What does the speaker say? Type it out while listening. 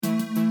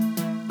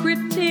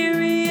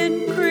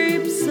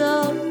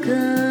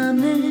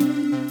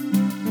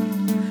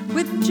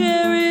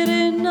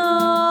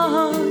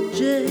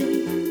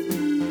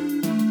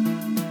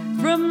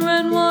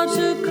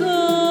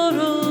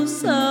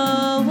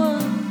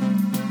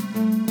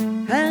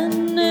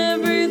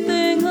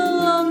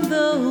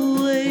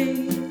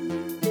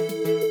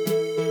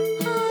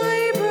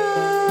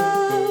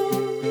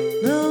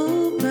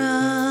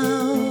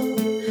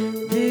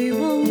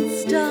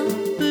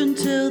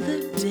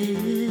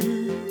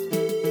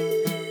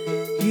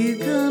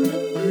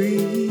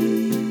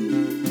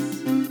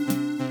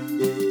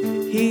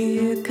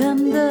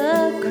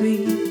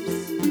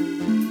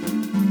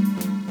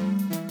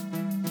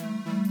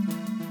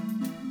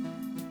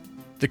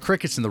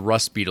crickets and the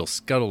rust beetle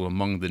scuttled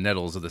among the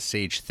nettles of the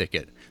sage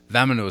thicket.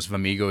 Vamonos,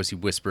 vamigos, he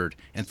whispered,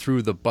 and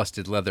threw the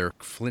busted leather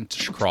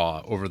flint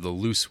craw over the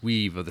loose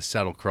weave of the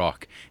saddle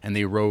crock, and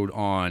they rode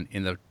on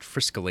in the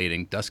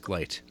friscolating dusk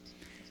light.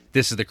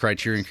 This is the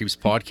Criterion Creeps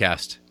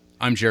podcast.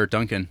 I'm Jarrett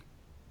Duncan.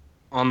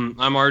 I'm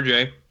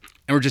RJ.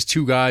 And we're just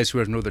two guys who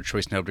have no other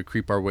choice now to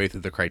creep our way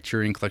through the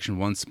Criterion Collection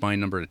one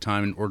spine number at a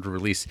time in order to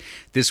release.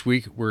 This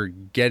week, we're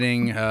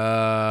getting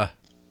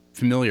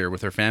familiar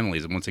with our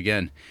families once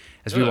again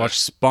as we watch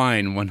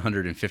Spine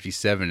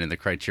 157 in the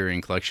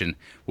Criterion Collection,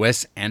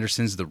 Wes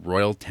Anderson's The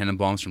Royal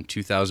Tenenbaums from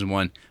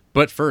 2001.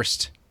 But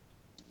first,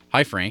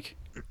 hi Frank.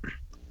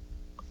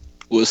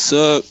 What's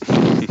up?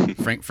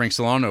 Frank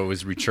Solano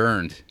is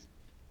returned.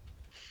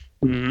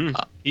 Mm-hmm.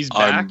 He's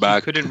I'm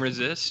back. He couldn't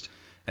resist.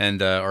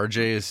 And RJ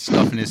is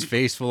stuffing his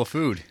face full of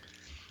food.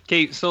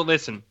 Okay, so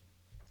listen.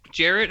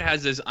 Jarrett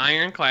has this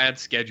ironclad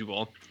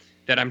schedule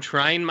that I'm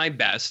trying my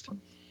best.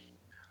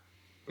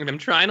 And I'm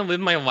trying to live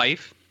my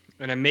life.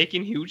 And I'm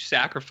making huge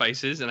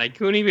sacrifices. And I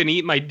couldn't even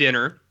eat my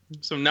dinner.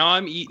 So now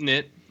I'm eating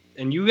it.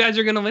 And you guys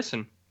are going to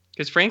listen.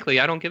 Because frankly,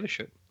 I don't give a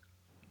shit.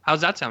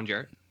 How's that sound,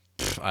 Jarrett?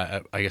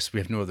 I guess we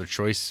have no other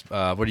choice.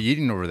 What are you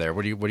eating over there?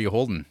 What are you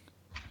holding?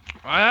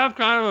 I have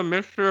kind of a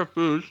mixture of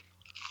foods.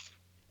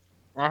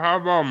 I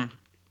have,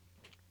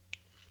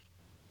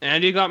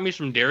 Andy got me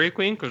some Dairy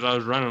Queen because I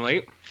was running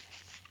late.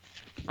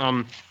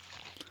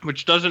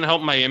 Which doesn't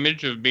help my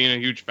image of being a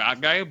huge fat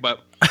guy,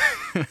 but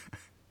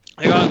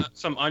I got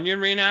some onion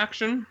ring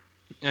action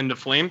and a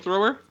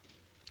flamethrower.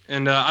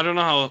 And I don't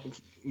know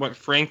what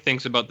Frank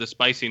thinks about the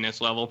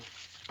spiciness level.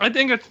 I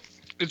think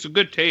it's a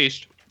good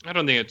taste. I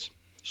don't think it's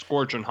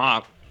scorching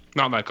hot.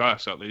 Not like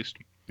us, at least.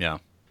 Yeah.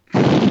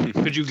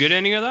 Could you get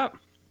any of that?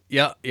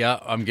 Yeah.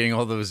 I'm getting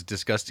all those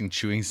disgusting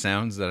chewing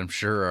sounds that I'm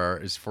sure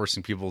is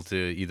forcing people to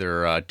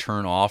either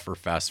turn off or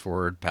fast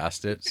forward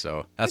past it.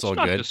 So that's all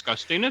good. It's not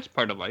disgusting. It's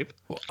part of life.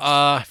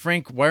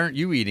 Frank, why aren't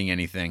you eating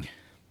anything?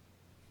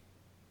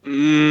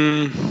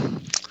 I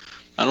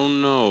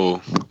don't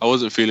know. I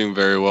wasn't feeling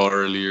very well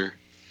earlier.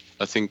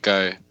 I think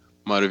I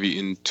might have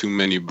eaten too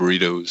many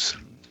burritos.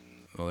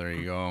 Well, there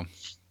you go.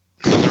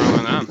 Nothing wrong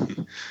with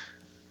that.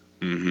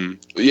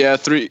 Yeah,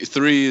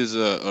 three is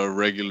a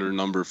regular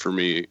number for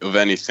me of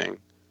anything.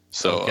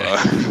 So,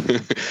 okay.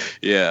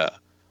 Yeah.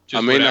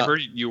 Just whatever,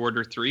 you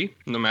order 3,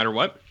 no matter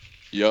what?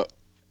 Yep.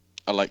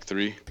 I like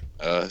 3.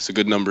 It's a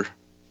good number.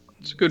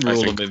 It's a good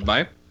rule to live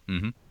by.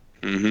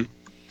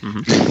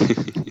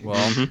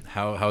 Well,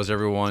 how's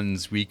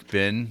everyone's week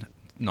been?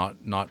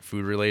 Not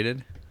food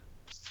related?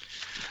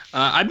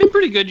 I've been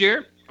pretty good,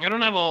 Jarrett. I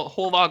don't have a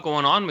whole lot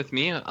going on with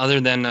me other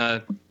than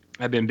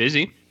I've been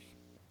busy,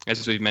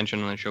 as we've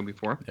mentioned on the show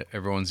before.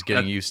 Everyone's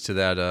getting used to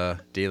that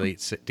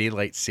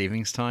daylight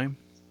savings time.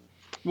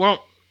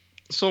 Well,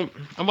 so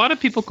a lot of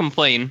people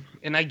complain,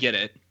 and I get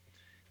it,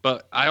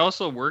 but I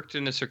also worked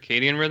in a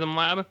circadian rhythm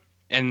lab,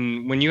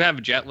 and when you have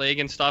jet lag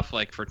and stuff,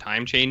 like for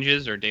time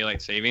changes or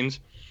daylight savings,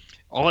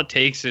 all it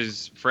takes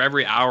is for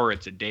every hour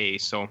it's a day.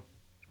 So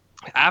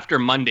after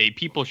Monday,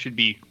 people should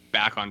be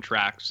back on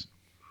tracks.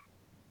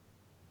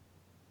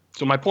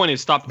 So my point is,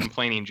 stop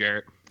complaining,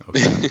 Jarrett.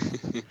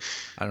 Okay.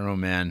 I don't know,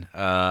 man.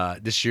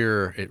 This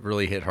year it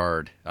really hit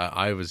hard.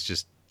 I was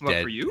just dead.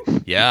 What, for you?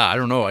 Yeah, I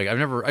don't know.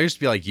 I used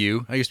to be like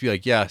you. I used to be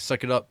like, yeah,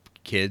 suck it up,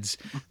 kids.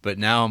 But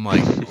now I'm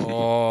like,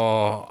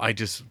 oh, I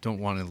just don't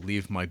want to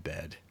leave my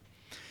bed.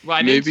 Well,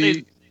 I didn't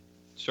say...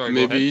 Sorry,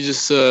 maybe you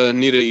just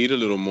need to eat a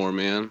little more,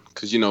 man.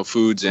 Because,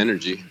 food's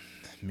energy.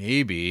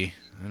 Maybe.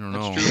 I don't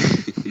know.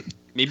 That's true.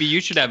 Maybe you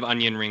should have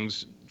onion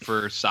rings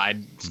for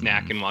side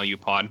snacking while you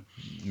pod.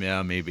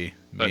 Yeah, maybe.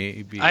 But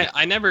maybe.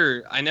 I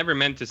never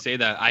meant to say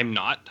that I'm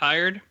not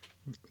tired.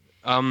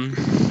 I'm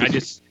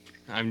just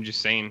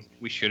saying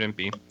we shouldn't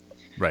be.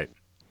 Right.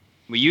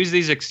 We use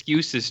these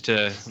excuses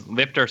to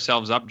lift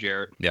ourselves up,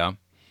 Jarrett. Yeah.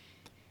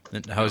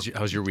 And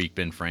how's your week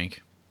been,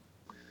 Frank?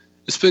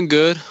 It's been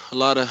good. A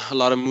lot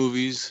of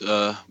movies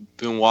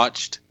been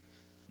watched.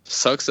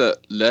 Sucks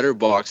that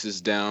Letterboxd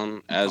is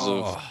down as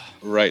of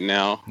right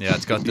now. Yeah,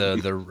 it's got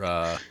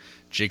the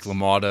Jake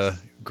LaMotta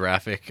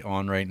graphic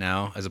on right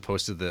now, as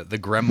opposed to the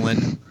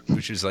Gremlin,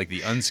 which is like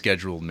the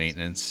unscheduled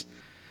maintenance.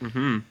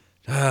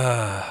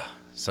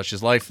 Such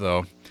is life,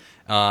 though.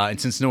 And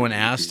since no one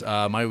asked,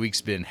 my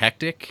week's been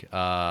hectic.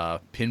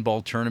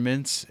 Pinball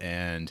tournaments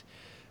and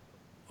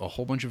a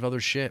whole bunch of other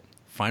shit.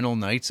 Final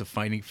nights of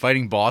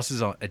fighting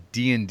bosses at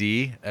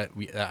D&D.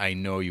 I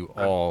know you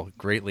all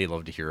greatly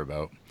love to hear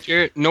about.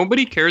 Jarrett,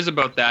 nobody cares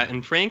about that,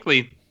 and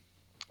frankly,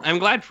 I'm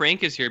glad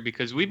Frank is here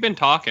because we've been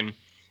talking.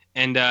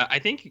 And I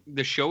think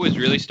the show is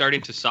really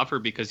starting to suffer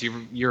because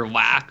your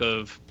lack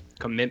of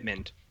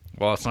commitment.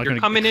 Well, it's not You're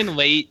coming in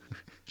late.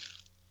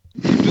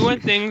 You're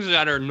doing things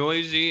that are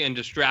noisy and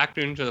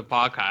distracting to the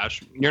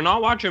podcast. You're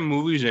not watching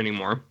movies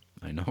anymore.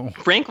 I know.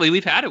 Frankly,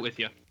 we've had it with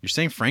you. You're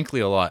saying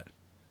frankly a lot.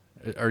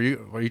 Are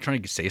you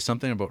trying to say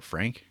something about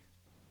Frank?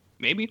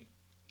 Maybe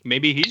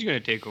he's going to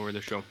take over the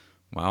show.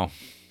 Wow.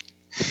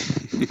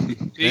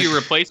 See, your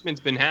replacement's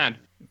been had.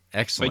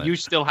 Excellent. But you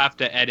still have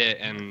to edit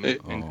and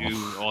Oh.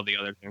 do all the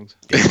other things.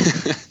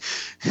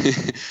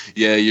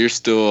 Yeah, you're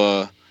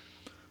still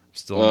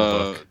Still on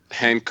the hook.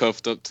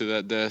 handcuffed up to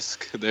that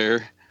desk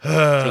there for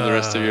the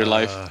rest of your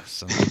life.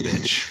 Son of a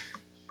bitch.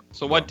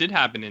 So what did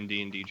happen in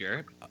D&D,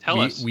 Jarrett? Tell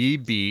us. We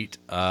beat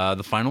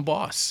the final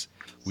boss.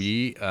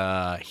 We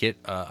hit,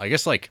 I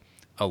guess, like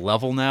a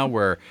level now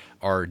where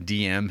our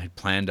DM had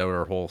planned out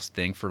our whole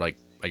thing for like,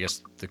 I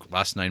guess, the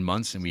last 9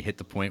 months, and we hit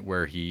the point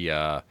where he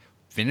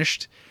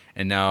finished,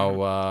 and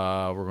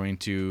now we're going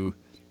to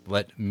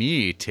let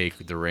me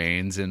take the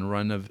reins and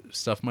run of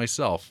stuff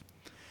myself.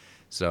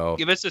 So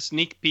Give us a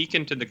sneak peek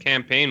into the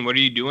campaign. What are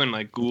you doing,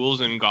 like ghouls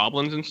and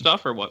goblins and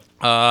stuff, or what?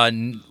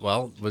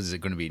 well, what is it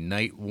going to be?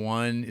 Night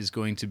 1 is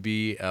going to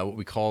be what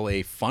we call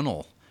a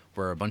funnel,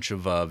 where a bunch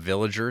of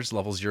villagers,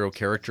 level 0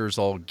 characters,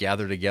 all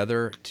gather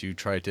together to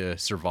try to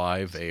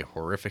survive a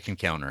horrific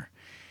encounter.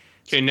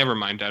 Okay, never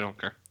mind. I don't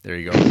care. There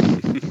you go.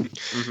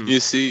 You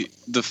see,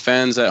 the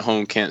fans at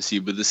home can't see,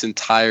 but this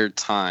entire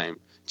time,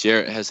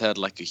 Jarrett has had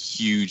like a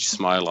huge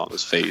smile on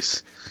his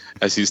face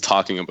as he's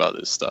talking about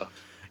this stuff.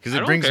 Because I it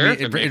don't brings care me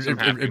if it makes him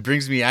happy. it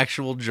brings me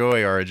actual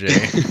joy,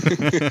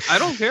 RJ. I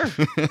don't care.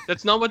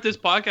 That's not what this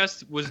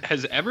podcast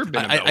has ever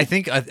been about. I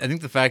think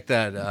the fact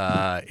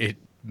that it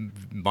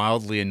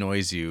mildly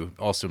annoys you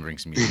also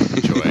brings me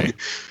joy.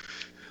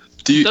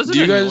 Do you Doesn't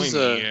guys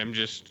annoy me. I'm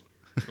just.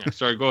 Yeah,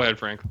 sorry. Go ahead,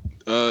 Frank.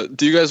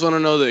 do you guys want to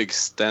know the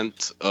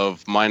extent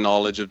of my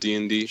knowledge of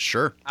D&D?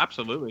 Sure.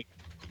 Absolutely.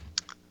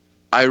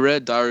 I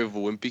read Diary of a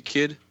Wimpy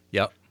Kid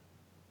Yep.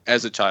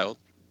 as a child,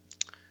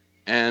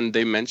 and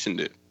they mentioned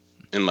it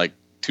in like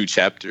 2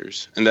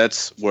 chapters, and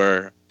that's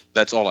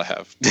all I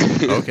have.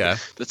 Okay.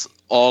 That's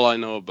all I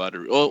know about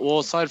it. Well,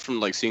 aside from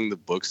like seeing the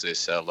books they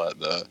sell at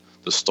the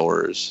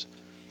stores,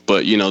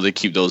 but you know they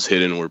keep those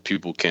hidden where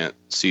people can't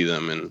see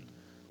them, and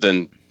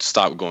then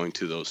stop going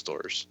to those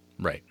stores.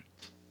 Right.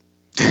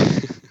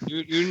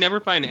 You never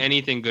find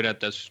anything good at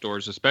those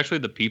stores, especially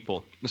the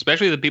people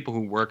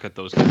who work at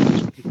those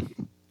stores.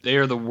 They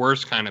are the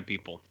worst kind of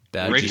people.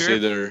 Bad. Would Right, you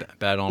Jarrett? say they're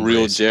Bad on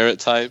real Jarrett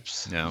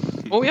types? Yeah.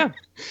 Oh yeah,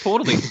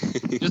 totally.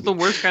 Just the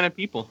worst kind of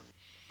people.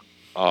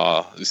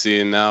 See,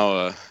 and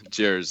now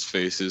Jared's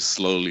face is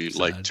slowly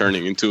like Sad.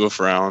 turning into a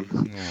frown.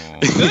 Aw.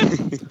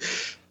 Good.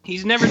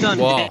 He's never done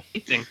Wow.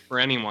 anything for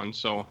anyone,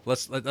 so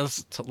Let's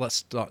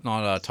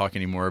not talk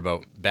anymore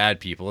about bad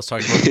people. Let's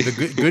talk about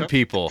the good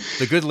people,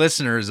 the good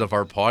listeners of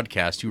our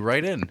podcast who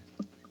write in.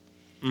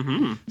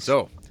 mm-hmm.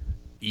 So,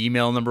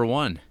 email number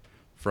 1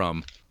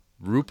 from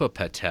Rupa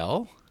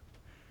Patel.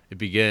 It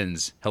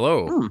begins,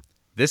 "Hello,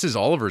 this is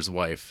Oliver's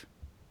wife."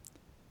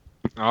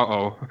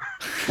 Uh-oh.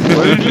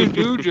 What did you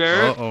do,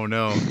 Jared? Oh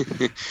no.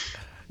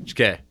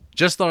 Okay,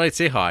 just thought I'd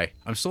say hi.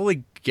 I'm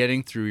slowly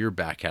getting through your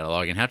back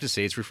catalog and have to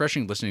say it's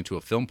refreshing listening to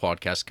a film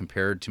podcast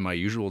compared to my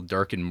usual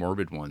dark and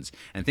morbid ones.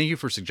 And thank you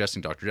for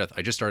suggesting Dr. Death.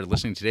 I just started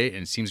listening today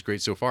and it seems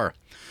great so far.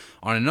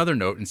 On another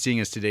note, and seeing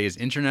as today is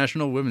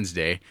International Women's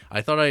Day,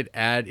 I thought I'd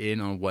add in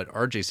on what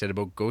RJ said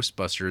about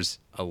Ghostbusters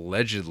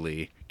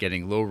allegedly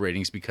getting low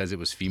ratings because it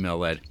was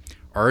female-led.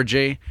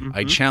 RJ,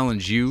 I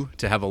challenge you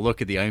to have a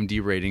look at the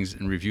IMDb ratings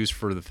and reviews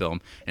for the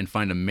film and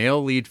find a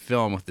male lead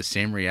film with the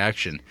same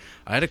reaction.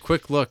 I had a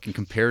quick look and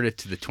compared it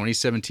to the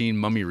 2017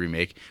 Mummy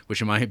remake, which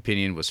in my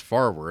opinion was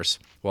far worse.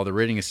 While the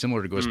rating is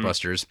similar to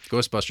Ghostbusters,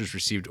 Ghostbusters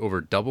received over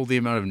double the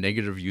amount of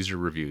negative user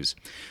reviews.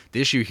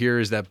 The issue here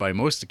is that by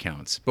most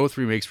accounts, both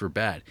remakes were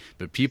bad,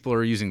 but people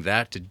are using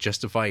that to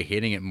justify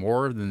hating it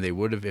more than they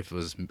would have if it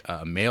was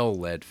a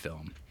male-led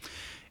film.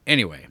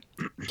 Anyway,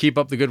 keep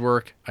up the good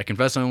work. I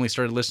confess I only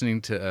started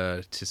listening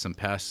to some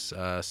past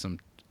some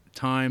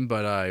time,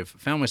 but I've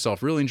found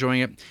myself really enjoying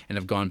it and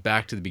have gone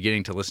back to the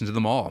beginning to listen to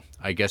them all.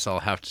 I guess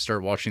I'll have to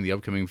start watching the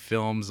upcoming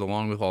films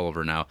along with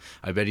Oliver now.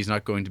 I bet he's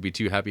not going to be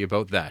too happy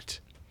about that.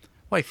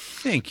 Why,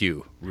 thank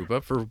you, Rupa,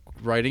 for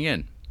writing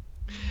in.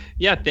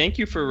 Yeah, thank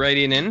you for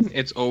writing in.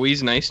 It's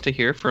always nice to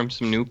hear from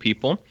some new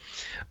people.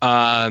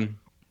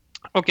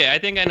 Okay, I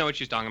think I know what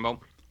she's talking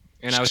about.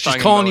 And I was She's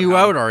talking calling about you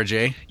how- out,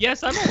 RJ.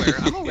 Yes, I'm aware.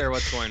 I'm aware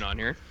what's going on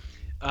here.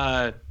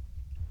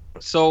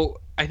 So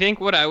I think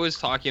what I was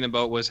talking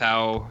about was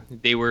how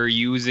they were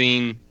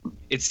using.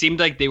 It seemed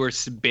like they were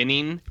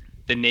spinning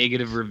the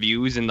negative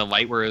reviews in the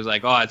light where it was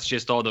like, oh, it's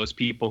just all those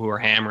people who are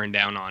hammering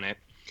down on it.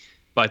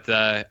 But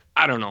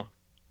I don't know.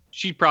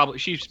 She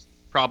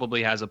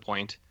probably has a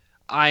point.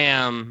 I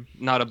am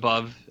not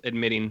above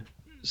admitting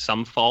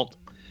some fault,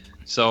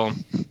 so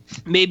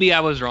maybe I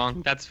was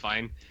wrong. That's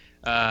fine.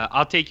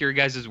 I'll take your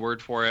guys'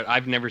 word for it.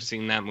 I've never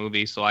seen that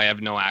movie, so I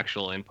have no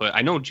actual input.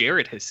 I know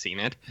Jarrett has seen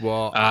it,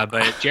 Well,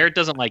 but Jarrett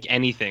doesn't like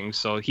anything,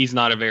 so he's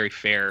not a very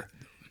fair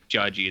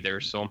judge either.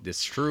 So,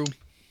 it's true.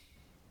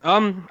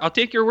 I'll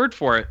take your word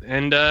for it,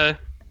 and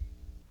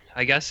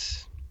I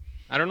guess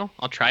I don't know.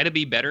 I'll try to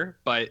be better,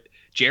 but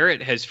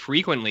Jarrett has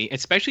frequently,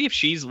 especially if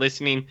she's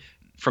listening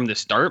from the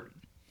start,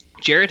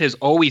 Jarrett has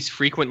always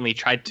frequently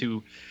tried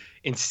to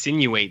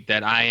insinuate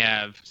that I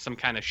have some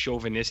kind of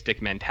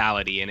chauvinistic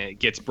mentality, and it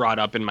gets brought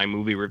up in my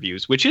movie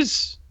reviews, which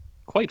is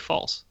quite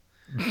false.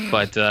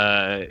 But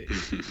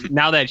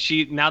now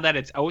that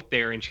it's out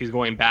there and she's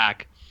going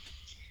back,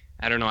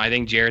 I don't know. I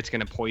think Jarrett's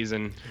gonna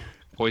poison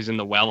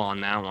the well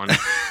on that one.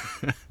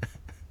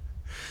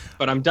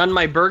 But I'm done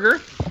my burger,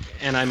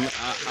 and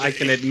I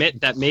can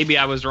admit that maybe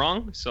I was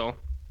wrong. So,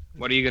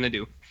 what are you gonna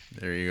do?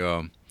 There you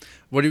go.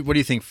 What do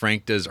you think,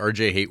 Frank? Does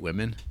RJ hate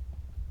women?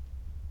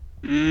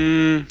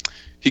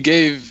 He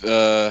gave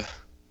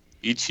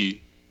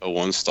Ichi a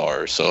 1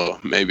 star, so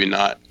maybe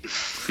not.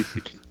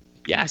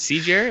 Yeah, see,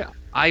 Jarrett,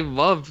 I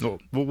love.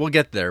 We'll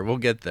get there. We'll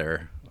get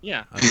there.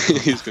 Yeah,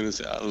 He's gonna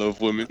say, "I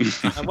love women."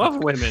 I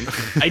love women.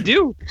 I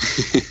do.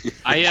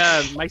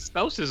 My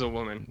spouse is a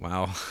woman.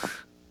 Wow.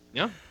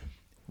 Yeah.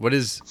 What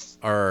is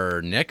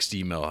our next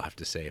email? I have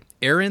to say,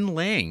 Aaron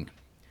Lang.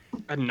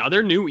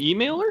 Another new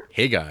emailer?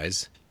 Hey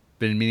guys,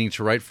 been meaning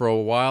to write for a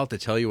while to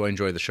tell you I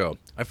enjoy the show.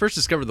 I first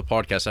discovered the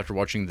podcast after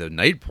watching The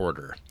Night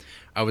Porter.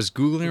 I was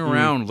Googling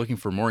around looking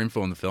for more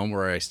info on the film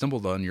where I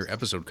stumbled on your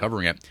episode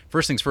covering it.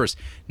 First things first,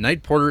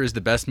 Night Porter is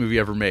the best movie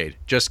ever made.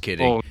 Just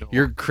kidding. Oh, no.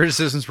 Your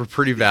criticisms were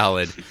pretty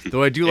valid,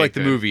 though I do like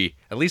the movie,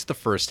 at least the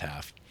first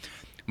half.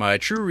 My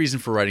true reason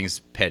for writing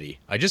is petty.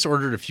 I just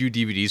ordered a few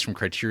DVDs from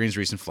Criterion's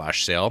recent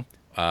flash sale,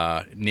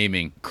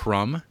 naming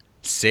Crumb,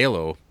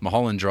 Salo,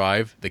 Mulholland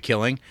Drive, The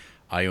Killing.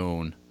 I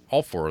own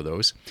all 4 of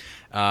those.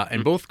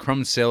 And both Crumb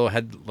and Salo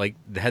had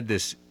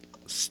this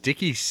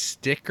sticky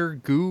sticker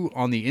goo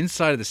on the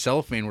inside of the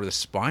cellophane where the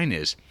spine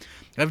is.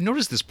 I've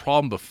noticed this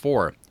problem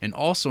before, and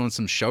also in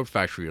some Shout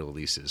Factory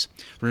releases.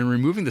 When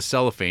removing the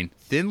cellophane,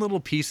 thin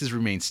little pieces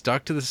remain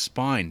stuck to the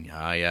spine.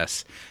 Ah,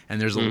 yes. And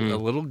there's a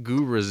little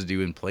goo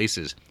residue in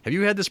places. Have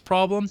you had this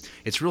problem?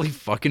 It's really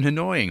fucking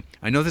annoying.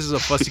 I know this is a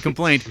fussy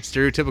complaint,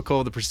 stereotypical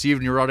of the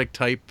perceived neurotic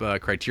type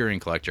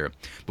Criterion collector.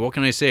 But what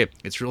can I say?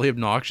 It's really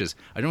obnoxious.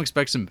 I don't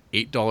expect some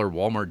 $8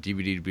 Walmart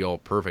DVD to be all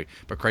perfect,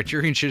 but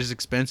Criterion shit is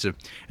expensive,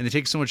 and they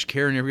take so much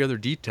care in every other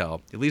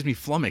detail. It leaves me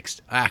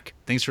flummoxed.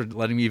 Thanks for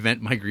letting me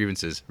vent my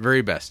grievances.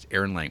 Very best,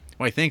 Aaron Lang.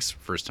 Why, thanks,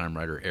 first-time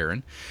writer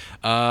Aaron.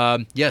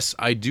 Yes,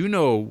 I do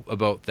know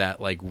about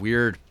that, like,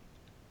 weird,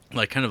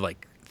 like, kind of,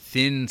 like,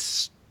 thin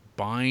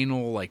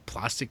spinal, like,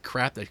 plastic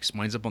crap that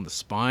winds up on the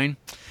spine.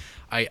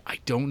 I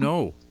don't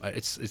know.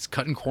 It's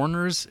cutting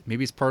corners.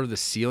 Maybe it's part of the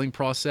sealing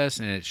process,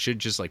 and it should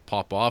just, like,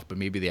 pop off, but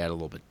maybe they add a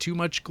little bit too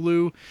much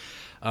glue.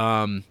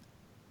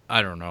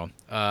 I don't know.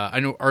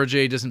 I know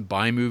RJ doesn't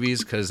buy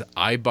movies because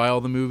I buy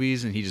all the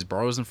movies and he just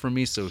borrows them from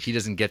me, so he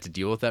doesn't get to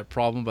deal with that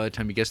problem by the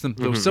time he gets them.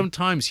 Though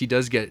sometimes he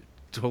does get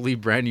totally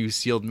brand new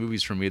sealed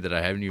movies from me that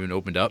I haven't even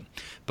opened up.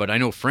 But I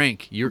know,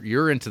 Frank,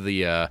 you're into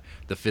the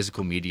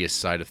physical media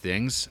side of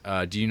things.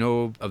 Do you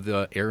know of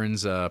the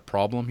Aaron's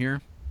problem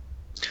here?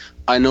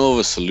 I know of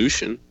a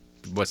solution.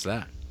 What's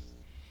that?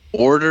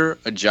 Order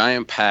a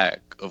giant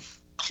pack of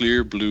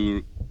clear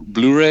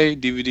Blu-ray,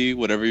 DVD,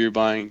 whatever you're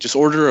buying. Just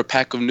order a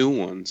pack of new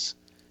ones,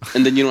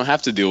 and then you don't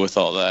have to deal with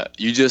all that.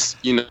 You just,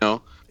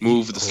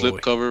 move the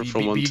slip cover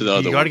from one to the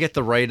other. You got to get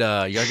the right. You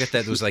got to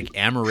get those like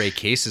Amaray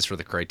cases for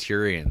the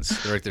Criterions.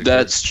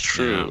 That's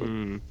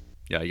true.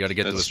 Yeah, you got to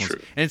get That's those ones.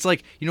 true. And it's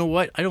like, you know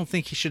what? I don't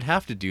think he should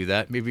have to do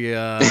that. Maybe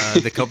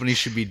the company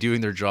should be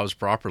doing their jobs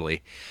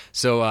properly.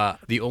 So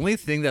the only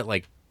thing that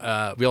like.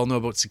 We all know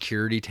about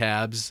security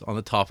tabs on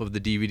the top of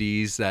the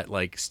DVDs that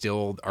like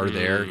still are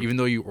there, even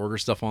though you order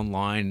stuff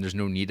online. There's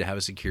no need to have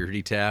a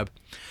security tab.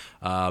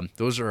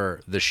 Those are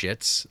the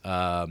shits.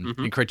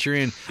 In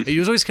Criterion,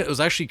 it was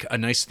actually a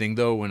nice thing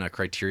though when a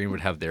Criterion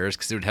would have theirs,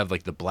 because they would have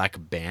like the black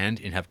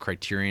band and have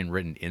Criterion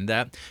written in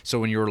that. So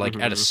when you were like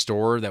at a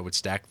store that would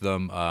stack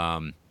them.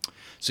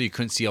 So you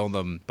couldn't see all of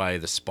them by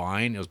the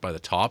spine. It was by the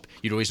top.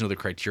 You'd always know the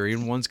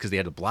Criterion ones because they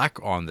had a black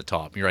on the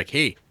top. And you're like,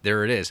 hey,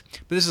 there it is.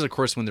 But this is, of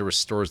course, when there were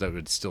stores that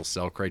would still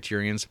sell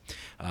Criterions.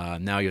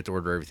 Now you have to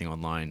order everything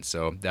online.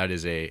 So that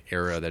is a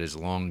era that is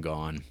long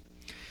gone.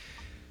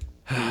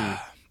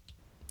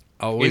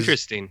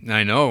 Interesting.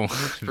 I know.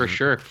 For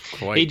sure.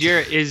 Quite. Hey,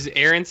 Jared, is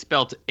Aaron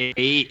spelled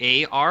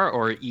A-A-R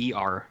or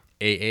E-R?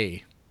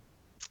 A-A.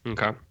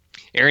 Okay.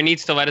 Aaron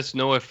needs to let us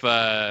know if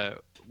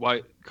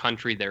what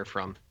country they're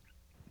from.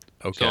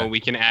 Okay. So we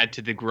can add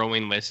to the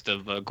growing list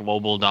of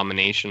global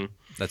domination.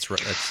 That's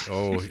right. That's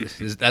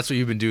what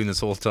you've been doing this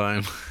whole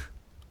time.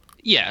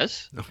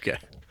 Yes. Okay.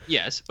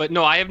 Yes, but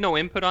no, I have no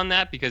input on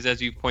that because,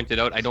 as you pointed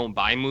out, I don't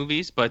buy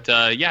movies. But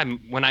yeah,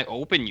 when I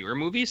open your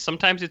movies,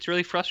 sometimes it's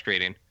really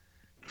frustrating.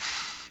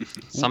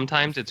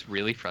 Sometimes it's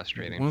really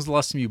frustrating. When was the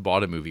last time you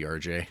bought a movie,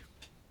 RJ?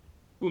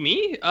 Who,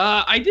 me?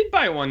 I did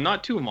buy one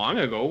not too long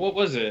ago. What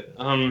was it?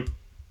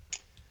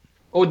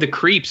 The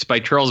Creeps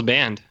by Charles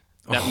Band.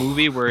 That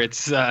movie where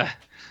it's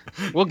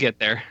we'll get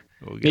there.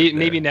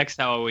 Maybe next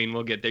Halloween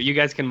we'll get there. You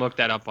guys can look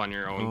that up on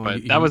your own.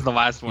 But that was the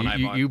last one I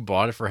bought. You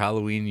bought it for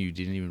Halloween. You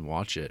didn't even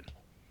watch it.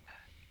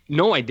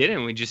 No, I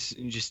didn't. We just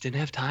didn't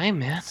have time,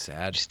 man.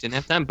 Sad. Just didn't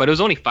have time. But it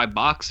was only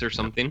 $5 or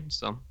something.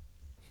 So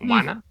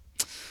why not?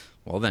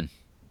 Well then,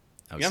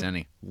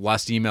 outstanding.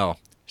 Last email,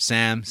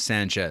 Sam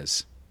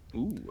Sanchez.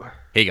 Ooh.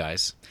 Hey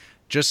guys.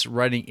 Just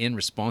writing in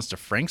response to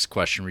Frank's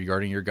question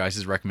regarding your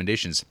guys'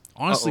 recommendations.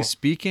 Honestly Uh-oh.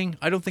 speaking,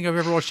 I don't think I've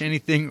ever watched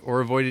anything or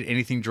avoided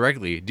anything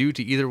directly due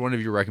to either one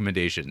of your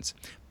recommendations.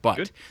 But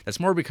Good. that's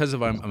more because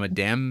I'm a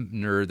damn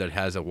nerd that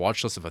has a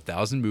watch list of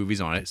 1,000 movies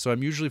on it, so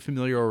I'm usually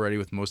familiar already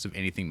with most of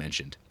anything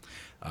mentioned.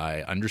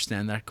 I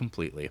understand that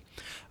completely.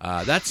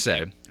 That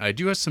said, I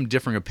do have some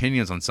differing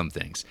opinions on some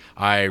things.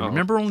 I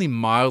remember only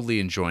mildly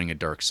enjoying A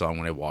Dark Song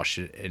when I watched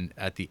it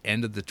at the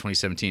end of the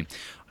 2017.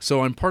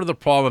 So I'm part of the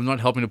problem. I'm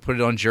not helping to put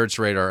it on Jared's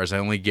radar as I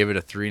only give it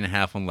a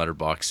 3.5 on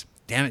Letterboxd.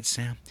 Damn it,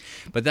 Sam!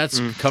 But that's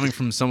coming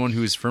from someone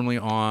who's firmly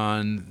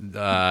on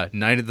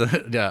Night of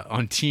the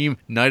on Team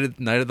Night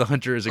of the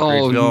Hunter is a great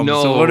Oh, film.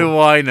 no. So what do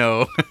I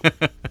know?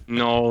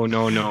 No.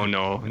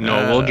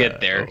 We'll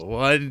get there.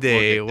 One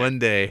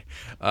day.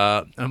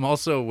 I'm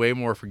also way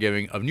more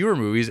forgiving of newer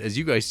movies, as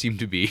you guys seem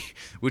to be,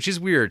 which is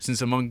weird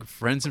since among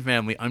friends and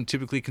family, I'm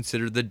typically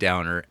considered the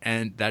downer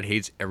and that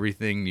hates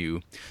everything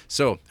new.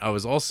 So I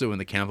was also in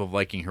the camp of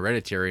liking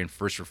Hereditary and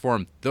First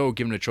Reformed, though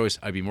given a choice,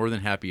 I'd be more than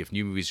happy if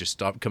new movies just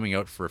stopped coming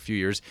out for a few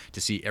years to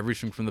see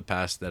everything from the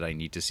past that I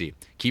need to see.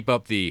 Keep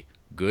up the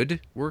good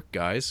work,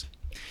 guys.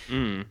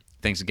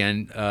 Thanks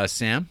again,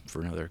 Sam,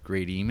 for another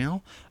great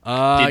email.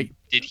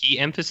 Did he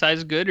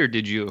emphasize good or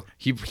did you?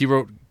 He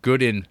wrote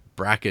good in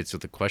brackets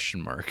with a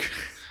question mark.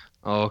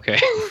 Oh, okay.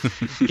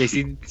 Okay.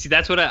 See,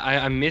 that's what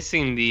I'm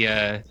missing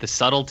the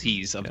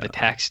subtleties of the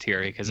text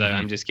here because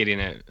I'm just getting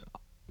it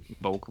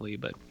vocally.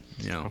 But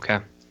Yeah. okay,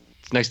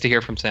 it's nice to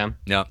hear from Sam.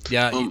 Yeah.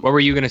 What were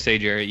you gonna say,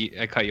 Jerry?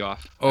 I cut you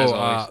off. As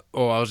always.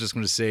 I was just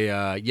going to say,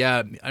 I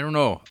don't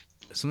know.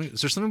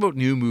 There's something about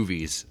new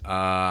movies.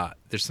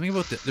 There's something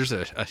about there's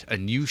a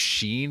new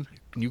sheen,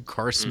 new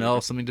car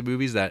smell, something to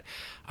movies that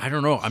I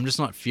don't know. I'm just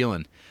not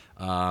feeling.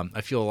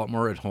 I feel a lot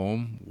more at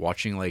home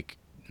watching like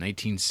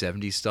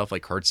 1970s stuff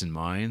like Hearts and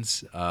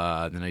Minds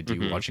than I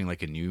do watching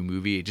like a new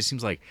movie. It just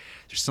seems like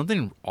there's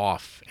something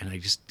off, and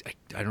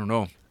I don't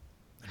know.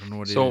 I don't know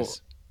what it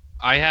is.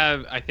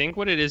 I think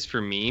what it is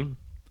for me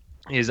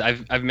is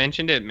I've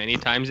mentioned it many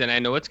times, and I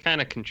know it's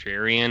kind of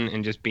contrarian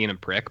and just being a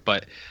prick,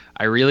 but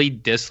I really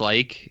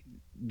dislike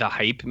the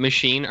hype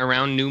machine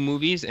around new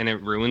movies, and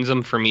it ruins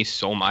them for me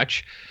so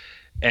much.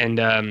 And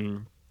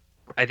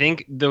I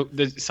think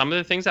the some of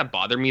the things that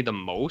bother me the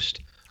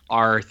most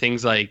are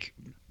things like,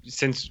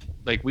 since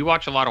like we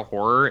watch a lot of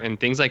horror and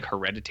things like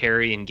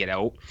Hereditary and Get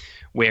Out,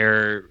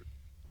 where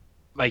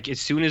like as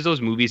soon as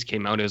those movies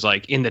came out, it was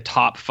like in the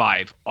top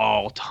 5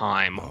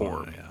 all-time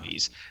horror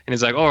movies, and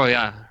it's like, oh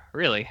yeah,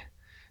 really?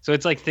 So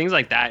it's like things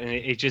like that, and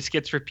it just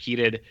gets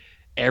repeated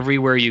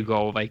everywhere you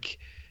go, like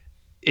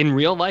in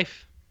real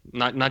life,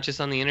 not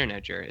just on the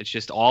internet, Jared. It's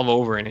just all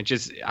over, and it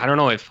just, I don't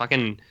know, it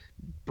fucking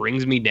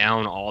brings me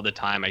down all the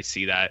time. I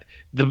see that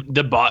the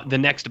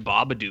next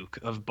Babadook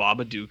of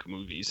Babadook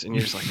movies, and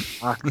you're just like,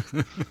 fuck,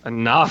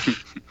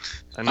 enough.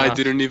 I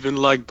didn't even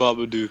like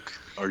Babadook.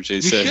 RJ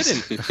You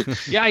says.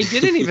 shouldn't. Yeah, I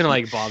didn't even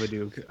like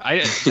Babadook.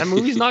 That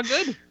movie's not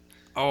good.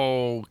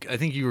 Oh, I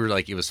think you were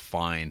like, it was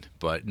fine,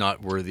 but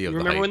not worthy of You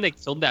the remember hype. when they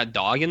killed that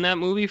dog in that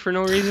movie for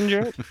no reason,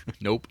 Jared?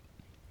 Nope.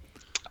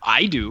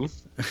 I do.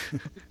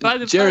 By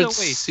the Jared's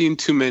way, seen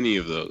too many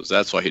of those.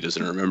 That's why he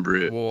doesn't remember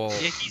it. Well,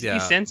 he's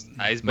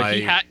desensitized, but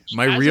he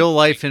my has real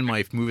life and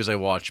my movies I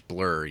watch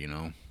blur, you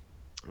know.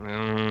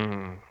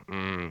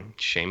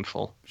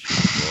 Shameful.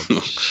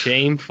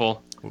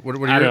 Shameful. What I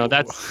are don't your, know.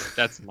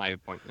 That's my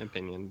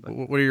opinion. But.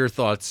 What are your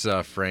thoughts,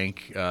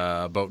 Frank,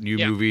 about new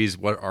movies?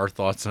 What our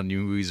thoughts on new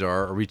movies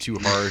are? Are we too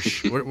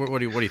harsh? what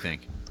do you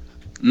think?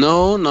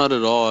 No, not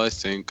at all. I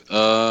think.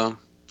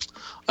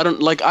 I don't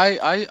like.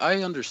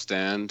 I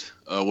understand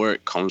where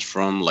it comes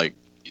from. Like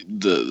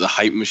the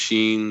hype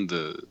machine,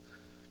 the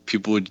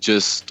people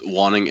just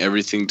wanting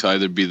everything to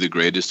either be the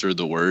greatest or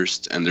the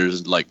worst, and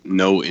there's like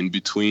no in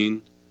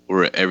between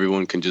where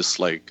everyone can just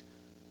like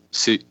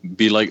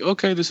be like,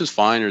 okay, this is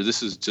fine, or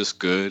this is just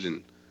good,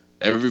 and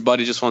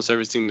everybody just wants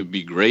everything to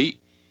be great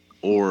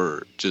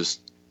or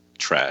just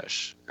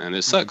trash, and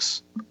it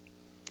sucks.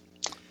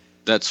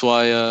 That's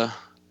why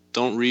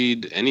don't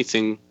read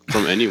anything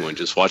from anyone.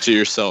 Just watch it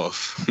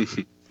yourself.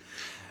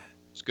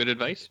 It's good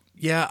advice.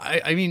 Yeah,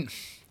 I mean,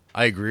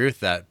 I agree with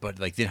that, but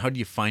like, then how do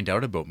you find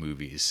out about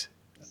movies?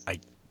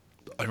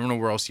 I don't know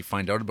where else you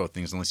find out about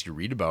things unless you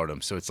read about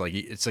them. So it's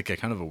like a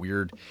kind of a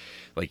weird,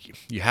 like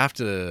you have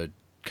to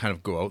kind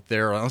of go out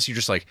there, or unless you're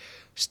just like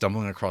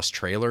stumbling across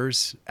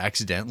trailers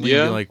accidentally.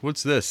 Yeah. You're like,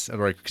 what's this? And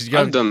like, because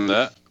I've done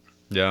that.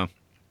 Yeah.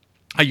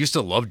 I used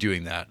to love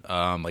doing that,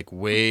 like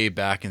way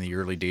back in the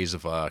early days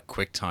of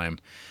QuickTime,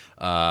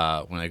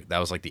 that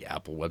was like the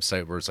Apple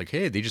website where it's like,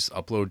 hey, they just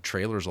upload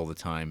trailers all the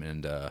time,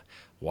 and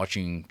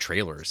watching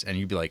trailers, and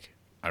you'd be like,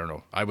 I don't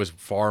know. I was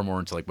far more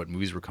into like what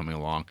movies were coming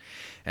along,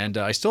 and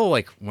I still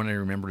like when I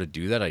remember to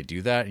do that, I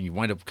do that, and you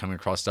wind up coming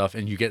across stuff,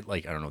 and you get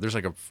like, I don't know. There's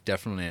like a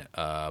definite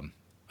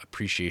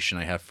appreciation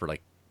I have for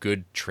like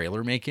good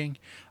trailer making,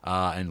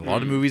 and a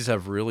lot of movies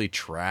have really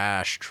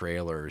trash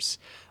trailers.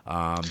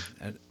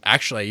 And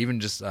actually, I even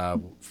just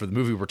for the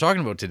movie we're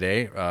talking about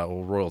today,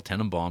 Royal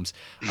Tenenbaums,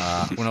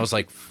 when I was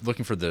like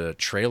looking for the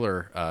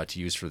trailer to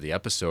use for the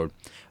episode,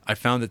 I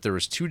found that there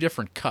was 2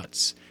 different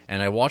cuts,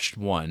 and I watched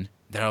one.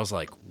 that I was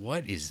like,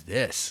 what is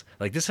this?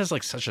 Like, this has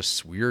like such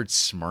a weird,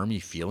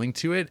 smarmy feeling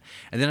to it.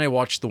 And then I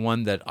watched the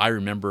one that I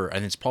remember,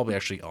 and it's probably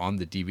actually on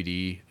the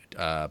DVD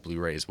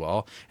Blu-ray as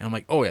well. And I'm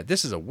like, oh yeah,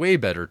 this is a way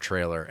better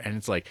trailer. And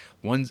it's like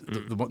the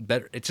one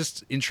better. It's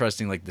just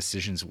interesting, like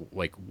decisions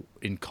like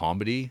in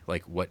comedy,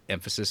 like what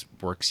emphasis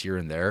works here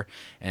and there,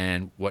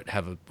 and what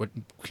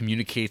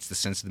communicates the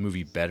sense of the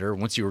movie better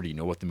once you already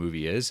know what the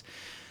movie is.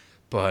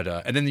 But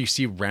and then you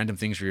see random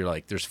things where you're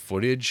like, there's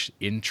footage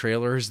in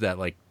trailers that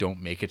like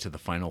don't make it to the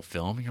final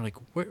film, and you're like,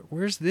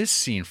 where's this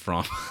scene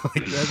from?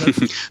 Like,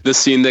 the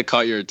scene that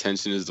caught your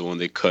attention is the one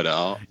they cut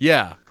out.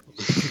 Yeah,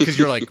 because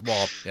you're like,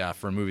 well, yeah,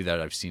 for a movie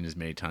that I've seen as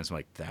many times, I'm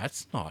like,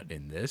 that's not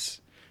in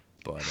this.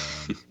 But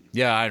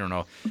yeah, I don't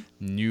know.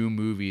 New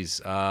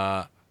movies.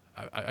 I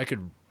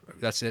could.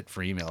 That's it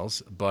for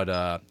emails. But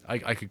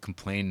I could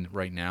complain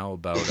right now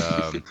about.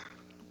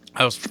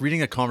 I was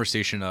reading a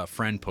conversation a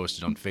friend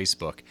posted on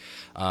Facebook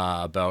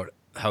about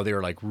how they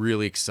were like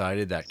really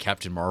excited that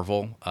Captain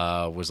Marvel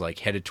was like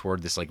headed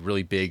toward this like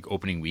really big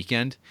opening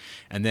weekend,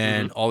 and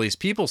then all these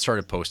people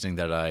started posting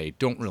that I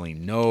don't really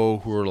know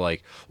who were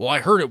like, well, I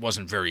heard it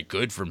wasn't very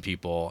good from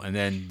people, and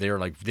then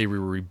they were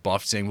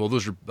rebuffed saying, well,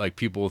 those are like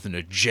people with an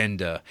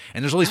agenda,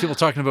 and there's all these people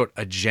talking about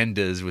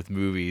agendas with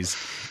movies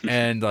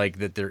and like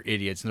that they're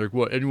idiots, and they're like,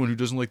 what, anyone who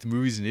doesn't like the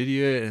movie's an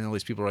idiot, and all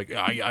these people are like,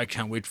 I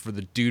can't wait for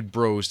the dude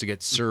bros to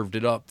get served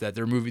it up that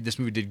this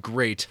movie did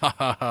great, ha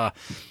ha ha.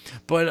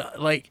 But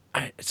like,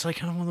 it's like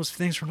kind of one of those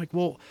things where I'm like,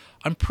 well,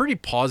 I'm pretty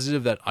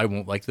positive that I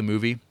won't like the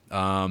movie.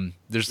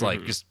 There's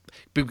like just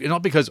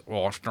not because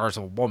it stars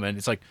a woman.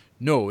 It's like,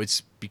 no,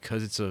 it's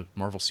because it's a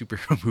Marvel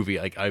superhero movie.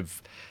 Like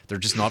they're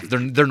just not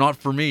they're not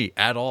for me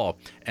at all.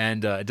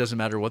 And it doesn't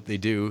matter what they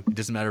do. It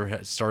doesn't matter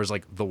if it stars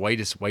like the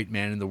whitest white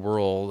man in the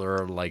world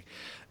or like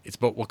it's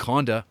about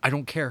Wakanda. I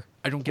don't care.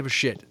 I don't give a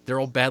shit. They're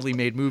all badly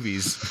made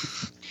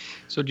movies.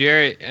 So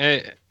Jerry,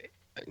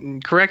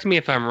 correct me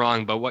if I'm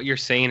wrong, but what you're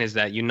saying is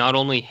that you not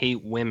only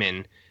hate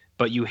women,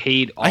 but you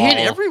hate all. I hate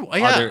everyone.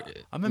 Yeah, other...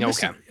 I'm a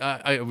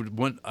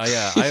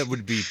I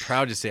would be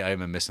proud to say I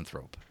am a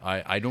misanthrope.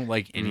 I don't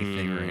like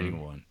anything or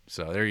anyone.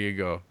 So there you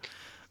go.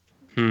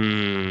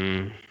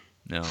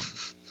 No.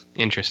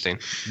 Interesting.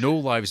 No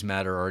lives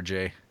matter,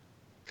 RJ.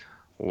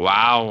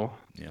 Wow.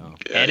 Yeah.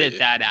 Edit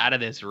that out of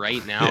this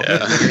right now.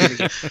 Yeah. We're gonna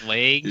get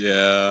flagged.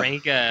 Yeah.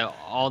 Frank,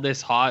 all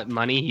this hot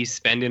money he's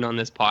spending on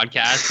this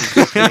podcast is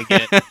just gonna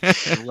get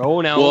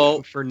thrown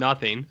out for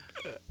nothing.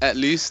 At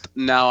least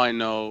now I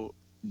know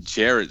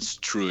Jared's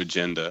true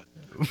agenda.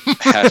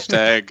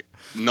 Hashtag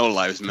no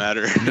lives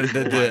matter.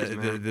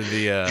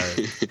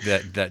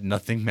 That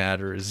nothing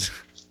matters.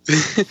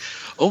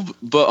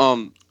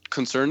 But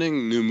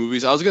concerning new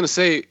movies, I was gonna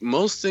say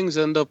most things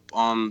end up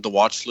on the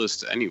watch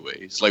list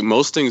anyways. Like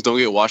most things don't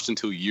get watched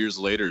until years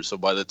later. So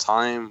by the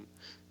time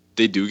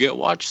they do get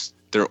watched,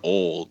 they're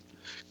old.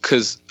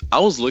 Cause I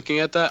was looking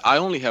at that. I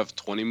only have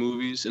 20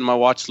 movies in my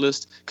watch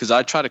list because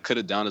I try to cut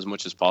it down as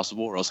much as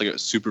possible, or else I get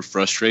super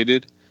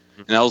frustrated.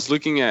 And I was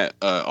looking at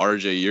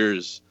RJ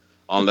yours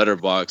on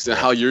Letterboxd and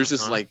how yours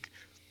is like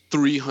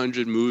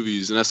 300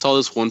 movies, and I saw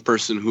this one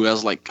person who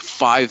has like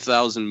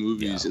 5,000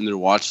 movies in their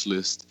watch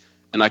list.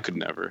 And I could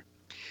never.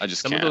 I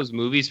just Some can't. of those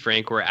movies,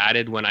 Frank, were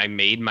added when I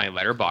made my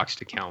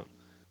Letterboxd account,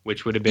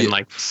 which would have been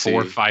like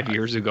 4 or 5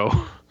 years ago.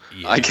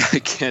 Yeah. I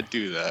can't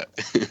do that.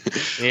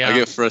 Yeah. I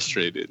get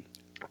frustrated.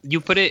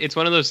 You put it, it's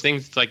one of those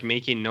things, it's like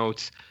making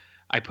notes.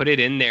 I put it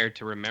in there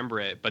to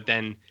remember it, but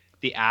then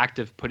the act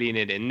of putting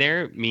it in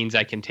there means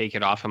I can take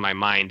it off of my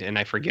mind and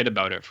I forget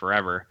about it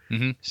forever.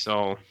 Mm-hmm.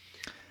 So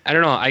I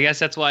don't know. I guess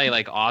that's why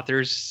like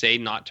authors say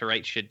not to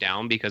write shit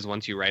down, because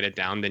once you write it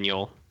down, then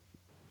you'll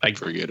like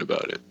forget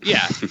about it.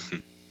 Yeah.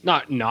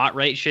 not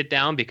write shit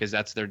down because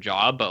that's their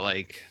job, but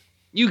like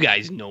you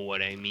guys know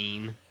what I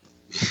mean.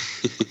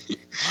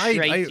 I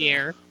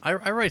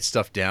write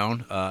stuff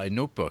down in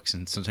notebooks,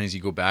 and sometimes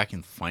you go back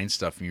and find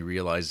stuff and you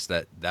realize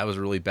that was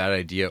a really bad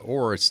idea,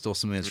 or it's still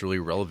something that's really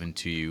relevant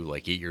to you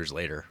like 8 years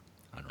later.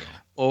 I don't know.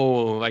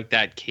 Oh, like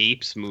that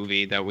Capes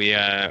movie that we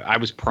I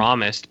was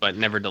promised but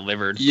never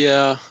delivered.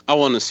 Yeah, I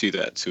want to see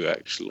that too,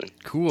 actually.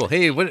 Cool.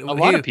 Hey, a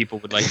lot of people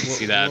would like to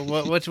see that.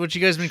 What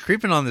you guys been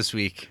creeping on this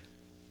week?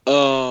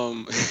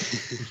 Who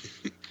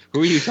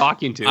are you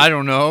talking to? I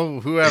don't know.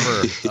 Whoever.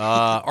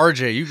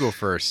 RJ, you go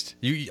first.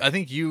 I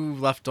think you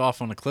left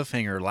off on a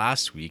cliffhanger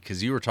last week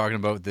because you were talking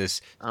about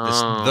this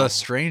The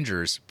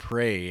Strangers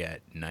Prey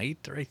at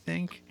Night, I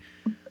think.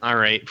 All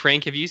right,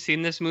 Frank, have you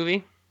seen this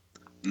movie?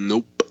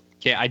 Nope.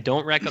 Okay, I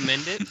don't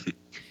recommend it.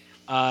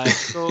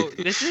 So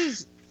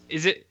this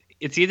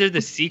it's either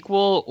the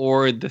sequel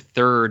or the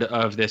third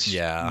of this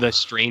The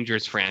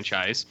Strangers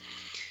franchise.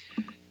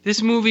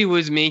 This movie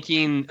was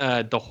making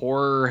the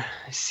horror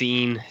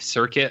scene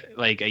circuit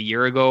like a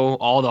year ago,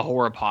 all the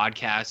horror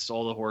podcasts,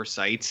 all the horror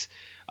sites,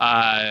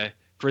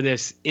 for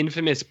this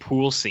infamous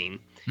pool scene.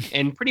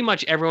 And pretty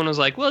much everyone was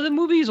like, well, the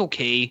movie is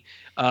okay,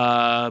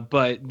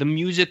 but the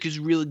music is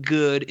really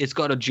good. It's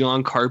got a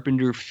John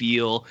Carpenter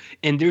feel.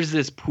 And there's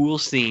this pool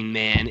scene,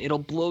 man. It'll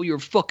blow your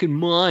fucking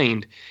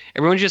mind.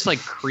 Everyone's just like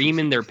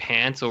creaming their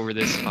pants over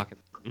this fucking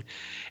thing.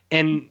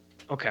 And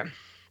okay,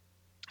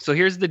 so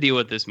here's the deal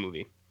with this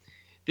movie.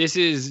 This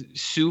is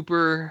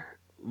super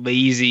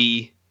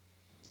lazy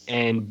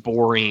and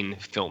boring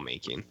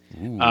filmmaking.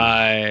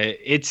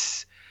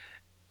 It's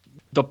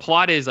the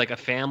plot is like a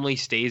family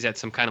stays at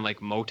some kind of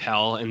like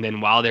motel, and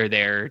then while they're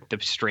there, the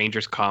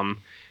strangers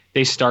come.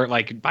 They start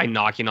like by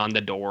knocking on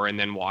the door and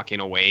then walking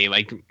away,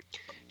 like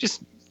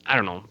just I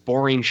don't know,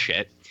 boring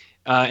shit.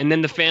 And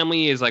then the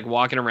family is like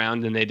walking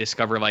around and they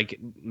discover like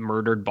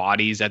murdered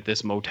bodies at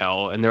this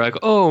motel, and they're like,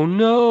 "Oh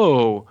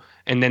no!"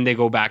 And then they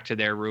go back to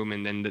their room,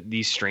 and then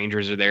these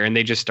strangers are there, and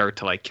they just start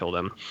to like kill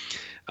them.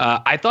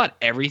 I thought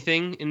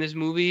everything in this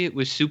movie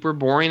was super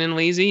boring and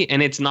lazy,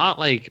 and it's not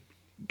like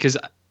because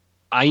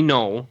I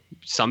know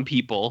some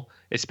people,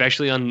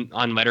 especially on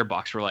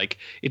Letterboxd, were like,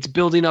 it's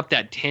building up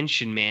that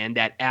tension, man,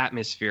 that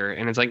atmosphere,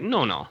 and it's like,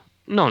 no,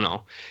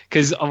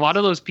 because a lot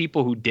of those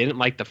people who didn't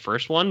like the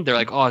first one, they're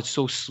like, oh, it's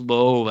so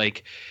slow,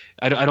 like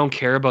I don't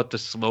care about the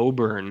slow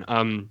burn.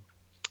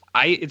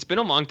 It's been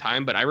a long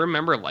time, but I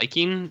remember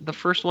liking the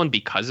first one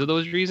because of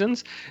those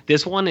reasons.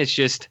 This one is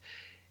just,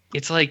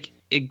 it's like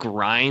it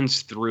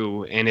grinds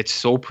through, and it's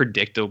so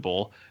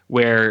predictable.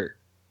 Where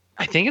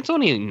I think it's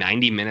only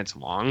 90 minutes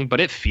long,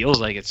 but it feels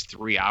like it's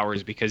 3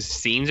 hours because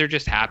scenes are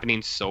just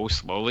happening so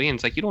slowly, and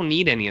it's like you don't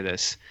need any of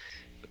this,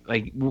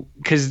 like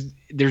because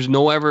there's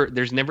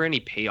never any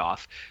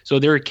payoff. So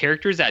there are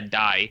characters that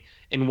die,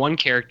 and one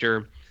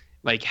character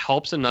like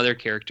helps another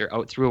character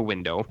out through a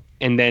window,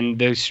 and then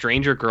the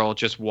stranger girl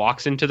just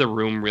walks into the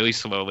room really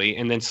slowly,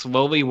 and then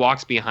slowly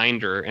walks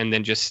behind her, and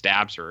then just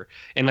stabs her,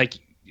 and like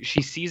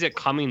she sees it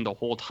coming the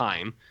whole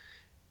time,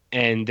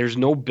 and there's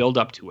no build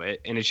up to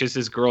it, and it's just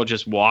this girl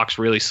just walks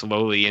really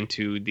slowly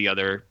into the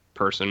other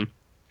person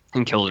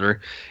and kills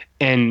her.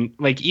 And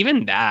like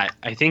even that,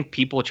 I think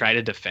people try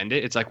to defend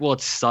it. It's like, well,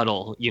 it's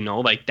subtle,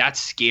 like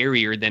that's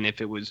scarier than if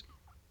it was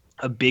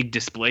a big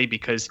display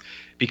because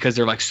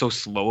they're like so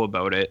slow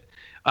about it.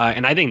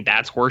 And I think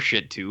that's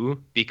horseshit too,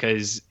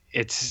 because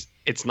it's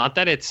not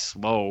that it's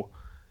slow,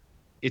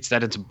 it's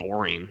that it's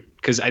boring.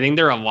 Because I think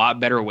there are a lot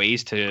better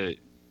ways to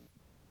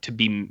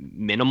be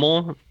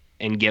minimal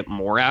and get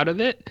more out of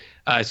it.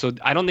 So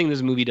I don't think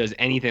this movie does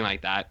anything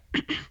like that.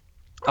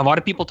 A lot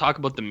of people talk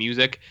about the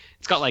music.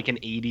 It's got like an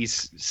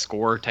 80s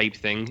score type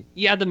thing.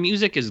 Yeah, the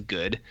music is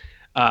good.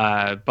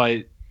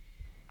 But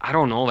I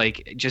don't know,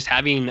 like just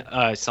having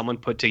someone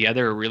put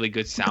together a really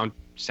good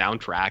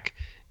soundtrack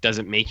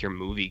doesn't make your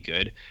movie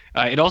good.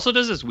 It also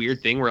does this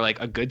weird thing where like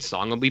a good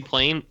song will be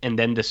playing and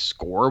then the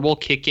score will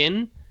kick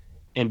in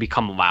and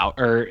become loud,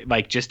 or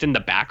like just in the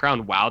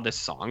background while the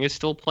song is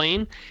still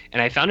playing.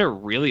 And I found it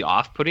really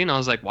off-putting. I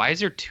was like, why is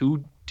there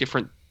two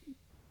different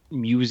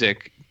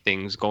music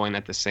things going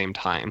at the same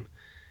time?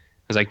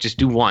 I was like, just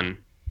do one.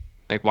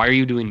 Like, why are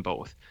you doing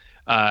both?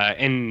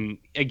 And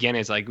again,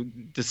 it's like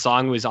the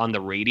song was on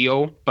the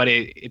radio, but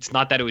it's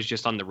not that it was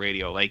just on the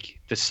radio. Like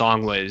the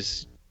song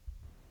was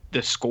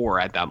the score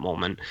at that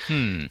moment.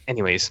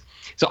 Anyways,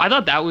 so I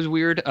thought that was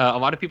weird. A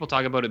lot of people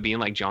talk about it being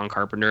like John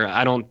Carpenter.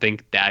 I don't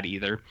think that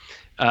either.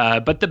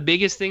 But the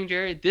biggest thing,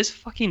 Jared, this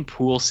fucking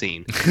pool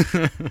scene,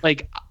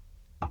 like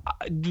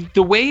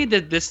the way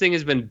that this thing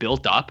has been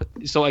built up.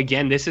 So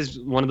again, this is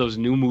one of those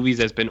new movies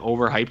that's been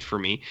overhyped for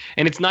me.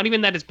 And it's not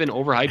even that it's been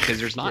overhyped because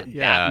there's not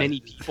that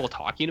many people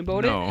talking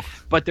about it,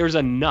 but there's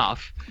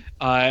enough.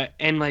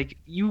 And like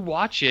you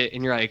watch it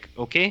and you're like,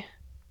 okay,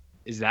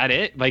 is that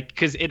it? Like,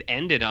 because it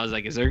ended, I was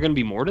like, is there going to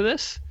be more to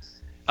this?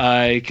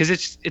 Because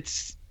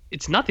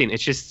it's nothing.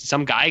 It's just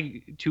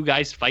two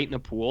guys fight in a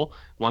pool.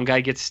 One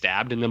guy gets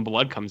stabbed and then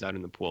blood comes out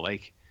in the pool.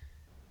 Like,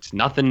 it's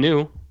nothing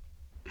new.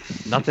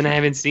 Nothing I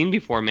haven't seen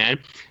before, man.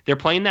 They're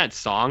playing that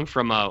song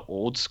from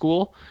Old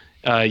School.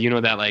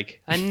 That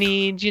like, I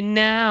need you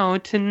now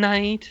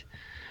tonight.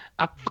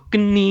 I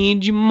fucking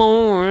need you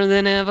more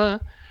than ever.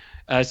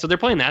 So they're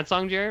playing that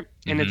song, Jared.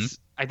 And it's,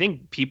 I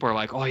think people are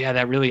like, oh yeah,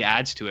 that really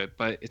adds to it.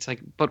 But it's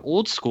like, but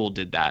Old School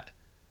did that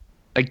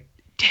like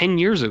 10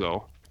 years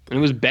ago. And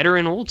it was better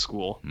in Old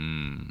School.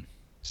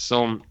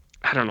 So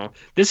I don't know.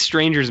 This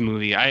Strangers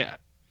movie, I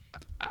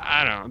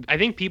don't know. I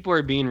think people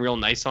are being real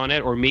nice on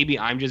it, or maybe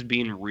I'm just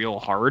being real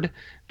hard,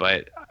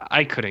 but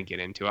I couldn't get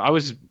into it. I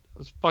was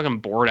fucking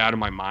bored out of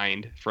my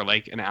mind for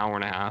like an hour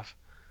and a half.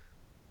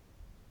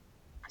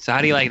 So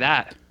how do you like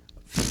that?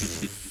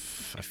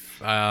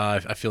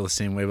 I feel the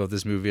same way about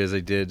this movie as I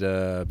did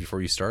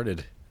before you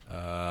started.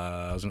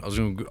 I was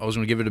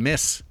gonna give it a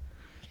miss.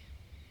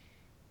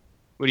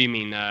 What do you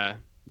mean,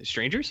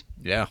 Strangers?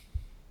 Yeah.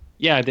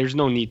 Yeah, there's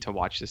no need to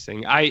watch this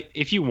thing.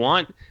 If you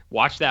want,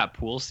 watch that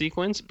pool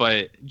sequence,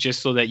 but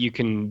just so that you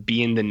can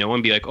be in the know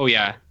and be like, oh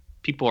yeah,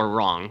 people are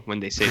wrong when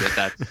they say that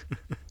that's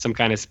some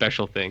kind of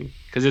special thing,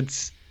 because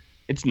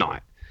it's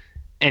not.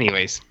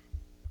 Anyways,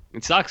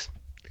 it sucks.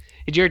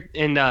 Hey, Jared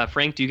and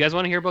Frank, do you guys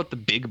want to hear about the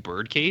Big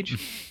Bird Cage?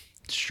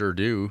 Sure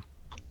do.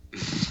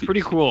 It's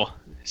pretty cool.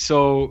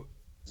 So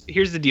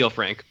here's the deal,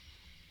 Frank.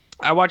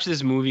 I watched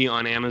this movie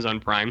on Amazon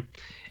Prime,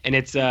 and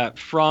it's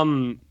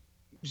from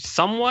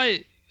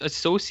somewhat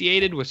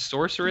associated with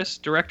Sorceress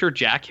director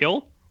Jack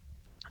Hill.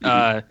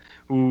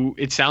 who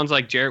it sounds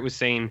like Jarrett was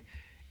saying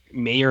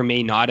may or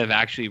may not have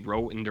actually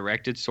wrote and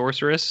directed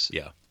Sorceress.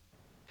 Yeah.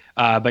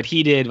 But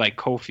he did like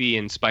Kofi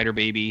and Spider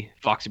Baby,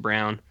 Foxy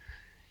Brown,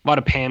 a lot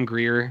of Pam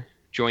Grier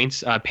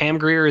joints. Pam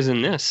Grier is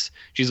in this.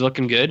 She's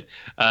looking good.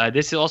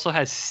 This also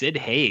has Sid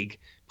Haig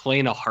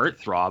playing a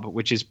heartthrob,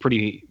 which is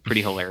pretty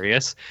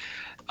hilarious.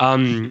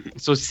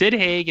 So Sid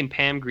Haig and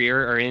Pam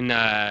Grier are in.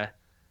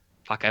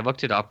 Fuck, I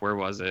looked it up. Where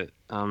was it?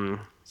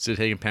 Sid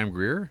Haig and Pam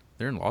Grier?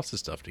 They're in lots of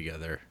stuff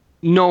together.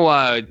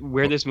 No,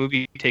 where this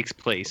movie takes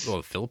place. Oh,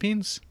 the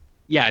Philippines?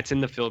 Yeah, it's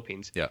in the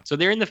Philippines. Yeah. So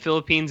they're in the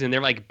Philippines and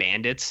they're like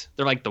bandits.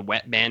 They're like the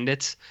wet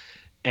bandits.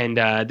 And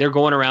they're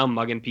going around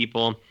mugging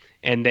people.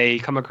 And they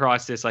come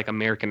across this like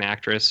American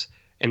actress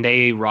and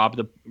they rob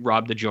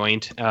the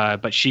joint.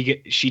 But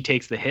she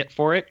takes the hit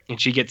for it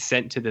and she gets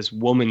sent to this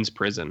woman's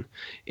prison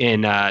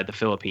in the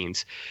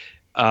Philippines.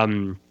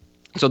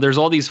 So there's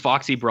all these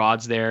foxy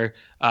broads there.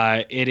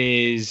 It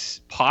is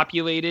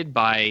populated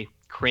by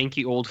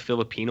cranky old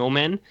Filipino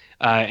men,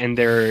 and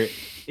it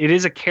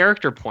is a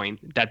character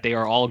point that they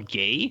are all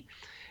gay.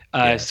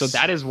 Yes. So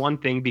that is one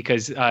thing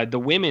because the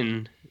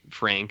women,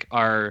 Frank,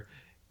 are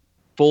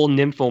full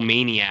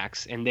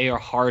nymphomaniacs and they are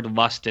hard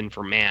lusting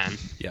for man.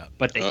 Yeah.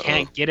 But they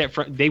can't get it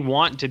from. They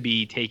want to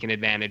be taken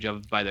advantage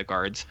of by the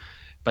guards,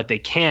 but they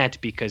can't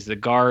because the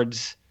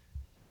guards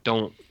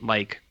don't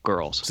like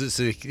girls.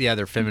 So yeah,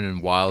 their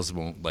feminine wiles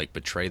won't like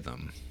betray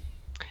them.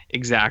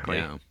 Exactly.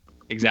 Yeah.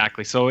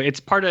 Exactly. So that's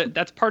part of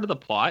the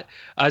plot.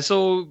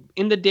 So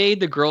in the day,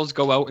 the girls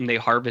go out and they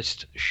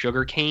harvest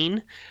sugar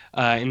cane,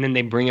 and then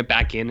they bring it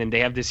back in, and they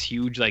have this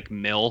huge like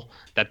mill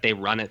that they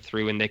run it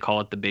through, and they call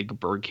it the big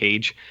bird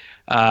cage.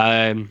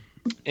 And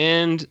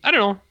I don't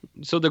know.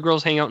 So the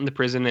girls hang out in the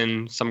prison,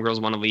 and some girls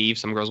want to leave,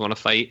 some girls want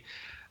to fight.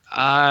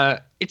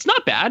 It's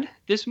not bad,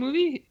 this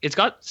movie. It's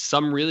got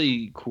some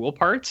really cool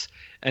parts,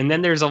 and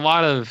then there's a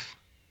lot of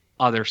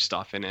other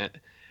stuff in it.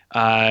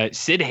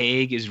 Sid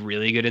Haig is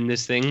really good in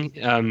this thing.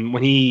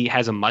 When he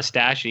has a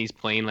mustache and he's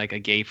playing like a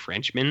gay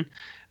Frenchman,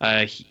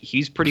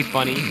 he's pretty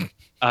funny.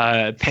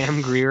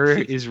 Pam Grier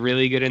is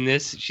really good in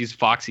this. She's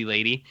Foxy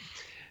Lady.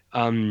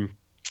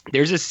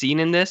 There's a scene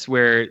in this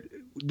where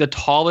the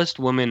tallest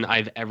woman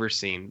I've ever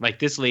seen, like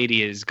this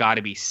lady has got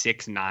to be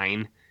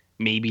 6'9",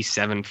 maybe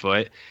 7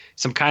 foot.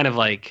 Some kind of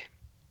like,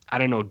 I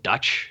don't know,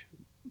 Dutch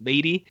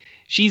lady.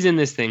 She's in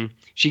this thing.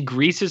 She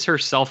greases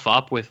herself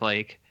up with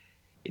like,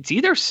 it's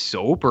either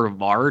soap or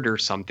lard or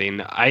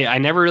something. I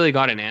never really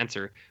got an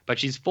answer, but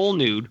she's full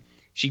nude.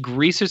 She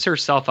greases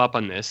herself up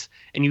on this,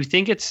 and you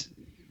think it's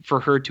for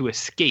her to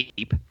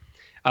escape.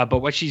 But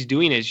what she's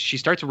doing is she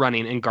starts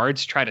running, and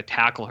guards try to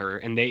tackle her,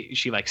 and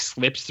she like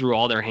slips through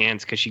all their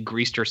hands because she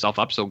greased herself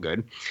up so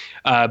good.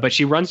 But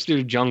she runs through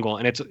the jungle,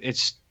 and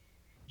it's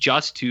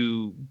just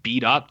to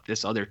beat up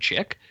this other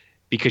chick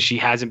because she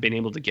hasn't been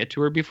able to get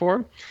to her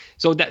before.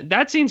 So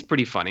that scene's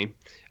pretty funny.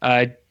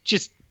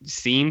 Just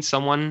seeing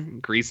someone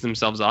grease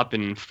themselves up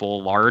in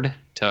full lard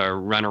to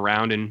run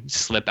around and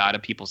slip out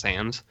of people's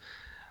hands,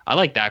 I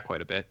like that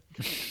quite a bit.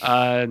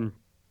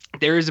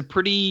 There is a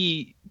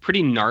pretty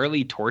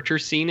gnarly torture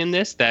scene in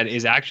this that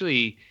is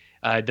actually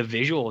the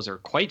visuals are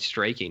quite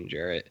striking,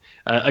 Jarrett.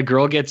 A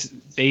girl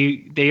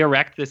they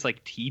erect this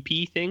like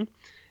teepee thing,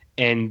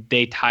 and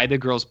they tie the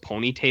girl's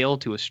ponytail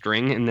to a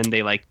string, and then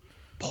they like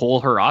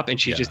pull her up,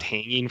 and she's just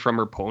hanging from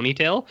her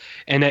ponytail,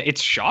 and it's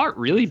shot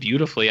really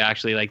beautifully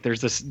actually. Like there's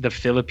the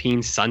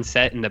Philippine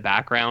sunset in the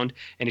background,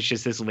 and it's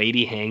just this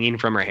lady hanging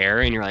from her hair,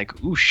 and you're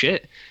like, ooh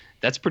shit,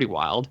 that's pretty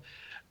wild.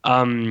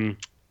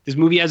 This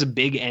movie has a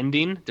big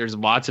ending. There's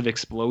lots of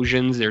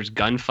explosions, there's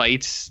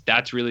gunfights.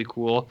 That's really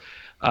cool.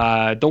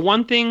 The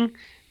one thing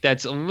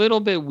that's a little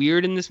bit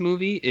weird in this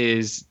movie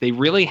is they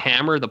really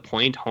hammer the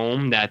point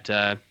home that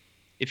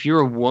if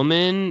you're a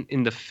woman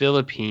in the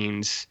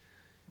Philippines,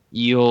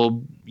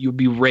 you'll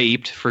be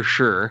raped for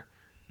sure,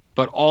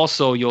 but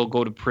also you'll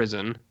go to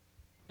prison,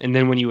 and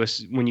then when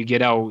you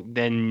get out,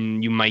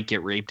 then you might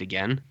get raped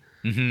again.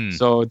 Mm-hmm.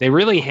 So they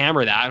really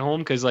hammer that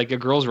home because like a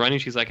girl's running,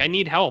 she's like, I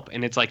need help,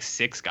 and it's like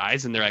 6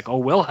 guys, and they're like, oh,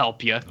 we'll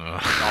help you.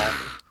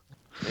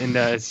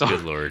 And so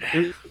Good Lord.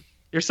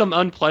 There's some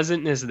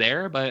unpleasantness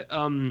there, but I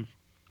don't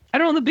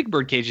know. The Big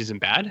Bird Cage isn't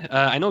bad.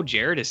 I know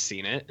Jared has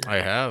seen it.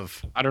 I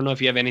have. I don't know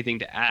if you have anything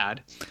to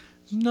add.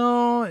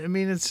 No, I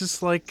mean, it's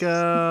just like,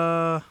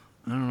 I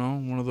don't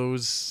know, one of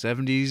those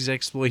 70s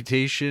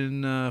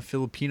exploitation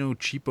Filipino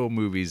cheapo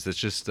movies that's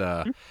just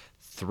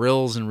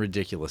thrills and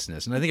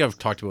ridiculousness. And I think I've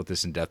talked about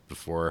this in depth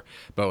before,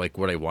 about like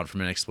what I want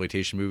from an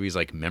exploitation movie is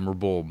like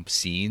memorable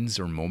scenes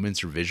or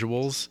moments or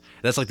visuals.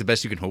 That's like the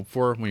best you can hope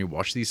for when you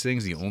watch these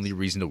things. The only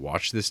reason to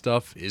watch this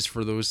stuff is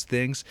for those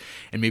things.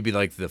 And maybe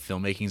like the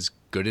filmmaking's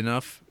good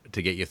enough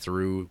to get you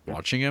through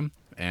watching them.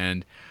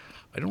 And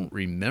I don't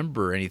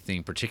remember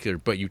anything particular,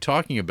 but you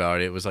talking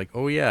about it was like,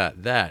 oh yeah,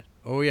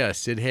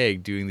 Sid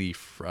Haig doing the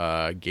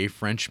gay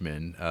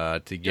Frenchman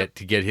to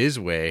get his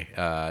way,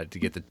 to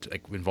get the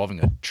like involving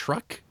a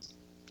truck.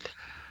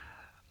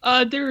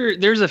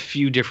 There's a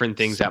few different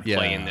things at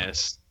play in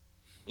this.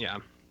 Yeah.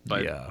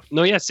 But Yeah.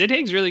 no, yeah, Sid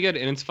Haig's really good,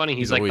 and it's funny.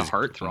 He's like the always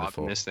heartthrob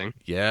wonderful. in this thing,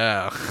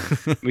 Yeah.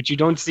 which you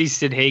don't see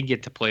Sid Haig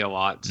get to play a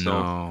lot. So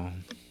No.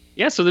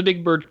 yeah, so the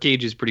Big Bird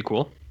Cage is pretty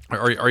cool.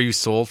 Are you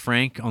sold,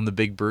 Frank, on the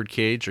Big Bird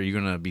Cage? Are you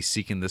gonna be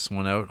seeking this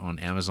one out on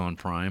Amazon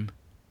Prime?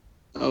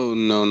 Oh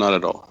no, not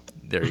at all.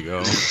 There you go.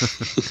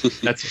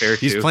 That's fair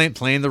He's too.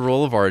 playing the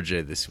role of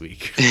RJ this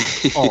week.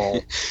 Oh,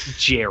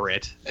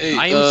 Jarrett. Hey,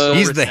 I am so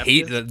He's the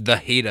receptive.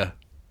 hater.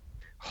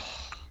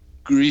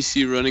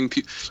 Greasy running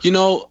people.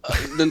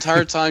 The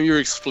entire time you were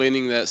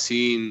explaining that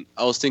scene,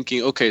 I was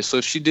thinking, okay, so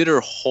if she did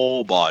her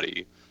whole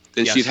body,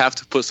 then Yes. she'd have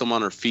to put some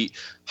on her feet.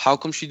 How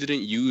come she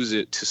didn't use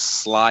it to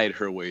slide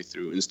her way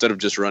through instead of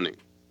just running?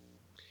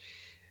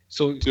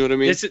 So Do you know what I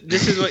mean?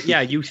 this is what,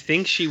 yeah, you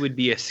think she would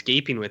be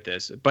escaping with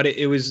this, but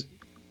it was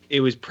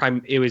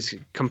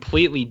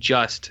completely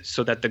just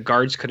so that the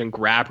guards couldn't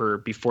grab her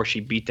before she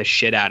beat the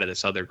shit out of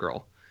this other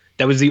girl.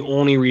 That was the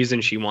only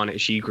reason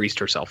she greased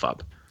herself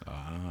up.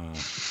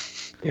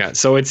 Yeah,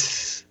 so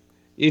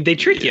they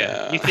trick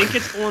Yeah. you. You think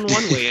it's going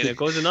one way and it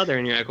goes another,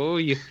 and you're like, oh,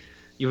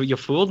 you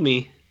fooled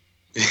me,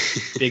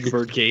 Big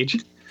Bird Cage.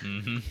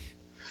 Mm-hmm.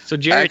 So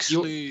Jared,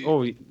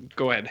 Actually-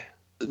 go ahead.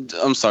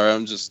 I'm sorry.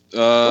 I'm just.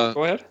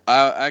 Go ahead.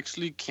 I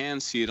actually can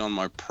see it on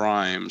my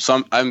Prime.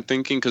 So I'm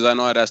thinking, because I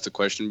know I'd asked the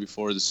question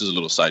before. This is a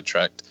little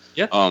sidetracked.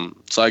 Yeah.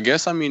 So I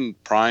guess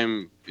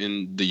Prime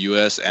in the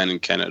U.S. and in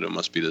Canada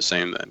must be the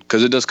same then,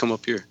 because it does come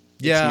up here.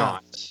 Yeah. It's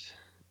not.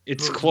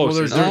 It's Well, close.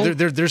 there's-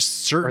 isn't it? there's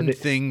certain they-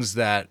 things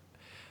that,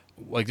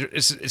 like,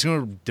 it's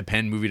going to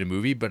depend movie to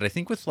movie, but I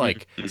think with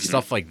like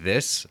stuff like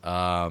this,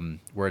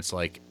 where it's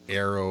like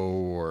Arrow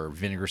or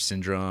Vinegar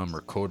Syndrome or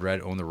Code Red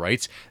own the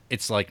rights,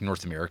 it's like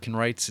North American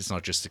rights. It's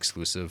not just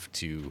exclusive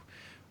to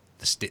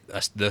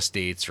the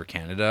States or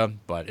Canada,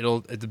 but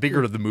the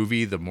bigger the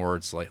movie, the more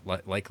it's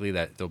likely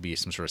that there'll be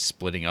some sort of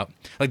splitting up.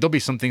 Like there'll be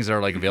some things that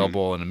are like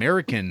available in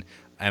American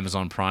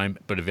Amazon Prime,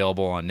 but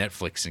available on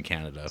Netflix in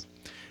Canada.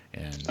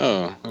 And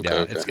Oh, okay.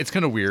 yeah, it's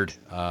kind of weird.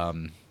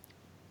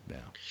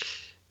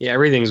 Yeah,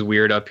 everything's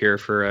weird up here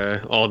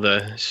for all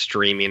the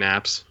streaming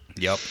apps.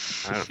 Yep.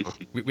 I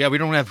don't know. We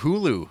don't have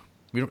Hulu.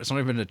 It's not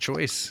even a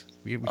choice.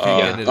 We can't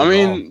get it I at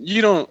mean,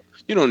 you don't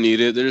need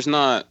it. There's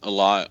not a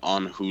lot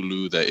on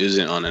Hulu that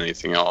isn't on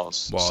anything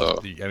else. all. So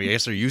I mean, I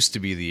guess there used to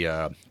be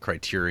the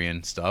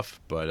Criterion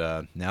stuff,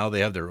 but now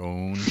they have their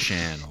own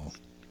channel.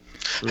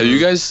 have you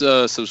guys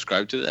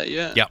subscribed to that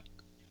yet? Yep.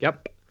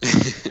 Yep.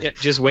 Yeah,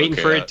 just waiting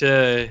Okay, for it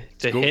to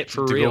hit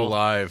for to real. go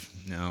live.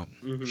 No.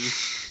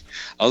 Mhm.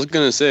 I was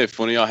gonna say, if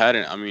one of y'all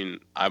hadn't,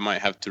 I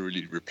might have to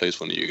really replace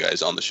one of you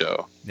guys on the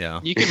show. Yeah.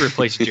 You could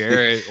replace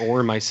Jared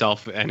or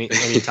myself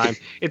anytime.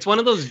 It's one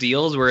of those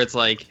deals where it's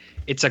like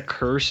it's a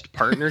cursed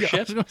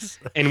partnership,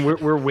 and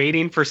we're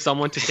waiting for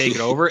someone to take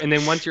it over, and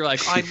then once you're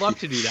like, oh, I'd love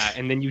to do that,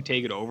 and then you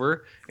take it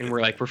over, and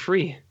we're like, we're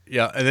free.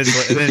 Yeah, and then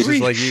it's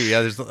just like you.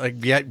 Yeah, there's like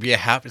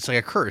it's like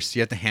a curse.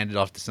 You have to hand it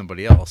off to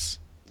somebody else.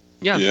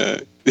 Yeah. Yeah.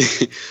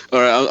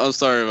 All right. I'm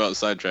sorry about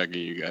sidetracking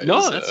you guys.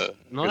 No,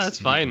 that's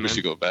fine, We man.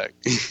 should go back.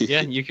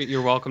 Yeah,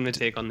 you're welcome to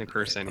take on the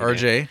curse anyway.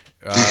 RJ,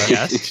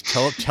 Yes?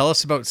 tell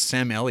us about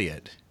Sam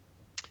Elliott.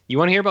 You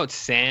want to hear about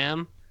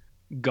Sam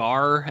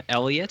Gar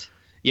Elliott?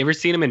 You ever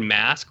seen him in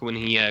Mask when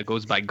he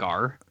goes by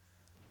Gar?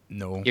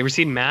 No, You ever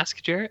seen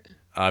Mask, Jarrett?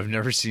 I've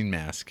never seen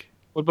Mask.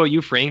 What about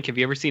you, Frank? Have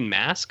you ever seen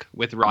Mask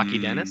with Rocky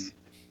Mm, Dennis?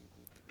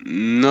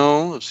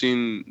 No, I've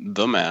seen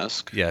The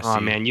Mask. Yeah. Oh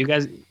see. man, you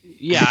guys,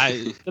 yeah,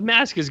 The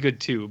Mask is good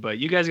too, but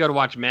you guys got to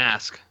watch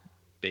Mask,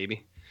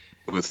 baby.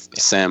 With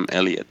Sam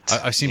Elliott.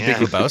 I've seen Yeah.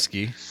 Big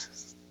Lebowski.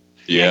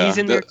 Yeah, he's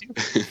in there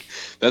too.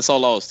 That's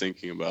all I was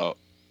thinking about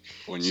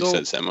when you So-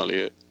 said Sam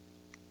Elliott.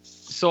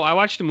 So I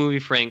watched a movie,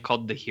 Frank,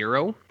 called The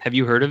Hero. Have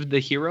you heard of The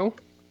Hero?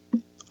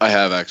 I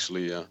have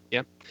actually,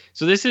 yeah.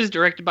 So this is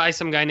directed by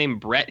some guy named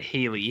Brett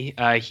Haley.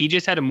 He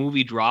just had a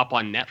movie drop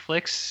on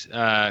Netflix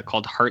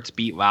called Hearts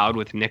Beat Loud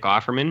with Nick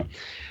Offerman.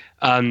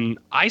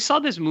 I saw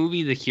this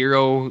movie, The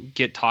Hero,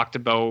 get talked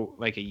about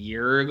like a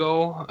year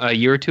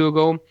or two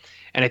ago,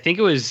 and I think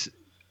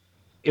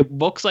it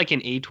looks like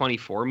an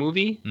A24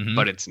 movie, Mhm.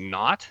 but it's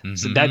not.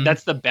 So Mhm.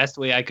 that's the best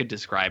way I could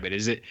describe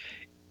it.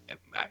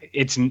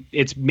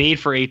 It's made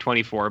for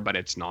A24, but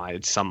it's not.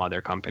 It's some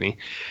other company.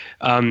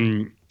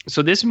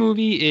 So this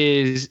movie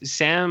is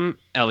Sam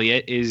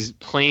Elliott is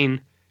playing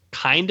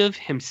kind of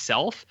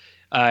himself.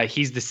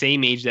 He's the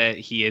same age that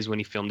he is when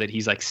he filmed it.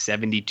 He's like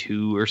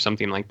 72 or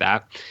something like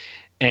that.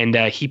 And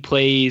he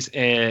plays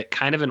a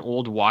kind of an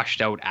old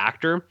washed out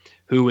actor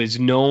who is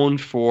known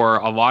for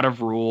a lot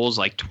of roles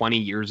like 20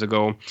 years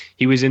ago.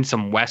 He was in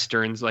some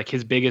Westerns, like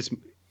his biggest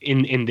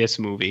in this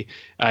movie.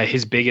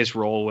 His biggest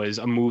role was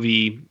a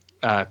movie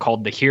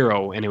called The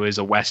Hero, and it was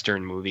a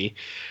Western movie.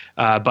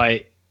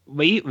 But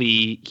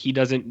lately, he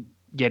doesn't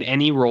get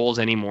any roles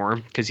anymore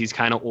because he's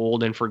kind of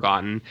old and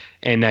forgotten,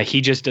 and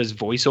he just does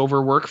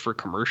voiceover work for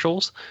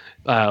commercials,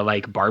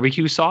 like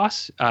barbecue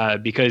sauce,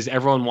 because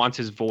everyone wants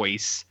his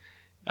voice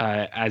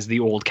as the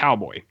old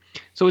cowboy.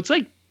 So it's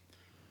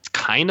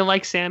kind of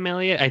like Sam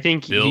Elliott. I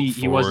think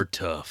he was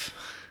tough.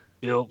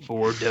 built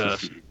for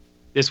tough.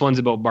 This one's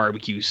about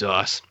barbecue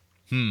sauce.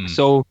 Hmm.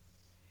 So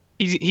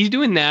he's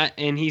doing that,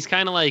 and he's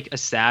kind of like a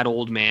sad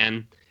old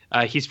man.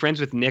 He's friends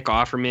with Nick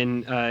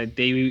Offerman.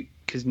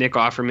 Because Nick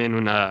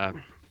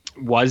Offerman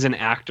was an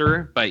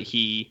actor, but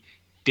he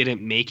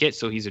didn't make it,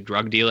 so he's a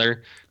drug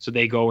dealer. So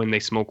they go and they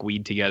smoke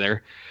weed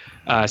together.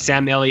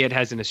 Sam Elliott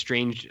has an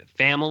estranged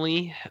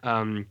family.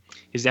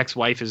 His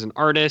ex-wife is an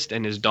artist,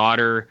 and his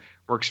daughter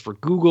works for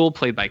Google,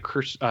 played by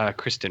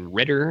Kristen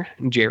Ritter,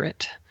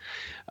 Jarrett.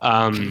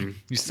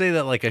 You say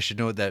that like I should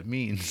know what that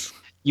means.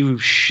 You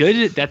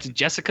should. That's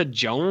Jessica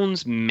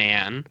Jones,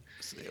 man.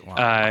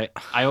 Wow.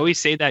 I always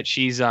say that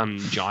she's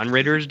John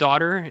Ritter's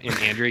daughter, and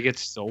Andrea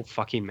gets so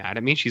fucking mad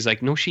at me. She's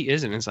like, "No, she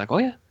isn't." It's like, "Oh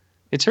yeah,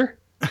 it's her.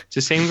 It's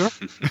the same girl."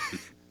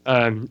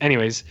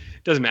 Anyways,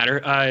 doesn't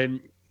matter.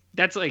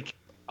 That's like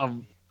a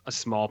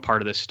small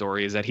part of the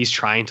story is that he's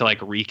trying to like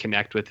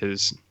reconnect with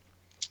his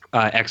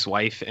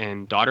ex-wife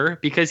and daughter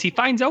because he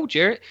finds out,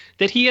 Jarrett,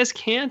 that he has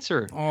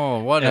cancer.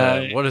 Oh, what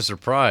a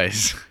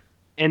surprise.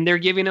 And they're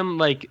giving him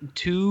like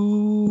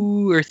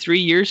 2 or 3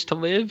 years to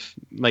live,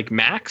 like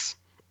max.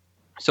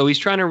 So he's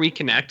trying to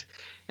reconnect.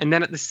 And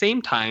then at the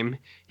same time,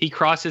 he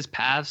crosses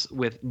paths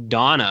with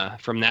Donna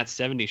from That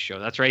 70s Show.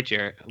 That's right,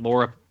 Jarrett.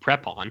 Laura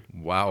Prepon.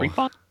 Wow.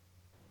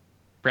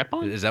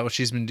 Prepon? Is that what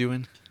she's been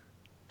doing?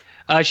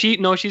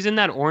 She's in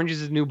that Orange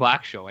is the New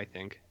Black show, I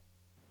think.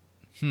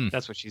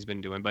 That's what she's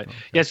been doing. But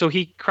yeah, so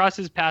he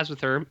crosses paths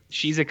with her.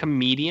 She's a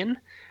comedian.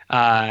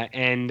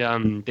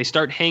 And they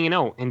start hanging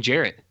out. And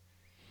Jarrett,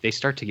 they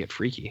start to get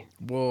freaky.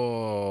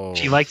 Whoa.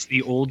 She likes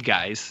the old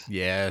guys.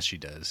 Yeah, she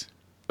does.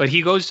 But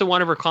he goes to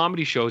one of her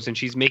comedy shows and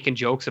she's making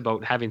jokes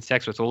about having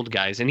sex with old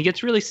guys. And he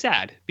gets really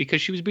sad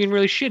because she was being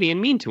really shitty and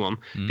mean to him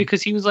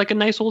because he was like a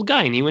nice old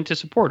guy and he went to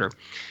support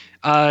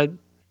her.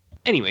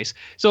 Anyways,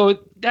 so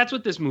that's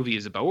what this movie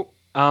is about.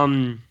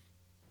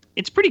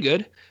 It's pretty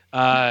good.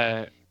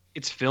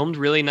 It's filmed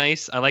really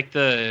nice. I like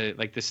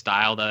the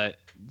style that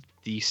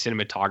the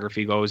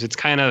cinematography goes. It's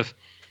kind of,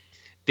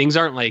 things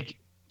aren't like,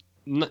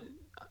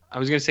 I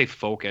was going to say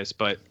focus,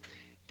 but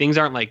things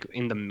aren't like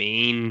in the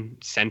main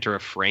center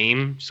of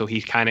frame. So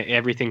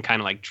everything kind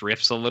of like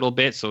drifts a little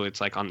bit. So it's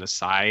like on the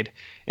side,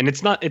 and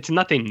it's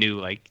nothing new.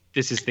 Like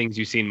this is things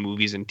you see in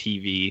movies and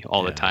TV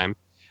all the time.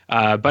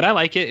 But I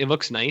like it. It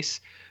looks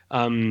nice.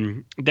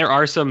 There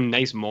are some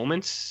nice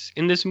moments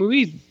in this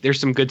movie. There's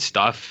some good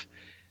stuff.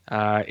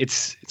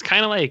 It's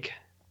kind of like,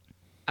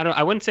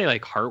 I wouldn't say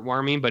like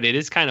heartwarming, but it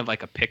is kind of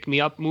like a pick me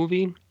up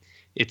movie.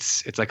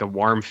 It's like a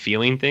warm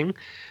feeling thing.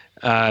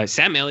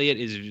 Sam Elliott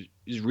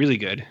is really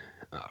good.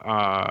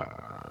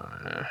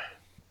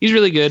 He's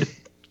really good.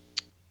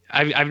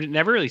 I've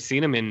never really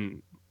seen him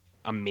in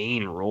a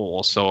main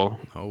role, so.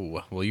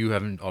 Oh well, you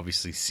haven't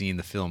obviously seen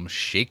the film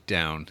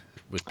Shakedown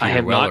with Peter I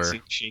have Weller. not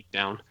seen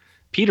Shakedown.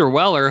 Peter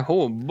Weller,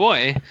 oh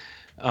boy.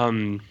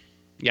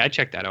 Yeah, I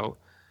checked that out.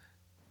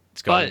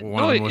 It's got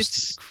one of the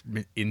most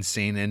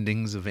insane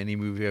endings of any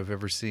movie I've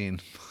ever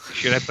seen.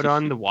 Should I put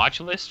on the watch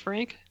list,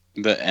 Frank?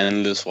 The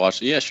endless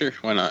watch. Yeah, sure.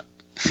 Why not?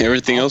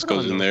 Everything else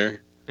goes in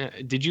there.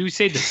 Did you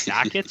say the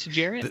Sackets,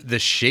 Jarrett? The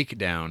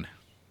Shakedown.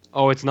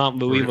 Oh, it's not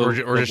Louis or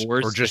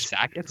just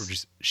Sackets? Or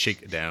just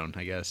Shakedown,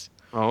 I guess.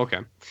 Oh,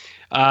 okay.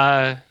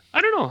 I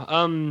don't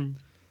know.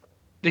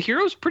 The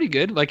hero's pretty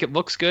good. Like, it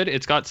looks good.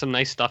 It's got some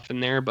nice stuff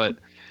in there, but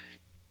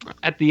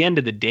at the end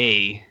of the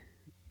day,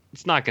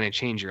 it's not going to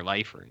change your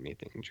life or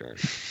anything, Jared.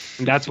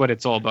 And that's what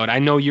it's all about. I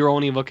know you're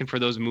only looking for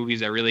those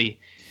movies that really,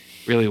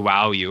 really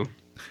wow you.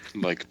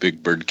 Like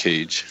Big Bird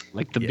Cage.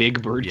 Like the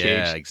Big Bird Cage.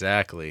 Yeah,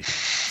 exactly.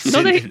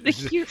 No,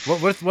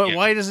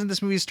 Why doesn't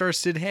this movie star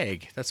Sid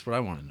Haig? That's what I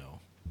want to know.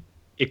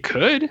 It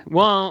could.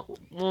 Well,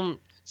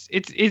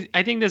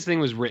 I think this thing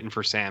was written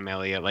for Sam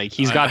Elliott. Like,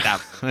 he's got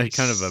that. I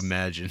kind of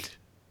imagined.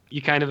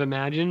 You kind of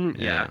imagine?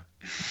 Yeah.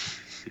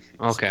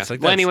 Okay. It's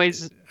like well,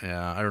 anyways.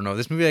 Yeah, I don't know.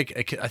 This movie,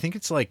 I think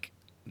it's like,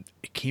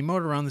 it came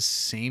out around the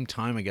same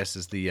time, I guess,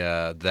 as the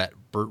that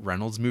Burt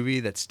Reynolds movie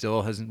that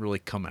still hasn't really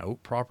come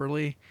out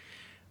properly.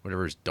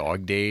 Whatever is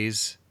Dog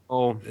Days.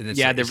 Oh,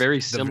 yeah, they're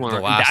very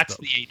similar. That's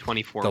the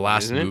A24. The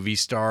last isn't it? movie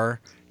star.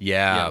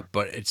 Yeah,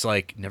 but it's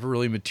like never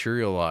really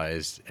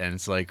materialized. And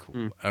it's like,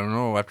 I don't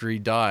know, after he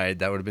died,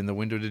 that would have been the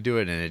window to do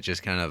it. And it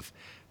just kind of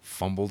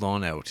fumbled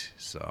on out.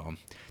 So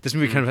this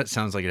movie kind of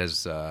sounds like it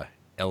has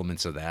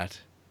elements of that.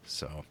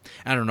 So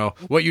I don't know.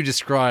 What you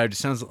described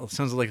sounds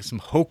like some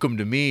hokum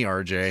to me,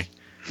 RJ.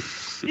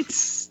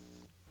 It's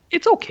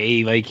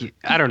okay. Like,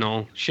 I don't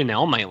know.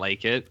 Chanel might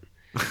like it.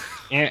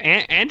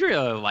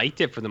 Andrea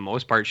liked it for the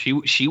most part.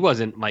 She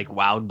wasn't like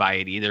wowed by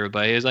it either,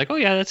 but it was like, oh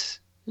yeah, this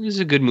is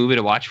a good movie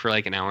to watch for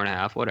like an hour and a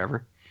half,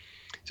 whatever.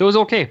 So it was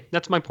okay.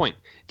 That's my point.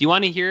 Do you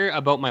want to hear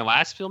about my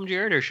last film,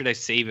 Jared, or should I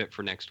save it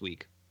for next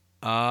week?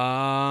 Tell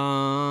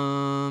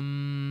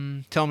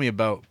me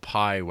about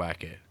Pie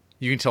Wacket.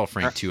 You can tell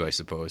Frank too, I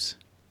suppose.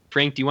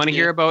 Frank, do you want to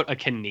hear about a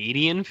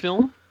Canadian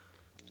film?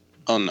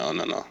 Oh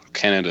no.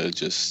 Canada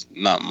just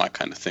not my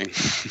kind of thing.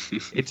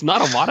 It's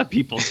not a lot of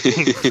people's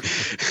thing.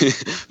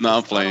 No,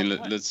 I'm playing.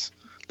 Let's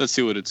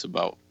see what it's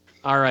about.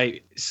 All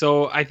right.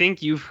 So I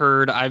think you've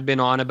heard I've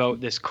been on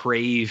about this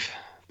Crave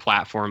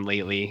platform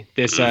lately.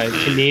 This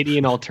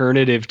Canadian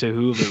alternative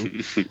to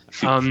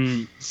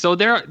Hulu. So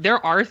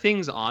there are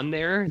things on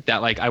there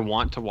that like I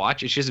want to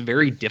watch. It's just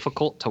very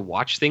difficult to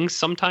watch things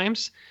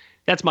sometimes.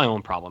 That's my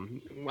own problem.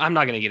 I'm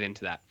not going to get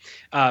into that.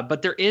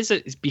 But there is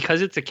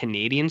because it's a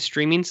Canadian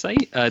streaming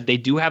site. They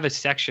do have a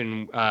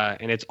section,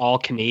 and it's all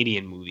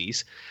Canadian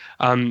movies.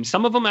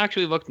 Some of them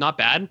actually look not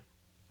bad.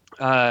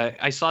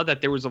 I saw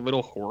that there was a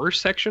little horror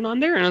section on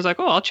there, and I was like,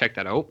 oh, I'll check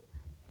that out.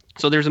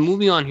 So there's a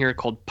movie on here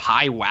called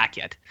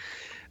Pyewacket,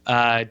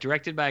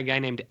 directed by a guy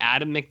named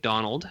Adam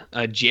McDonald.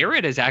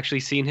 Jared has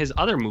actually seen his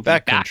other movie,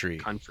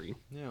 Backcountry.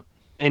 Yeah.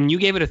 And you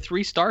gave it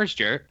 3 stars,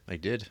 Jared. I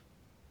did.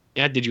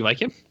 Yeah, did you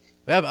like it?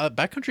 Yeah,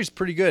 Backcountry's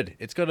pretty good.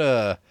 It's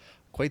got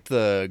quite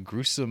the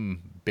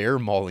gruesome bear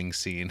mauling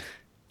scene.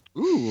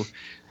 Ooh.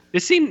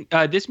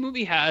 This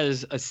movie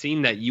has a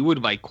scene that you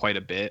would like quite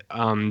a bit.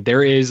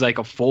 There is like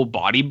a full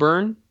body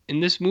burn in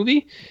this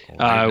movie,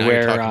 Now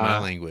where you're talking my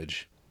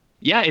language.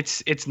 Yeah,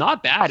 it's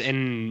not bad,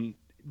 and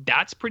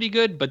that's pretty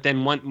good. But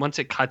then once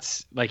it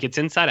cuts, like it's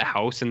inside a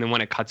house, and then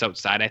when it cuts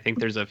outside, I think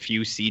there's a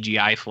few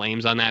CGI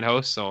flames on that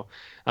house. So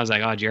I was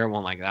like, oh, Jared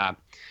won't like that.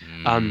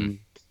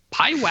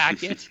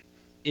 Pyewacket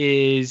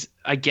is,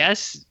 I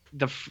guess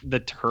the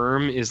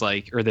term is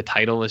like, or the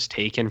title is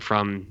taken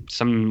from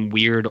some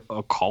weird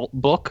occult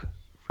book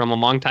from a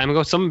long time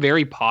ago. Some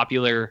very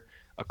popular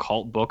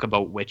occult book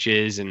about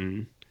witches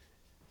and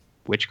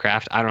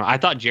witchcraft. I don't know. I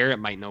thought Jarrett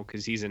might know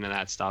because he's into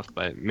that stuff,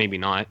 but maybe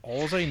not.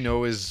 All I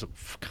know is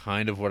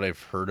kind of what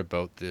I've heard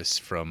about this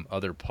from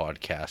other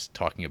podcasts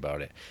talking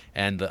about it,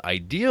 and the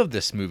idea of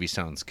this movie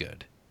sounds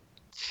good.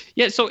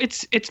 Yeah, so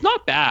it's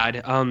not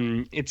bad.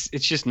 It's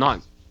just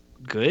not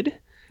good.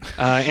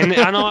 And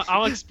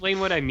I'll explain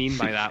what I mean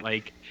by that.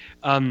 Like,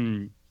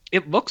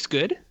 it looks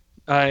good.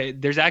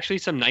 There's actually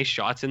some nice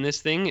shots in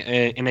this thing,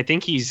 and I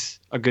think he's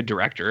a good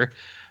director.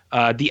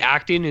 The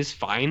acting is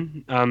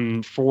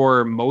fine.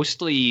 For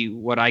mostly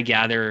what I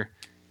gather,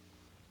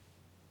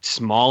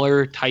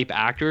 smaller type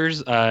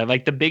actors.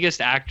 Like the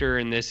biggest actor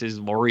in this is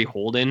Laurie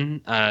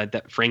Holden,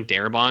 that Frank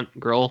Darabont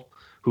girl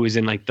who is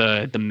in like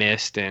the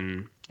Mist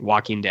and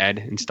Walking Dead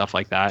and stuff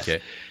like that.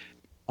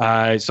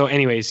 Okay. So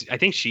anyways, I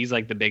think she's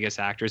like the biggest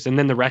actress. And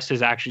then the rest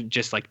is actually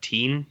just like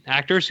teen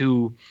actors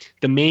who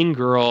the main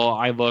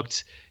girl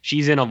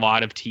she's in a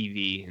lot of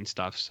TV and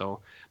stuff.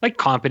 So like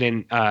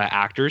competent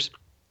actors.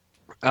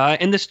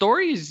 And the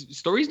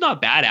story's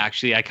not bad,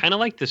 actually. I kind of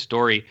like the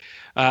story.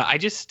 I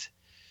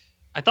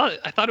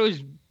thought it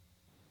was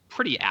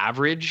pretty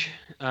average,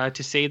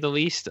 to say the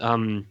least.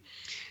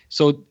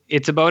 So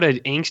it's about an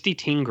angsty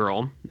teen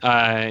girl,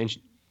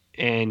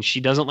 and she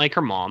doesn't like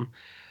her mom.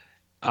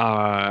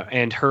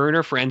 And her and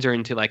her friends are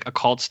into like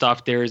occult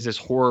stuff. There's this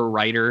horror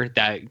writer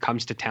that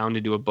comes to town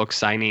to do a book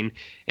signing,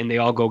 and they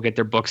all go get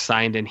their books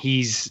signed, and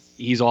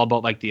he's all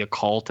about like the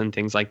occult and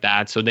things like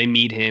that. So they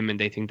meet him and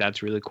they think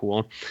that's really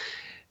cool.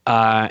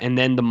 And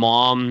then the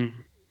mom,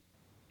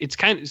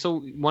 so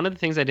one of the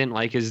things I didn't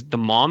like is the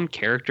mom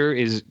character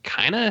is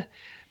kind of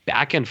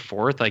back and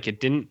forth. Like I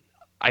didn't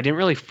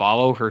really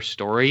follow her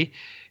story.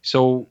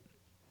 So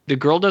the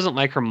girl doesn't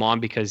like her mom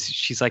because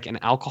she's like an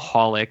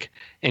alcoholic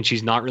and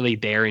she's not really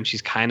there, and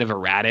she's kind of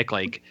erratic.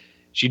 Like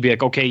she'd be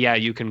like, okay, yeah,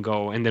 you can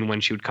go. And then when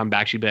she would come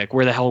back, she'd be like,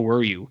 where the hell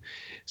were you?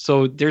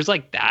 So there's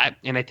like that.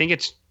 And I think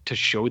it's to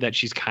show that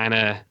she's kind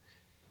of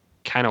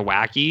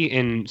wacky.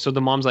 And so the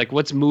mom's like,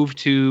 we're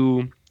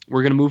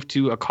going to move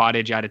to a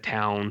cottage out of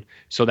town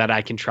so that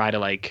I can try to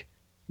like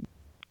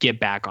get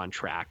back on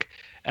track.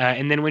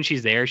 And then when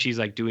she's there, she's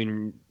like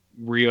doing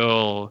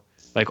real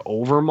like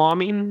over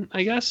momming,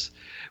 I guess,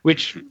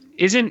 which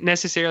isn't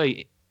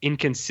necessarily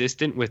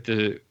inconsistent with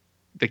the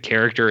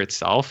character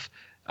itself.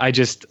 I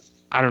don't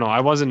know.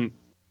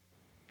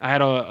 I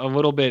had a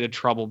little bit of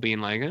trouble being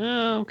like,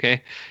 oh,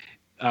 okay.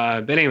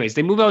 But anyways,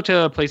 they move out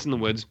to a place in the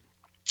woods,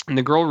 and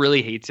the girl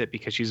really hates it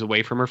because she's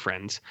away from her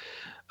friends.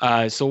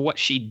 So what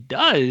she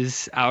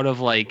does out of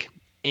like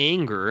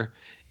anger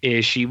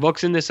is she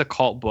looks in this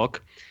occult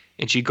book,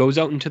 and she goes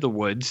out into the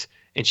woods,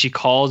 and she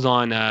calls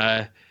on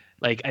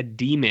like a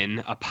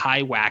demon, a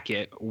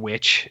Pyewacket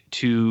witch,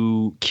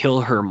 to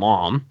kill her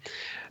mom.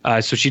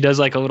 So she does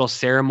like a little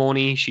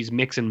ceremony. She's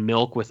mixing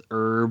milk with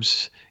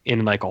herbs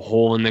in like a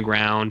hole in the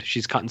ground.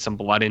 She's cutting some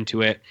blood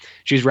into it.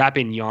 She's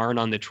wrapping yarn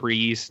on the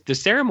trees. The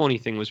ceremony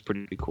thing was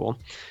pretty cool.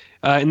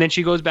 And then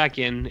she goes back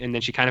in, and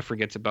then she kind of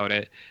forgets about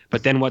it.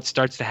 But then what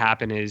starts to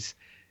happen is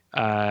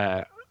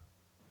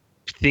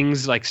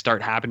things like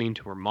start happening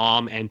to her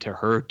mom and to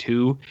her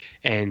too.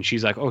 And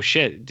she's like, oh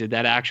shit, did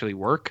that actually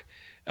work?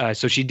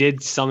 So she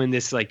did summon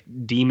this like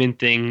demon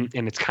thing,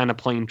 and it's kind of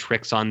playing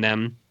tricks on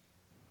them.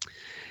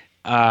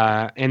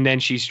 And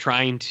then she's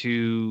trying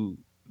to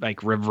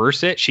like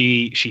reverse it.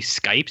 She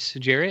Skypes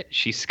Jarrett.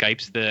 She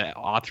Skypes the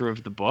author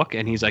of the book,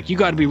 and he's like, you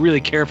got to be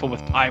really careful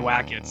with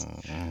Pyewackets.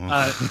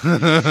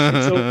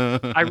 So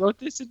I wrote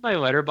this in my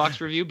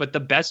Letterboxd review, but the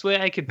best way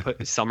I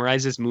could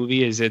summarize this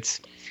movie is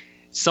it's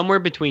somewhere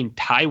between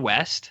Ty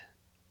West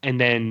and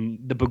then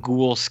the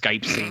Bagul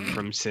Skype scene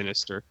from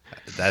Sinister.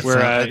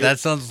 That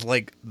sounds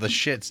like the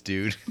shits,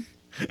 dude.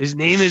 His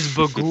name is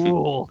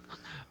Bagul.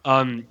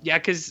 Yeah,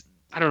 because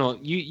I don't know.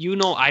 You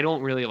know I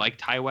don't really like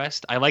Ty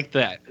West. I like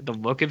the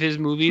look of his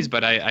movies,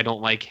 but I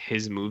don't like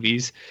his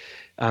movies.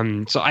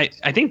 So I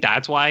think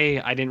that's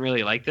why I didn't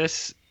really like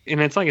this. And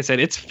it's like I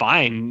said, it's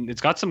fine. It's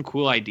got some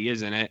cool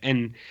ideas in it,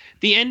 and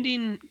the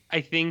ending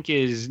I think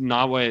is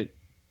not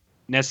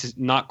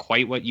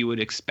quite what you would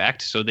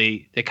expect. So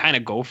they kind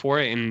of go for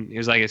it, and it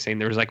was like I was saying,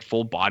 there was like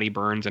full body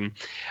burns, and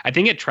I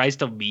think it tries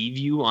to leave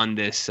you on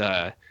this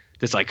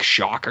this like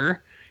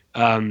shocker.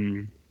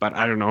 But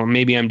I don't know,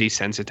 maybe I'm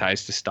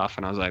desensitized to stuff,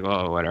 and I was like,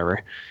 oh,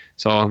 whatever.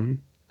 So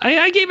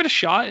I gave it a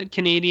shot at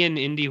Canadian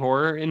indie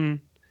horror, and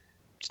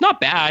it's not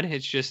bad.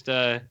 It's just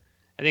I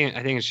think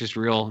it's just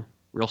real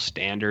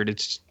standard.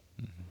 It's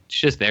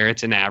just there.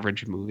 It's an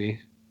average movie,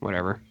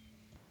 whatever.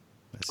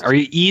 Are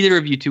you either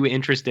of you two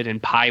interested in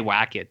Pie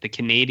Wacket, the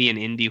Canadian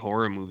indie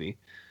horror movie?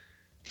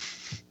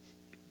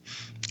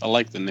 I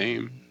like the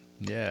name.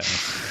 Yeah.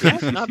 Yeah,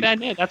 it's not a bad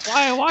name. That's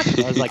why I watched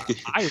it. I was like,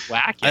 Pie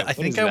Wacket. I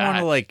think I want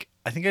to like.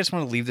 I think I just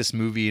want to leave this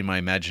movie in my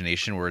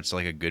imagination where it's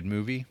like a good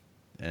movie,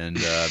 and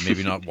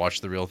maybe not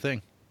watch the real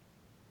thing.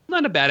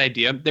 Not a bad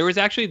idea. There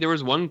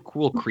was one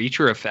cool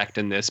creature effect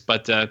in this,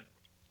 but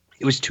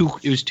it was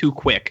too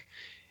quick.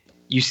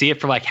 You see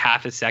it for like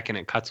half a second,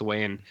 it cuts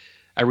away, and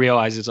I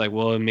realized it's like,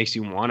 well, it makes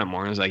you want it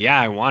more. And I was like,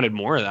 yeah, I wanted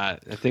more of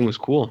that. That thing was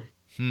cool.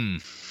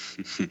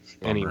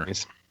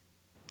 Anyways,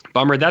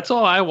 bummer. That's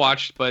all I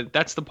watched, but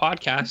that's the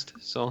podcast.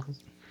 So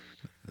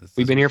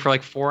we've been here for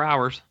like 4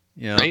 hours.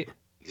 Yeah. Right.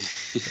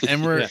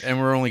 And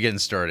we're only getting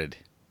started.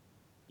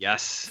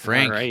 Yes.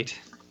 Frank. All right.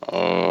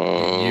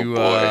 Oh,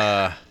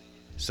 boy.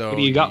 So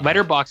You got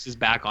Letterboxd is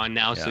back on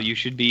now, Yeah. so you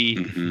should be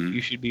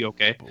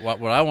okay.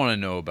 What I want to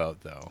know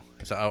about though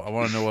is I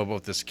want to know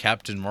about this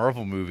Captain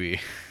Marvel movie.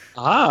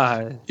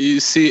 You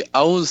see,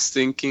 I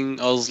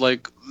was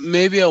like,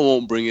 maybe I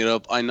won't bring it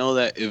up. I know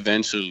that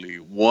eventually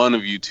one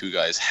of you two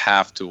guys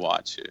have to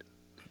watch it.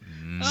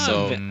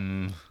 So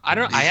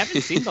I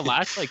haven't seen the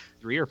last like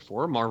 3 or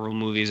 4 Marvel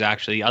movies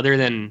actually, other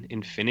than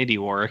Infinity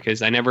War,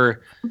 because I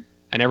never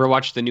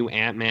watched the new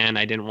Ant-Man.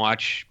 I didn't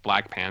watch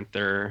Black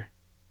Panther,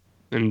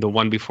 and the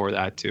one before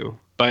that too.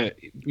 But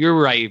you're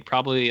right,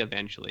 probably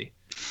eventually.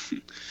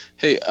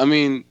 Hey, I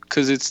mean,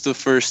 because it's the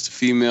first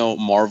female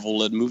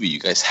Marvel-led movie. You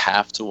guys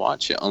have to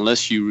watch it,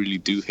 unless you really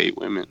do hate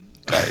women,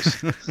 guys.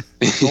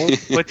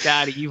 Don't put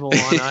that evil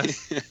on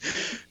us.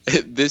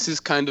 This is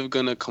kind of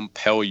going to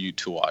compel you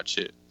to watch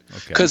it.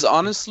 Okay. Because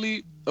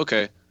honestly,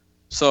 okay,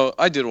 so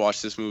I did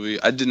watch this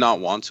movie. I did not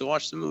want to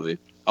watch the movie.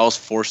 I was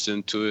forced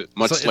into it,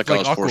 much So like it's I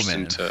was like forced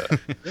Aquaman.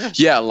 into...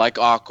 Yeah, like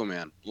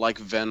Aquaman, like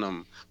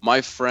Venom.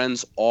 My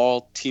friends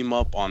all team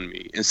up on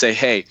me and say,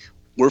 hey,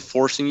 we're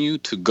forcing you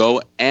to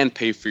go and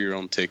pay for your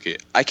own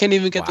ticket. I can't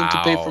even get them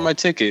to pay for Wow. my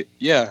ticket.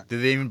 Yeah.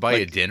 Did they even buy a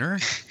Like- dinner?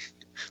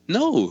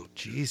 No,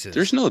 Jesus.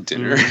 there's no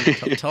dinner.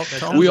 Tell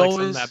Sounds We like always-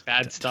 some of that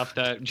bad stuff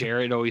that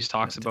Jared always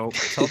talks about.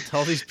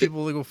 tell these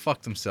people to go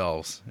fuck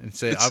themselves and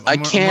say It's- I'm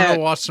gonna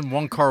can't- watch some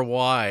One Car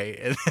Y,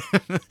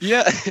 and,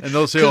 Yeah. and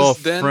they'll say, 'Cause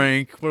 "Oh, then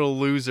Frank, what a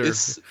loser."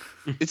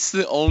 It's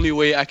the only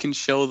way I can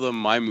show them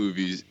my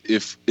movies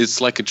if it's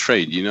like a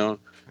trade, you know?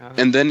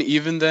 And then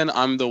even then,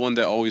 I'm the one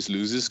that always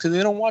loses because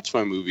they don't watch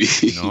my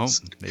movies. No,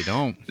 they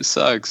don't. It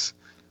sucks.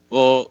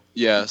 Well,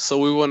 yeah, so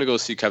we want to go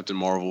see Captain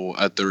Marvel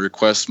at the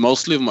request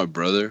mostly of my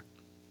brother.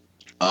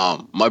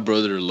 My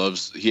brother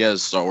he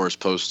has Star Wars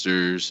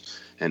posters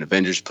and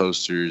Avengers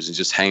posters and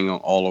just hanging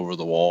all over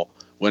the wall.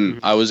 When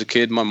I was a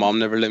kid, my mom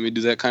never let me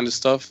do that kind of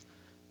stuff.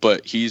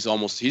 But he's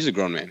a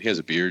grown man. He has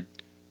a beard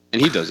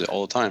and he does it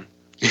all the time.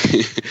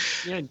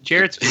 Yeah,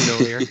 Jared's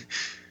familiar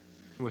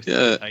with Yeah.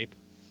 the type.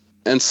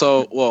 And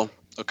so, well,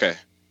 okay,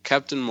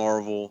 Captain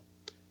Marvel,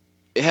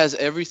 it has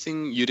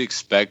everything you'd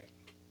expect,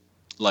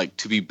 like,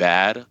 to be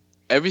bad.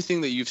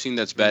 Everything that you've seen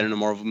that's bad in a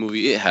Marvel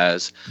movie, it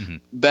has. Mhm.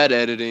 Bad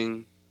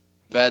editing,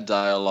 bad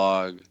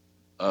dialogue,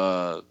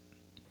 bad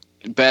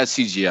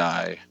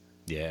CGI.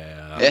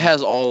 Yeah. It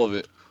has all of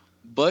it.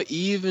 But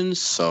even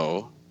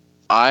so,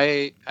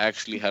 I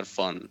actually had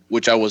fun,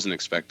 which I wasn't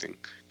expecting.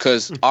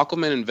 Because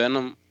Aquaman and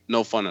Venom,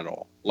 no fun at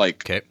all.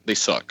 Like, Okay. they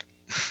suck.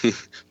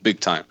 Big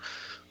time.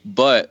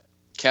 But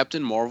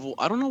Captain Marvel,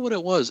 I don't know what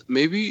it was.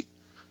 Maybe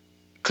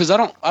because I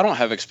don't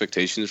have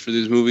expectations for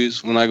these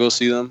movies when I go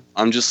see them.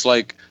 I'm just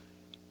like,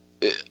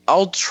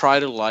 I'll try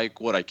to like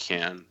what I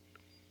can,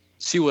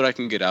 see what I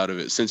can get out of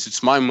it. Since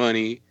it's my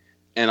money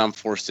and I'm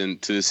forced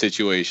into the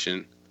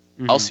situation,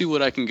 I'll see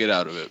what I can get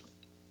out of it.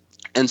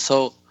 And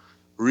so,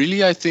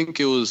 really, I think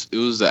it was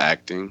the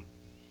acting.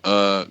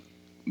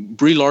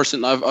 Brie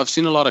Larson. I've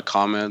seen a lot of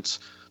comments,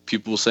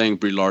 people saying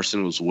Brie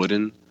Larson was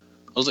wooden.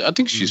 I was like, I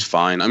think she's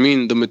fine. I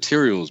mean, the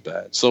material is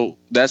bad. So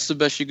that's the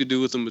best you could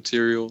do with the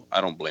material. I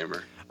don't blame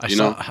her.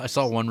 I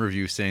saw one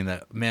review saying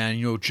that, man,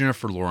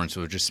 Jennifer Lawrence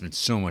would have just been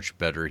so much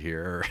better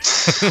here.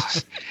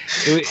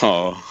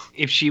 Oh.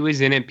 If she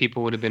was in it,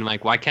 people would have been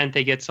like, why can't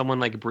they get someone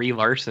like Brie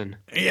Larson?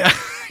 Yeah,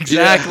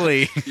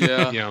 exactly.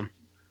 Yeah. Yeah.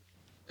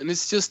 And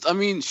it's just, I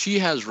mean, she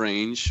has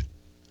range,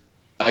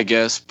 I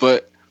guess,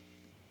 but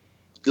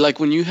like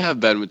when you have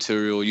bad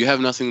material, you have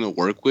nothing to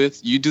work with.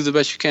 You do the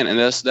best you can, and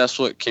that's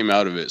what came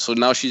out of it. So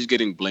now she's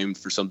getting blamed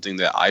for something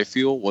that I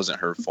feel wasn't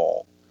her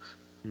fault.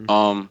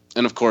 And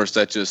of course,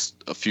 that's just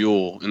a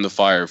fuel in the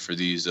fire for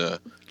these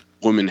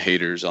women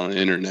haters on the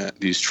internet,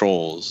 these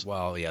trolls.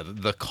 Well, yeah,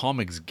 the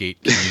Comics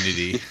Gate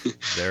community,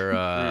 they're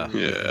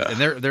Yeah. and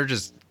they're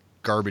just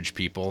garbage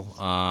people.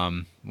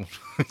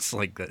 It's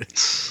like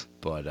that,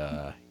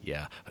 but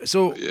yeah.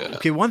 So Yeah.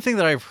 okay, one thing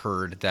that I've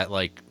heard that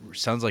like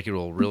sounds like it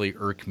will really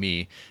irk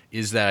me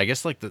is that I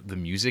guess like the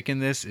music in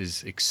this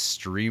is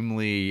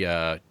extremely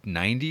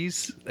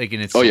 90s, like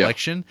in its Oh, yeah.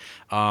 selection.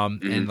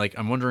 And like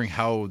I'm wondering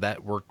how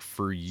that worked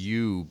for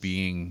you,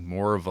 being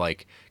more of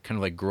like kind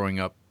of like growing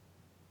up.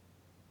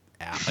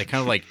 Like kind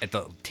of like at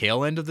the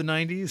tail end of the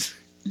 90s.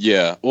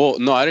 Yeah. Well,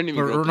 no, I didn't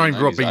even Or grow up not in even the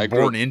grow up, 90s. being I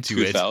grew born up into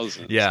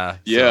 2000. it. Yeah.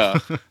 Yeah.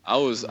 So, I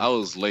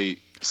was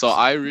late. So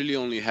I really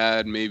only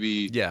had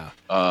maybe yeah.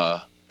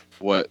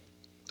 what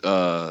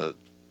I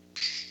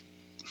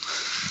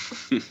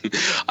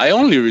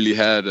only really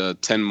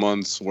had 10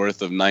 months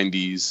worth of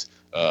 90s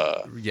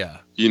Yeah.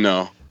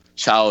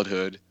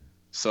 childhood.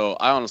 So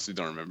I honestly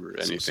don't remember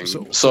anything.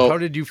 So how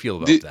did you feel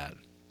about that?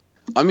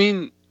 I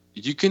mean,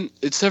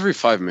 it's every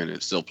 5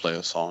 minutes they'll play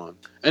a song,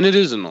 and it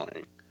is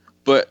annoying.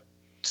 But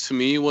to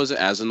me, it wasn't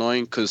as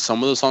annoying because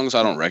some of the songs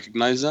I don't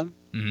recognize them,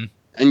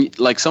 and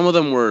like some of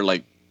them were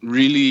like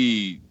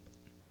really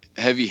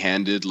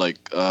heavy-handed.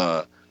 Like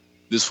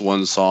this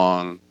one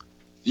song,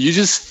 you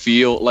just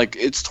feel like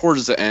it's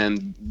towards the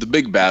end, the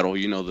big battle.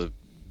 The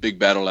big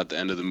battle at the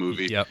end of the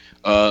movie. Yep.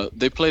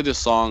 They play this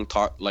song,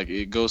 like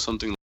it goes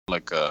something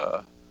like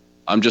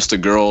I'm just a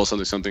girl,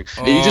 something.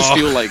 And you just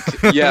feel like,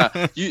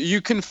 yeah,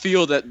 you can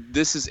feel that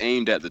this is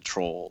aimed at the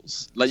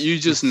trolls. Like you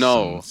just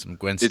know some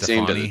Gwen it's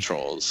aimed at the Stefani.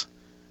 trolls.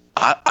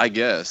 I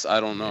guess, I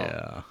don't know.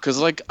 Yeah. Cause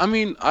like, I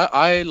mean,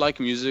 I like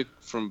music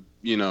from,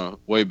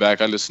 way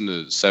back. I listen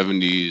to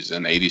 70s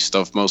and 80s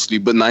stuff mostly,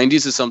 but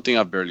 90s is something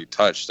I've barely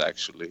touched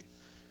actually.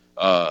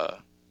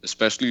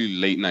 Especially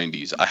late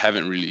 90s. I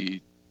haven't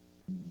really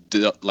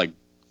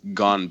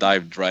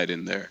dived right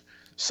in there.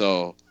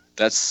 So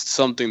that's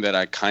something that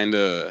I kind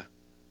of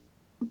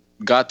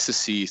got to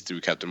see through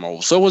Captain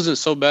Marvel. So it wasn't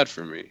so bad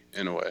for me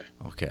in a way.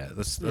 Okay.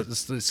 Let's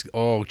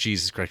oh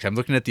Jesus Christ. I'm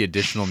looking at the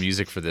additional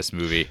music for this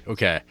movie.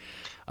 Okay.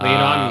 Lay it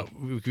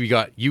on We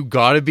got You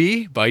Gotta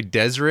Be by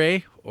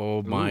Desiree.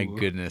 Oh my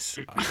goodness.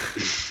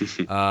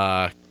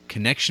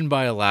 Connection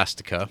by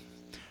Elastica.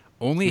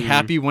 Only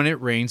Happy When It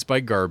Rains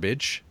by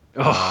Garbage.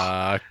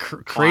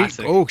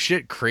 Classic. Oh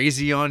shit,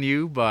 Crazy on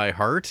You by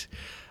Heart.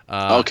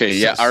 Okay,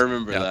 yeah, I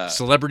remember yeah, that.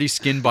 Celebrity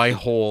Skin by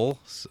Hole.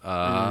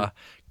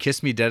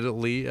 Kiss Me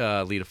Deadly,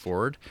 Lita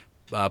Ford.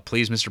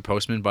 Please Mr.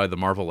 Postman by the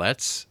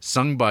Marvelettes.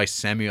 Sung by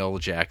Samuel L.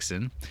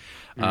 Jackson.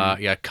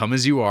 Come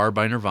As You Are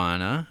by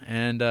Nirvana.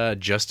 And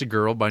Just a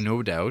Girl by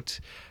No Doubt.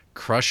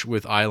 Crush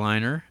with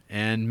Eyeliner.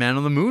 And Man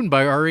on the Moon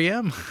by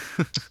R.E.M.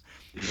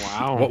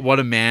 Wow. What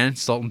a Man,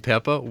 Salt and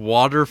Pepper.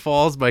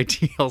 Waterfalls by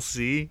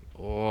TLC.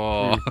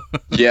 Oh.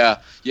 Yeah,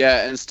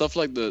 and stuff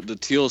like the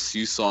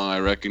TLC song I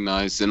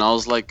recognized, and I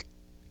was like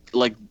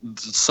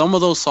some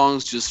of those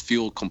songs just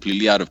feel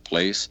completely out of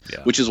place,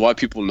 which is why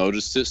people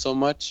noticed it so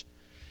much.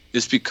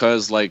 It's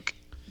because like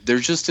they're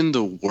just in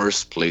the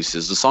worst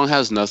places. The song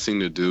has nothing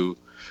to do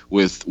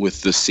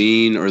with the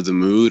scene or the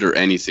mood or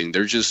anything.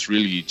 They're just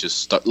really just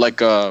stuck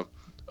like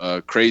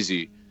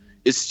Crazy.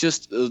 It's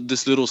just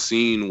this little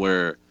scene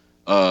where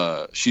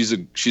she's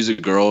a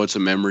girl, it's a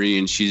memory,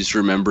 and she's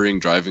remembering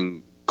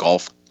driving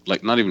golf,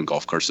 like not even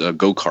golf carts,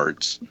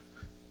 go-karts.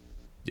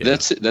 Yeah.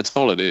 That's it. That's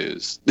all it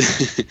is.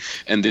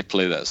 And they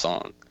play that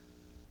song.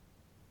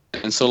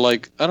 And so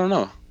like, I don't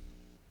know.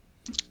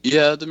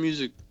 Yeah, the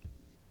music,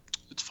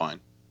 it's fine.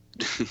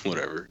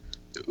 Whatever.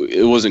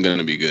 It wasn't going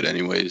to be good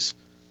anyways.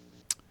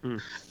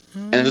 And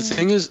the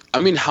thing is, I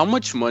mean, how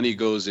much money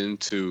goes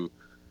into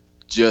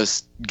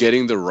just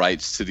getting the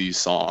rights to these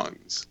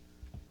songs?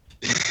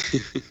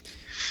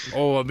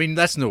 Oh, I mean,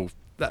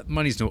 that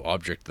money's no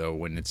object though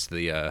when it's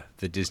the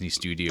Disney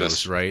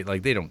Studios, right?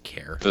 Like they don't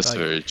care. That's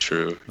very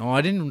true. No,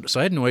 I didn't.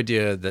 So I had no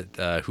idea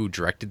that who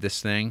directed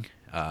this thing.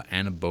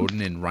 Anna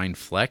Boden and Ryan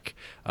Fleck,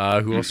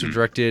 who also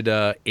directed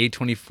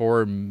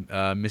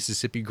A24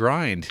 Mississippi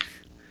Grind.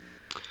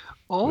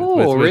 Oh,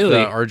 with really?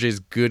 RJ's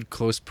good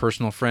close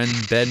personal friend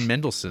Ben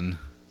Mendelsohn.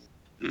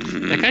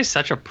 That guy's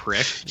such a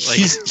prick. Like,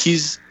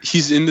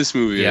 he's in this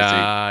movie.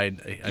 Yeah,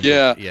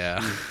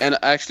 yeah. And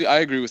actually, I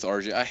agree with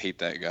RJ. I hate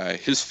that guy.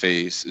 His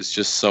face is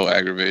just so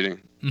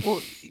aggravating.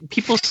 Well,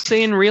 people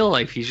say in real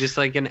life he's just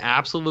like an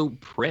absolute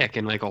prick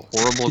and like a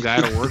horrible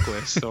guy to work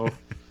with. So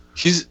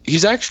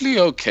he's actually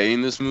okay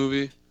in this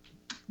movie,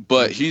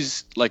 but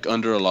he's like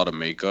under a lot of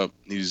makeup.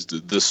 He's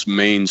this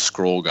main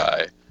scroll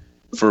guy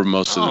for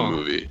most of the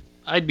movie.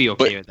 I'd be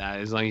okay with that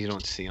as long as you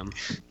don't see him.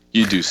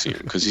 You do see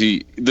him because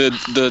he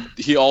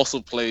also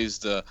plays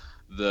the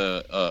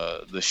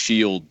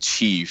Shield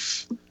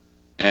chief,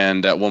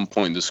 and at one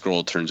point the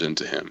scroll turns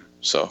into him.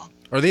 So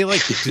are they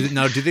like? Do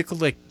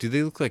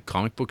they look like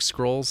comic book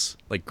scrolls,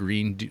 like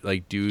green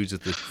dudes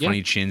with the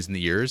funny chins and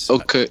the ears?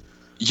 Okay,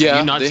 Yeah,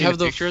 you not they seen have a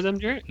the picture of them,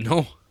 Jared?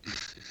 No.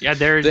 Yeah,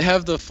 they're. they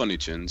have the funny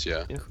chins.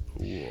 Yeah,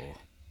 Cool.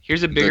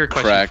 Here's a bigger the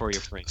question cracked for you,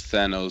 Frank.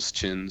 Thanos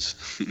chins.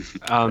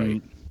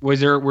 Um, were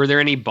there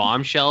any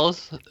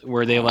bombshells?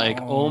 Were they like,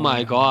 oh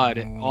my god,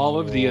 all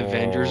of the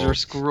Avengers are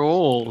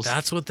Skrulls?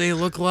 That's what they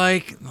look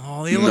like.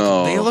 Oh, they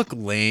No. look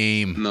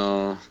lame.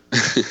 No,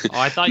 Oh,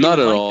 I thought you not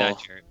would at like all. that,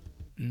 Jared.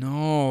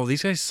 No,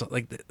 these guys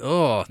like.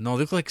 Oh no,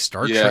 they look like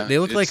Star Yeah, Trek. They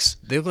look it's-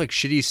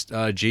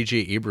 shitty J.J.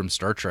 Abrams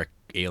Star Trek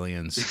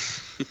aliens.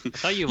 I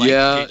thought you liked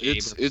Yeah, J.J.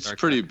 it's Abrams Star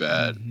pretty Trek.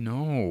 bad.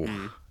 No,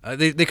 Mm.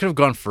 they could have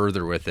gone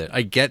further with it.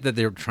 I get that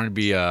they were trying to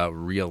be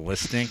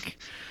realistic,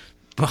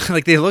 but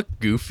like they look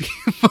goofy.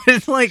 But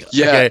it's like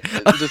Yeah,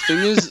 okay. the thing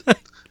is,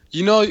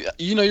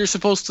 you're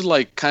supposed to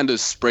like kind of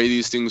spray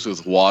these things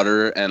with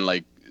water and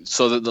like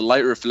so that the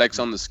light reflects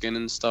on the skin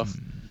and stuff.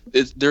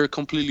 They're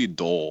completely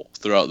dull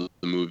throughout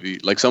the movie.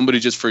 Like somebody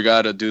just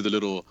forgot to do the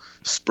little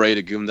spray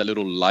to give them that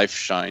little life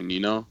shine,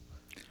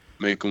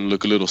 make them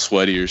look a little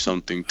sweaty or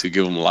something to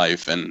give them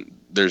life, and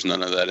there's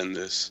none of that in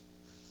this.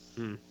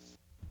 Hmm.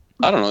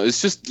 I don't know.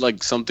 It's just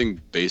like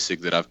something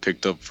basic that I've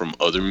picked up from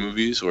other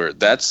movies where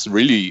that's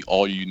really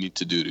all you need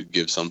to do to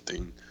give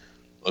something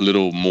a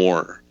little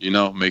more,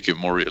 make it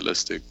more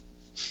realistic.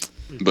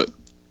 But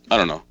I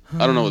don't know.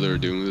 I don't know what they were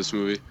doing with this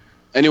movie.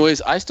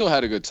 Anyways, I still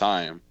had a good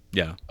time.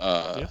 Yeah.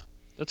 Yeah.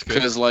 That's good.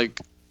 Because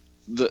like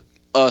the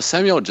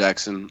Samuel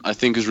Jackson, I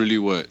think is really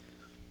what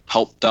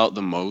helped out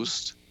the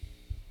most.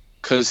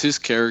 Because his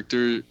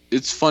character,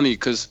 it's funny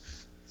because,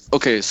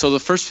 okay, so the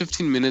first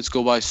 15 minutes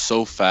go by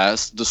so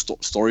fast, the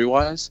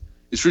story-wise,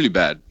 it's really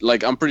bad.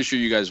 Like, I'm pretty sure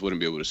you guys wouldn't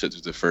be able to sit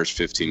through the first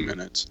 15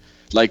 minutes.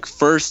 Like,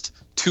 first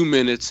 2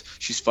 minutes,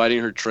 she's fighting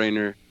her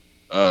trainer,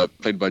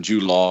 played by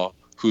Jude Law,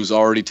 who's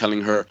already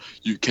telling her,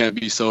 you can't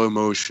be so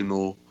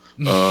emotional.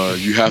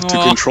 You have to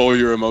Aw. control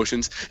your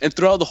emotions. And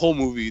throughout the whole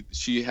movie,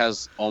 she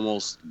has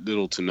almost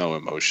little to no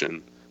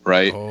emotion,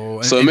 right?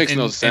 Oh, So it makes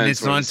no sense And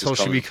it's where not this is until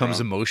she coming becomes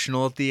from.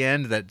 emotional at the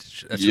end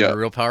that's Yep. where the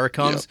real power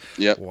comes.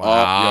 Yep.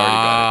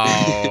 Wow. Oh,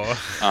 you already got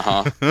it.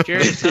 Uh-huh.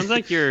 Jared, it sounds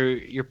like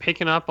you're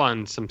picking up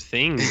on some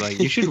things. Like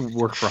you should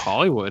work for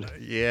Hollywood.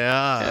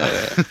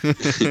 Yeah.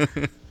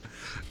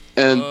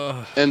 And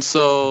Ugh. and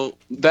so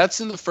that's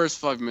in the first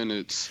 5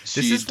 minutes.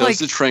 This She is does like-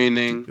 the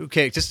training.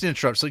 Okay, just to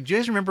interrupt. So, do you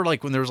guys remember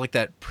like when there was like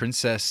that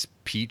Princess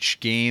Peach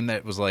game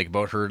that was like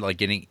about her like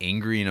getting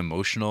angry and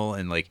emotional,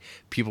 and like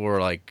people were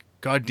like,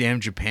 "Goddamn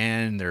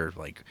Japan!" They're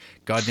like,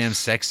 "Goddamn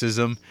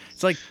sexism."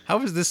 It's like,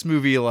 how is this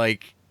movie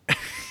like?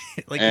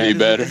 Like, Any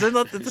better? Is it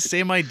not the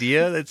same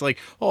idea? It's like,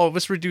 oh,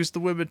 let's reduce the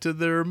women to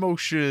their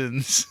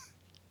emotions.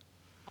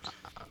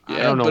 I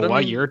Yeah, don't know but I what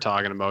mean- you're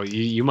talking about.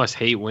 You must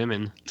hate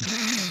women.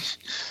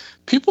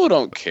 People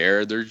don't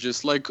care. They're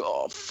just like,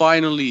 oh,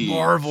 finally.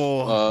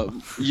 Marvel.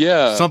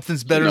 Yeah.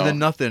 Something's better know. than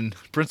nothing.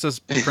 Princess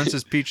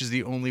Peach is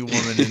the only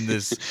woman in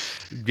this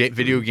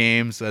video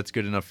game, so that's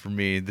good enough for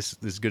me. This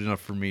is good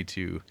enough for me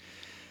to.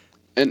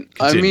 And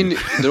Continue. I mean,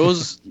 there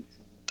was,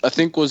 I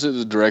think, was it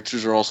the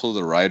directors or also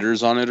the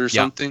writers on it or Yeah.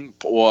 something?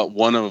 Well,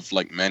 one of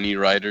like many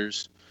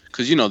writers,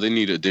 because they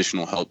need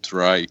additional help to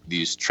write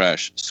these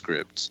trash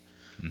scripts.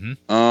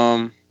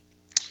 Mhm.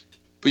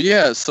 But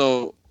yeah,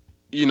 so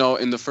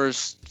in the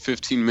first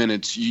 15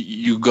 minutes,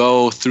 you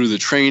go through the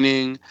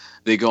training.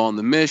 They go on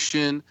the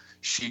mission.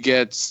 She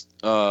gets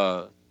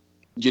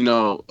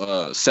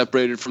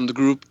separated from the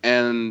group,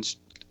 and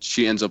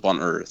she ends up on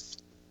Earth.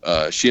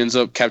 She ends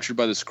up captured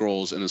by the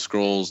Skrulls, and the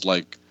Skrulls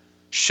like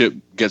ship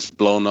gets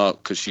blown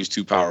up because she's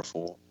too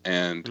powerful,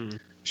 and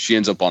she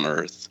ends up on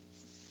Earth.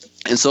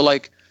 And so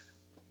like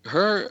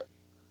her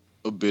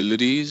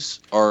abilities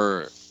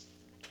are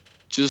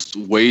just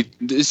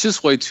it's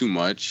just way too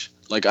much.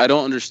 Like I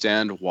don't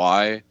understand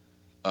why.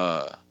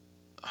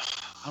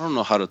 I don't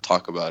know how to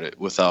talk about it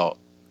without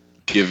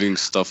giving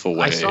stuff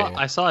away.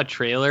 I saw a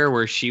trailer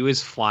where she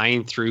was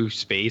flying through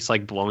space,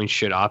 like blowing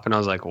shit up, and I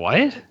was like,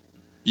 what?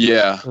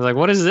 Yeah, I was like,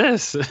 what is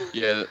this?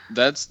 yeah,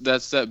 that's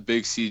that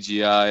big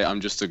CGI. I'm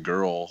just a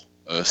girl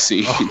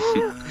scene.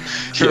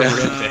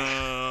 Terrific.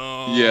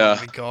 Oh, Yeah.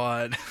 my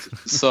god.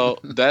 So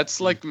that's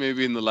like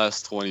maybe in the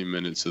last 20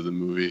 minutes of the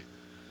movie.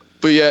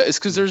 But yeah, it's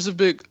because there's a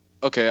big.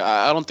 Okay,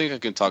 I don't think I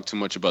can talk too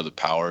much about the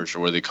powers or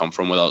where they come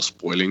from without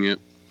spoiling it.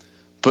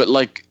 But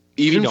like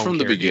even don't from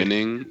the care, dude.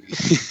 beginning.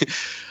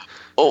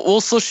 Oh,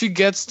 well, so she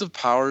gets the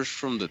powers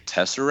from the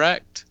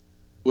Tesseract,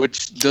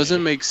 which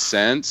doesn't make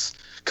sense.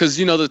 Because,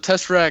 the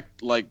Tesseract,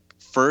 like,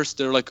 first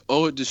they're like,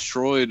 oh, it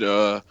destroyed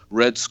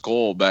Red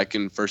Skull back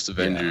in First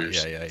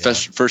Avengers. yeah.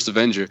 First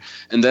Avenger.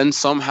 And then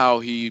somehow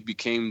he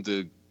became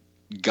the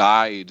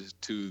guide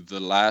to the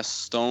last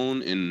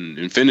stone in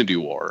Infinity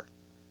War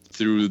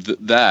through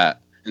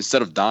that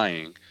instead of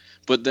dying.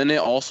 But then it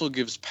also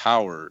gives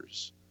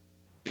powers.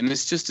 And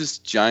it's just this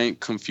giant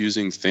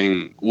confusing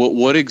thing.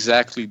 What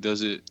exactly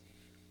does it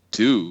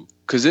do?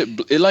 Because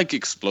it like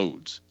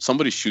explodes.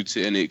 Somebody shoots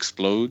it and it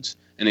explodes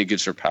and it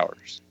gives her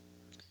powers.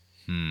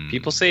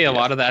 People say a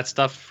lot of that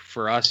stuff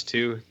for us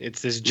too.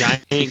 It's this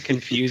giant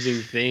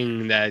confusing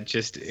thing that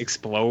just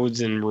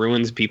explodes and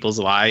ruins people's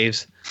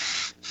lives.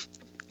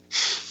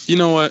 You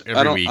know what?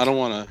 Every week. I don't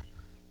want to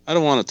I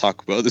don't want to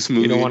talk about this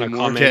movie. You don't want to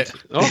anymore. comment.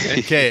 Okay.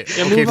 Okay,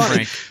 Yeah, okay, move on.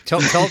 Frank.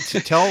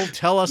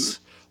 Tell us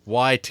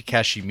why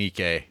Takashi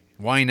Miike.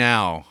 Why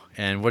now?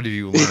 And what have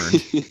you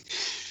learned?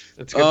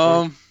 That's a good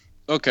point.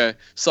 Okay,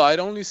 so I'd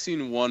only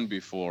seen one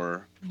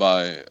before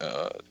by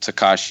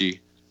Takashi.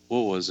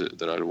 What was it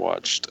that I'd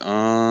watched?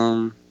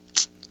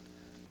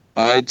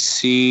 I'd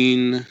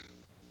seen.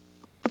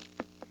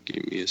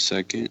 Give me a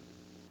second.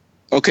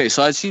 Okay,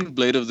 so I'd seen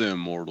Blade of the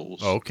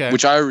Immortals. Okay.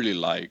 Which I really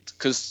liked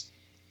because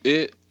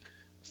it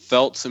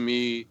felt to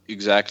me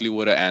exactly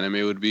what an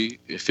anime would be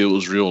if it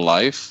was real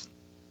life,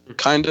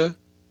 kinda,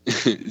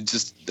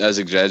 just as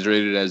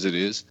exaggerated as it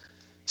is.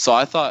 So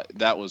I thought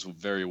that was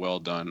very well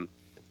done.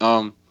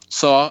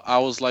 So I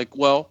was like,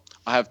 well,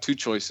 I have two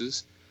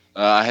choices.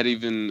 I had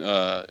even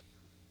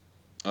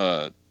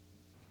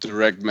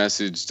direct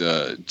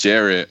messaged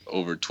Jarrett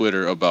over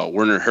Twitter about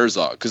Werner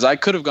Herzog because I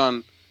could have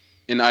gone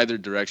in either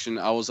direction.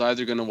 I was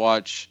either going to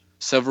watch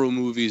several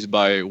movies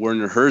by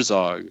Werner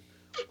Herzog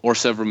or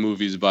several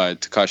movies by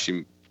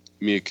Takashi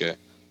Miike.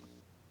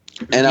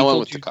 And I went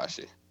with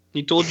Takashi.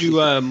 He told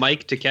you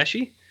Mike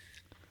Takeshi?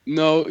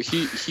 No,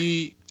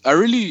 he I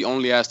really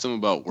only asked him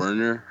about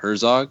Werner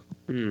Herzog.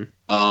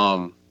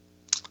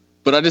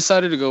 But I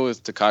decided to go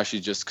with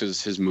Takashi just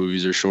because his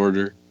movies are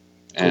shorter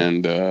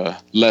and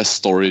less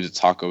story to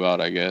talk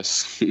about, I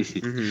guess.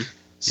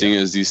 Seeing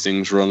as these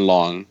things run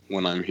long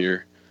when I'm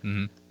here.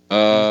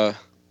 Well,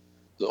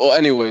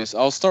 anyways,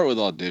 I'll start with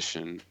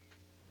Audition.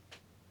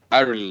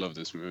 I really love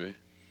this movie.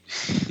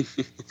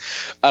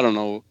 I don't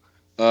know.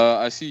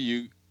 I see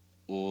you.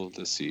 Well,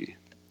 let's see.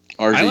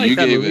 RJ, I like you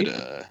that gave movie.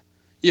 it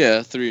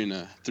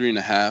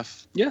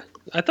 3.5. Yeah,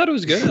 I thought it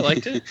was good. I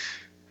liked it.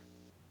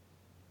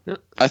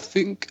 I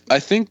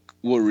think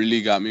what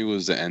really got me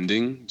was the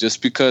ending,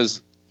 just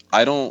because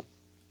I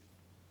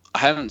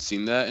haven't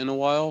seen that in a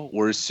while,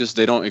 where it's just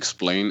they don't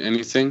explain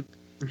anything,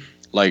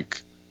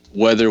 like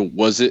whether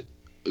was it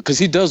because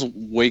he does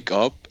wake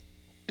up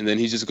and then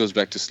he just goes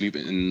back to sleep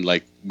and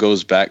like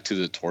goes back to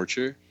the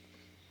torture.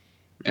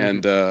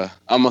 And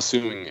I'm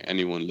assuming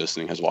anyone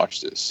listening has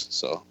watched this,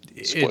 so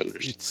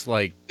spoilers. It's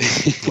like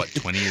what,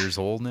 20 years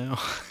old now?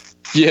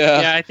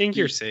 Yeah, I think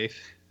you're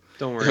safe.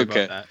 Don't worry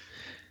about that.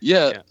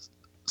 Yeah.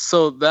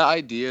 So that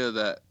idea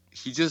that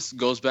he just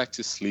goes back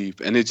to sleep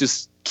and it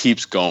just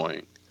keeps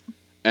going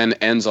and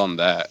ends on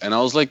that. And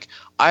I was like,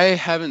 I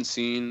haven't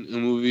seen a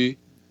movie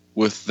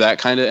with that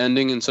kind of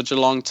ending in such a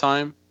long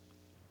time.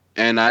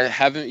 And I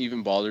haven't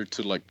even bothered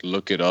to like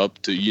look it up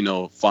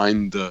to,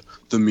 find the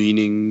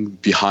meaning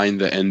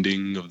behind the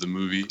ending of the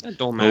movie. That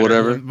don't matter. Or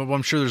whatever. But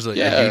I'm sure there's a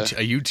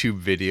YouTube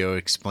video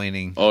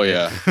explaining. Oh,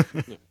 yeah.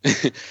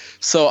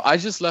 So I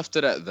just left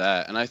it at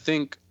that. And I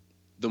think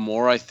the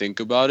more I think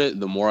about it,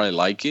 the more I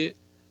like it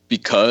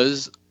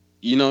because,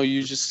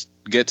 you just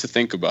get to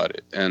think about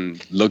it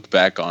and look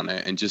back on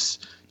it and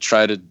just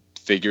try to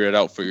figure it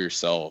out for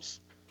yourself.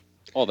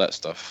 All that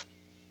stuff.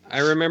 I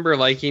remember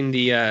liking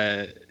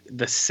the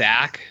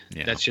sack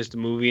that's just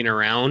moving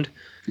around.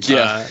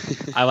 Yeah.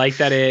 I like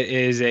that it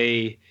is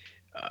a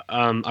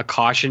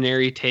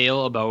cautionary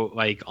tale about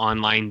like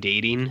online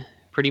dating,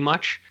 pretty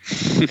much.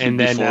 And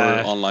then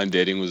before online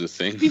dating was a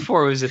thing.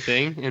 Before it was a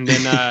thing, and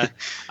then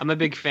I'm a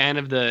big fan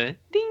of the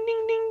ding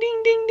ding ding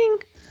ding ding ding.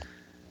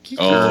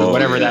 Oh,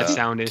 whatever that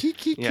sound is.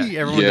 Yeah.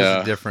 Everyone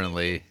does it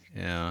differently.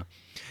 Yeah.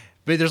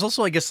 But there's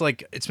also, I guess,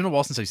 like, it's been a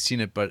while since I've seen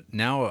it, but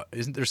now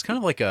there's kind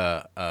of like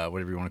a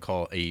whatever you want to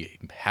call a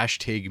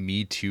hashtag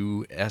Me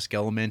Too-esque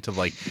element of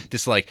like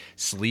this like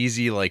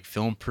sleazy like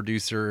film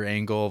producer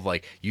angle of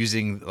like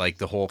using like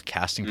the whole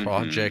casting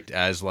project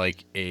as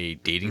like a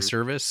dating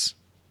service.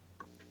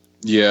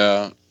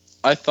 Yeah,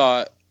 I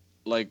thought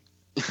like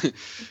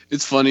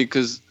it's funny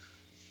because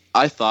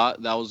I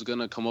thought that was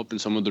gonna come up in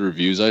some of the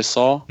reviews I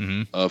saw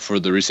for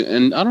the recent,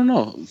 and I don't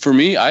know. For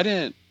me, I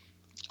didn't.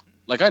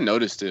 Like, I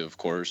noticed it, of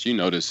course. You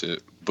notice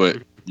it.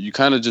 But you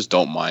kind of just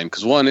don't mind.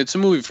 Because, one, it's a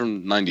movie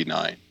from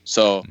 99.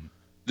 So,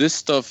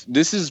 this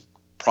is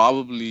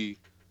probably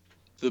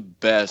the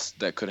best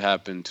that could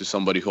happen to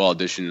somebody who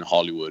auditioned in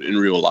Hollywood in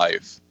real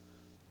life.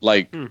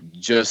 Like,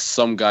 just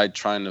some guy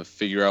trying to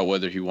figure out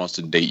whether he wants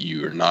to date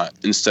you or not.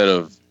 Instead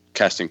of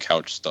casting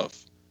couch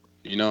stuff.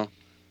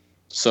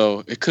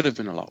 So, it could have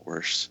been a lot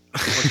worse.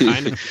 What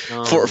kind of?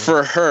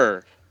 For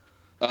her.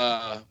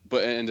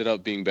 But it ended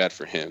up being bad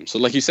for him. So,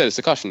 like you said, it's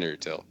a cautionary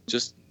tale.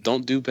 Just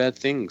don't do bad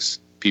things,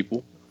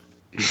 people.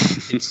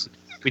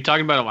 We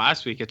talked about it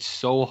last week. It's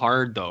so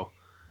hard, though.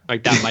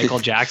 Like that Michael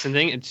Jackson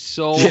thing. It's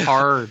so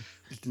hard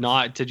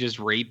not to just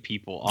rape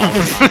people all the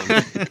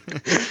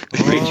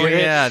time. Right, Jarrett?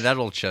 Yeah, that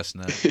old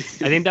chestnut. I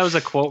think that was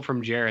a quote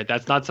from Jarrett.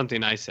 That's not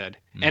something I said.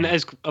 And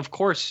of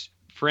course,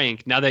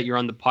 Frank, now that you're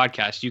on the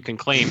podcast, you can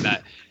claim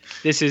that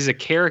this is a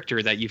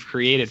character that you've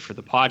created for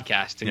the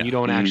podcast, and you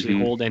don't actually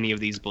hold any of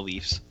these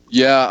beliefs.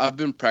 Yeah, I've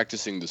been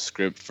practicing the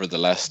script for the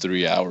last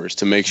 3 hours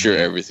to make sure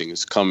everything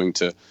is coming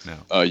to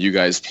you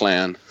guys'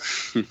 plan.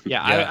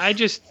 I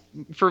just,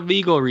 for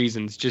legal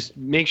reasons, just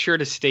make sure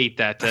to state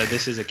that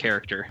this is a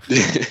character.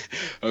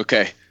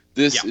 Okay,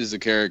 this is a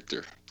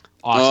character.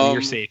 Awesome,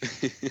 you're safe.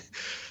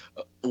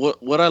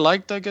 what I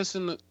liked, I guess,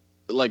 in the,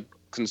 like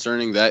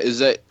concerning that is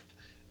that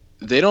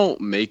they don't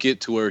make it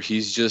to where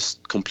he's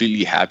just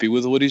completely happy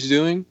with what he's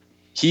doing.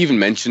 He even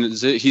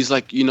mentions it. He's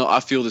like, I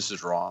feel this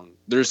is wrong.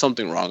 There's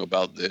something wrong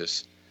about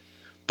this.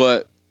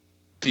 But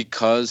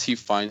because he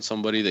finds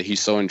somebody that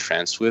he's so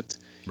entranced with,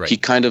 Right. he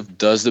kind of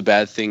does the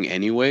bad thing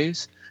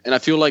anyways. And I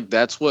feel like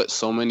that's what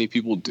so many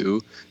people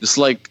do. It's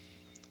like,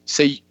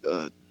 say,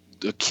 a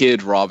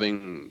kid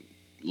robbing,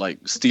 like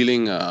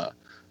stealing a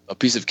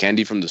piece of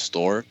candy from the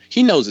store.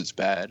 He knows it's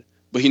bad,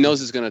 but he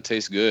knows it's going to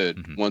taste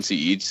good once he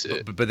eats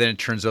it. But then it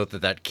turns out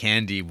that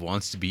candy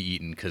wants to be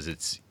eaten because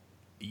it's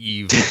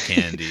evil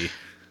candy.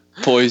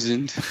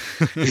 Poisoned.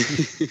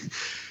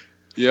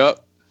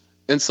 Yep.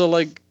 And so,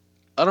 like,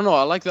 I don't know.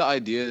 I like the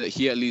idea that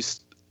he at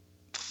least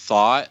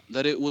thought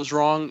that it was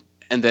wrong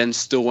and then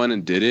still went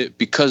and did it,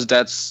 because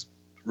that's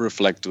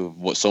reflective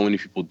of what so many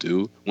people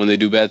do when they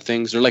do bad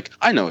things. They're like,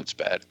 I know it's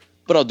bad,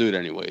 but I'll do it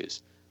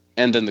anyways.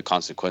 And then the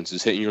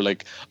consequences hit and you're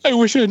like, I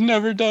wish I had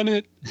never done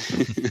it.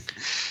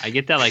 I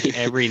get that like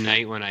every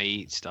night when I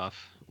eat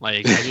stuff.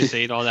 Like I just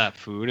ate all that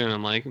food and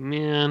I'm like,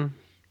 man,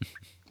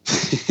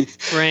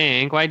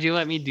 Frank, why'd you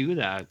let me do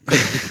that?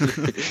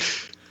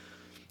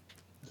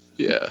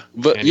 Yeah.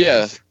 But Anyways.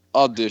 yeah,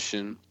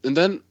 audition. And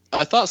then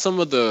I thought some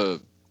of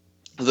the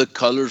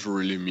colors were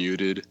really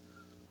muted.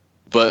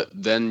 But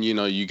then,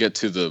 you get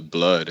to the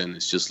blood and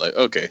it's just like,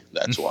 okay,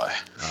 that's why.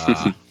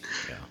 Yeah.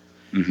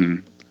 Mm-hmm.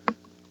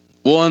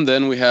 Well, and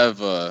then we have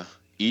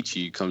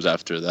Ichi comes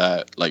after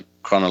that, like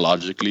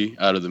chronologically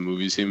out of the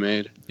movies he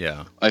made,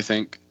 Yeah. I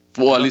think.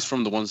 Well, at least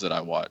from the ones that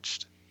I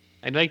watched.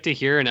 I'd like to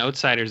hear an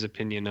outsider's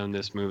opinion on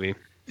this movie.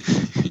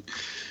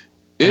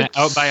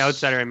 It's... By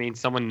outsider, I mean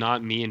someone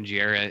not me and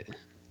Jarrett.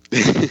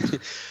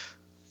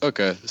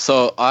 Okay,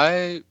 so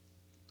I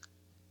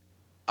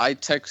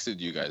texted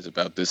you guys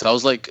about this. I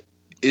was like,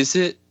 is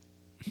it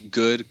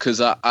good? Because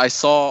I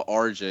saw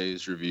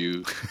RJ's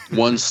review,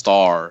 1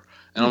 star,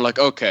 and I'm like,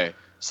 okay,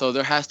 so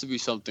there has to be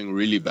something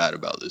really bad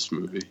about this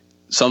movie.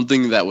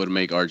 Something that would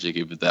make RJ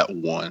give it that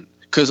 1.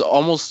 Because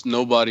almost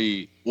none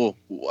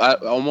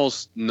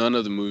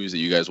of the movies that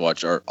you guys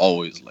watch are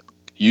always like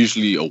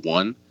usually a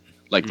 1.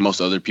 Like most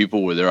other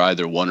people, where they're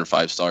either 1 or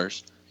 5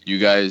 stars. You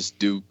guys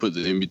do put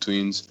the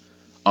in-betweens.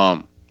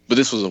 But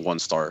this was a 1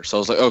 star. So I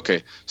was like,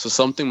 okay, so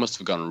something must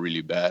have gone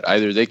really bad.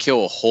 Either they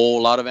kill a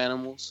whole lot of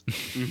animals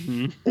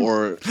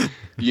or,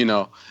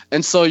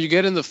 And so you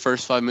get in the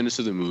first 5 minutes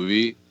of the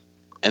movie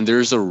and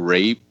there's a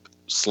rape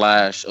 /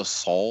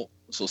 assault,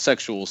 so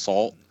sexual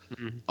assault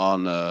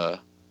on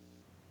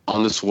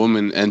this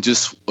woman and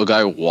just a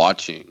guy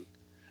watching.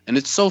 And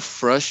it's so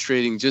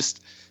frustrating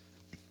just...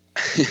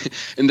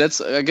 and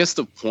that's, I guess,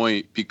 the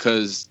point,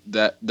 because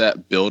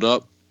that build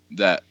up,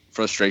 that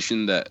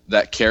frustration,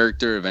 that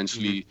character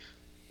eventually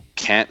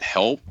can't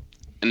help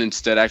and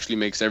instead actually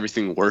makes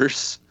everything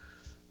worse.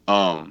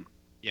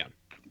 Yeah.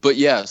 But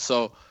yeah,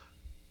 so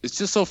it's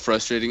just so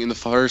frustrating. In the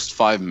first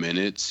 5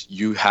 minutes,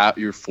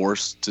 you're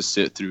forced to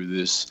sit through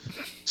this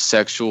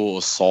sexual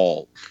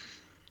assault,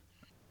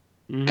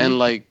 and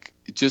like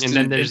just and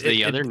then there's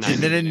the other 9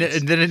 and then minutes.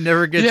 and then it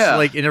never gets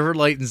like it never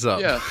lightens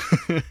up. Yeah.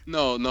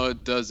 No,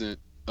 it doesn't.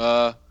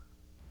 I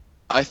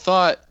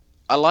thought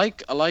I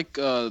like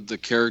the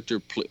character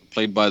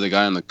played by the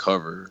guy on the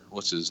cover.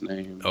 What's his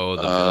name? Oh,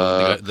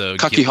 the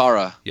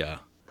Kakihara.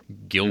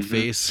 Gill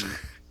face.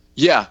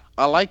 Yeah,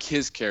 I like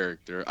his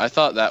character. I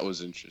thought that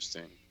was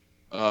interesting.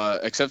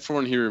 Except for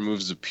when he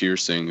removes the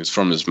piercings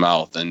from his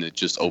mouth and it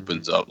just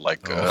opens up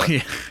like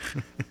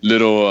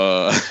little.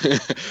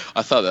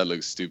 I thought that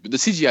looked stupid. The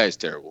CGI is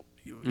terrible,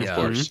 of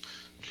course,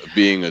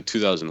 being a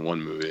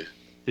 2001 movie.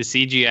 The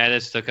CGI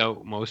that stuck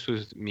out most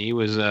with me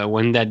was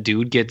when that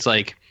dude gets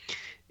like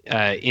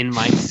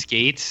inline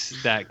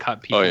skates that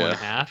cut people in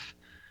half.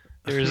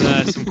 There's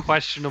some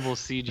questionable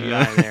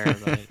CGI there,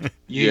 but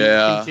you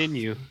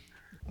continue.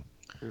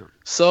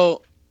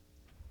 So,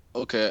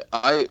 okay,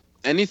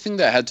 anything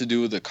that had to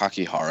do with the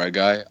Kakihara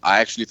guy, I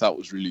actually thought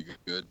was really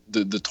good.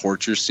 The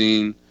torture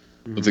scene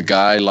with the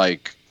guy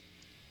like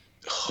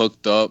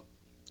hooked up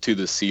to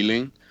the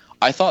ceiling,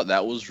 I thought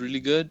that was really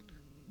good,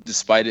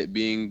 despite it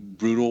being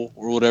brutal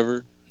or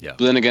whatever. Yeah.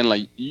 But then again,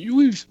 like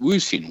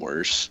we've seen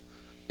worse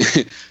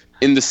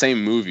in the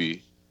same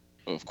movie,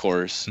 of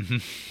course.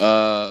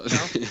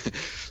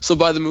 So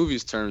by the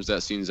movie's terms,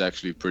 that scene's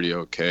actually pretty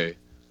okay.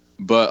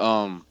 But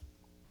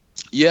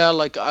yeah,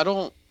 like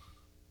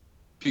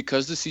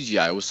because the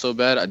CGI was so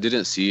bad, I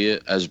didn't see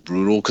it as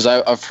brutal. Because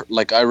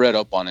I read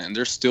up on it, and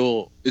it's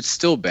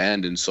still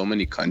banned in so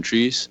many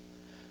countries.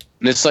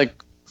 And it's like,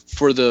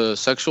 for the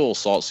sexual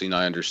assault scene,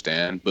 I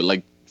understand, but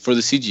like for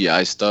the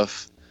CGI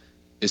stuff,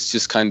 it's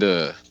just kind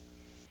of,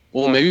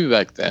 well, maybe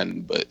back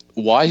then, but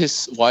why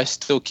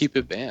still keep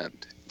it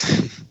banned?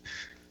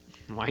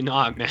 Why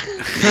not, man?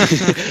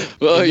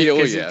 Well,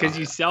 because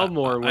you sell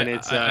more when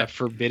it's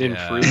forbidden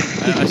fruit.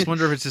 I just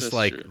wonder if it's just That's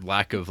like true.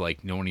 lack of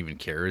like no one even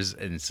cares,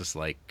 and it's just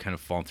like kind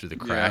of falling through the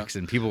cracks,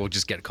 and people will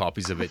just get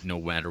copies of it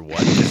no matter what.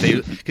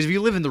 Because if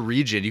you live in the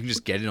region, you can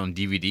just get it on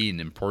DVD and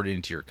import it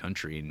into your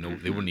country, and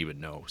they wouldn't even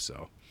know.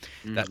 So,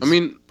 that's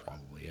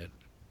probably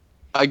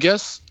I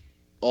guess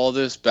all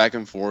this back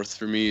and forth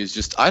for me is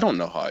just I don't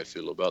know how I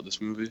feel about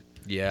this movie.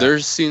 Yeah.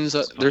 There's scenes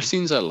I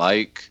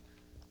like,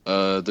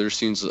 there's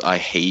scenes I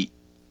hate,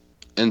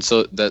 and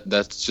so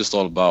that's just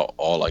all about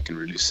all I can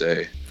really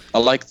say. I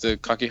like the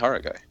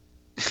Kakihara guy.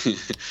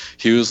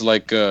 He was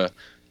like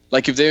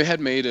if they had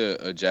made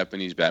a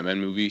Japanese Batman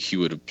movie, he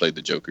would have played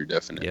the Joker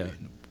definitely. Yeah.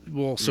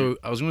 Well, so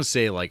I was going to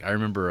say, like, I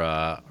remember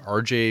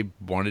RJ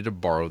wanted to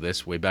borrow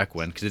this way back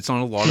when, because it's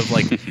on a lot of,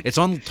 like, it's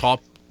on the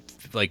top,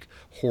 like,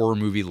 horror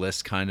movie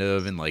list, kind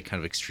of, and, like, kind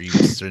of extreme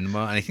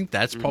cinema. And I think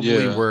that's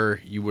probably where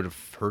you would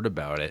have heard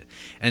about it.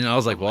 And I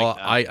was like, well,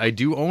 I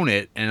do own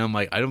it. And I'm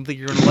like, I don't think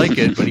you're going to like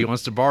it, but he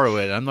wants to borrow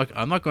it. I'm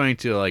not going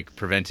to, like,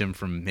 prevent him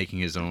from making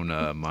his own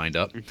mind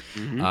up.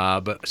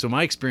 But so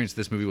my experience with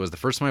this movie was the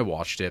first time I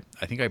watched it,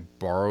 I think I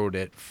borrowed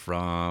it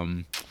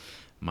from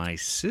my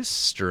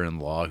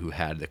sister-in-law, who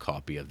had the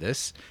copy of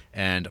this,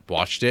 and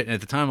watched it. And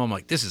at the time, I'm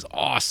like, this is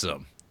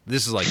awesome.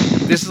 This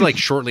is like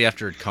shortly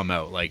after it come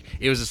out. Like,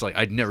 it was just like,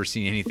 I'd never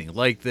seen anything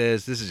like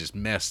this. This is just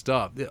messed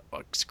up.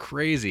 It's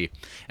crazy.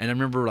 And I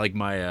remember, like,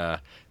 my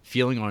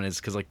feeling on it is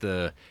because, like,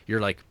 your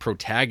like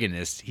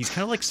protagonist, he's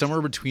kind of like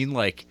somewhere between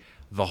like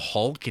the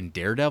Hulk and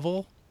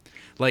Daredevil.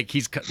 Like,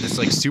 he's got this,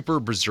 like, super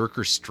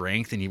berserker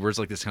strength, and he wears,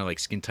 like, this kind of, like,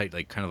 skin-tight,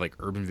 like, kind of, like,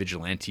 urban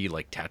vigilante,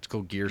 like,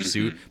 tactical gear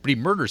suit. But he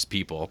murders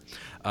people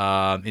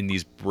in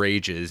these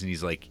rages, and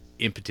he's, like,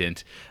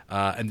 impotent.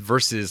 And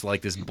versus,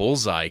 like, this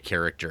Bullseye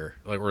character,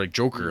 like, or, like,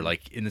 Joker,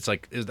 like, and it's,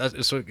 like, it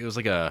was,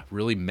 like, a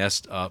really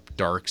messed up,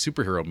 dark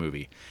superhero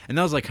movie. And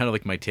that was, like, kind of,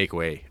 like, my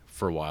takeaway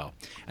for a while.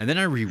 And then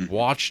I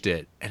rewatched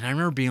it, and I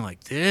remember being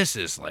like, this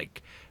is,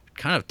 like,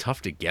 kind of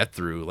tough to get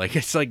through. Like,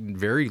 it's, like,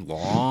 very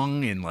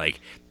long and, like,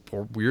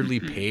 weirdly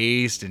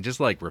paced and just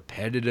like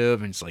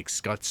repetitive, and it's like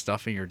got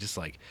stuffing. You're just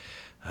like,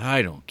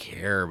 I don't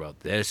care about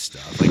this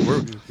stuff. Like,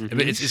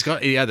 it's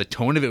got, yeah, the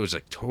tone of it was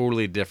like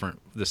totally different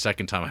the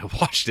second time I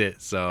watched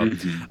it. So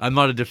I'm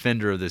not a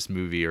defender of this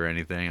movie or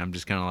anything. I'm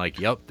just kind of like,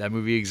 yep, that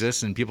movie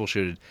exists and people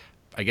should,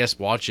 I guess,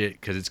 watch it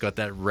because it's got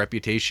that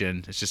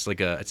reputation. It's just like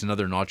it's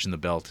another notch in the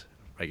belt,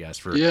 I guess,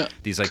 for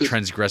these like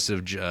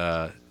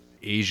transgressive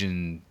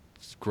Asian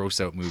gross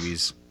out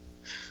movies.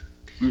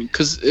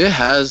 Because it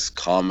has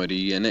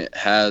comedy and it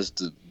has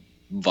the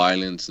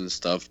violence and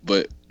stuff,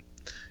 but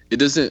it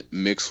doesn't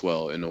mix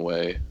well in a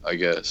way, I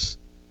guess.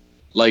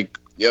 Like,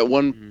 at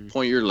one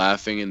point you're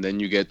laughing, and then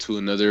you get to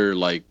another,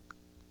 like,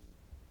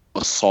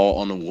 assault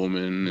on a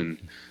woman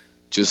and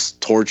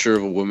just torture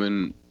of a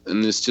woman,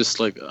 and it's just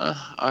like,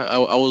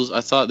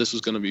 I thought this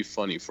was gonna be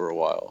funny for a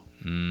while,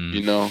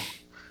 you know?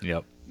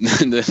 Yep.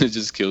 And then it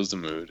just kills the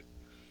mood.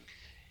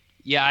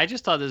 Yeah, I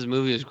just thought this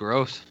movie was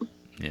gross.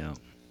 Yeah.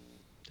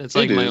 That's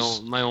like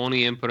my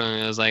only input on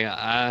it. I was like,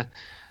 I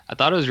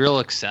thought it was real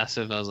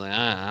excessive. I was like,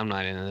 I'm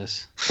not into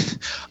this.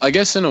 I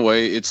guess in a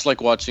way, it's like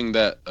watching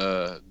that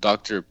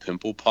Dr.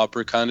 Pimple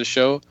Popper kind of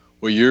show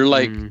where you're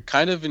like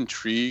kind of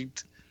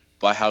intrigued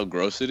by how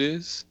gross it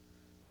is.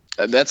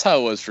 That's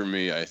how it was for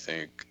me, I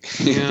think.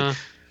 Yeah.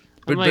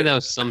 But that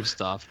was some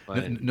stuff.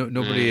 But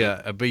nobody.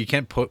 But you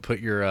can't put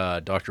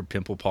your Dr.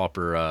 Pimple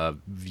Popper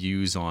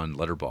views on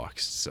Letterboxd.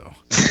 So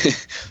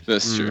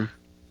that's true.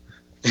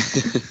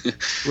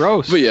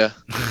 Gross. But yeah,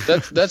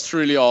 that's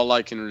really all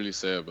I can really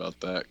say about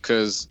that,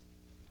 because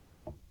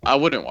I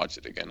wouldn't watch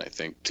it again. I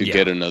think to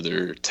get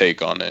another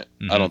take on it,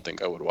 I don't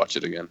think I would watch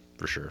it again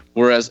for sure.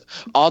 Whereas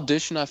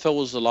Audition, I felt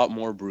was a lot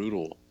more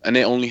brutal, and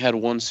it only had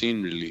one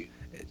scene really.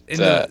 And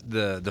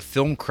the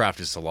film craft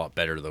is a lot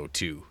better though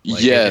too.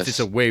 Like, yes, it's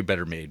a way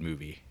better made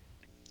movie.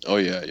 Oh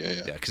yeah.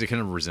 Because it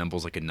kind of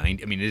resembles like a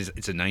 90s. I mean,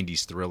 it's a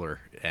 90s thriller,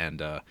 and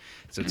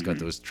so it's got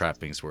those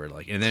trappings where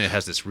like, and then it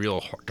has this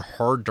real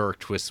hard dark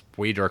twist,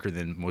 way darker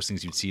than most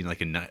things you'd see in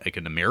like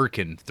an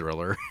American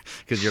thriller,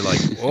 because you're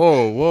like,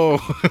 whoa,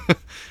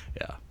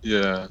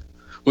 yeah.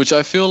 Which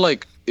I feel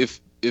like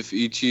if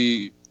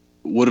Ichi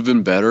would have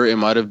been better, it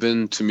might have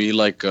been to me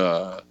like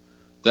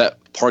that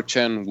Park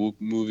Chan-wook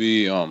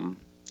movie,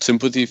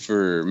 Sympathy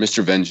for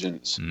Mr.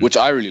 Vengeance, which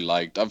I really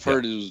liked. I've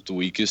heard it was the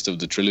weakest of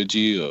the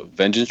trilogy,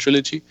 Vengeance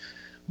trilogy,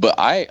 but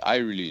I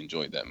really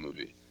enjoyed that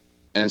movie.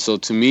 And so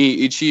to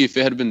me, Ichi, if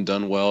it had been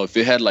done well, if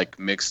it had like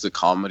mixed the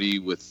comedy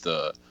with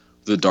the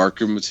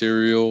darker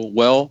material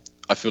well,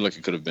 I feel like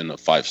it could have been a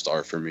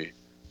 5-star for me.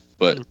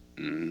 But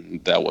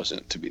that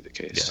wasn't to be the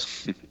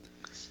case.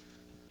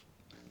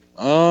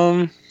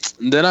 Yeah.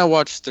 Then I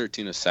watched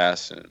 13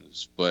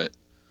 Assassins, but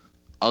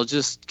I'll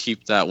just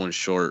keep that one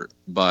short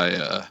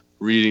by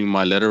reading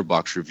my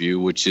Letterboxd review,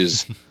 which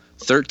is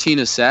 13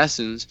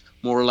 Assassins,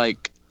 more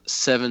like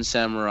 7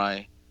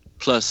 samurai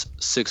plus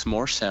 6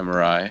 more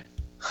samurai.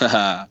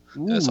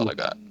 That's all I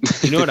got.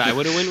 You know what I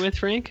would have went with,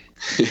 Frank?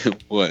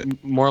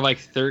 What? More like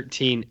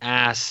 13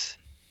 ass-ins.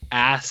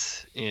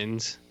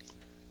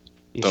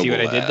 You see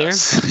what I did there?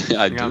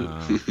 I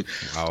do.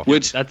 Wow.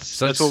 Which that's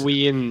what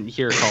we in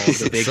here call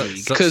the big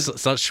league.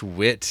 Because such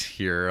wit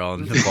here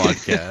on the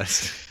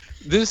podcast.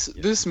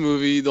 This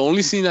movie, the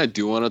only scene I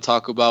do want to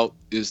talk about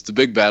is the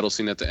big battle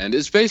scene at the end.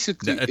 It's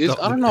basically, I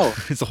don't know.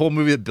 It's a whole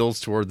movie that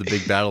builds toward the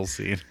big battle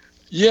scene.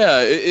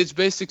 Yeah, it's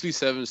basically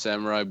Seven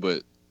Samurai,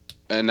 but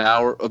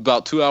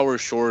about 2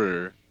 hours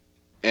shorter,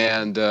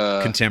 and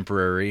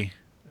Contemporary.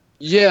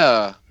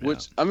 yeah,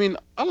 which I mean,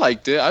 I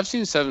liked it. I've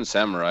seen Seven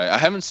Samurai. I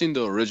haven't seen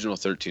the original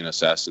 13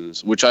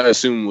 Assassins, which I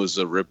assume was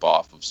a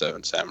ripoff of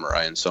Seven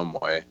Samurai in some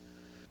way.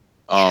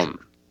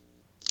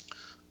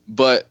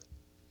 But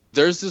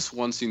there's this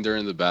one scene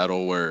during the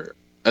battle where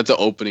at the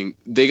opening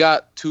they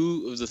got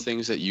two of the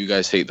things that you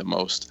guys hate the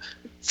most.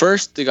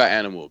 First, they got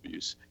animal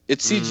abuse.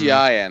 It's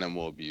CGI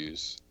animal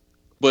abuse,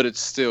 but it's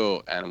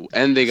still animal.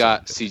 And they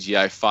got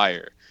CGI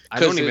fire. I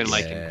don't even it's-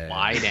 like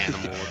implied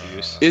animal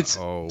abuse. It's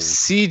Oh.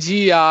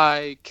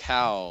 CGI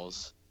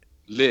cows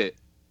lit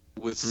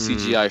with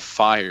CGI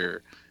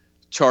fire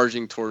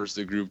charging towards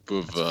the group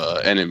of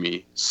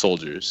enemy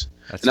soldiers.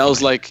 That's And I was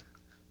funny. like,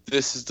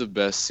 this is the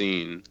best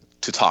scene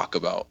to talk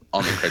about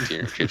on the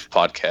Criterion Creeps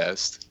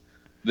podcast.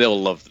 They'll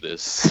love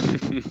this.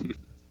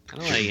 I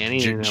don't like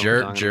anything. that we're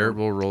Jarrett talking Jarrett about.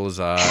 will roll his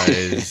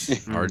eyes.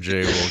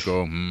 RJ will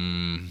go,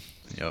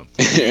 Yep.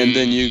 And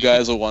then you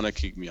guys will want to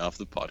kick me off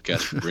the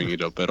podcast for bringing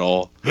it up at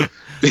all.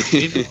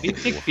 We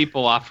pick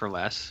people off for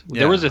less. Yeah.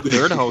 There was a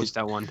third host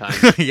at one time.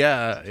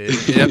 Yeah.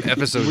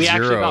 Episode we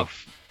 0.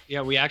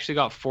 we actually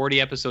got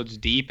 40 episodes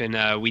deep,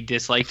 and we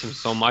disliked him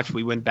so much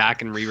we went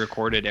back and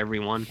re-recorded every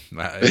one.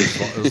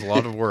 It was a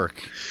lot of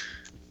work.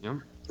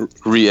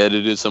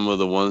 Re-edited some of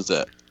the ones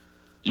that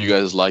you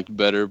guys liked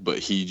better, but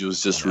he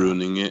was just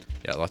ruining it.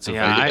 Yeah, lots of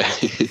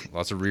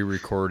lots of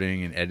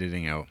re-recording and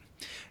editing out.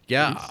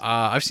 Yeah,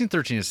 I've seen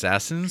 13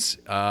 Assassins.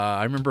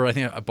 I remember I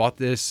think I bought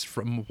this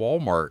from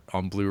Walmart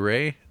on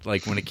Blu-ray,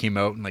 like when it came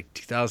out in like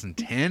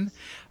 2010.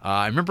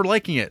 I remember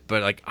liking it,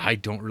 but like I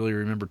don't really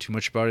remember too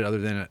much about it other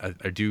than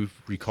I do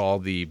recall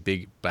the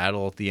big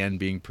battle at the end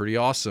being pretty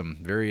awesome,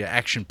 very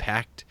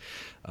action-packed.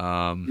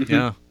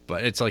 Yeah,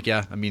 but it's like,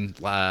 yeah, I mean,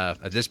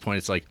 at this point,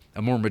 it's like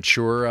a more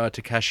mature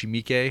Takashi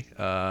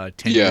Miike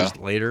 10 years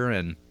later,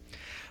 and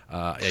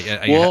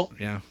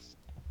yeah.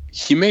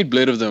 He made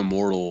Blade of the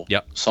Immortal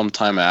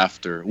sometime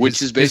after, which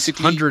his is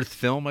basically his 100th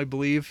film, I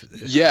believe.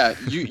 Yeah,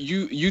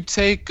 you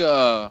take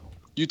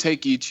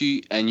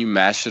Ichi and you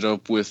mash it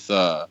up with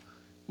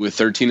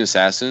 13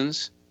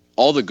 Assassins.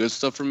 All the good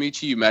stuff from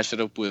Ichi, you mash it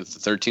up with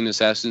 13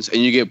 Assassins,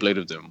 and you get Blade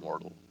of the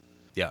Immortal.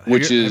 Yeah,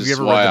 which have you is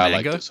ever why read the I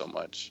manga? liked it so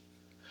much.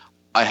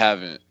 I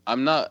haven't.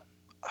 I'm not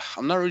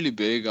really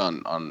big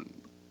on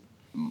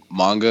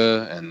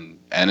manga and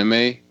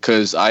anime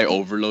because I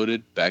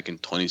overloaded back in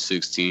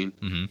 2016.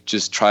 Mm-hmm.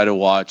 Just try to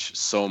watch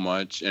so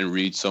much and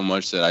read so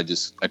much that I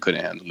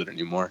couldn't handle it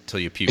anymore.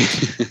 Until you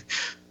puked.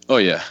 Oh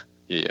yeah,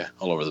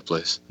 all over the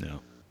place. No.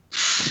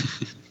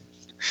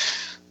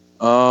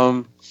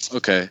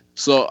 Okay,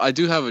 so I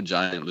do have a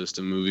giant list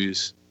of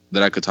movies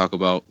that I could talk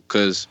about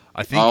because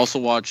I also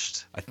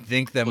watched. I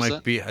think that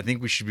might be. I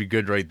think we should be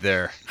good right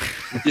there.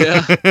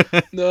 Yeah.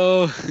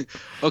 No.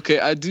 Okay,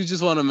 I do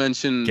just want to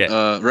mention,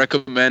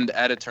 recommend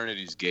At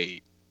Eternity's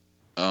Gate.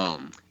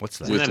 What's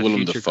that? With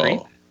Willem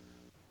Dafoe.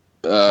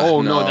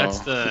 No, that's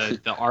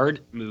the art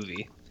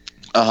movie.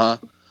 I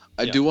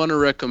do want to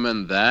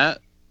recommend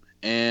that,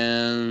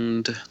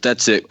 and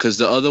that's it. Because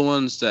the other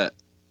ones that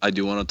I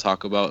do want to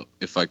talk about,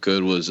 if I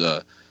could, was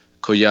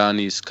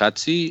Koyanis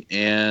Katsi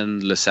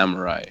and Le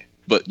Samurai.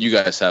 But you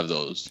guys have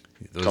those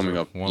coming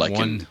up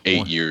in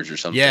 8 years or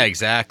something. Yeah,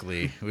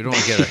 exactly. We don't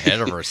want to get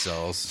ahead of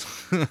ourselves.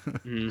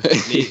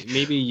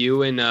 Maybe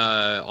you and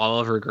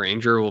Oliver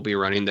Granger will be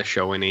running the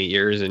show in 8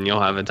 years, and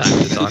you'll have a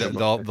time to talk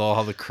about it. They'll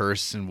have a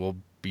curse, and we'll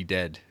be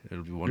dead.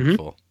 It'll be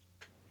wonderful.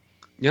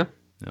 Yeah.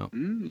 No.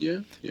 Yeah.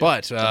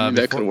 But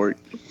that could work.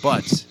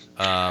 But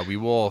we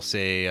will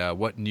say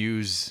what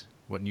news?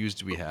 What news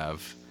do we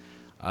have?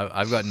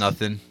 I've got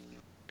nothing.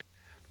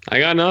 I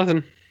got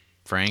nothing.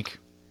 Frank?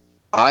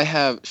 I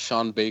have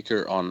Sean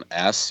Baker on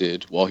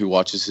acid while he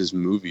watches his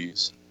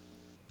movies.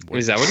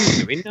 Is that what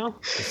he's doing now?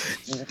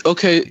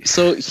 Okay,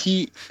 so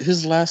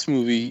his last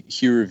movie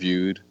he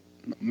reviewed,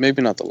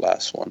 maybe not the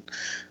last one.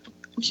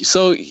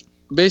 So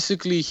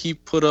basically he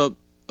put up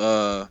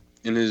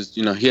in his,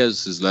 he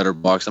has his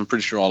letterbox. I'm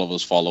pretty sure all of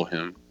us follow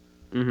him.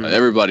 Mm-hmm.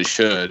 Everybody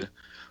should.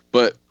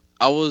 But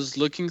I was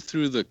looking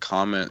through the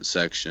comment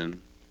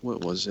section.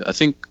 What was it? I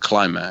think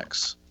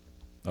Climax.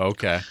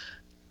 Okay.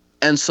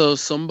 And so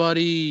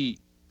somebody,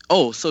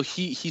 so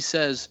he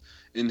says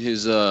in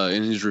his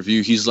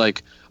review, he's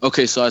like,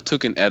 okay, so I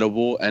took an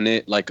edible and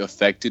it like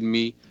affected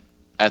me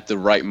at the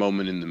right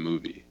moment in the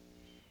movie.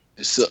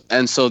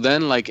 So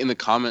then like in the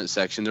comment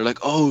section, they're like,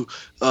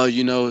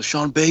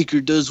 Sean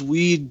Baker does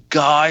weed,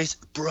 guys,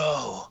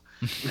 bro,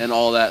 and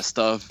all that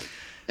stuff.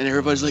 And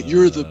everybody's like,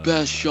 you're the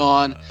best,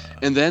 Sean.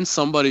 And then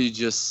somebody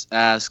just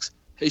asks,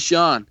 hey,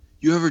 Sean,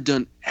 you ever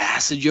done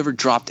acid? You ever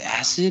dropped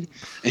acid?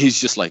 And he's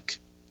just like,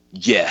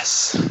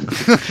 yes.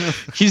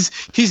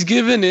 he's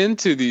given in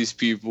to these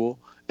people,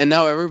 and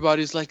now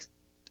everybody's like,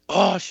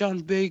 oh, Sean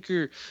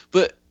Baker.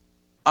 But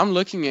I'm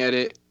looking at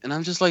it and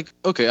I'm just like,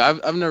 okay,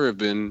 I've never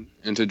been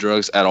into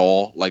drugs at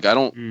all. Like I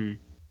don't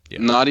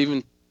not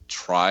even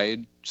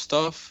tried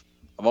stuff.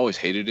 I've always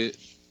hated it.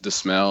 The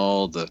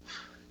smell,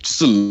 just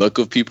the look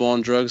of people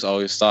on drugs I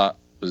always thought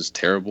was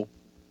terrible.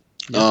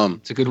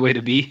 It's a good way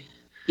to be.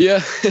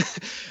 Yeah.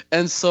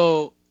 And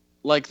so,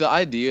 like, the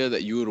idea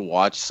that you would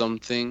watch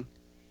something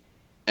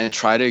and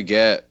try to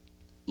get,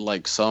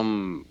 like,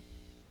 some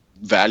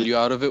value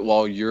out of it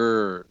while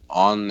you're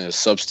on a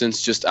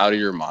substance just out of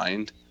your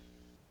mind.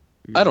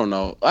 I don't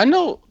know. I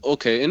know,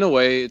 okay, in a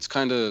way, it's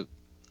kind of...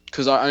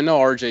 Because I know,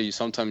 RJ,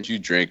 sometimes you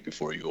drink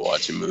before you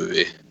watch a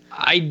movie.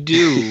 I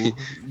do,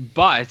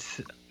 but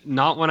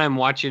not when I'm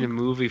watching a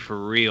movie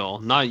for real.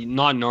 Not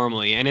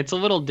normally, and it's a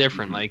little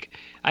different. Like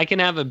I can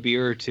have a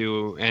beer or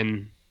two,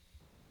 and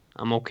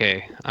I'm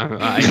okay.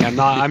 I'm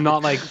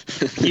not like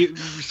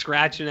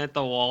scratching at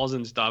the walls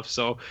and stuff.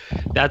 So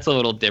that's a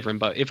little different.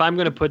 But if I'm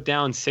gonna put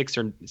down six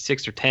or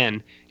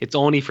 10, it's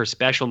only for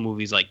special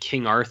movies like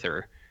King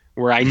Arthur,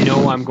 where I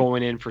know I'm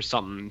going in for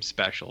something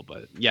special.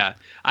 But yeah,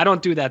 I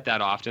don't do that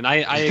often.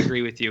 I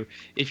agree with you.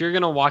 If you're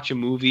gonna watch a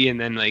movie and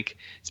then like,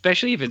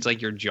 especially if it's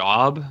like your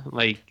job,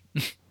 like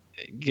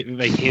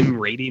him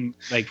rating,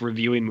 like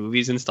reviewing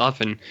movies and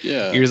stuff, and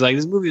Yeah. you're just like,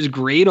 this movie is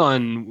great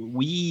on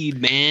weed,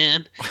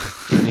 man.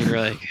 And you're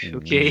like,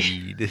 okay,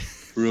 Weed.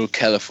 Real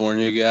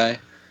California guy.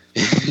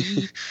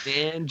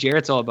 man.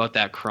 Jarrett's all about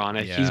that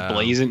chronic. He's Yeah.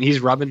 blazing. He's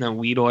rubbing the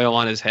weed oil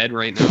on his head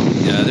right now.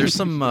 Yeah, there's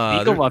some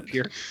Go up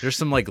here. there's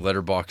some like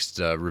letterboxed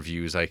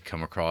reviews I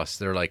come across.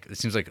 They're like, it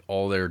seems like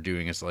all they're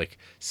doing is like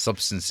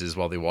substances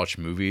while they watch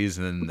movies,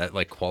 and then that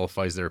like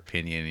qualifies their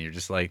opinion, and you're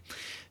just like,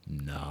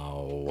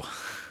 no,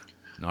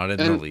 not in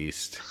the And-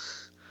 least.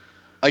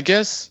 I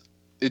guess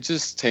it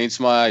just taints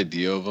my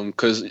idea of him,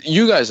 because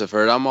you guys have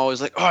heard I'm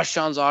always like, oh,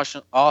 Sean's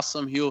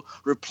awesome. He'll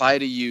reply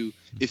to you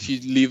if you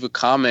leave a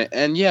comment.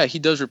 And yeah, he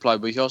does reply,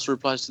 but he also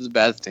replies to the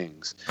bad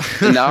things.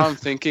 And now I'm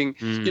thinking,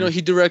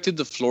 he directed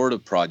the Florida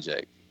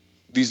Project.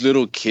 These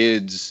little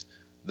kids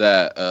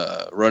that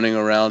running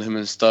around him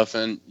and stuff.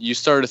 And you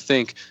start to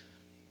think,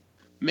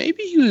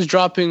 maybe he was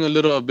dropping a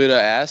little bit of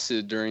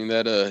acid during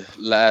that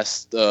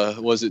last,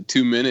 was it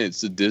 2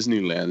 minutes, the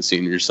Disneyland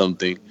scene or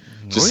something?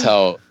 Just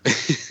how...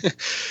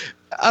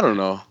 I don't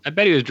know. I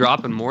bet he was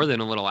dropping more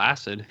than a little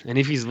acid. And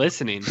if he's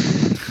listening,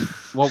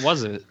 what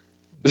was it?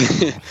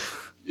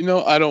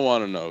 I don't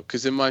want to know,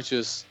 because it might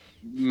just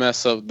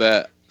mess up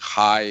that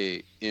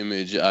high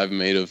image I've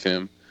made of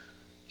him.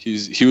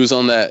 He was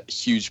on that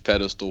huge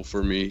pedestal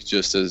for me,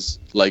 just as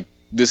like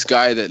this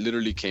guy that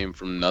literally came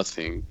from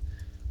nothing,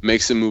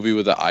 makes a movie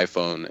with an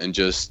iPhone and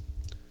just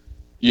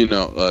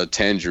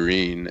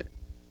Tangerine,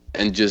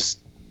 and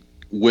just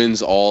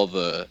wins all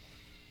the...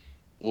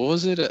 What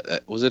was it?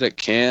 Was it at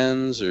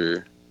Cannes,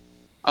 or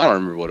I don't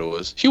remember what it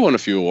was. He won a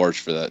few awards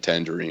for that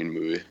Tangerine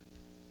movie.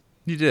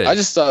 You did. I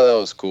just thought that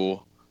was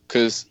cool,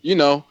 because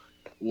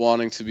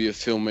wanting to be a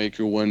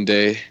filmmaker one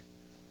day.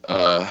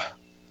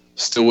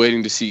 Still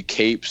waiting to see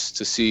Capes,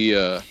 to see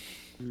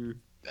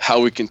how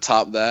we can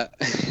top that.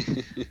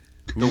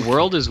 The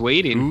world is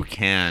waiting. Who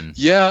can?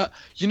 Yeah,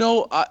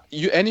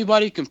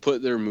 anybody can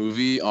put their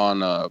movie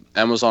on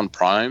Amazon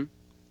Prime,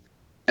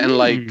 and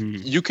like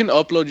you can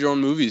upload your own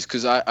movies.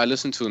 Because I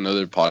listened to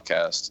another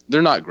podcast.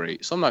 They're not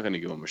great, so I'm not going to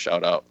give them a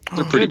shout out.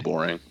 They're pretty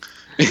boring.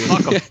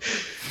 Fuck 'em.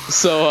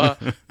 So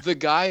the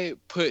guy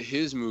put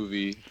his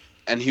movie,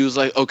 and he was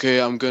like,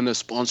 okay, I'm going to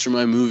sponsor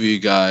my movie,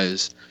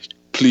 guys.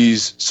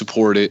 Please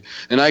support it.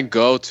 And I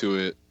go to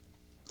it,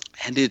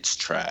 and it's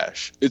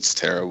trash. It's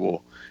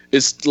terrible.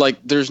 It's like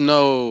there's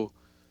no,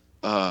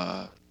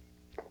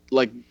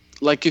 like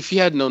if he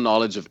had no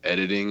knowledge of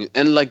editing,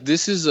 and like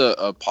this is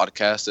a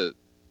podcast that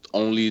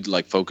only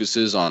like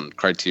focuses on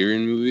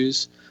Criterion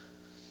movies,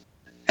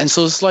 and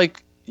so it's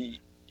like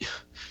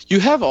you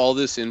have all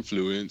this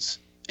influence,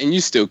 and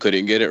you still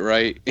couldn't get it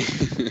right.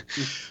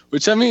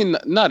 Which, I mean,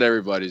 not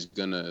everybody's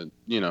gonna,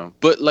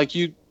 but like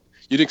you'd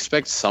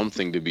expect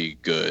something to be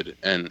good,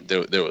 and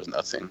there was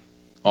nothing,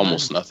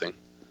 almost nothing.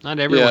 Not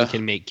everyone Yeah.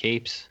 can make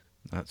capes.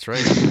 That's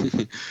right.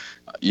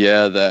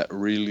 Yeah, that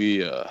really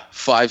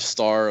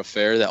 5-star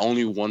affair that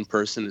only one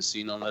person has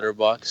seen on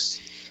Letterboxd.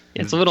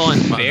 It's a little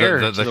unfair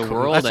to the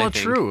world. That's I not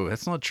think. true.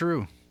 That's not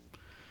true.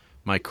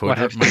 My What,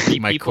 have 50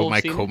 people my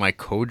seen it?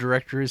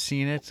 co-director has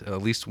seen it.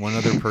 At least one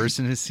other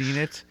person has seen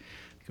it.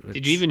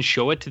 Did you even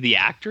show it to the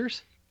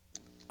actors?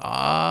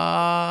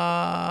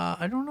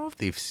 I don't know if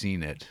they've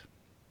seen it.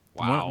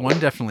 Wow. One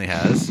definitely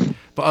has.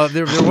 But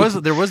there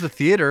was a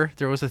theater.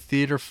 There was a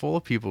theater full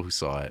of people who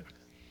saw it.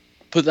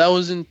 But that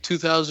was in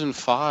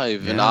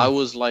 2005, and Yeah. I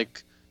was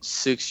like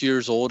 6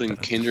 years old in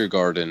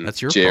kindergarten.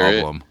 That's your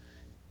Jarrett. problem.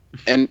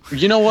 And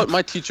you know what?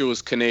 My teacher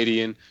was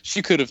Canadian.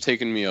 She could have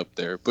taken me up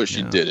there, but she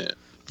Yeah. didn't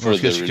for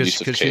the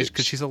release of Capes.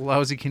 Because she's a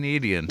lousy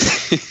Canadian.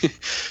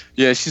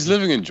 Yeah, she's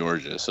living in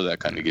Georgia, so that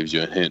kind of gives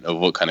you a hint of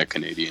what kind of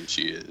Canadian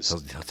she is.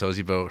 Tells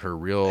you about her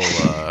real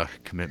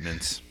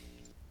commitments.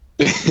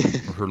 Where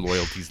her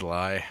loyalties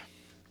lie.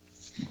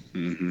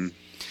 Hmm.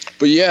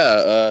 But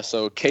yeah,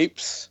 so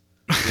Capes,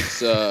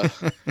 it's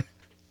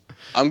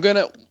I'm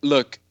gonna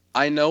look.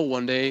 I know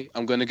one day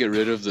I'm gonna get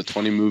rid of the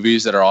 20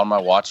 movies that are on my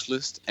watch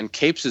list, and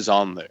Capes is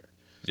on there.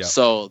 Yep.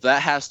 So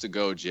that has to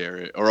go,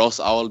 Jarrett, or else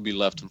I will be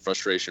left in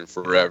frustration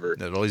forever.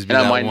 That'll always be And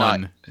I that might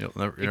one. not- You'll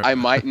never- I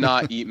might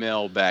not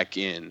email back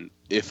in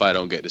if I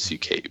don't get to see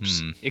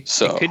Capes. It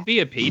So could be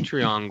a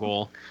Patreon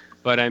goal,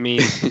 but I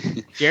mean,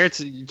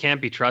 Jarrett's you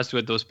can't be trusted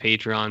with those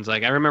Patreons.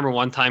 Like I remember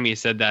one time he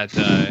said that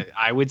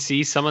I would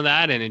see some of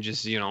that, and it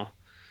just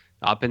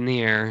up in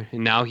the air.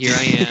 And now here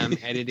I am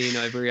editing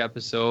every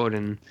episode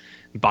and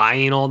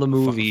buying all the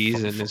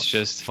movies, and it's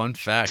just Fun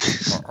fact: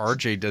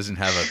 RJ doesn't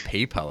have a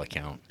PayPal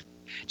account.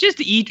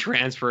 just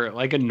e-transfer it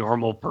like a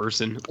normal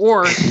person,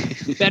 or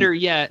better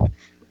yet,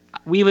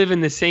 we live in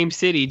the same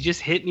city.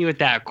 Just hit me with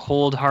that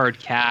cold hard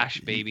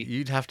cash, baby.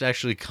 You'd have to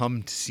actually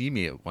come to see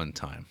me at one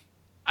time.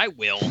 I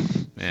will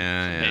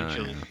Yeah.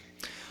 eventually.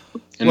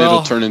 and Well-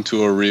 it'll turn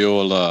into a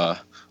real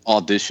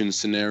audition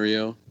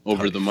scenario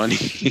over the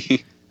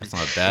money. That's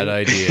not a bad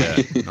idea.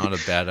 Not a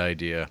bad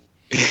idea.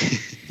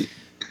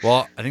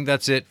 Well, I think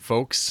that's it,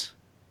 folks.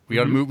 We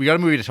got we got a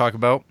movie to talk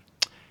about.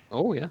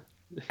 Oh yeah.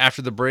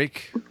 After the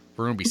break,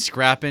 we're gonna be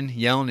scrapping,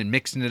 yelling, and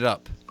mixing it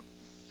up.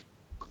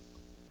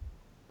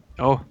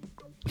 Oh,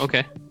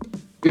 okay.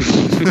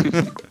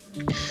 The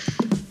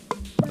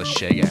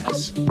shag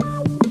ass.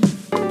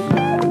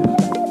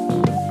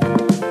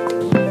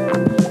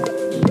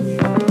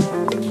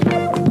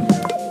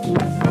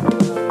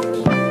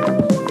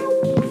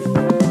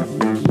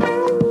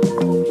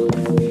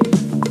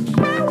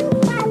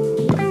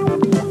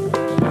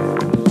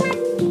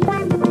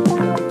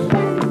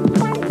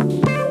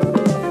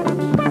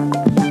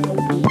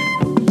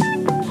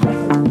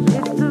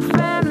 It's a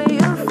family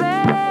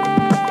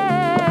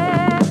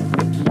affair.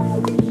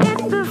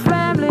 It's a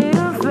family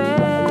affair.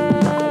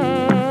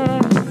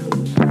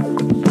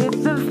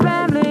 It's a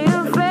family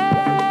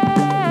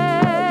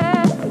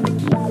affair.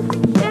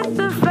 It's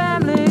a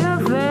family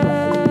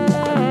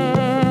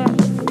affair.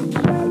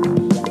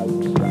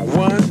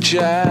 One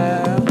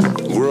child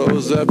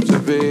grows up to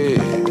be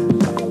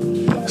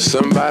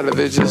somebody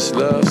that just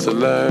loves to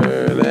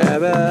learn,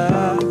 and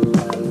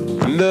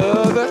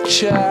another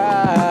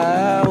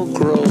child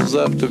grows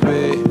up to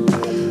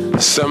be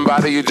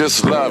somebody you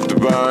just love to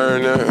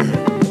burn.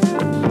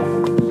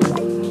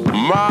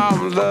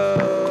 Mom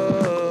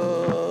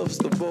loves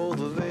the both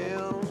of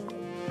them.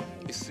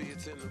 You see,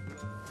 it's in the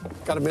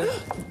blood. Got a minute?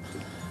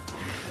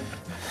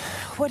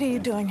 What are you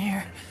doing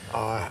here?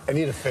 I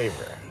need a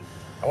favor.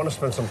 I want to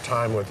spend some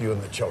time with you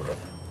and the children.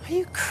 Are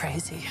you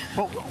crazy?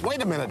 Well,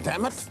 wait a minute,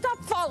 damn it. Stop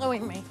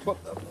following me. Well,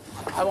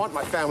 I want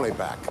my family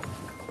back.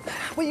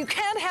 Well, you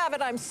can't have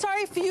it. I'm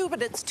sorry for you,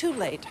 but it's too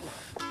late.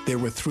 There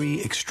were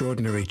three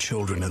extraordinary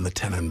children in the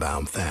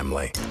Tenenbaum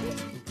family.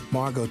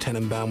 Margot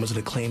Tenenbaum was an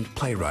acclaimed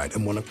playwright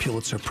and won a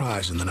Pulitzer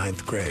Prize in the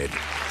 9th grade.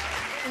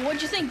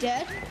 What'd you think,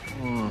 Dad?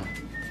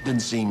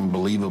 Didn't seem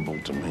believable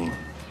to me.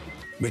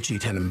 Richie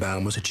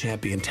Tenenbaum was a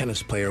champion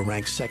tennis player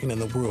ranked second in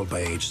the world by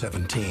age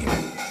 17.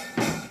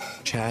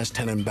 Chaz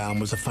Tenenbaum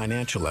was a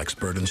financial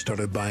expert and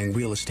started buying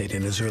real estate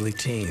in his early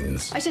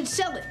teens. I said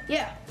sell it,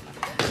 yeah.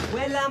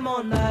 Well, I'm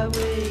on my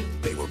way.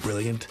 They were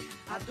brilliant.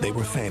 They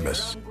were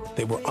famous.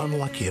 They were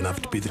unlucky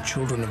enough to be the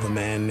children of a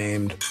man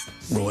named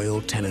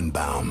Royal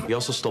Tenenbaum. He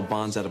also stole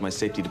bonds out of my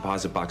safety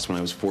deposit box when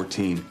I was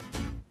 14.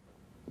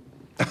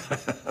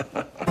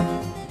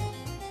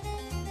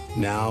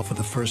 Now, for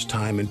the first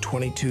time in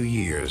 22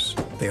 years,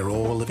 they are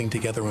all living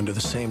together under the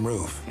same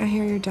roof. I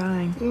hear you're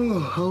dying. Oh,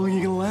 how long are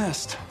you gonna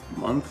last? A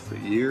month? A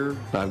year?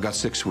 I've got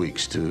 6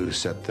 weeks to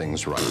set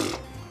things right.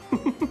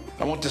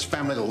 I want this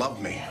family to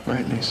love me.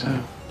 Rightly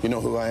so. You know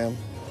who I am?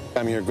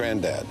 I'm your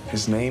granddad.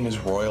 His name is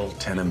Royal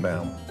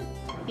Tenenbaum.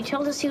 You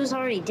told us he was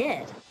already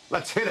dead.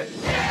 Let's hit it.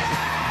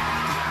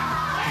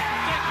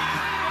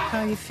 How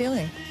are you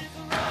feeling?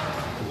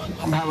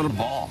 I'm having a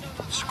ball.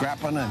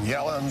 Scrapping and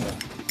yelling.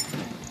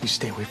 You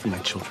stay away from my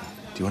children.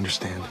 Do you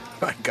understand?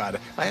 My God,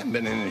 I haven't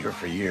been in here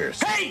for years.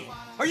 Hey!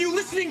 Are you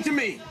listening to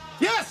me?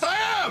 Yes, I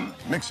am!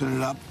 Mixing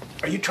it up.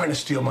 Are you trying to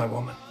steal my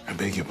woman? I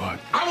beg your pardon.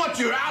 I want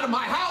you out of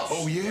my house!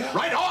 Oh, yeah?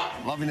 Right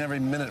on! Loving every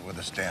minute with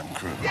this damn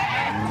crew.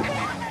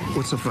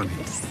 What's so funny?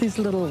 It's these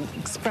little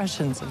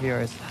expressions of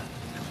yours.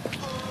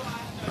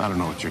 I don't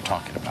know what you're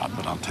talking about,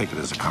 but I'll take it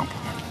as a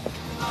compliment.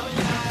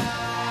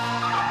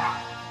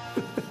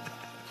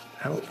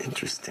 How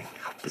interesting.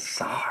 How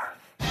bizarre.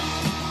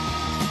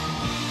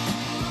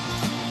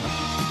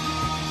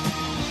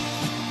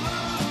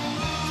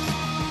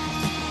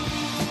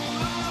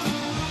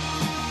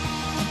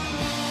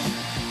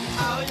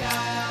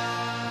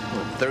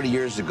 Well, 30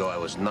 years ago, I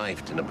was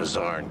knifed in a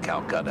bazaar in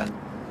Calcutta.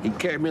 He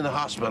carried me in the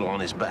hospital on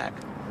his back.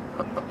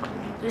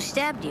 Who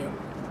stabbed you?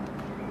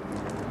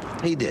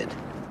 He did.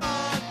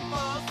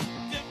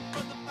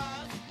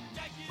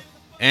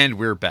 And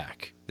we're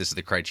back. This is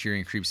the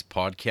Criterion Creeps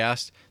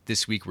podcast.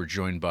 This week we're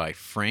joined by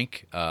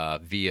Frank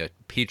via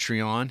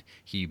Patreon.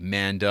 He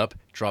manned up,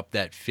 dropped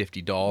that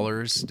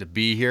 $50 to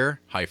be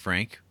here. Hi,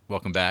 Frank.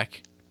 Welcome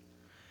back.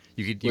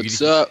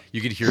 What's up?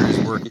 You could hear his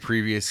work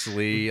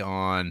previously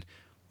on,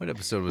 what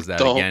episode was that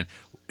Don't- again?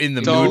 In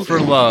the don't- Mood for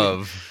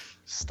Love.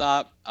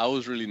 Stop. I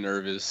was really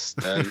nervous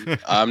then.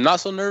 I'm not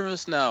so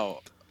nervous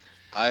now.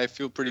 I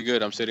feel pretty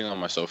good. I'm sitting on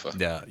my sofa.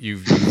 Yeah,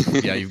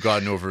 you've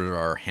gotten over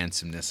our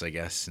handsomeness, I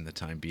guess, in the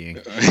time being.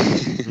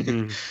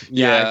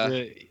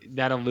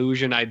 That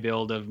illusion I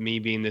build of me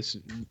being this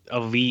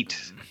elite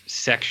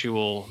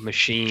sexual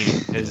machine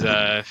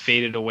has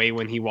faded away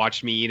when he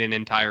watched me eat an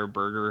entire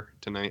burger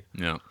tonight.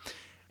 Yeah.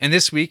 And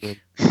this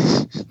week,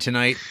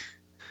 tonight,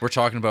 we're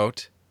talking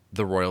about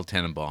The Royal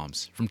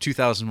Tenenbaums from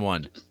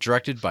 2001,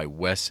 directed by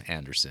Wes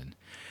Anderson.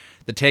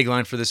 The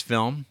tagline for this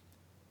film,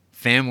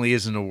 family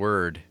isn't a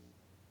word,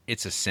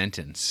 it's a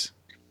sentence.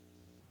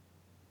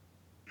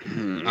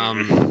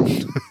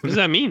 What does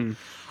that mean?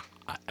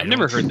 I've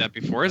never heard that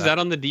before. Is that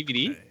on the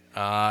DVD?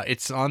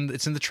 It's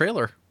in the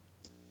trailer.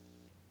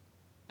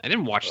 I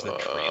didn't watch the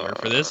trailer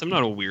for this. I'm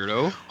not a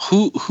weirdo.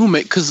 Who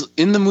made? Because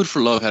In the Mood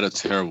for Love had a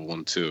terrible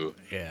one too.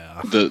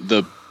 Yeah.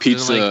 The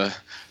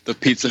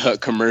Pizza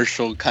Hut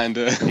commercial kind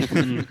of.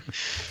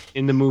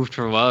 In the mood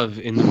for love,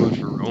 in the mood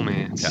for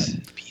romance.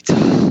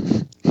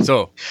 Pizza.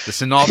 So the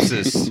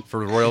synopsis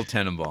for Royal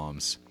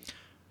Tenenbaums.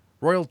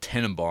 Royal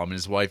Tenenbaum and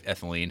his wife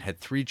Ethelene had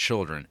 3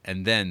 children,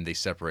 and then they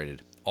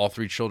separated. All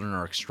 3 children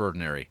are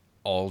extraordinary,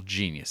 all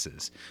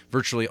geniuses.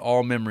 Virtually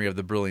all memory of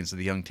the brilliance of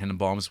the young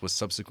Tenenbaums was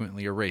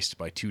subsequently erased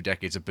by 2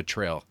 decades of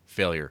betrayal,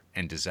 failure,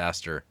 and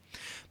disaster.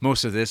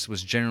 Most of this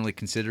was generally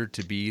considered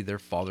to be their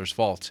father's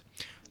fault.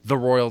 The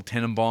Royal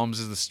Tenenbaums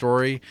is the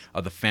story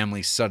of the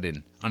family's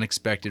sudden,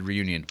 unexpected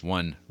reunion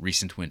one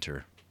recent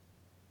winter.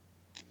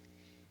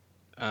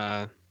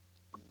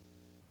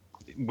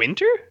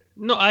 Winter?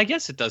 No, I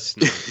guess it does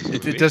snow.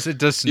 It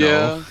does snow.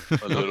 Yeah,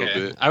 a little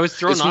bit. I was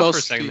thrown It's off for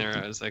a second there.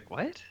 I was like,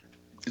 what?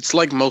 It's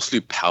like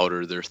mostly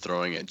powder they're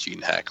throwing at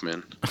Gene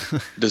Hackman.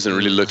 Doesn't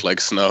really look like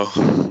snow.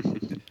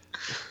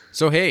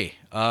 So hey,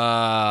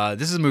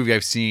 this is a movie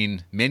I've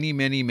seen many,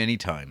 many, many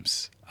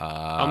times.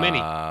 How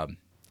many?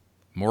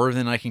 More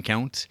than I can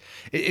count.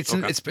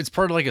 It's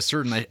part of like a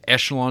certain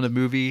echelon of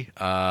movie.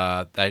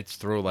 I'd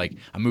throw like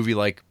a movie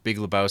like Big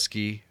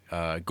Lebowski,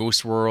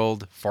 Ghost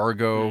World,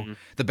 Fargo,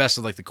 the best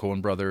of like the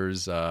Coen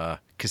Brothers,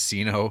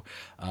 Casino,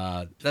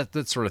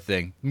 that sort of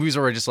thing. Movies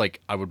where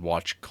I would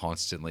watch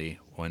constantly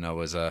when I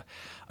was a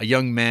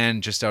young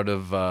man just out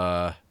of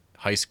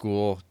high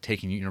school,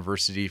 taking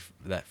university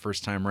that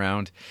first time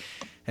around.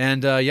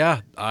 And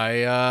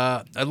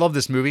I love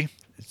this movie.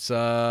 It's one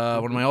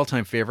of my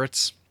all-time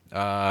favorites.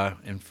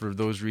 And for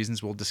those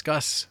reasons, we'll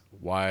discuss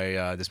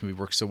why this movie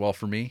works so well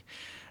for me.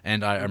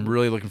 And I'm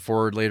really looking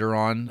forward later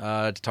on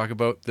to talk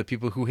about the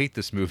people who hate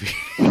this movie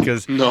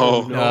because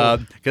we'll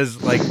get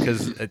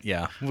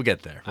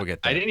there.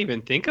 I didn't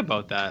even think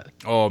about that.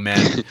 Oh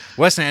man,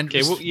 Wes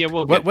Anderson. Okay,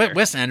 we'll get there.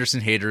 Wes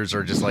Anderson haters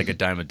are just like a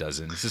dime a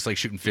dozen. It's just like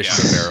shooting fish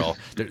in a barrel.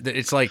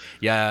 It's like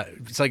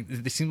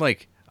they seem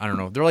like, I don't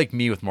know. They're like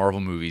me with Marvel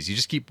movies. You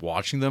just keep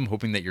watching them,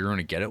 hoping that you're going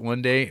to get it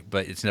one day,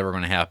 but it's never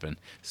going to happen.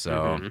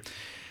 So,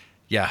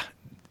 yeah,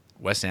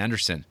 Wes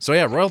Anderson. So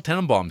yeah, Royal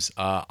Tenenbaums.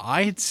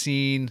 I had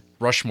seen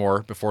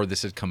Rushmore before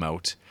this had come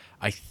out.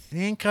 I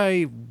think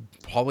I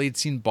probably had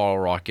seen Bottle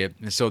Rocket,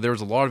 and so there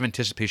was a lot of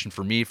anticipation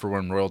for me for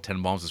when Royal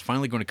Tenenbaums was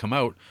finally going to come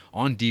out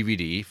on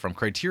DVD from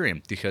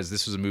Criterion, because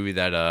this was a movie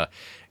that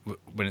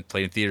when it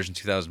played in theaters in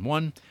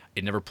 2001,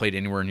 it never played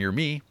anywhere near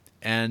me,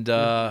 and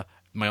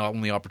my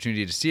only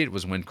opportunity to see it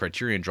was when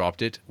Criterion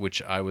dropped it,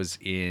 which I was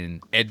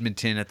in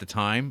Edmonton at the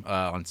time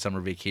on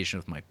summer vacation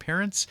with my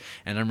parents.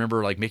 And I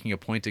remember like making a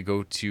point to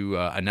go to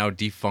a now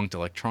defunct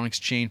electronics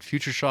chain,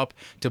 Future Shop,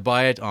 to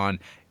buy it on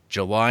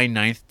July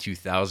 9th,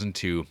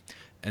 2002.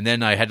 And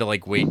then I had to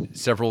like wait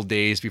several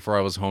days before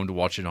I was home to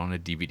watch it on a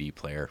DVD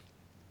player.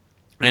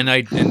 And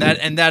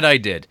that I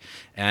did.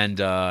 And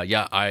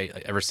I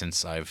ever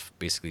since I've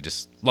basically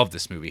just loved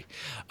this movie.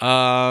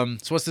 So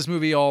what's this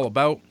movie all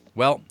about?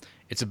 Well,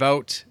 it's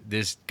about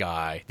this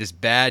guy, this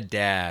bad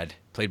dad,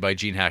 played by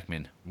Gene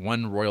Hackman,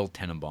 one Royal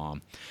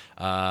Tenenbaum.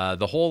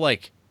 The whole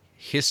like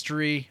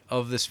history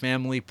of this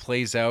family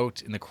plays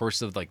out in the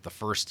course of like the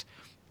first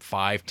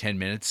 5-10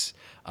 minutes,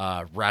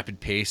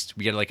 rapid paced.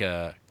 We get like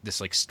this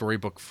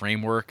storybook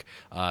framework.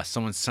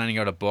 Someone's signing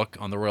out a book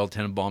on the Royal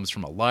Tenenbaums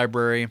from a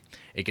library.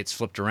 It gets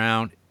flipped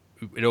around.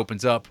 It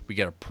opens up. We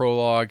get a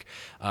prologue.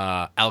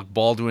 Alec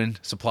Baldwin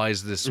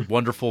supplies this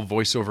wonderful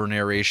voiceover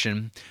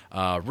narration,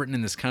 written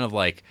in this kind of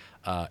like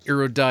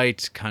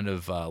erudite, kind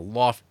of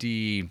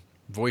lofty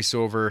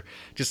voiceover,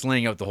 just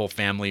laying out the whole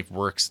family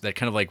works that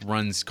kind of like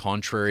runs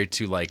contrary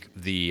to like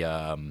the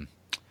kind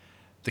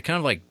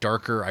of like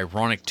darker,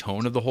 ironic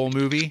tone of the whole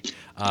movie.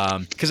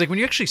 Because like when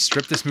you actually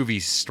strip this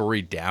movie's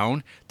story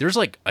down, there's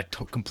like a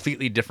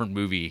completely different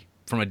movie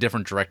from a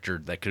different director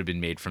that could have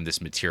been made from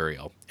this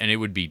material, and it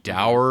would be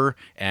dour,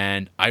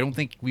 and I don't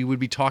think we would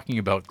be talking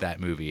about that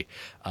movie.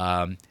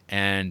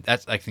 And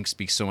that, I think,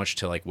 speaks so much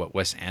to like what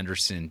Wes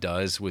Anderson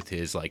does with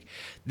his like,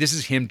 this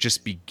is him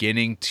just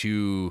beginning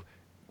to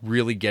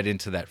really get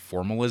into that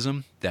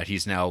formalism that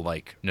he's now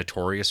like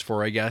notorious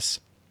for, I guess.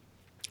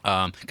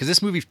 Because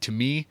this movie, to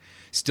me,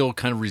 still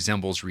kind of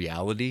resembles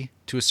reality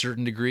to a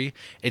certain degree.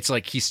 It's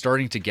like he's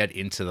starting to get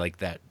into like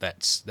that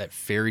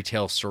fairy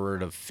tale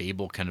sort of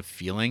fable kind of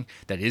feeling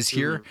that is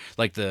here.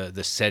 Like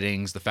the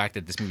settings, the fact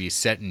that this movie is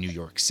set in New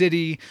York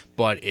City,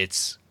 but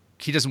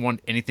he doesn't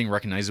want anything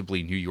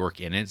recognizably New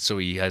York in it, so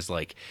he has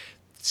like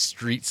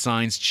street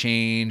signs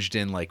changed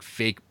and like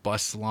fake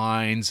bus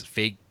lines,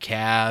 fake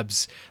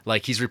cabs.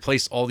 Like he's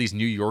replaced all these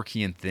New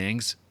Yorkian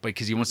things,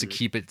 because he wants to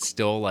keep it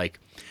still like.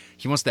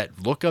 He wants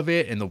that look of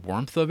it and the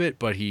warmth of it,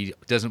 but he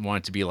doesn't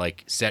want it to be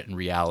like set in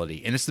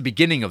reality. And it's the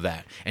beginning of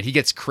that. And he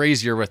gets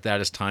crazier with that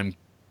as time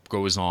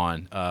goes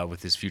on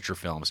with his future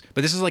films.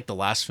 But this is like the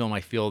last film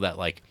I feel that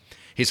like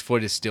his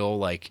foot is still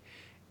like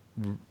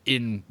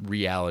in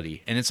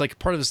reality. And it's like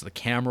part of this, the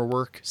camera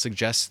work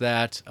suggests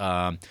that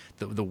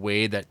the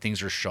way that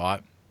things are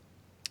shot,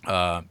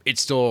 it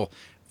still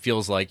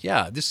feels like,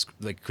 yeah, this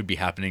like could be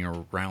happening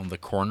around the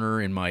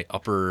corner in my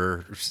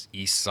Upper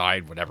East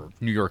Side, whatever,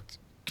 New York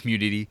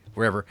community,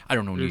 wherever. I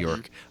don't know New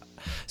York.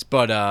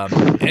 But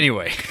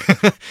anyway.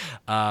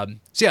 So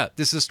yeah,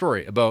 this is a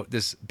story about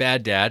this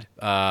bad dad,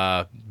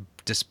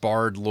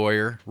 disbarred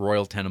lawyer,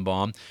 Royal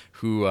Tenenbaum,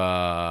 who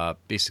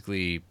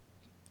basically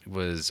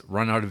was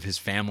run out of his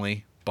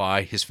family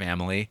by his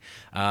family.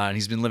 And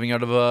he's been living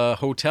out of a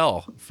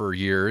hotel for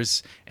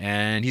years,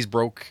 and he's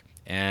broke.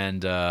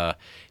 And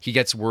he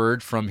gets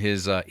word from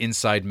his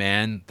inside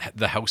man,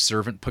 the house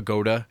servant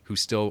Pagoda,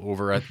 who's still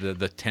over at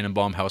the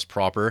Tenenbaum house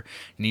proper.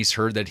 And he's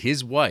heard that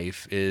his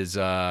wife is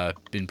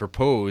been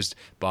proposed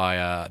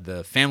by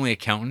the family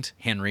accountant,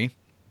 Henry,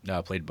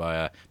 played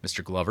by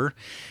Mr. Glover.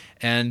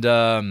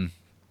 And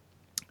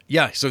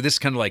yeah, so this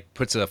kind of like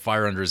puts a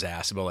fire under his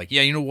ass about like,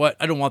 yeah, you know what?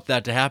 I don't want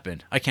that to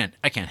happen. I can't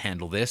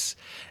handle this.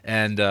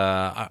 And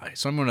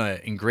so I'm going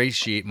to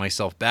ingratiate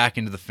myself back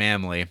into the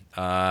family.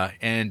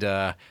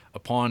 And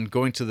upon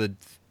going to the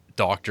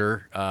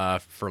doctor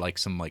for like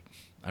some like,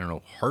 I don't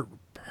know, heart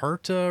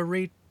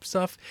rate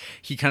stuff,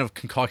 he kind of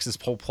concocts this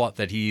whole plot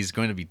that he's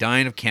going to be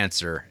dying of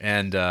cancer.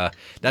 And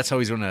that's how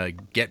he's going to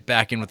get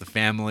back in with the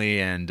family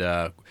and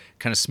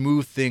kind of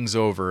smooth things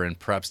over and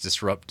perhaps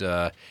disrupt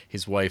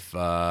his wife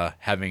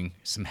having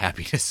some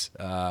happiness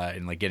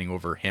and like getting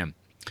over him.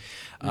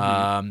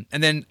 And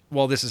then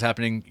while this is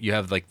happening, you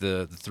have like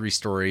the three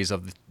stories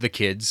of the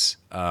kids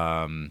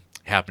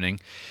happening.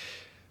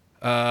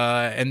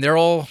 And they're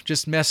all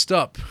just messed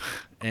up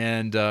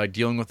and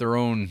dealing with their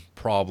own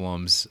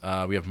problems.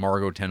 We have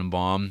Margot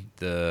Tenenbaum.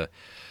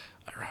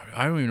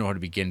 I don't even know how to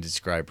begin to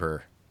describe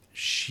her.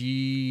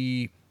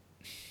 She's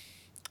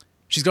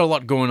got a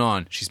lot going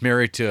on. She's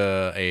married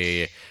to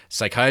a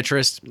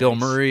psychiatrist, Bill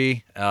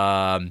Murray.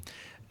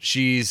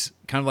 She's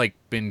kind of like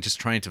been just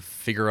trying to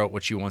figure out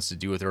what she wants to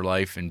do with her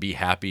life and be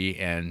happy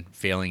and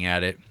failing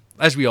at it,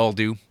 as we all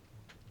do.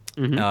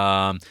 We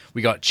got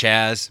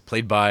Chaz,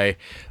 played by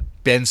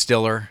Ben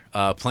Stiller,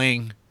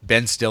 playing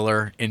Ben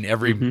Stiller in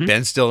every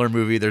Ben Stiller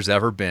movie there's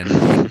ever been.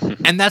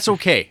 And that's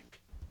okay.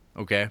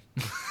 Okay.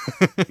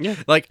 Yeah,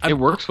 like it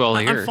works well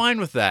here. I'm fine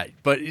with that,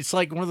 but it's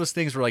like one of those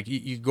things where like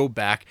you go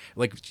back,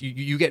 like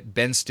you get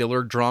Ben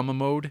Stiller drama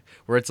mode,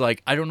 where it's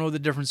like I don't know the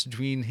difference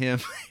between him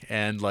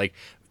and like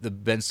the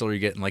Ben Stiller you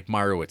get in like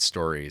Meyerowitz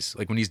stories,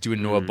 like when he's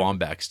doing Noah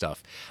Baumbach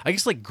stuff. I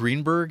guess like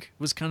Greenberg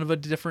was kind of a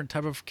different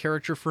type of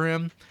character for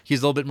him. He's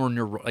a little bit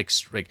more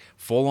like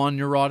full on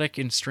neurotic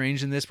and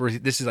strange in this, where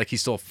this is like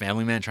he's still a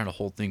family man trying to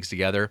hold things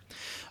together.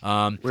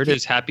 Where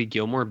does Happy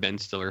Gilmore Ben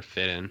Stiller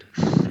fit in?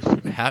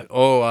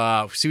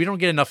 See, we don't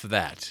get enough of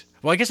that.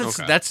 Well, I guess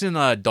that's in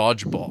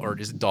Dodgeball, or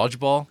is it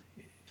Dodgeball?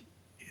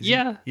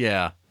 Yeah.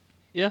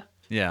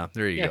 Yeah,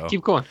 there you go.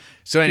 Keep going.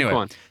 So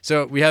anyway,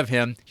 so we have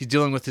him. He's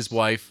dealing with his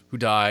wife who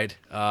died,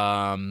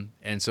 and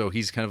so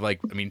he's kind of like,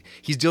 I mean,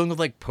 he's dealing with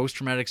like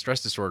post-traumatic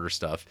stress disorder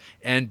stuff.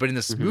 But in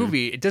this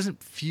movie, it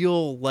doesn't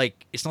feel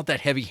like, it's not that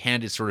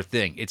heavy-handed sort of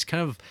thing. It's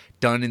kind of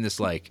done in this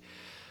like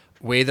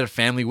way that a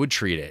family would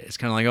treat it. It's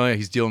kind of like, oh yeah,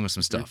 he's dealing with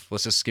some stuff.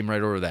 Let's just skim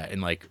right over that,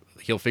 and like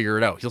he'll figure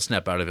it out. He'll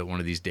snap out of it one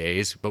of these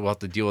days, but we'll have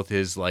to deal with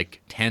his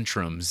like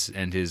tantrums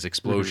and his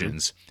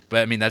explosions. But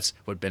I mean, that's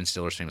what Ben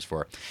Stiller's famous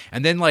for.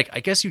 And then like, I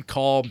guess you'd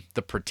call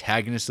the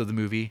protagonist of the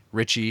movie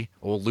Richie,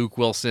 old Luke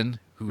Wilson,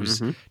 who's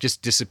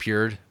just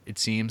disappeared, it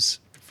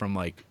seems, from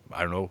like,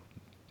 I don't know,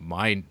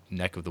 my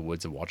neck of the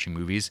woods of watching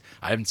movies.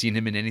 I haven't seen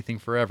him in anything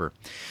forever.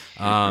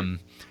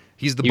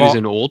 He was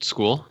in Old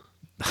School.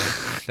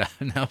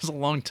 that was a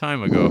long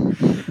time ago.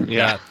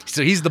 Yeah.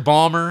 So he's the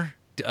bomber,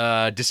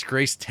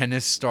 disgraced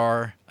tennis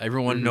star.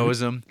 Everyone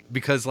knows him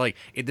because like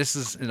this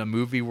is in a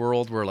movie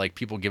world where like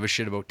people give a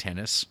shit about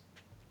tennis.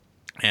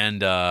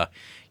 And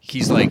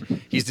he's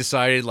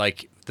decided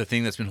like the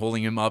thing that's been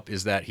holding him up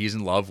is that he's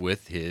in love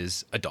with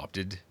his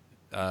adopted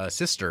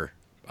sister,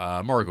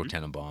 Margot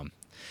Tenenbaum,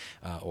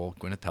 old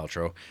Gwyneth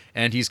Paltrow.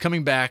 And he's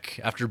coming back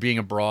after being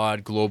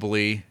abroad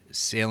globally,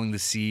 sailing the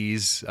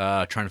seas,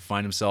 trying to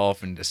find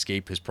himself and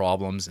escape his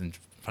problems, and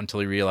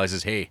until he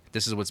realizes, hey,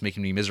 this is what's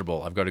making me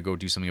miserable. I've got to go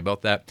do something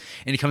about that.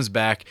 And he comes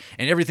back,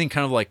 and everything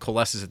kind of like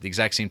coalesces at the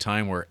exact same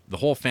time, where the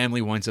whole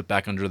family winds up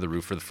back under the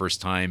roof for the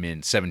first time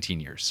in 17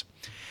 years.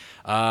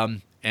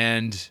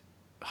 And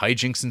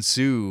hijinks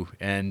ensue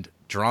and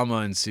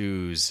drama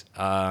ensues.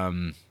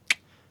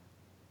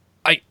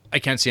 I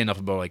can't say enough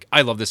about, like,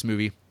 I love this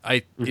movie.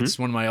 It's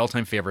one of my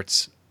all-time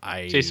favorites.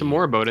 Say some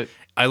more about it.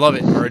 I love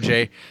it,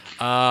 RJ.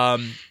 I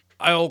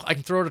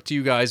can throw it up to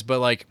you guys, but,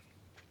 like,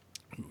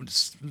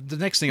 the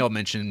next thing I'll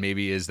mention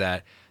maybe is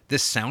that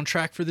this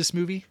soundtrack for this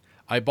movie,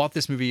 I bought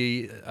this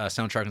movie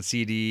soundtrack on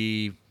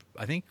CD,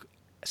 I think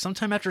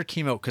sometime after it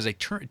came out, because it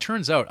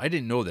turns out, I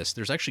didn't know this,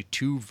 there's actually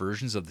 2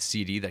 versions of the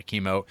CD that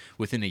came out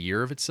within a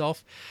year of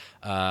itself.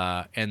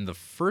 And the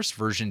first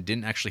version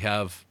didn't actually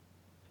have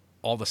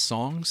all the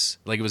songs.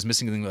 Like, it was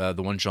missing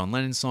the one John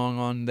Lennon song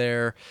on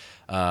there,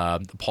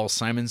 the Paul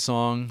Simon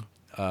song,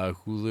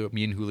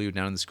 Me and Julio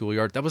Down in the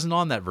Schoolyard. That wasn't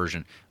on that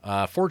version.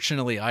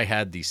 Fortunately, I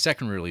had the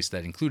second release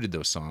that included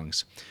those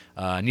songs.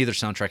 Neither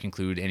soundtrack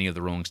included any of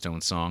the Rolling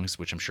Stones songs,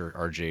 which I'm sure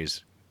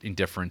RJ's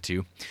indifferent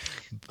to.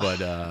 But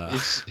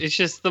it's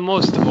just the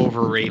most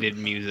overrated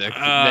music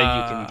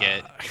that you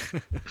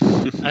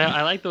can get.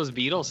 I like those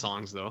Beatles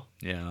songs though.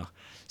 Yeah.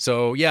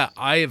 So yeah,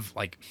 I've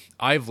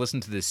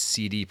listened to this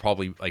CD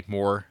probably like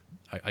more.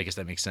 I guess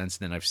that makes sense.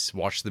 Then I've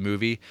watched the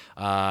movie,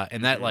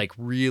 and that like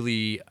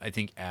really I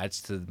think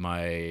adds to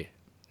my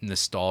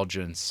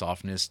nostalgia and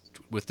softness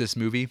with this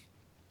movie.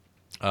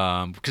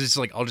 Because it's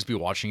like I'll just be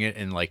watching it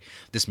and like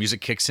this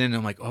music kicks in and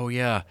I'm like, oh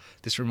yeah,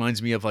 this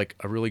reminds me of like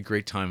a really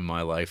great time in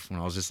my life when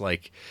I was just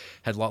like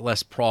had a lot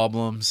less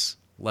problems,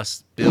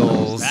 less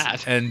bills,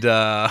 and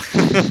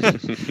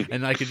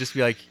and I could just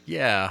be like,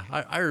 yeah,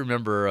 I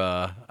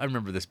remember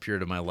this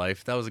period of my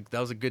life. That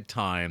was a good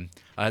time.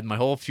 I had my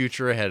whole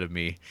future ahead of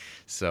me.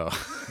 So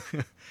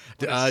what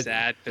a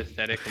sad,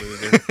 pathetic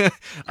loser.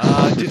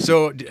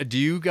 So do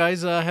you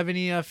guys have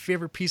any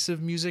favorite piece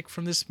of music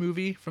from this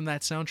movie, from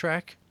that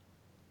soundtrack?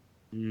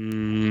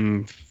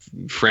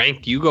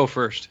 Frank, you go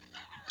first.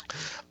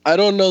 I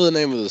don't know the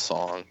name of the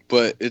song,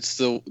 but it's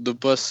the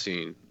bus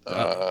scene.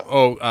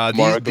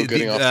 Marco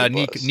getting off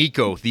the bus.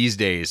 Nico, These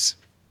Days.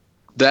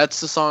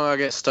 That's the song I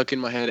get stuck in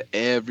my head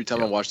every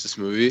time I watch this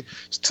movie.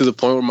 It's to the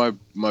point where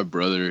my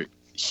brother,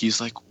 he's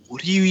like,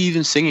 "What are you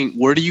even singing?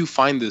 Where do you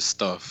find this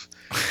stuff?"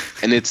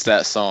 And it's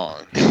that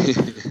song.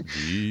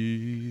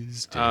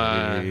 These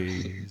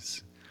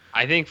days.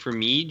 I think for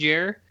me,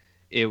 Jer,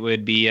 it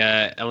would be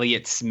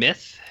Elliott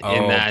Smith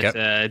in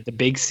that the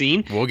big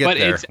scene. We'll get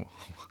there. It's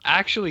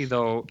actually,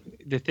 though,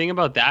 the thing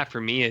about that for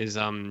me is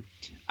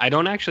I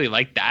don't actually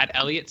like that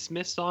Elliott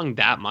Smith song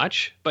that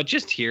much, but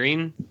just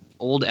hearing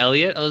old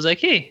Elliott, I was like,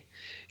 hey,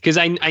 because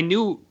I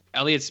knew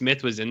Elliott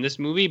Smith was in this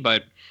movie,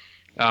 but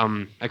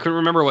I couldn't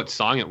remember what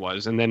song it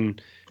was. And then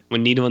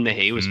when Needle in the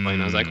Hay was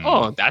playing, I was like,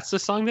 oh, that's the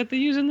song that they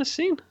use in this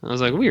scene? I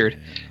was like, weird.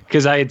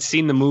 Because I had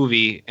seen the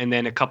movie, and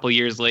then a couple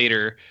years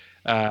later,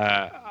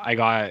 I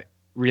got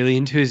really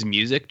into his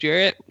music,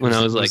 Jarrett, when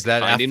I was like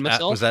finding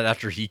myself. Was that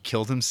after he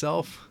killed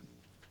himself?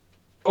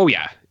 Oh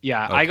yeah. Okay.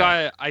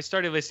 Okay. I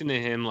started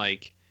listening to him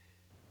like,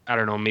 I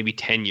don't know, maybe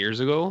 10 years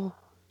ago.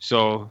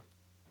 So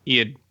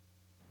he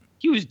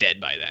was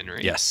dead by then,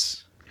 right?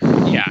 Yes.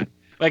 Yeah.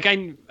 Like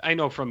I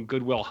know from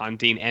Good Will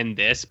Hunting and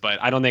this,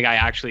 but I don't think I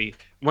actually,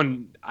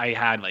 when I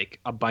had like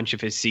a bunch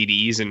of his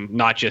CDs and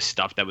not just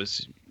stuff that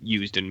was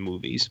used in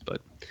movies.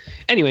 But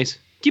anyways,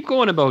 keep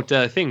going about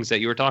things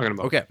that you were talking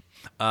about. Okay.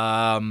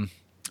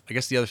 I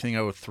guess the other thing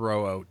I would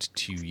throw out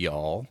to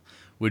y'all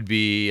would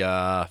be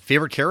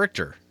favorite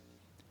character.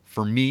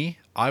 For me,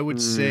 I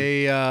would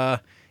say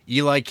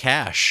Eli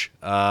Cash,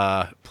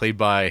 played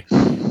by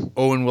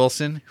Owen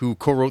Wilson, who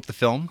co-wrote the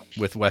film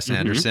with Wes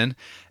Anderson.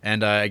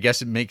 And I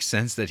guess it makes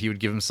sense that he would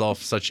give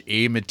himself such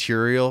A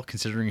material,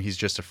 considering he's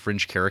just a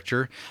fringe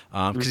character.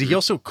 Because he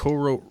also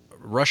co-wrote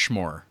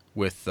Rushmore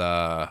with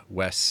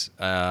Wes.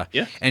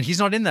 And he's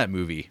not in that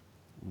movie,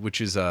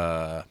 which is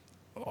a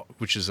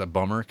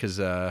bummer because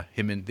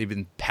they've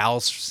been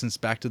pals since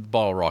back to the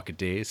Bottle Rocket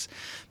days.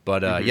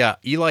 But yeah,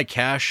 Eli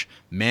Cash,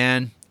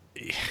 man,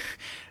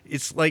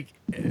 it's like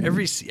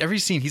every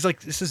scene he's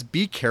like this is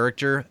B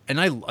character, and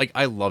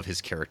I love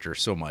his character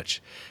so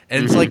much.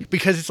 And it's like,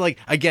 because it's like,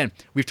 again,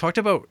 we've talked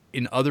about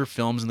in other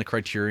films in the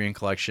Criterion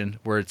Collection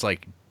where it's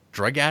like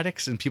drug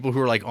addicts and people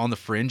who are like on the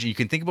fringe, and you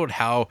can think about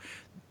how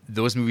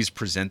those movies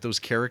present those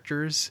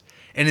characters.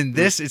 And in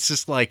this, it's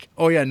just like,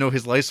 oh yeah, no,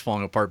 his life's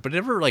falling apart, but it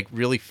never like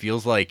really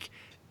feels like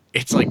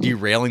it's like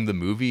derailing the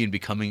movie and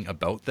becoming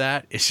about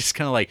that. It's just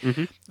kind of like,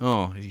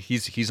 oh,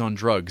 he's on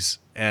drugs,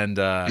 and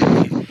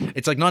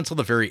it's like not until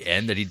the very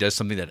end that he does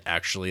something that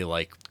actually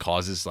like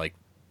causes like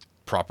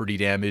property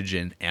damage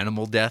and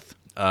animal death.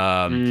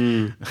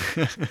 Yeah,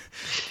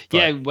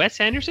 Wes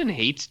Anderson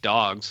hates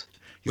dogs,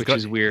 which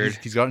is weird.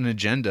 He's got an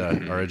agenda,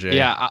 RJ.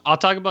 Yeah, I'll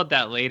talk about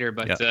that later,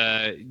 but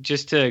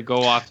just to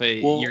go off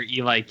your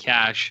Eli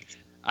Cash,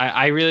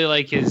 I really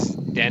like his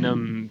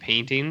denim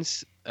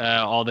paintings,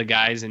 all the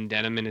guys in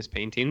denim in his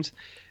paintings.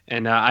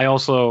 And I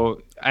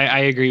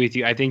agree with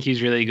you. I think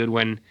he's really good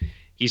when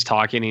he's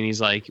talking and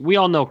he's like, we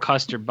all know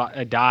Custer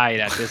died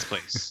at this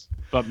place,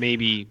 but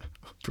maybe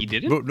He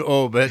didn't. But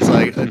it's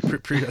like I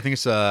think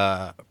it's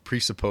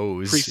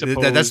presuppose.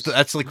 Presuppose.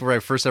 That's like where I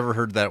first ever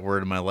heard that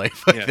word in my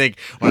life. I think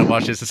when I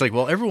watched this, it's like,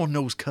 well, everyone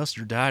knows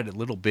Custer died at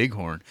Little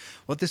Bighorn.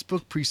 What this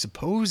book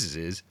presupposes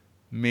is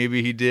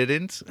maybe he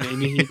didn't.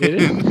 Maybe he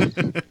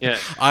didn't. Yeah.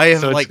 I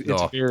have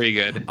it's very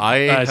good.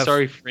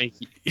 Sorry, Frank.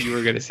 You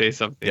were gonna say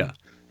something. Yeah.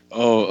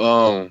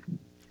 Was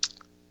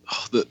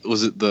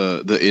it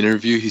the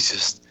interview? He's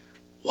just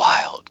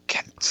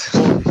Wildcat.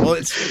 Well,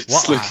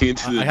 it's looking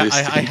into the distance.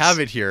 I have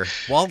it here.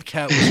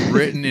 Wildcat was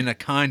written in a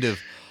kind of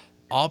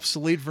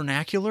obsolete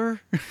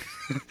vernacular.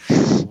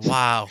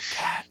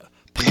 Wildcat.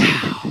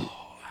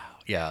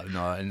 Yeah,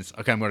 no, and it's,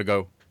 okay, I'm gonna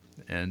go.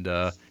 And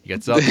he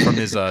gets up from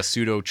his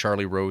pseudo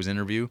Charlie Rose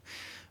interview.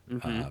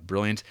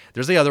 Brilliant.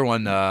 There's the other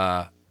one,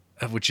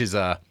 which is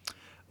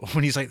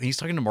when he's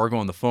talking to Margot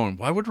on the phone.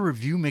 Why would a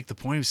review make the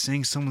point of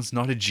saying someone's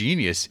not a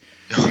genius?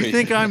 You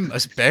think I'm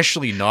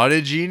especially not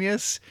a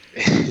genius?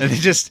 And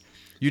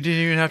you didn't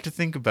even have to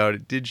think about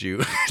it, did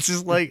you? It's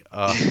just like,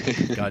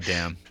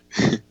 goddamn.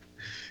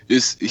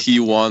 He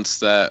wants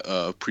that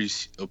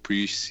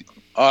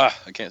I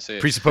can't say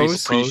it.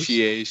 Presuppose?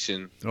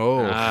 Appreciation.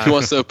 Oh. He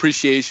wants the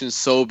appreciation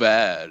so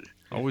bad.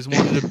 Always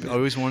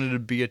wanted to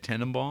be a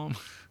Tenenbaum.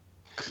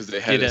 Because they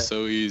had it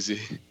so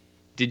easy.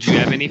 Did you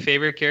have any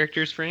favorite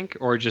characters, Frank,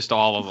 or just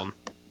all of them?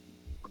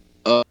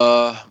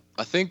 I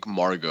think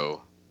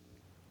Margot.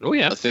 Oh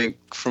yeah. I think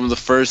from the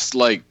first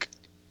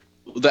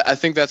I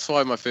think that's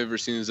why my favorite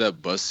scene is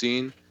that bus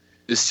scene.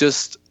 It's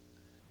just,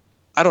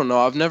 I don't know.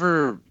 I've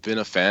never been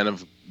a fan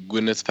of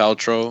Gwyneth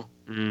Paltrow.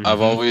 Mm-hmm.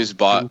 I've always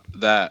bought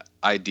that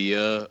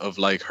idea of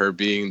like her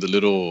being the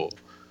little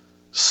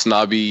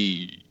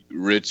snobby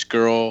rich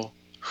girl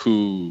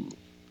who,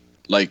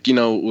 like, you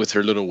know, with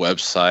her little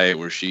website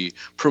where she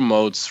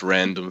promotes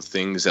random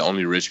things that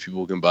only rich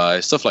people can buy,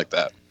 stuff like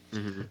that.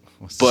 Mm-hmm.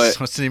 What's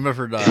the name of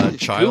her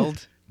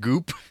child?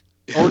 Goop?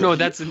 Oh no,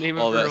 that's the name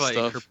of her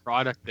stuff. Her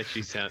product that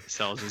she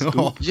sells is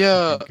Goop.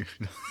 Yeah.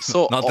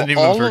 So not the name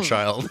of her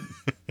child.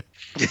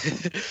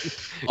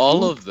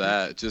 All of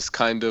that just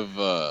kind of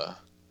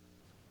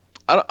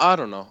I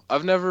don't know.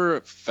 I've never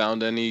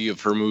found any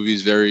of her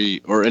movies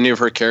or any of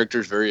her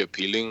characters very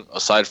appealing,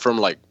 aside from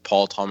like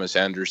Paul Thomas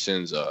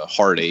Anderson's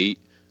Hard 8.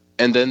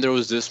 And then there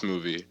was this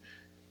movie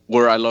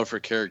where I love her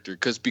character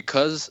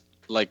because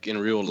like in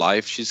real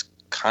life she's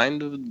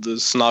kind of the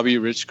snobby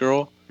rich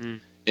girl.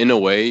 In a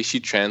way, she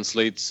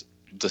translates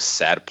the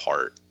sad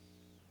part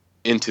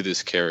into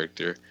this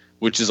character,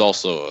 which is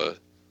also a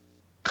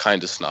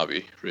kind of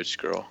snobby rich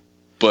girl,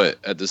 but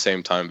at the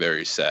same time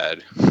very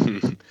sad.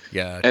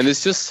 Yeah. And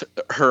it's just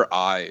her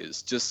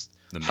eyes, just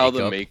how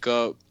the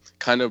makeup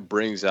kind of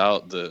brings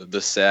out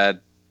the sad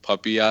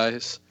puppy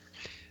eyes.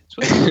 That's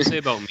what people say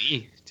about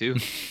me too.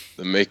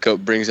 The makeup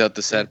brings out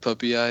the sad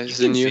puppy eyes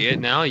you in you. See it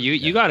now.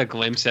 You got a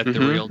glimpse at the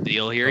real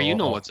deal here. You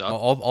know what's up.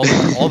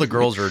 All the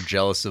girls are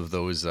jealous of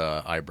those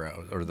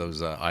eyebrows or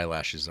those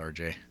eyelashes,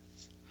 RJ.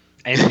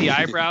 And the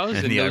eyebrows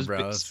and the those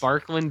eyebrows.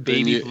 sparkling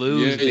baby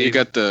blues. Yeah, you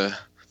got the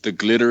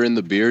glitter in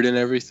the beard and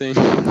everything.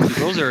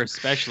 Girls are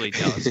especially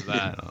jealous of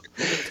that.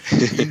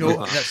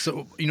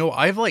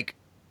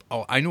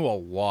 I know a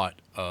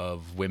lot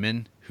of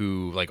women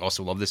who like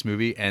also love this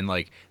movie, and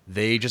like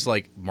they just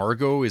like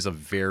Margot is a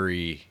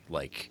very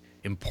like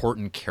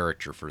important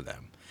character for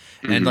them.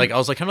 And like I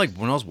was like kind of like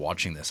when I was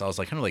watching this, I was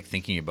like kind of like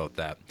thinking about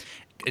that.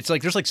 It's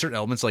like there's like certain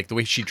elements like the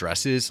way she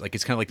dresses, like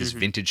it's kind of like this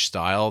vintage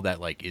style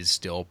that like is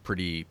still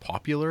pretty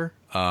popular.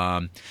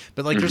 But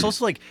like there's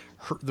also like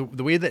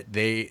the way that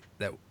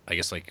I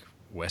guess like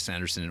Wes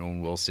Anderson and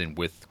Owen Wilson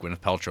with Gwyneth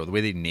Paltrow, the way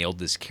they nailed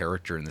this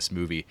character in this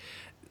movie,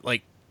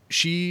 like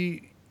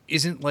she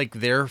isn't like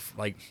there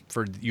like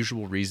for the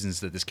usual reasons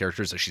that this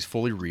character is. Like she's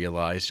fully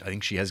realized. I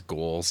think she has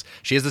goals.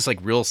 She has this like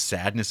real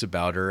sadness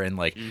about her, and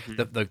like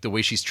the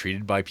way she's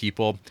treated by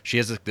people. She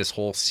has like, this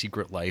whole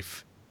secret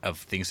life of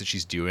things that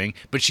she's doing,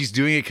 but she's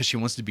doing it because she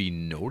wants to be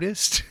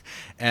noticed,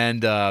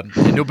 and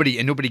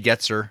nobody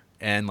gets her.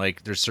 And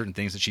like there's certain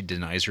things that she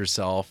denies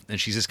herself, and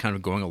she's just kind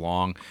of going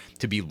along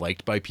to be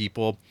liked by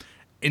people.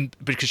 And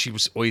because she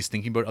was always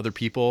thinking about other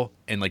people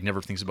and like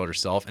never thinks about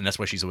herself, and that's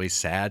why she's always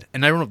sad.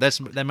 And I don't know if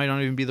that might not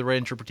even be the right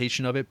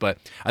interpretation of it, but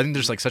I think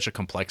there's like such a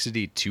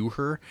complexity to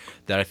her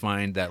that I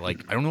find that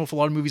like I don't know if a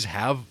lot of movies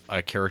have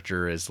a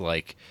character as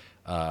like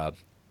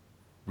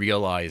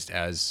realized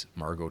as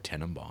Margot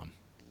Tenenbaum.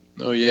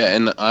 Oh yeah,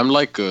 and I'm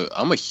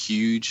a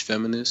huge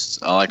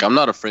feminist. Like I'm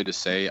not afraid to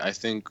say I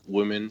think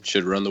women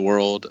should run the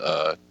world,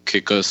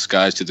 kick us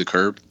guys to the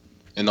curb,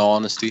 in all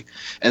honesty.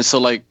 And so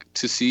like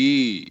to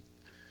see.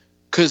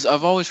 Because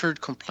I've always heard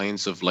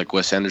complaints of like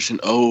Wes Anderson.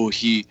 Oh,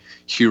 he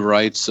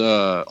writes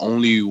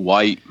only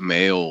white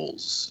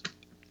males,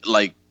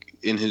 like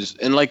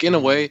in a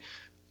way,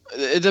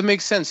 that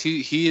makes sense.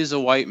 He is a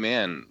white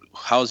man.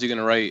 How is he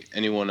gonna write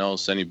anyone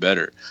else any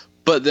better?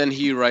 But then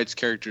he writes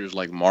characters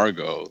like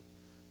Margot,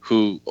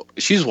 who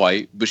she's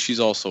white, but she's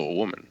also a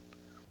woman,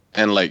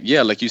 and like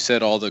like you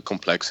said, all the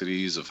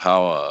complexities of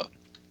how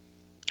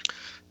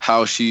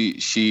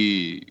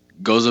she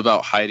goes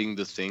about hiding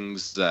the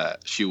things that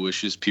she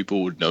wishes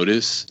people would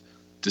notice.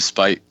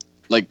 despite,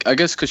 like, I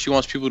guess because she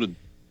wants people to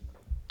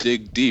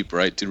dig deep,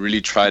 right? To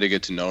really try to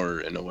get to know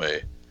her in a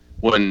way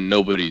when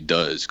nobody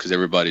does, because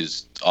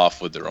everybody's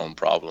off with their own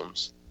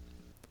problems.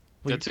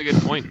 That's a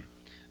good point.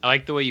 I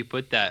like the way you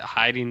put that,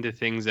 hiding the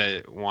things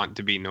that want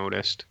to be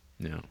noticed.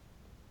 Yeah.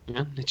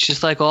 Yeah, it's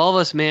just like all of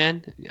us,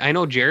 man. I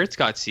know Jarrett's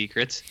got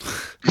secrets.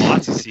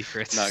 Lots of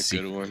secrets. Not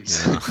good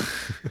ones.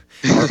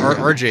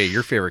 RJ,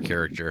 your favorite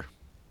character?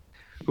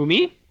 Who,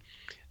 me?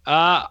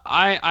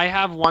 I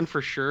have one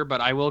for sure,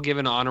 but I will give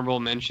an honorable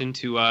mention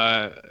to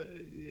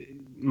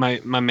my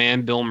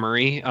man Bill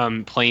Murray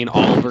playing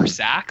Oliver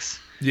Sacks.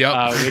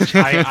 Yeah, which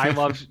I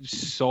love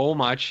so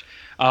much.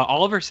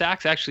 Oliver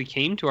Sacks actually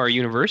came to our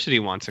university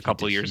once a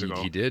couple years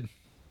ago. He did.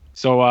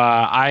 So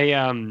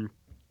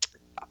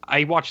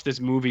I watched this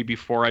movie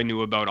before I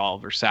knew about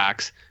Oliver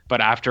Sacks,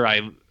 but after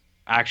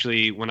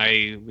when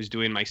I was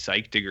doing my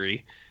psych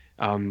degree,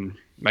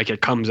 like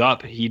it comes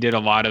up, he did a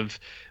lot of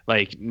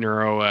like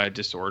neuro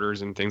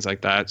disorders and things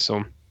like that.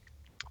 So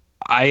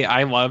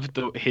I love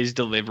his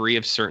delivery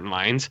of certain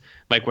lines,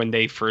 like when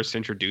they first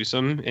introduce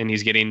him and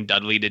he's getting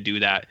Dudley to do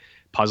that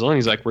puzzle and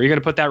he's like, where are you going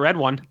to put that red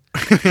one?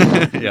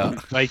 Yeah.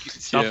 Like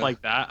stuff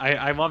like that.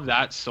 I love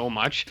that so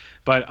much.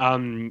 But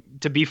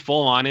to be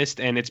full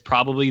honest, and it's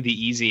probably the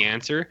easy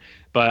answer,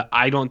 but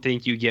I don't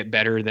think you get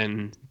better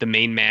than the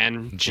main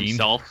man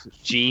himself,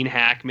 Gene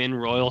Hackman,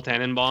 Royal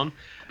Tenenbaum.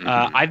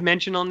 I've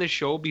mentioned on this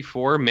show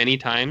before many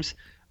times,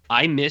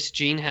 I miss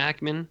Gene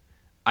Hackman.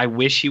 I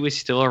wish he was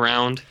still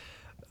around.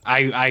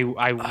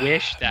 I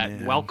wish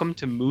that Welcome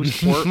to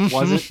Mooseport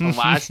wasn't the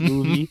last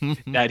movie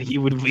that he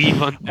would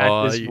leave on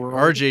this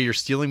world. RJ, you're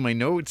stealing my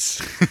notes.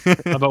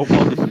 About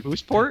Welcome to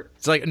Mooseport?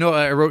 It's like, no,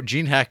 I wrote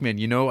Gene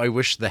Hackman. I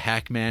wish the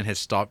Hackman had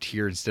stopped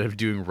here instead of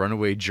doing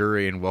Runaway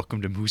Jury and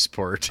Welcome to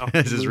Mooseport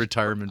as his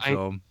retirement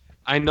film.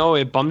 I know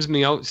it bums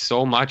me out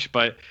so much,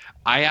 but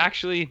I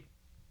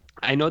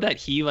know that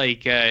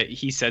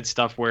he said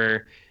stuff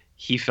where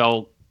he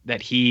felt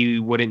that he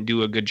wouldn't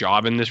do a good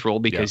job in this role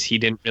because he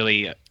didn't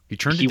really... He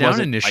turned it down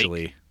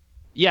initially.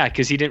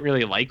 Because he didn't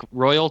really like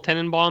Royal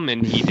Tenenbaum,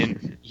 and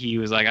he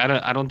was like,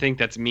 I don't think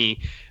that's me.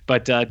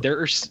 But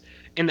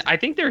and I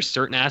think there are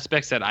certain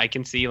aspects that I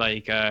can see,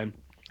 like I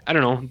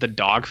don't know, the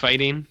dog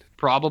fighting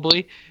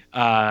probably.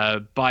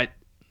 But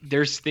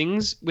there's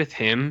things with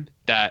him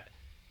that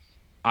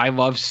I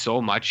love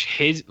so much.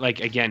 His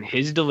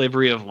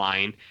delivery of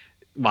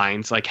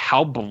lines, like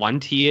how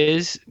blunt he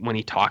is when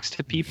he talks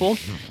to people.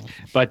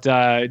 But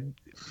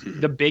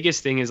the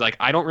biggest thing is, like,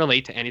 I don't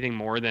relate to anything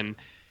more than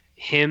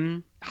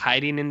him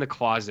hiding in the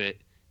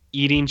closet,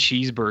 eating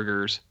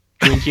cheeseburgers,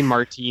 drinking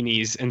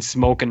martinis, and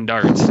smoking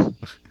darts.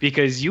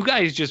 Because you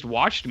guys just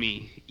watched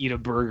me eat a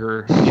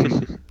burger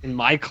in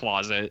my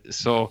closet.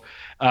 So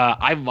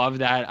I love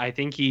that. I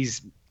think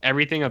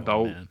everything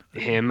about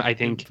him, I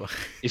think,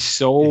 is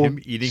so him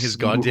eating his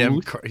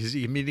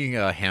him eating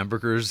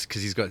hamburgers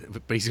because he's got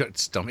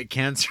stomach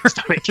cancer.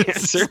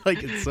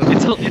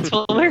 It's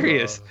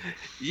hilarious.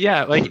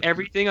 Yeah, like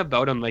everything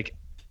about him, like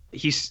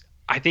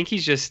I think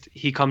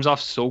he comes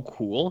off so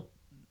cool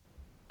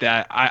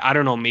that I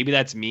don't know, maybe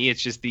that's me.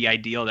 It's just the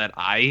ideal that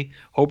I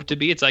hope to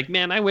be. It's like,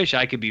 man, I wish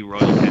I could be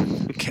Royal.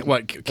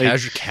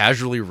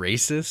 Casually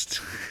racist?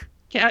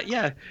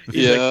 Yeah.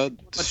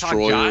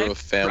 Destroyer of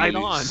families. Right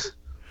on.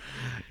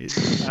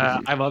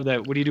 I love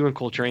that. What are you doing,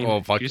 Coltrane?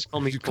 Oh, fuck. You just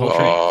call me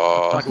Coltrane.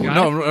 No, I don't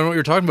know what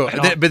you're talking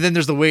about. But then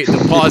there's the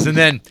pause, and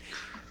then,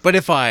 but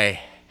if I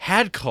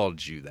had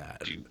called you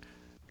that, you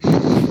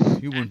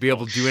wouldn't be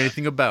able to do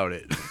anything about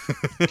it.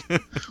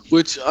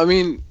 Which, I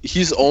mean,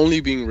 he's only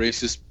being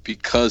racist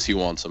because he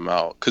wants him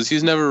out. Because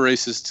he's never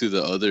racist to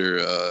the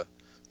other,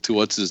 to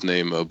what's his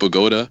name,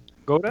 Pagoda.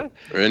 Pagoda?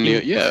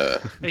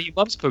 He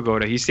loves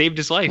Pagoda. He saved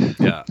his life.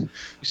 Yeah.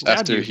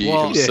 After he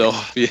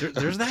himself. Yeah.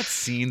 There's that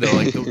scene though,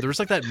 like there's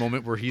like that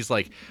moment where he's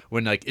like,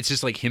 when like it's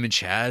just like him and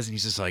Chaz, and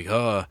he's just like,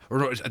 or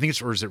no, I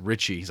think or is it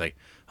Richie? He's like,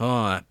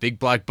 big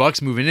black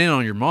bucks moving in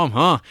on your mom,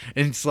 huh?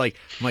 And it's like,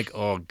 I'm like,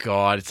 oh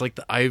god, it's like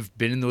I've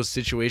been in those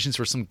situations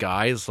where some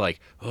guy is like,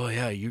 oh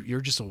yeah,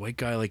 you're just a white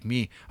guy like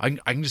me. I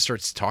can just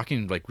start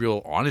talking like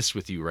real honest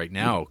with you right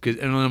now, and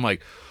then I'm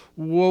like,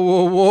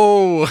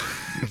 whoa.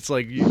 It's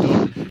like, you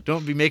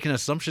don't be making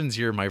assumptions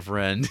here, my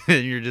friend.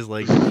 And you're just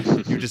like,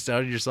 you're just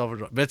out of yourself.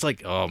 But it's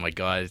like, oh my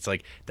god, it's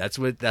like that's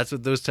what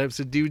those types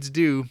of dudes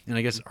do. And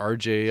I guess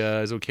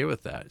RJ is okay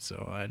with that.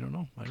 So I don't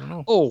know.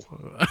 Oh,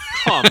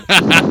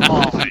 come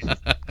on.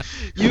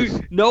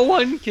 No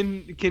one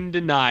can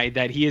deny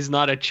that he is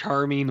not a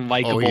charming,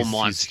 likable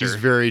monster. He's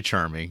very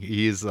charming.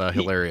 He's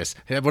hilarious.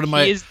 What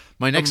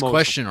my next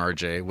question,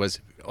 RJ, was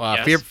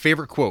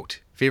favorite quote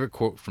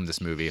from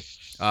this movie.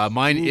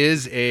 Mine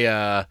is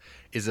a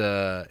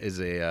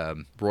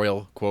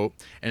royal quote,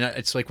 and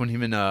it's like when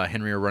him and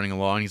Henry are running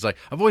along. He's like,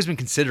 "I've always been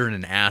considered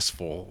an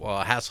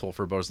asshole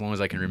for about as long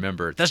as I can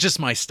remember. That's just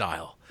my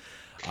style."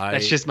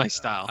 That's just my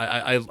style.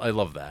 I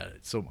love that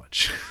so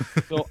much.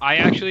 So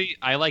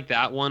I like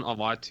that one a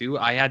lot too.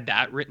 I had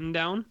that written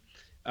down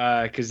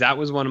because that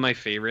was one of my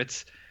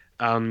favorites.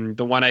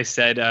 The one I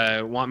said,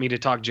 want me to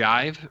talk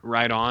jive?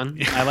 Right on.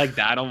 I like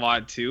that a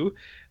lot too.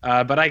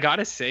 But I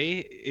gotta say,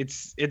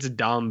 it's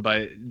dumb.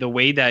 But the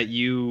way that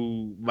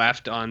you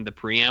left on the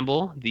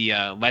preamble, the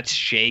let's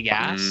shag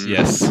ass.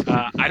 Yes.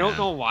 I don't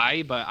know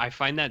why, but I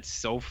find that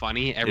so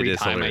funny every is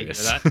time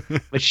hilarious. I hear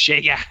that. Let's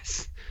shag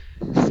ass.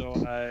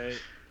 So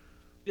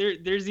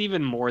there's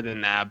even more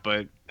than that,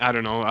 but I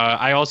don't know.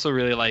 I also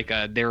really like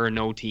There Are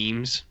No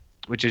Teams,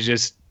 which is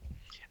just,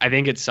 I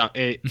think it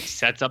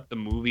sets up the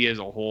movie as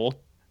a whole.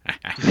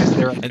 Because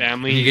they're a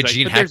family. You get He's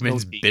Gene like, "But there's no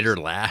Hackman's teams." bitter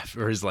laugh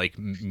or his like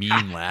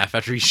mean laugh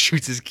after he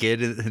shoots his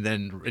kid and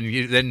then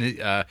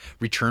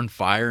return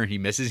fire and he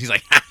misses. He's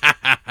like, ha, ha,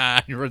 ha, ha,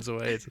 and he runs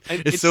away.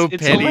 It's so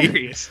petty.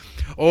 Hilarious.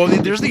 Oh,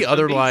 there's the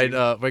other amazing.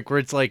 line, like where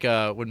it's like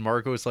when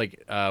Marco's like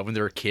when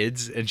they were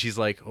kids and she's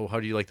like, "Oh, how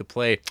do you like to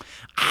play?"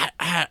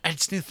 I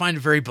just didn't find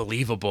it very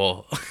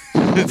believable.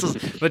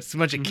 It's a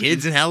bunch of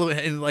kids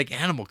in like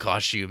animal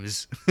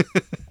costumes.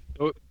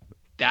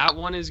 That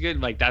one is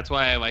good. Like, that's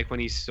why I like when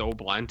he's so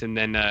blunt. And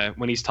then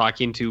when he's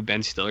talking to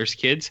Ben Stiller's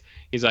kids,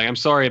 he's like, "I'm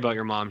sorry about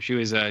your mom. She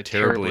was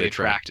terribly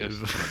attractive."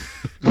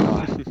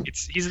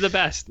 He's the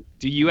best.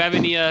 Do you have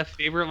any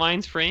favorite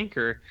lines, Frank?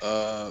 Or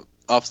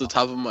Off the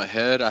top of my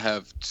head, I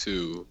have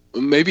 2,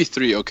 maybe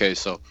 3. Okay,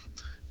 so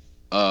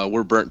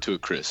we're burnt to a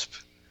crisp,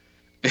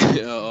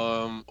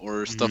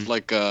 or stuff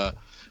like Owen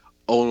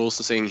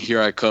Wilson saying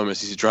 "Here I come"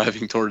 as he's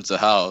driving towards the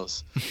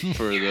house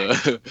for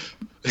the.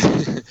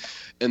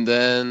 And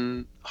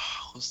then,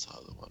 what's the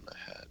other one I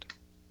had?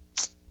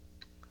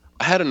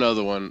 I had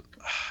another one.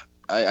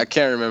 I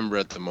can't remember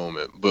at the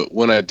moment, but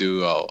when I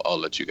do, I'll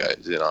let you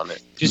guys in on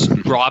it. just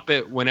drop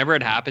it whenever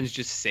it happens.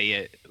 Just say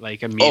it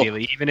like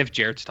immediately, even if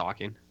Jared's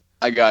talking.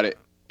 I got it.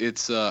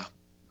 It's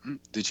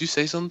did you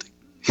say something?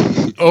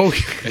 Oh,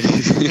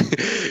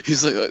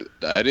 He's like,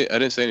 I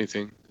didn't say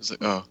anything. He's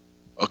like, oh,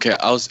 okay.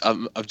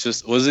 I'm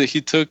just. Was it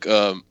he took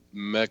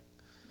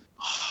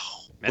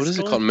what is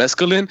it called?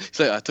 Mescaline? He's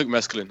like, I took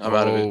mescaline. I'm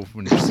out of it.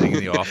 When you're sitting in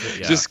the office,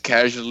 yeah. Just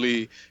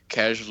casually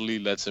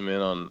lets him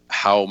in on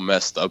how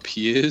messed up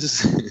he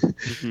is.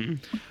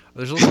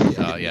 There's also,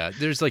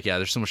 there's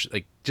so much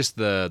like just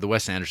the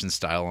Wes Anderson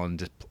style on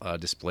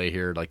display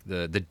here, like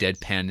the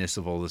deadpanness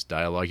of all this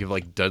dialogue. You have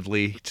like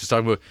Dudley just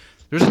talking about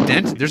there's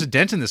a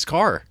dent in this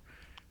car,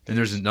 and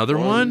there's another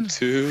one.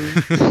 2,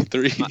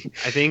 3.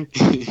 I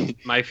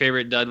think my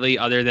favorite Dudley,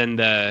 other than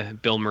the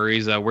Bill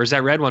Murray's, where's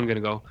that red one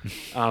gonna go?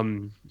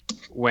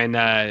 When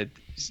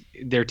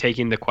they're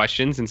taking the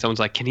questions and someone's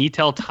like, "Can he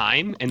tell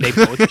time?" and they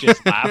both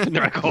just laugh and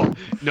they're like, "Oh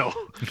no."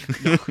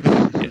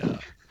 Yeah.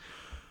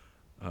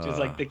 Just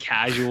like the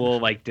casual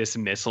like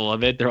dismissal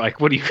of it. They're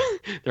like, "What are you?"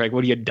 They're like,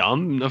 "What are you,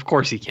 dumb?" Of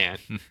course he can.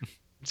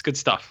 It's good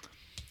stuff.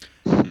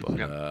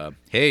 But,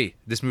 hey,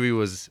 this movie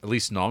was at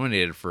least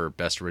nominated for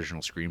Best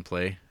Original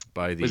Screenplay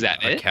by the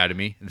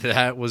Academy.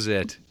 That was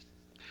it.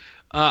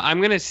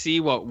 I'm gonna see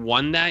what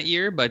won that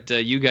year, but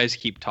you guys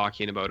keep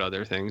talking about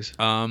other things.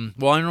 Well,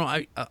 I don't know.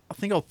 I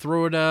think I'll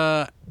throw it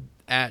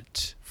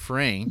at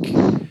Frank,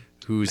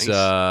 who's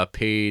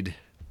paid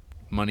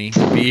money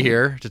to be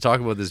here to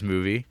talk about this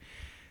movie.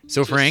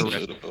 So, Frank,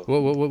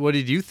 what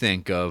did you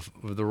think of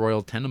the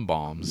Royal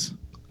Tenenbaums?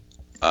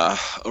 A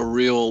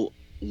real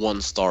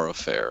 1-star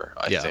affair,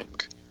 I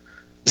think.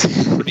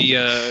 Pretty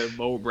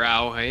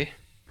lowbrow, hey?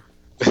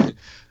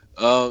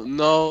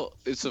 No,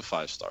 it's a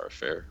 5-star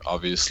affair.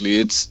 Obviously,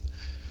 it's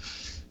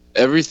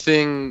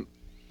everything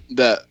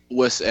that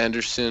Wes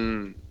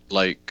Anderson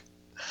like.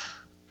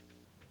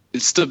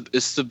 It's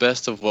the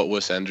best of what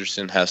Wes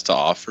Anderson has to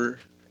offer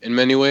in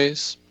many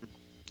ways,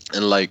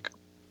 and like,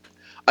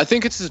 I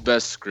think it's his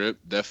best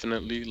script,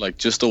 definitely. Like,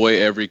 just the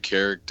way every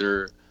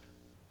character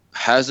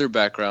has their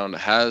background,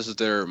 has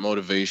their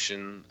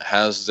motivation,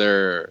 has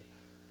their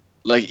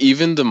like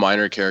even the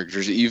minor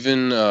characters,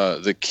 even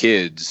the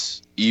kids.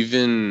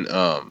 Even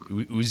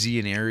Uzi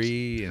and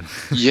Airy and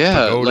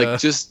yeah, Pagoda. like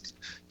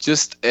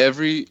just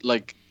every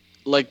like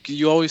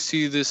you always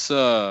see this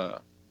I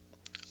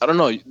don't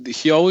know,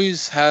 he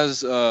always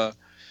has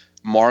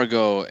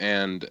Margot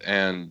and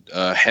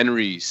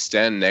Henry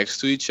stand next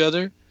to each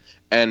other,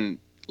 and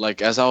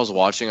like as I was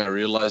watching I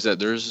realized that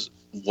there's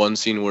one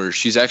scene where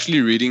she's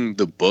actually reading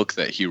the book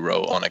that he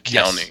wrote on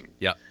accounting.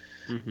 Yes.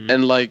 Yeah. Mm-hmm.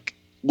 And like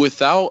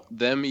without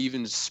them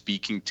even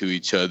speaking to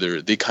each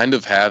other, they kind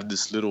of have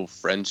this little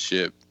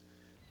friendship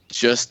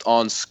just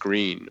on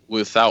screen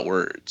without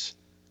words.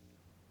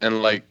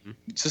 And like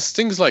just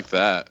things like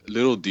that,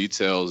 little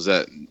details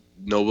that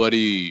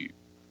nobody,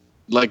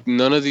 like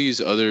none of these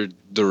other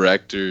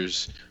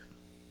directors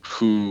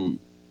who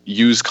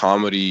use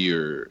comedy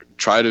or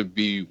try to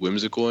be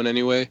whimsical in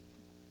any way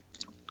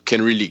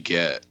can really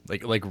get.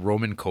 Like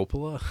Roman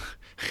Coppola?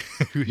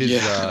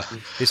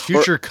 His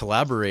future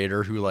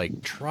collaborator who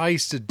like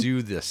tries to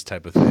do this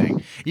type of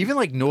thing. Even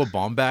like Noah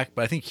Baumbach,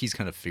 but I think he's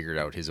kind of figured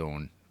out his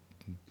own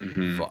with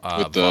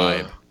vibe.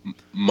 the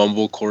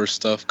mumblecore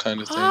stuff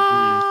kind of thing.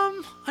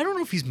 I don't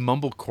know if he's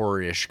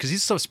mumblecore-ish because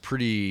his stuff's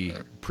pretty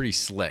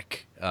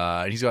slick.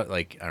 And he's got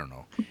like I don't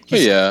know.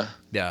 Yeah.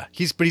 Yeah,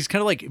 he's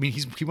kind of like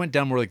he went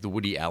down more like the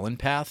Woody Allen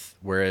path,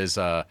 whereas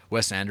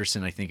Wes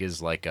Anderson I think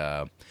is like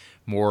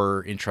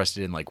more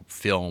interested in like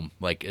film,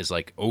 like as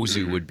like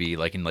Ozu would be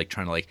like in like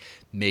trying to like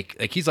make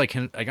like he's like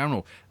I don't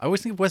know. I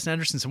always think of Wes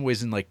Anderson in some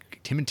ways, and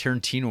like him and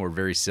Tarantino are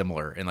very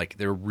similar, and like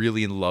they're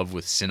really in love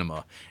with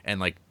cinema and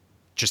like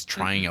just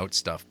trying out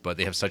stuff, but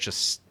they have such a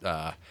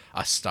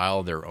style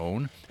of their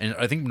own. And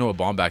I think Noah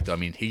Baumbach though, I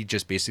mean, he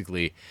just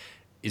basically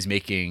is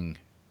making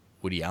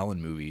Woody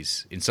Allen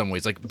movies in some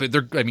ways, like, but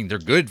they're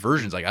good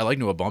versions. Like I like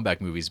Noah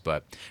Baumbach movies,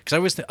 but because I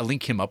always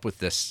link him up with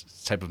this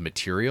type of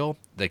material,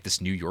 like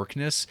this New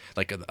Yorkness,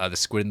 like the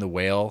Squid and the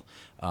Whale.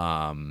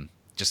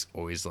 Just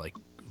always like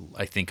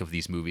I think of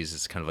these movies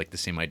as kind of like the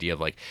same idea of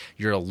like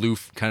you're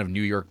aloof kind of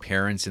New York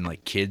parents and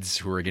like kids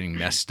who are getting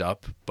messed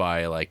up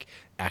by like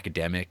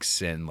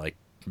academics and like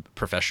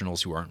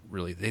professionals who aren't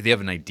really they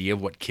have an idea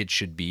of what kids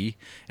should be,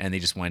 and they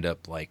just wind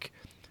up like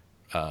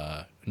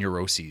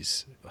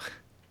neuroses.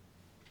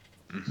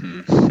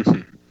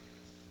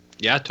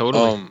 Yeah,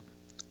 totally.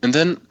 And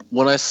then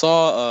when I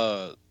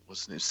saw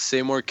what's his name,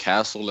 Seymour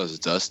Castle as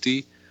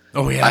Dusty.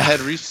 Oh yeah. I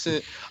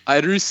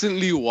had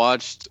recently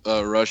watched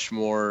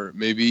Rushmore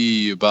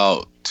maybe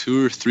about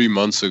 2 or 3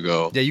 months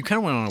ago. Yeah, you kind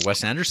of went on a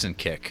Wes Anderson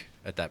kick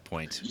at that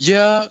point.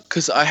 Yeah,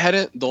 because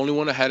the only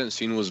one I hadn't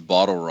seen was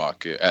Bottle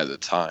Rocket at the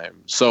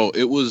time, so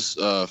it was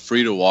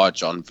free to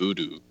watch on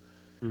Vudu.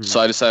 So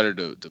I decided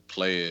to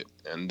play it,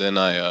 and then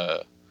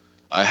I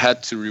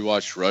had to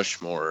rewatch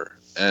Rushmore.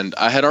 And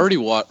I had already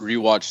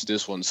rewatched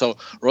this one. So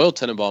Royal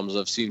Tenenbaums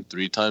I've seen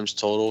 3 times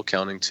total,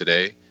 counting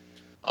today.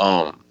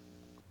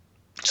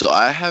 So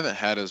I haven't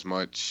had as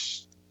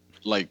much,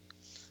 like,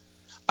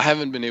 I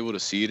haven't been able to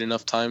see it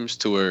enough times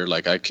to where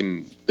like I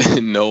can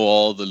know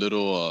all the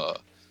little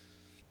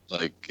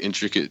like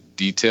intricate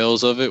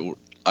details of it.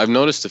 I've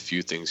noticed a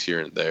few things here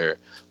and there,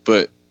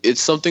 but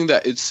it's something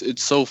that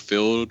it's so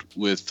filled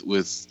with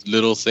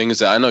little things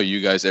that I know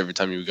you guys, every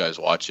time you guys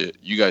watch it,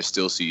 you guys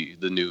still see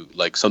the new,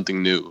 like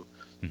something new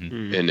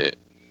in it.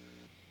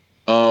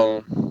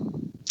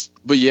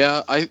 But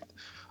yeah,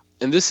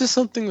 and this is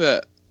something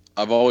that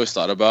I've always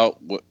thought about,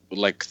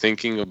 like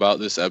thinking about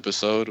this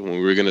episode when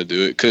we were gonna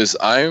do it, because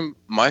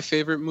my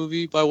favorite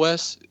movie by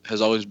Wes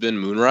has always been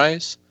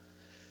Moonrise,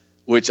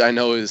 which I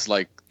know is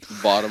like the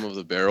bottom of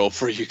the barrel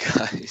for you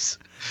guys.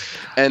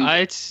 And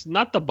it's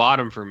not the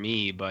bottom for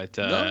me, but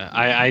No?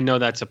 I know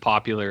that's a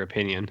popular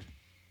opinion.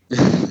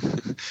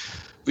 But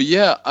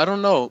yeah, I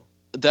don't know.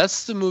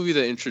 That's the movie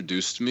that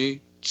introduced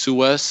me to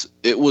Wes.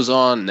 It was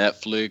on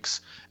Netflix,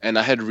 and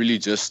I had really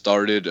just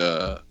started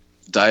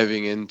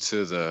diving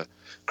into the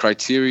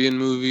Criterion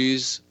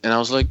movies, and I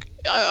was like,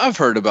 I've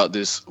heard about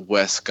this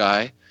Wes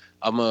guy.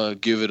 I'm gonna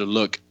give it a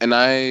look. And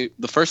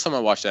the first time I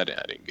watched that,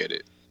 I didn't get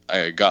it.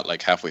 I got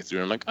like halfway through,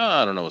 and I'm like,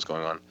 I don't know what's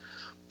going on.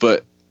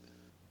 But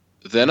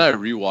then I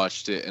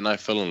rewatched it, and I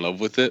fell in love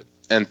with it.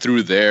 And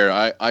through there,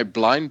 I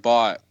blind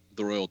bought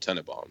the Royal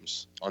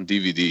Tenenbaums on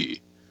DVD.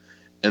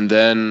 And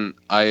then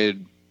I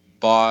had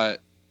bought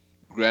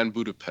Grand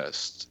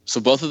Budapest.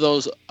 So both of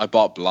those I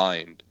bought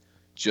blind,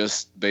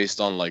 just based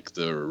on like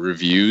the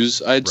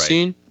reviews I'd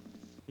seen.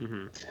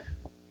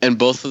 And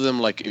both of them,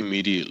 like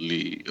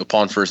immediately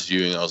upon first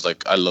viewing, I was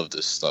like, I love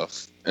this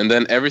stuff. And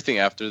then everything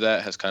after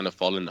that has kind of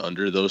fallen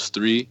under those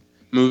 3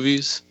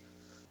 movies.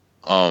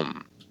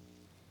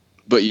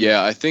 But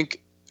yeah, I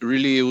think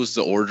really it was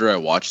the order I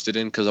watched it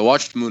in, because I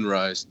watched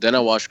Moonrise, then I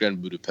watched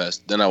Grand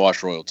Budapest, then I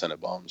watched Royal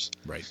Tenenbaums.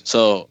 Right.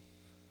 So,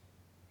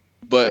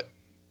 but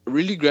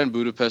really Grand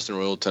Budapest and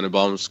Royal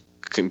Tenenbaums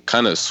can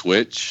kind of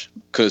switch,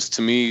 because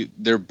to me,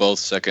 they're both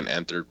second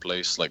and third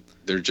place. Like,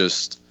 they're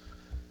just,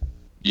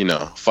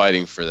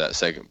 fighting for that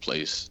second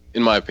place,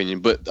 in my opinion.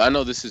 But I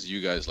know this is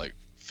you guys' like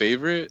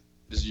favorite.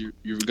 Is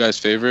your guys'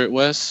 favorite,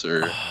 Wes?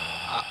 Or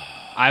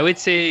I would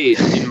say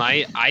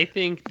I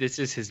think this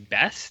is his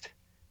best.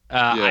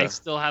 I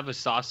still have a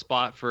soft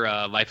spot for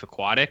Life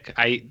Aquatic.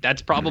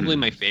 That's probably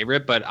my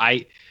favorite, but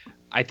I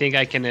think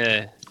I can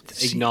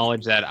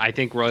acknowledge that I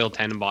think Royal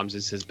Tenenbaums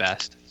is his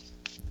best.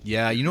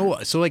 Yeah,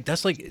 so like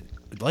that's like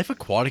Life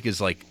Aquatic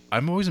is like,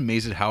 I'm always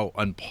amazed at how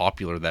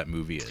unpopular that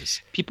movie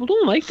is. People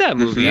don't like that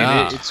movie.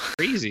 Yeah. It's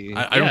crazy.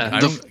 I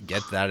don't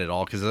get that at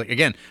all, because like,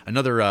 again,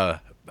 another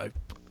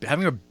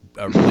having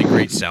a really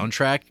great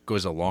soundtrack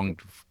goes a long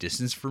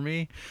distance for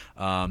me.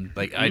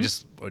 Like I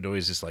would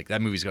always just like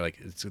that movie's got like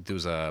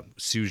those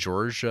Sue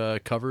George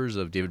covers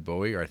of David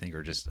Bowie, or I think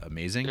are just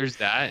amazing. There's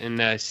that, and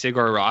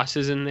Sigur Rós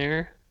is in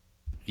there.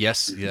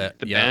 Yes, yeah,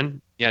 the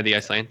band, the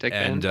Icelandic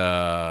band,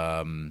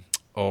 and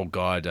oh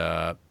god,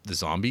 the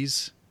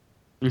Zombies.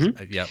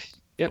 Yep.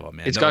 Oh,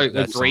 man, it's got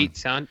a great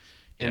sound,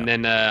 and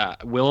then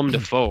Willem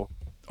Dafoe.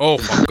 Oh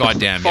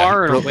goddamn!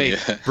 Far and away,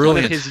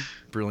 brilliant.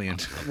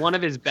 Brilliant. One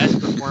of his best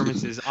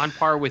performances, on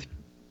par with,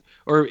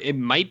 or it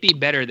might be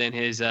better than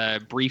his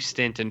brief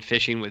stint in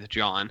Fishing with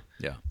John.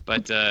 Yeah.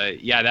 But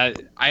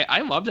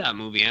I love that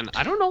movie, and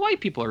I don't know why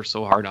people are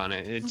so hard on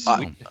it.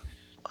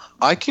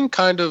 I can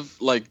kind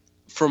of like,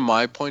 from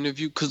my point of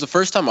view, because the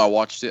first time I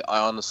watched it, I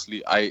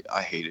honestly I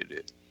hated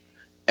it,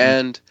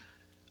 and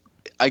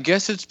I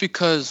guess it's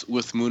because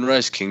with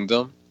Moonrise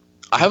Kingdom,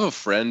 I have a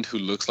friend who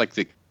looks like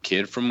the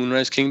kid from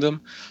Moonrise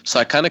Kingdom, so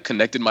I kind of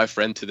connected my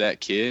friend to that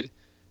kid,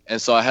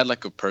 and so I had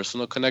like a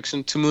personal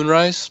connection to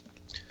Moonrise.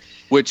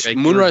 Which Like,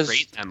 Moonrise,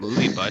 great in that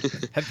movie, bud.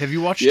 Have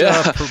you watched?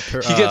 yeah,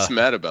 he gets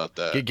mad about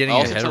that. Getting I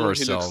also ahead of tell him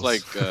ourselves. He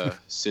looks like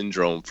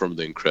Syndrome from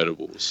The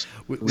Incredibles,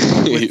 With,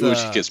 which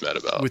he gets mad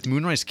about. With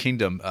Moonrise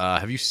Kingdom,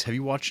 have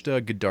you watched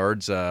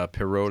Godard's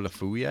Perrault Le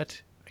Fou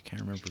yet? I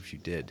can't remember if you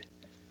did.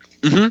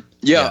 Mm-hmm.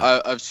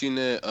 Yeah. I've seen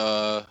it.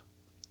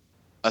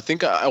 I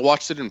think I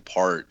watched it in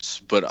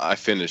parts, but I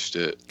finished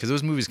it. Because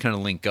those movies kind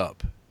of link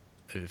up.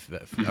 I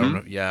don't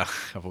know. Yeah,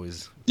 I've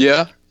always.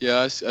 Yeah,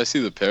 I see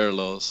the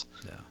parallels.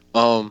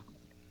 Yeah.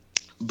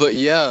 But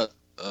yeah,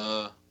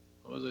 what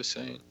was I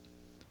saying?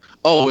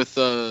 Oh, with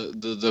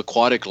the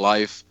aquatic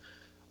life,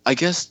 I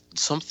guess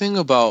something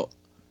about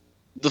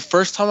the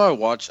first time I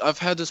watched. I've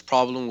had this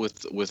problem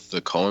with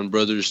the Coen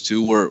brothers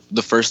too, where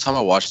the first time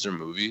I watched their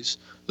movies,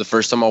 the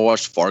first time I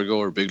watched Fargo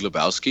or Big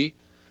Lebowski,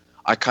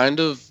 I kind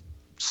of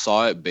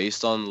saw it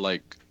based on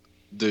like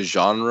the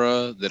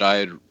genre that I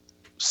had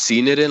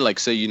seen it in. Like,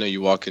 say,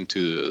 you walk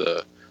into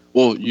the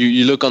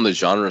you look on the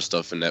genre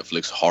stuff in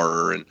Netflix,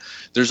 horror, and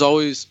there's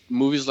always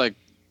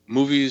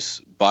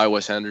movies by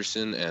Wes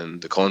Anderson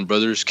and the Coen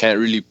brothers can't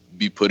really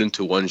be put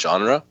into one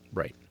genre.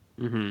 Right.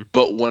 Mm-hmm.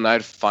 But when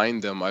I'd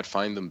find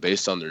them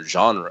based on their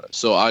genre.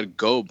 So I'd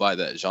go by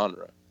that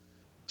genre.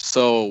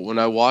 So when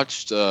I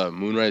watched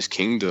Moonrise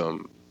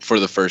Kingdom for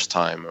the first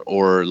time,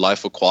 or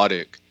Life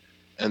Aquatic,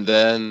 and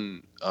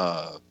then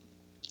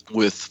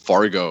with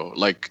Fargo,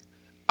 like,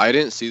 I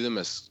didn't see them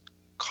as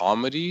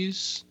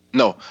comedies.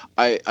 No,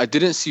 I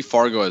didn't see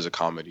Fargo as a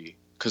comedy,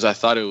 because I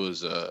thought it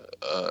was a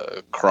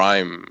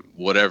crime,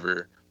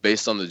 whatever,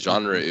 based on the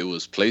genre it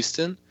was placed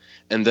in.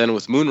 And then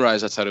with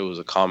Moonrise, I thought it was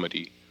a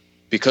comedy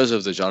because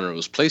of the genre it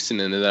was placed in.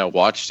 And then I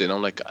watched it, and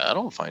I'm like, I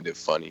don't find it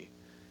funny.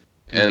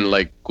 And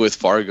like with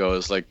Fargo,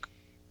 it's like,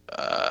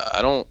 I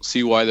don't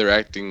see why they're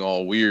acting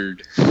all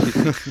weird.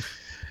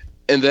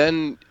 And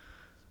then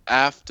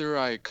after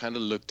I kind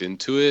of looked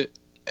into it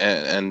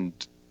and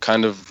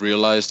kind of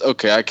realized,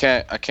 okay, I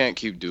can't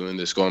keep doing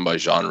this going by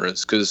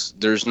genres, because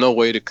there's no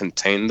way to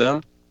contain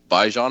them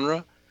by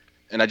genre.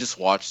 And I just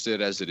watched it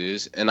as it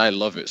is, and I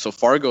love it. So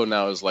Fargo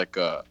now is like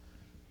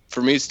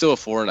for me, it's still a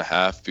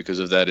 4.5 because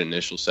of that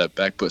initial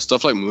setback. But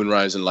stuff like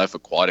Moonrise and Life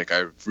Aquatic,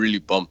 I really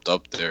bumped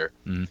up there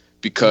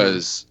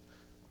because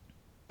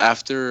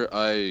after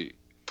I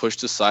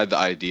pushed aside the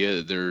idea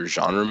that they're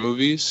genre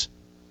movies,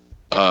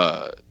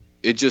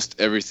 it just,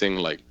 everything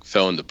like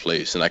fell into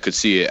place, and I could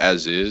see it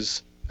as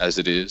it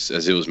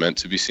was meant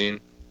to be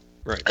seen.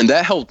 Right. And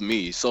that helped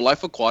me. So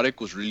Life Aquatic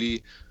was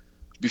really,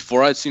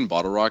 before I'd seen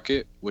Bottle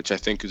Rocket, which I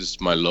think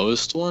is my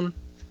lowest one,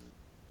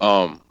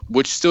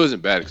 which still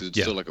isn't bad because it's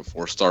still like a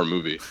 4-star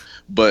movie.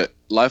 But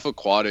Life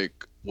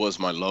Aquatic was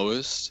my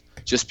lowest,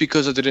 just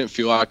because I didn't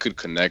feel I could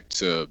connect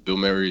to Bill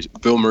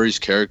Murray's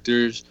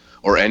characters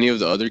or any of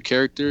the other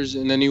characters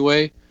in any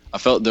way. I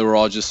felt they were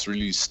all just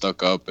really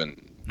stuck up and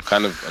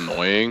kind of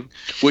annoying,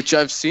 which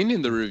I've seen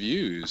in the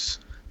reviews.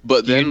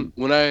 But then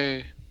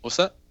what's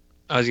that?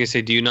 I was gonna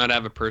say, do you not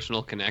have a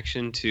personal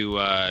connection to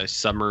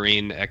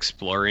submarine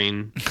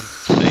explorations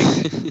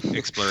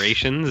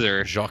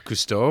or Jacques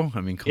Cousteau?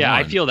 I mean, come on.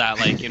 I feel that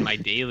like in my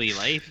daily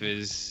life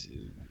it's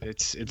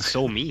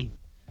so me.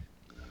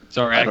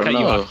 Sorry, I cut you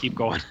off. Keep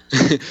going.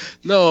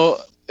 No,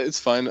 it's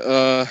fine.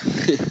 I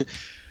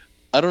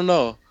don't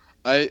know.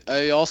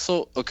 I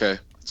also, okay.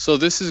 So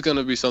this is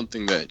gonna be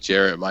something that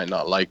Jarrett might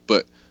not like,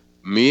 but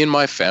me and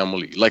my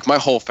family, like my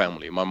whole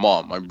family, my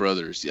mom, my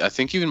brothers, I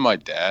think even my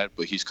dad,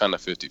 but he's kind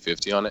of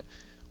 50-50 on it.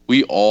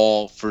 We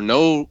all, for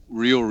no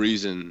real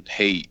reason,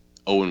 hate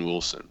Owen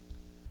Wilson.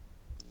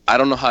 I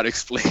don't know how to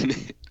explain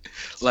it.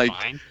 Like,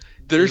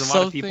 there's a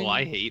lot of people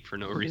I hate for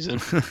no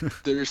reason.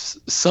 There's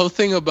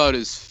something about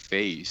his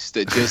face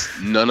that just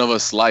none of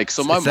us like.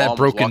 So my mom that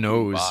broken was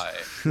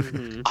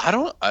nose. by. I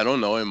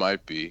don't know. It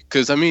might be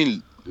because I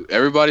mean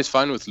everybody's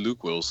fine with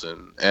Luke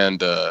Wilson,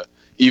 and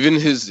even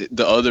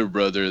the other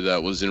brother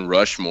that was in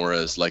Rushmore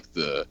as like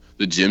the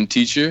gym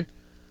teacher,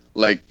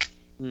 like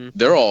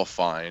they're all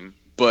fine.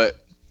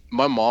 But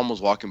my mom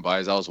was walking by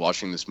as I was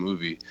watching this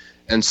movie,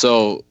 and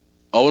so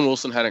Owen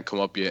Wilson hadn't come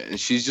up yet, and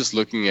she's just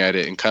looking at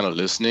it and kind of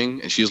listening,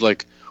 and she's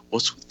like,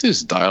 "What's with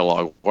this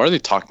dialogue? Why are they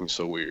talking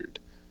so weird,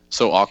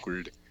 so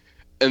awkward?"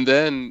 And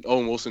then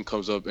Owen Wilson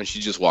comes up, and she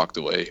just walked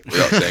away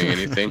without saying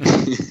anything.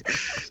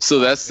 So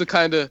that's the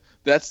kind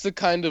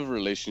of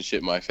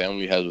relationship my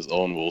family has with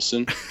Owen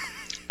Wilson.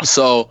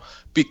 So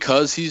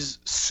because he's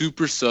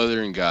super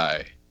Southern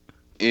guy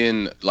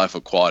in Life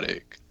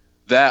Aquatic,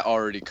 that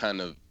already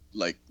kind of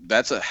like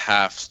that's a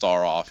half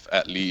star off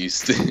at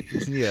least.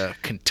 Yeah,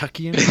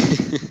 Kentuckian.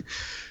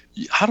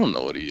 I don't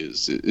know what he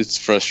is. It's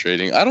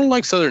frustrating. I don't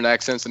like Southern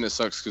accents, and it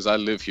sucks because I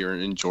live here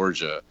in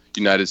Georgia,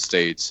 United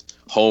States,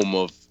 home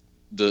of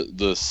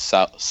the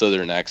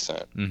Southern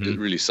accent. It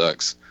really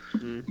sucks.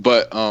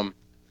 But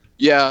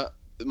yeah,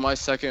 my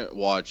second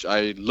watch,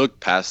 I looked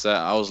past that.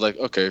 I was like,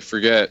 okay,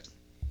 forget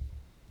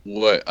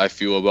what I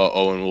feel about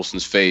Owen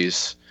Wilson's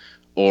face.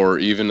 or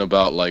even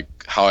about like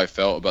how I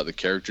felt about the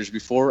characters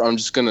before, I'm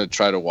just gonna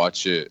try to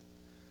watch it.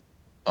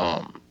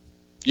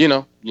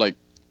 Like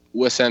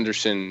Wes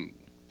Anderson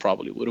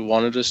probably would have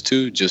wanted us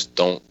to. Just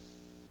don't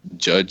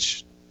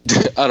judge.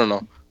 I don't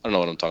know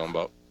what I'm talking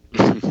about.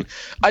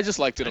 I just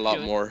liked it a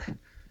lot more.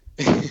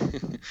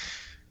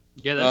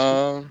 Yeah,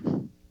 that's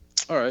cool.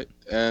 All right,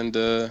 and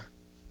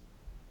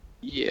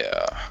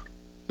yeah,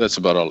 that's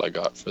about all I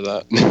got for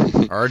that.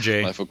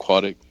 RJ. Life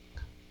Aquatic.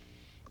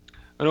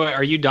 By the way,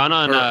 are you done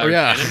on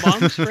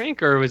Tannenbaums,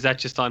 Frank, or was that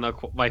just on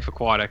Life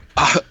Aquatic?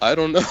 I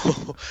don't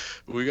know.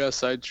 We got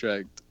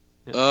sidetracked.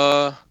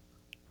 Yeah.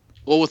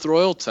 Well, with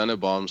Royal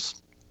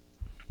Tenenbaums,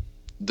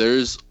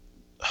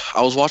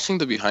 I was watching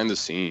the behind the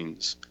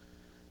scenes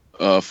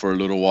for a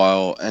little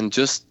while, and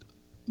just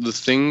the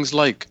things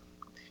like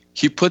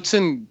he puts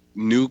in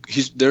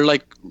they're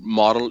like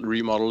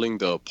remodeling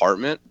the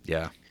apartment.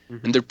 Yeah.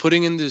 Mm-hmm. And they're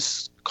putting in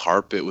this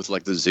carpet with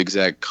like the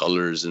zigzag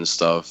colors and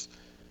stuff,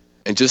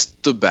 and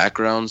just the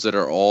backgrounds that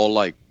are all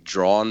like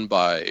drawn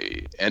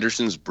by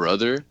Anderson's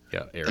brother.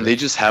 Yeah, Eric. And they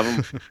just have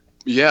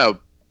them,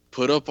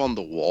 put up on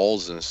the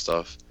walls and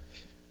stuff.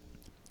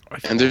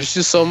 And there's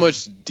just so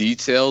much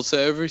detail to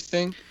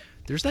everything.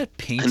 There's that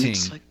painting.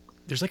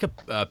 There's like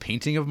a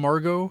painting of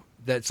Margot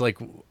that's like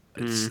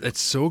it's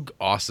so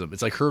awesome.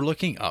 It's like her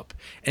looking up,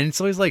 and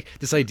it's always like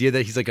this idea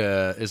that he's like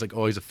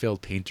he's a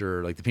failed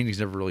painter. Like the painting's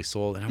never really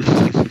sold, and I'm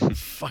like,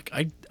 fuck,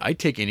 I'd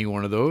take any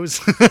one of those.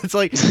 It's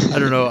like I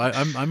don't know.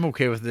 I'm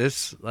okay with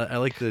this. I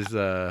like this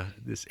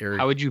Eric.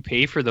 How would you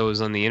pay for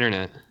those on the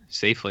internet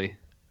safely?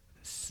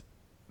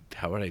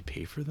 How would I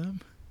pay for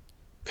them?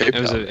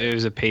 PayPal. It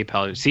was a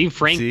PayPal. See,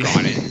 Frank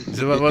got it.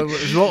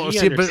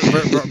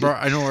 But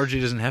I know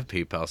RJ doesn't have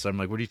PayPal, so I'm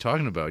like, what are you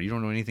talking about? You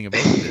don't know anything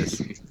about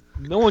this.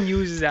 No one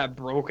uses that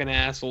broken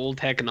ass old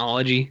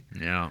technology.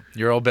 Yeah,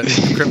 you're all bet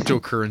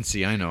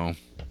cryptocurrency. I know.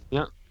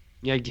 Yeah.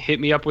 Hit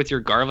me up with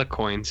your garlic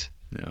coins.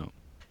 Yeah.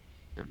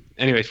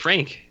 Anyway,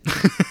 Frank.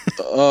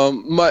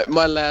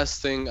 My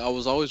last thing, I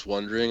was always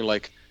wondering,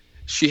 like,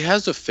 she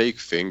has a fake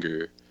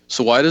finger,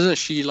 so why doesn't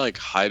she like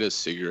hide a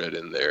cigarette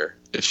in there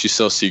if she's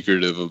so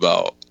secretive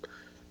about,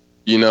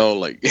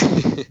 like.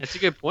 That's a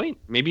good point.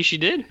 Maybe she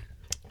did.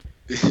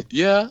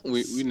 Yeah,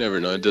 we never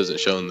know. It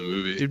doesn't show in the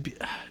movie.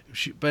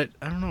 But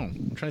I don't know.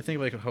 I'm trying to think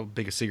like how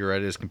big a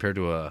cigarette is compared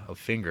to a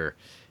finger.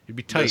 It'd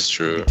be tight. That's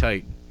true. It'd be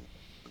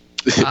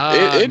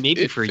tight.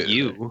 Maybe for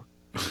you,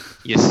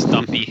 you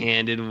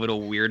stumpy-handed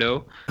little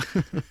weirdo.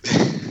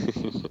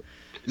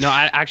 No,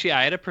 I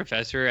had a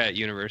professor at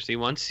university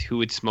once who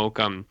would smoke.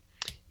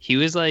 He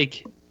was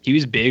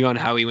big on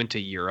how he went to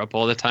Europe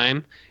all the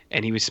time,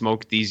 and he would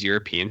smoke these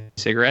European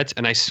cigarettes.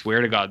 And I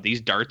swear to God, these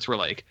darts were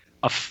like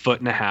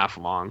 1.5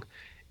 feet long.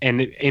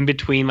 And in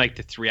between like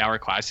the 3-hour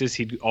classes,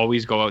 he'd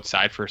always go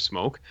outside for a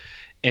smoke,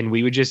 and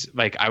we would just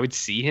like I would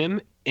see him,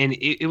 and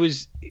it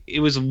was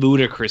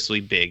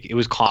ludicrously big. It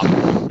was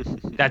comical.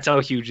 That's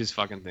how huge his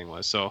fucking thing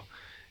was. So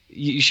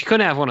she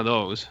couldn't have one of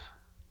those.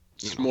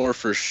 It's more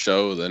for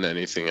show than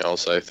anything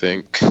else, I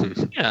think.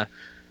 Yeah.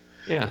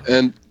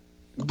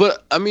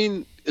 But I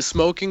mean,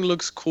 smoking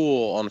looks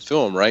cool on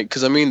film, right?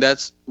 Because I mean,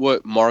 that's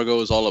what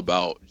Margot is all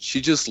about. She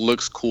just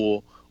looks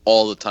cool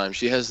all the time.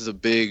 She has the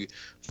big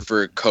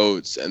fur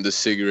coats and the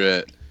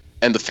cigarette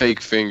and the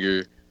fake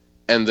finger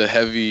and the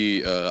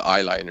heavy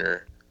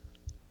eyeliner.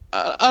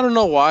 I don't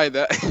know why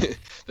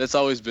that's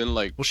always been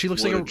like. Well, she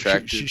looks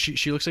like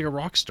she looks like a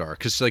rock star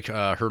because like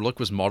her look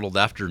was modeled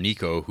after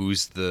Nico,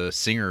 who's the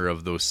singer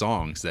of those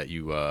songs that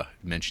you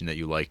mentioned that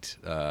you liked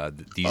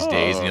these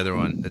days. The other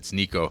one, that's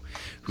Nico,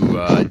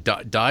 who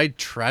died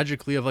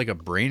tragically of like a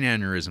brain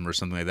aneurysm or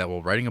something like that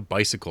while riding a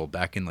bicycle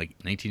back in like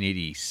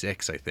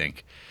 1986, I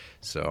think.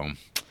 So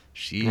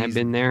I've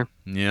been there.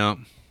 Yeah.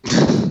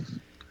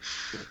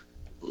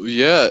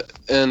 Yeah,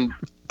 and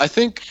I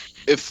think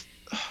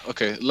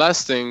okay,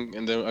 last thing,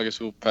 and then I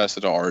guess we'll pass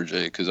it to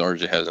RJ because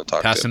RJ hasn't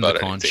talked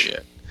about anything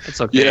yet. It's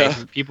okay.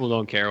 Yeah. People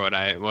don't care what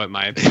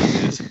my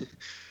opinion is.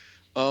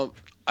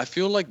 I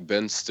feel like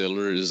Ben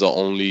Stiller is the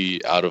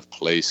only out of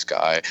place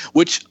guy.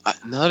 Which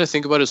now that I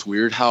think about it, it's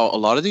weird how a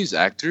lot of these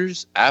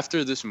actors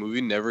after this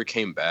movie never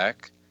came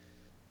back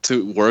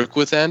to work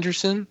with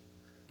Anderson,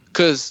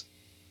 because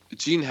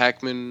Gene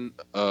Hackman,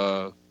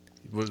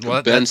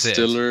 Ben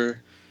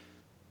Stiller.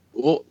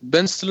 Well,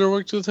 Ben Stiller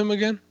worked with him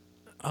again.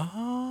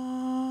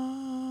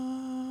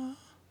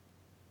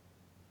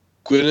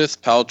 Gwyneth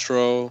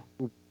Paltrow.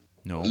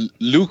 No.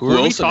 Luke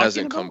Wilson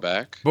hasn't come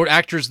back. But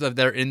actors that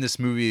are in this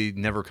movie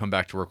never come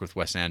back to work with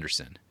Wes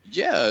Anderson.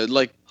 Yeah,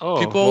 like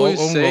people always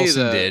Owen say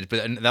Wilson that. did,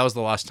 but that was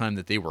the last time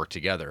that they worked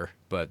together.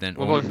 But then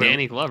What about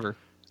Danny Glover?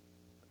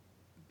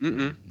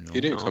 No, he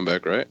didn't come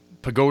back, right?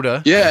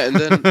 Pagoda. Yeah, and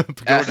then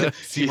Pagoda,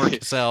 Seymour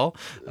Cassell.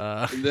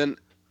 And then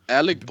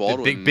Alec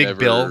Baldwin. Big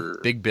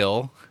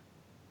Bill.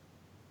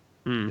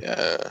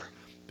 Yeah.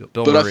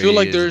 Bill But Murray I feel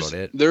like is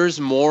there's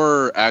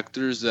more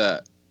actors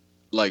that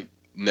like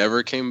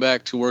never came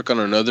back to work on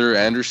another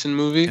Anderson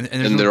movie,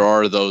 and there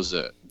are those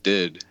that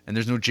did. And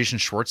there's no Jason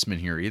Schwartzman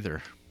here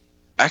either.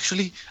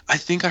 Actually, I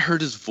think I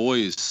heard his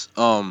voice.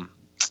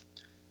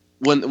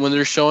 when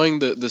they're showing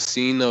the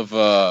scene of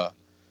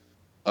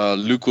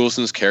Luke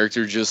Wilson's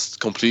character just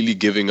completely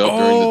giving up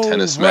during the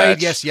tennis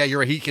match. Yes, yeah, you're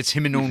right. He gets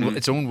him and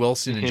it's Owen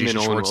Wilson and Jason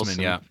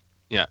Schwartzman.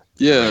 Yeah.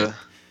 Right.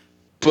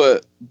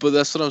 But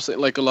that's what I'm saying.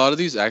 Like, a lot of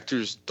these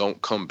actors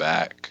don't come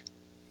back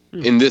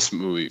in this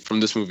movie, from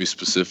this movie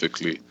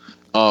specifically.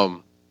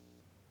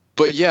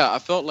 But yeah, I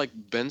felt like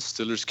Ben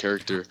Stiller's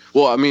character.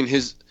 Well, I mean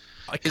his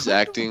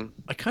acting.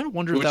 I kind of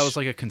wonder if that was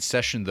like a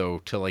concession though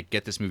to like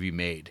get this movie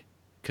made,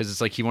 because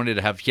it's like he had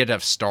to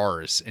have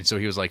stars, and so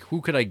he was like,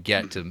 who could I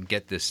get to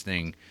get this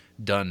thing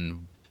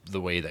done the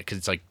way that, because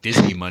it's like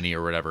Disney money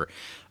or whatever.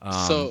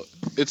 So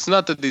it's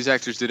not that these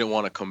actors didn't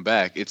want to come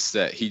back; it's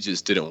that he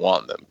just didn't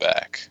want them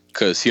back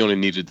because he only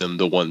needed them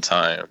the one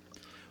time.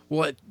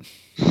 What?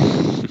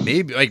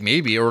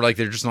 Maybe, or like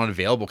they're just not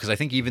available. Because I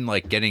think even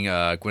like getting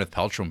Gwyneth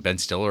Paltrow and Ben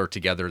Stiller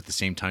together at the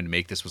same time to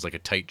make this was like a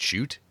tight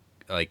shoot.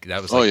 Like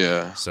that was. Like,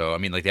 yeah. So I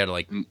mean, like they had to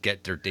like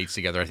get their dates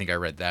together. I think I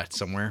read that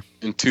somewhere.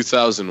 In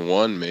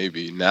 2001,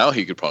 maybe. Now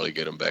he could probably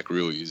get them back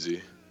real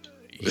easy.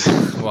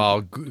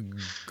 Well,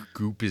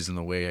 Goop is in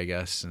the way, I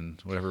guess, and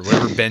whatever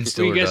Ben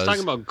Stiller does. Are you guys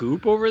talking about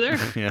Goop over there?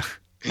 Yeah.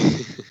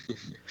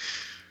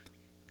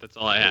 That's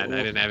all I had. I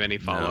didn't have any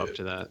follow up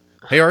to that.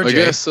 Hey, RJ. I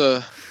guess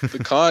the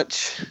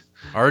conch.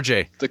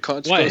 RJ. The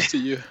conch goes to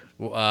you.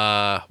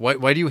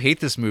 Why do you hate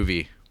this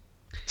movie?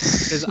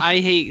 Because I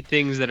hate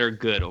things that are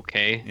good.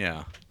 Okay.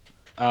 Yeah.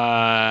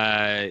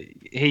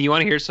 Hey, you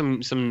want to hear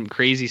some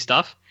crazy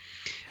stuff?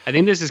 I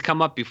think this has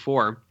come up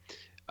before.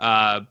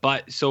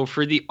 But so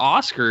for the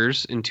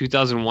Oscars in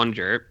 2001,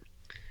 Jarrett,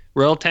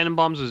 Royal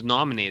Tenenbaums was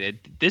nominated.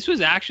 This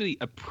was actually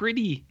a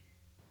pretty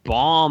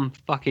bomb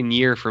fucking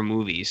year for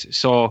movies.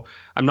 So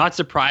I'm not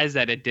surprised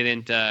that it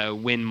didn't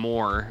win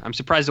more. I'm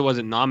surprised it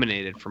wasn't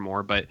nominated for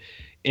more, but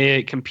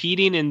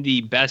competing in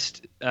the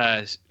best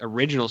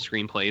original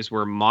screenplays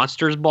were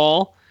Monsters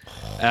Ball,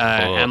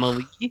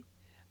 Emily,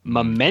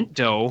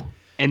 Memento,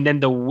 and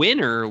then the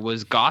winner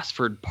was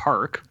Gosford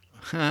Park.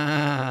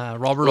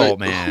 Robert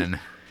Altman.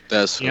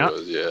 That's what it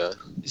was, yeah.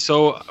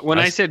 So when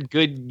I said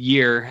good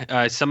year,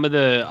 some of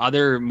the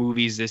other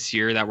movies this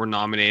year that were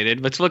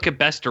nominated, let's look at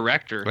Best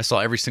Director. I saw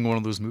every single one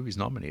of those movies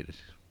nominated.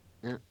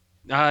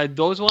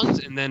 Those ones,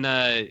 and then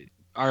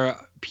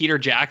our Peter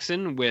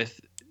Jackson with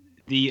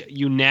the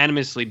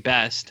unanimously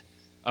best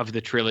of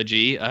the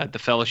trilogy, The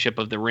Fellowship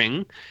of the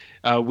Ring.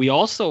 We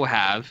also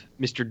have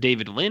Mr.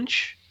 David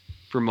Lynch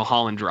for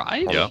Mulholland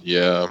Drive.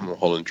 Yeah,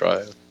 Mulholland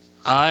Drive.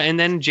 And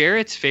then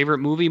Jarrett's favorite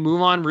movie,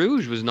 Moulin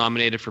Rouge, was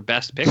nominated for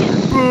Best Picture.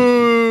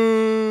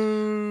 Boo!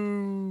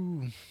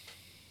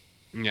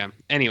 Yeah.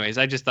 Anyways,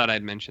 I just thought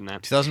I'd mention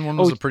that. 2001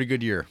 was a pretty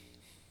good year.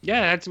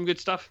 Yeah, it had some good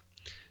stuff.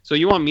 So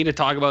you want me to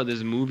talk about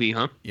this movie,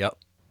 huh? Yep.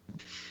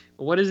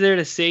 What is there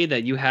to say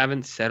that you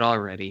haven't said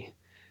already?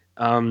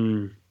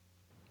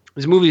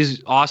 This movie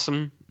is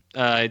awesome.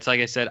 It's like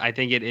I said, I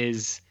think it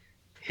is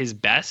his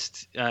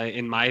best.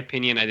 In my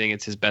opinion, I think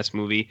it's his best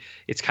movie.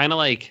 It's kind of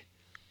like...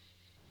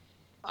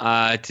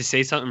 to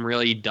say something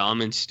really dumb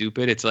and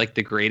stupid, it's like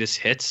the greatest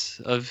hits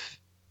of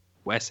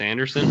Wes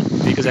Anderson,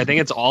 because I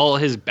think it's all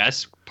his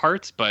best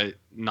parts, but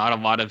not a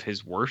lot of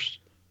his worst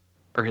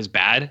or his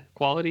bad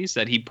qualities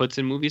that he puts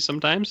in movies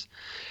sometimes.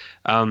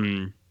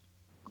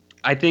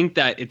 I think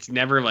that it's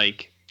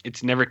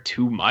never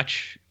too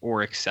much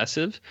or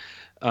excessive.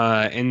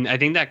 And I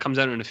think that comes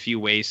out in a few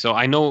ways. So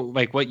I know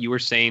like what you were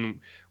saying,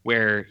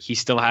 where he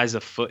still has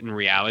a foot in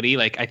reality.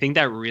 Like, I think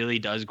that really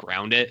does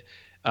ground it.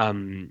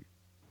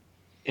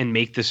 And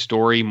make the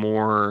story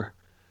more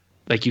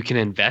like you can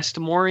invest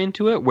more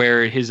into it,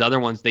 where his other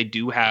ones, they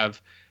do have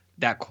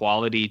that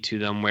quality to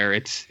them where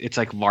it's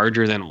like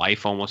larger than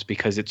life almost,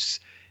 because it's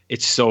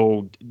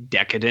so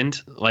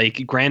decadent.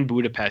 Like Grand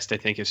Budapest, I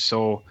think, is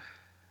so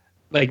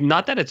like,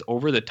 not that it's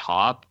over the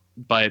top,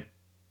 but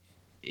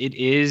it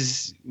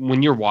is,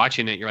 when you're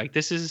watching it, you're like,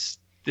 this is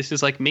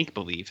like make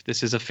believe.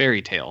 This is a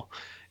fairy tale.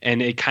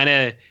 And it kind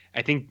of,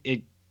 I think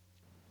it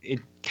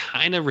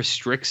kind of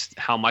restricts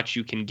how much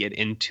you can get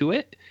into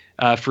it.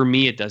 For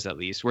me, it does, at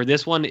least. Where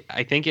this one,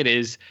 I think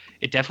it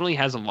definitely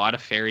has a lot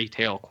of fairy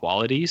tale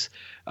qualities.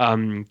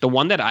 The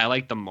one that I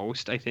like the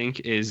most, I think,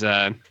 is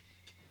the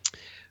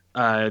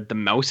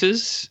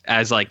mouses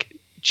as like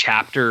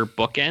chapter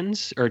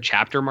bookends or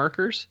chapter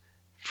markers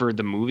for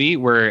the movie,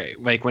 where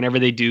like whenever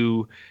they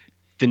do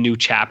the new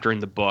chapter in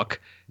the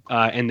book,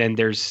 and then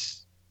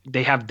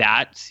they have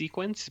that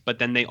sequence, but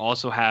then they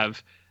also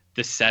have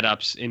the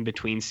setups in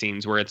between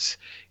scenes where it's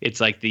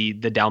like the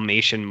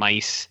Dalmatian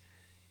mice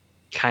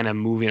kind of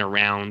moving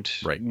around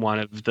one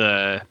of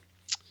the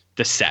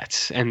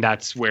sets, and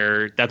that's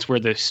where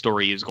the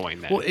story is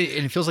going then. Well,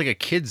 and it feels like a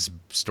kid's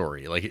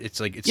story. Like it's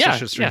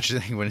such a strange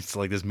thing when it's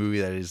like this movie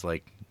that is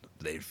like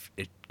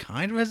it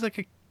kind of has like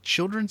a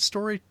children's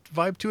story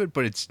vibe to it,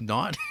 but it's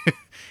not.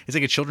 It's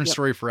like a children's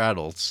story for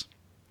adults.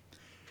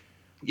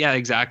 Yeah,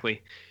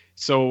 exactly.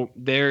 So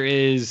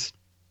there's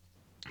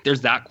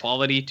that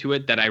quality to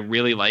it that I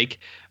really like.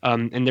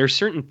 And there's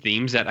certain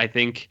themes that I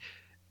think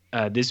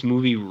this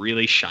movie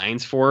really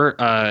shines for.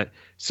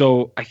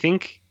 So I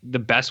think the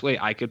best way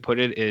I could put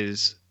it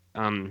is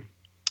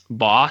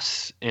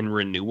boss and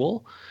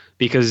renewal,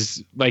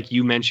 because like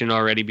you mentioned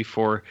already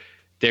before,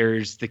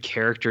 there's the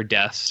character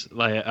deaths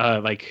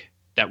like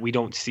that we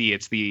don't see.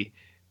 It's the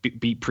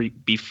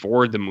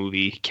before the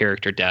movie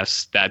character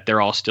deaths that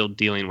they're all still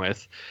dealing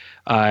with,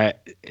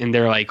 and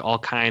they're like all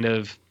kind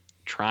of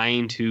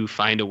trying to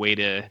find a way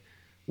to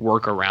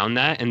work around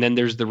that. And then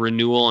there's the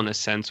renewal in a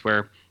sense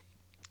where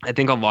I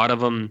think a lot of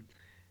them,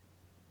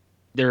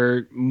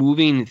 they're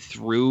moving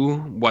through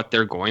what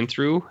they're going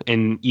through,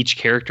 and each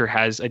character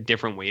has a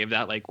different way of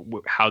that, like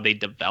how they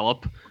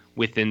develop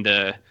within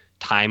the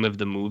time of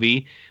the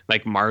movie.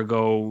 Like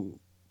Margot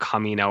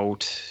coming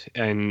out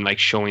and like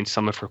showing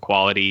some of her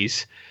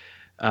qualities.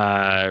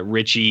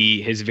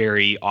 Richie, his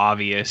very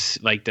obvious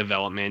like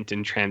development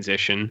and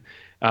transition.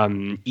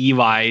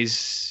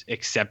 Eli's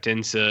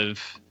acceptance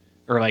of,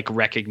 or like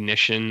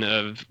recognition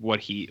of what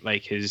he,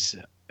 like his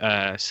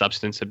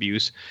substance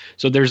abuse.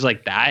 So there's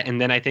like that. And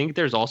then I think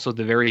there's also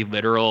the very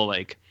literal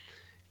like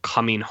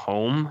coming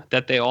home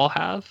that they all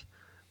have,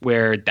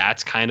 where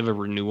that's kind of a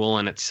renewal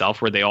in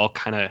itself, where they all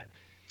kind of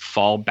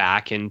fall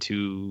back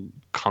into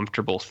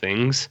comfortable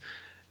things.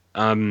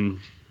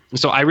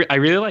 So I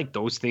really like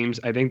those themes.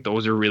 I think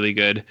those are really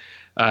good.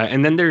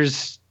 And then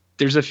there's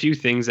a few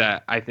things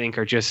that I think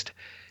are just,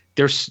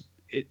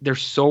 they're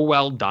so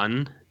well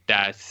done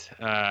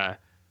that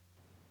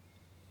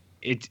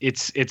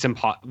it's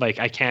like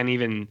I can't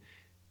even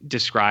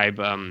describe.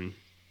 I'm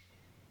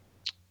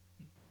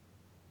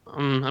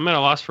at a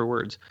loss for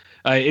words.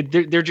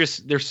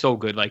 They're so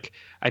good. Like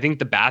I think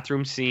the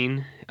bathroom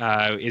scene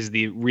is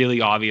the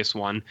really obvious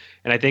one,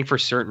 and I think for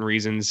certain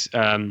reasons,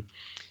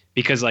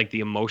 because like the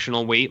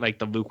emotional weight, like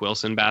the Luke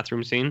Wilson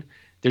bathroom scene,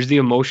 there's the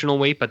emotional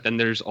weight, but then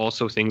there's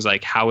also things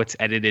like how it's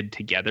edited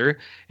together.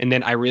 And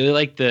then I really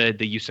like the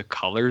use of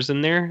colors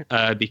in there,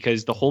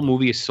 because the whole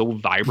movie is so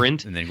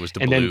vibrant. And then it goes to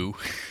blue.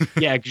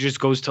 Yeah, it just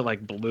goes to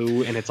like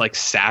blue, and it's like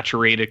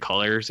saturated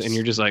colors, and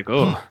you're just like,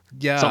 oh,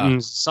 yeah,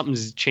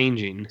 something's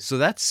changing. So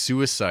that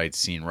suicide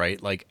scene,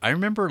 right? Like I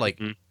remember, like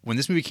when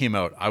this movie came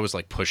out, I was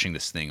like pushing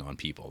this thing on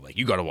people, like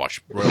you got to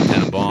watch Royal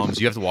Tenenbaums.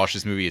 You have to watch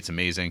this movie; it's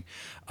amazing.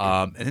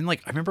 And then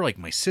like I remember like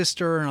my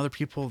sister and other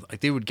people,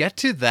 like they would get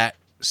to that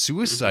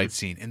suicide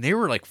scene and they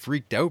were like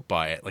freaked out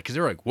by it, like because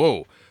they were like,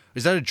 whoa,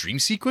 is that a dream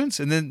sequence?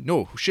 And then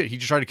no shit, he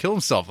just tried to kill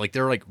himself. Like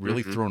they're like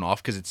really thrown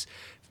off because it's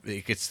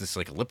this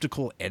like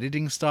elliptical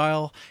editing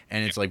style,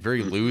 and it's like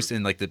very loose,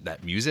 and like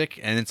that music,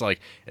 and it's like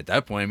at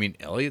that point, I mean,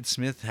 Elliott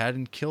Smith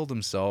hadn't killed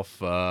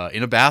himself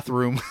in a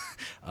bathroom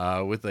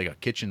with like a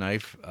kitchen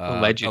knife,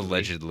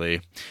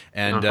 allegedly.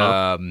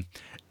 And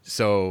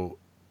so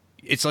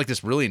it's like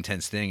this really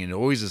intense thing, and it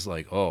always is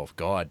like, oh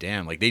god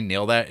damn, like they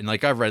nail that. And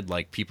like I've read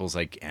like people's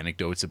like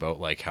anecdotes about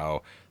like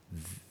how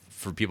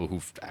for people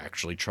who've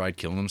actually tried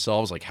killing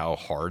themselves, like how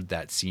hard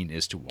that scene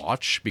is to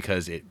watch,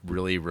 because it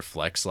really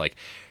reflects like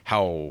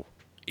how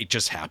it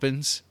just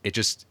happens. It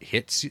just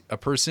hits a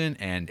person,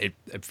 and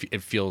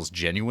it feels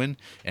genuine,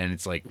 and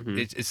it's like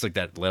it's like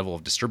that level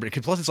of disturbance.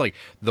 Plus, it's like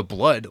the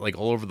blood like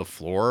all over the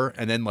floor,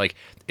 and then like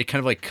it kind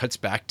of like cuts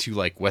back to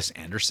like Wes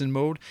Anderson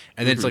mode,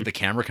 and then it's like the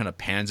camera kind of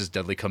pans as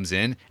Dudley comes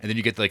in, and then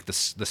you get like the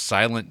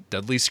silent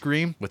Dudley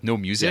scream with no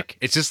music.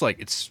 Yeah. It's just like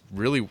it's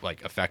really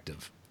like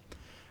effective.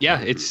 Yeah,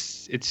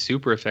 it's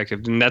super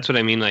effective, and that's what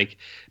I mean. Like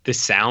the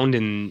sound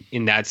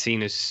in that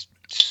scene is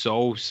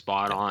so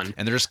spot on,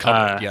 and they're just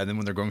covered. And then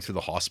when they're going through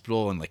the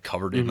hospital and like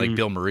covered in like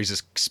Bill Murray's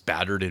just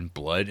spattered in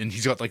blood, and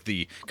he's got like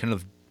the kind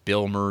of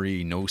Bill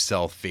Murray no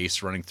sell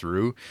face running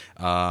through.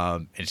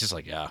 And it's just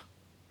like yeah.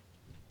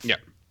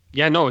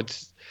 No,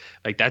 it's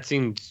like that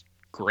seems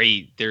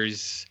great.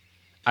 There's,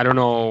 I don't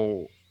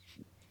know,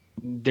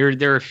 there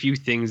are a few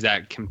things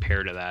that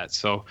compare to that.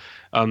 So,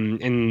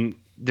 and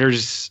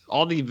there's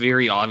all the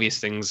very obvious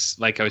things,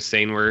 like I was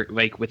saying, where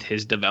like with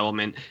his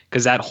development,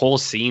 because that whole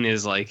scene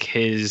is like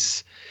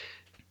his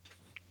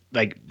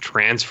like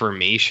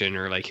transformation,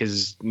 or like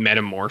his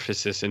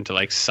metamorphosis into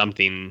like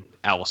something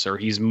else, or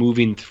he's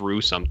moving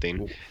through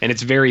something. And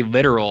it's very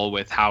literal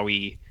with how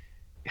he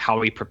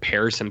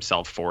prepares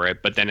himself for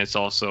it, but then it's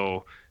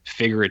also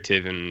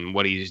figurative in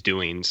what he's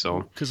doing.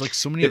 So because like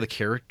so many of the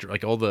character,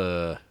 like all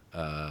the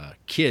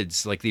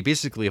kids, like they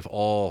basically have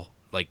all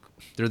like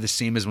they're the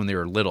same as when they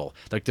were little.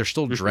 Like they're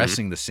still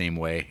dressing the same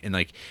way, and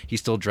like he's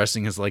still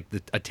dressing as like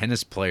a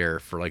tennis player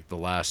for like the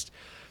last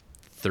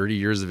 30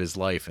 years of his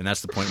life, and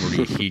that's the point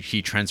where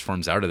he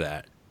transforms out of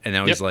that, and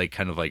now he's like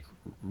kind of like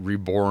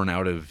reborn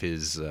out of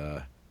his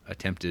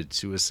attempted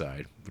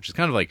suicide, which is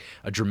kind of like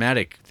a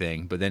dramatic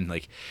thing. But then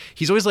like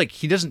he's always like,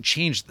 he doesn't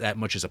change that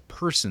much as a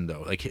person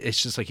though. Like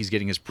it's just like he's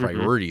getting his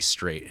priorities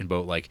straight, and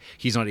about like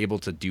he's not able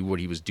to do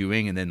what he was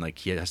doing, and then like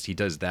he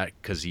does that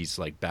because he's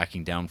like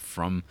backing down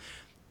from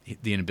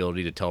the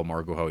inability to tell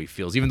Margot how he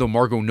feels, even though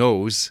Margot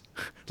knows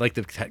like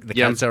the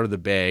cat's out of the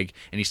bag,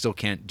 and he still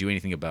can't do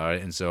anything about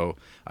it. And so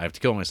I have to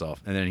kill myself,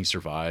 and then he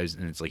survives,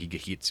 and it's like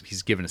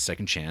he's given a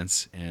second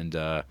chance, and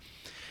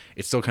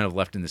it's still kind of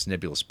left in this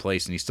nebulous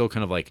place, and he's still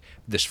kind of like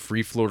this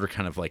free floater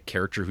kind of like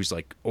character who's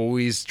like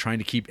always trying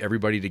to keep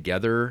everybody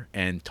together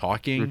and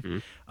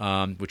talking,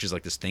 which is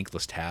like this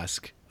thankless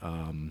task.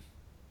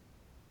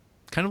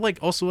 kind of like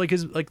also like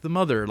his like the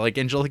mother, like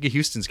Angelica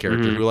Houston's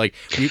character, Mhm. who like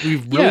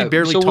we've really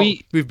barely so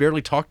we've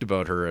barely talked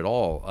about her at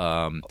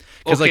all.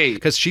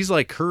 Because she's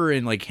like her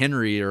and like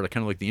Henry are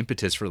kind of like the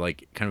impetus for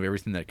like kind of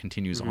everything that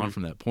continues on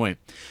from that point.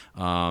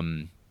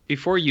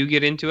 Before you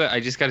get into it, I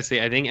just got to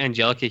say I think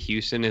Angelica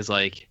Houston is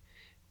like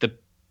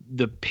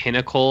the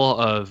pinnacle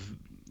of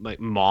like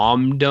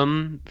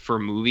momdom for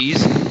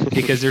movies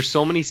because there's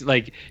so many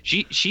like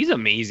she's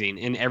amazing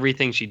in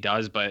everything she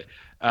does, but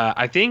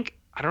I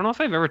don't know if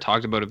I've ever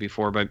talked about it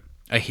before, but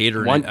I hate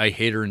her. I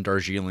hate her in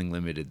Darjeeling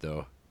Limited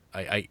though.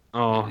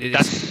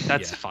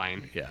 That's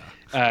fine. Yeah,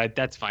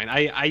 that's fine.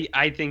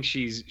 I think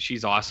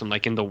she's awesome,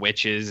 like in The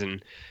Witches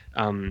and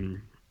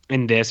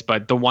in this.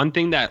 But the one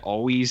thing that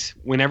always,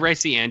 whenever I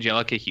see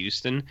Angelica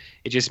Houston,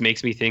 it just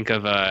makes me think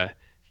of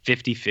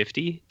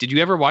 50-50. Did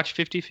you ever watch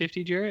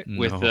 50-50, Jarrett? No.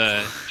 With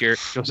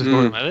Joseph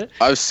Gordon-Levitt?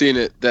 I've seen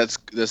it. That's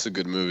a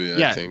good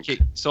movie. I think.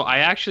 Okay. So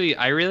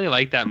I really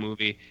like that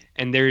movie,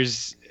 and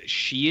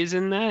she is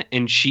in that,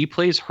 and she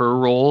plays her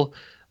role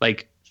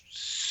like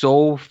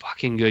so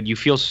fucking good. You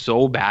feel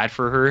so bad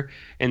for her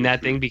in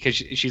that thing because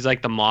she's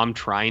like the mom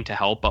trying to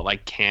help but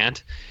like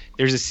can't.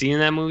 There's a scene in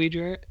that movie,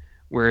 Jarrett,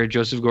 where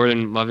Joseph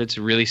Gordon-Levitt's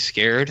really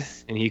scared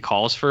and he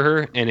calls for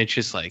her, and it's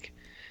just like,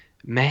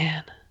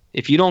 man,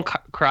 if you don't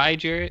cry,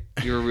 Jarrett,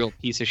 you're a real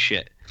piece of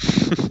shit.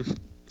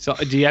 So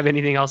do you have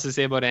anything else to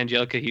say about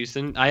Angelica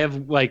Houston? I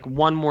have like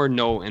one more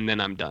note and then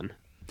I'm done.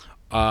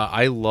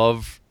 I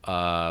love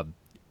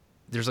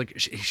there's like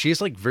she has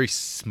like very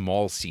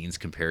small scenes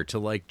compared to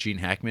like Gene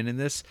Hackman in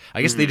this.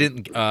 I guess they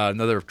didn't.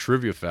 Another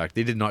trivia fact: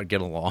 they did not get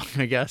along.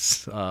 I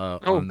guess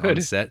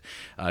on set.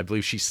 I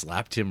believe she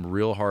slapped him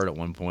real hard at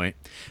one point.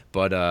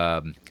 But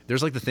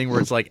there's like the thing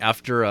where it's like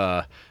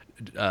after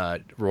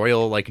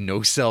Royal like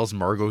no sells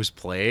Margot's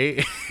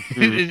play,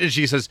 and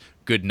she says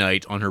good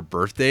night on her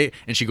birthday,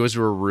 and she goes to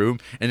her room,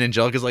 and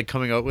Angelica's like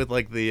coming out with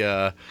like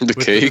the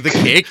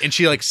cake, and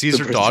she like sees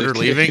her daughter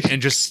leaving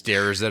and just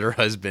stares at her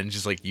husband,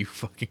 just like, you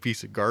fucking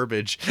piece of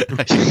garbage.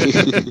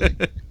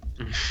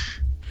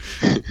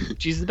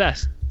 She's the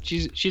best.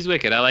 She's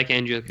wicked. I like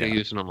Angelica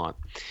Houston a lot.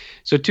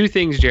 So 2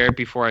 things, Jared,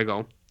 before I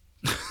go.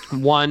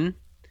 1,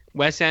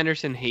 Wes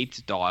Anderson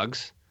hates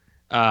dogs.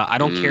 I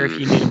don't care if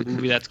he made a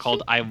movie that's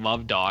called I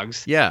Love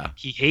Dogs. Yeah.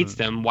 He hates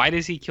them. Why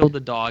does he kill the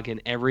dog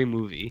in every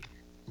movie?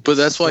 But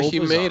that's why he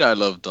bizarre. made I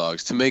Love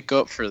Dogs, to make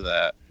up for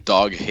that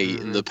dog hate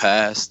in the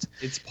past.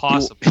 It's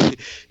possible.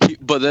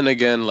 But then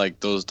again, like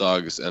those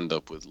dogs end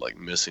up with like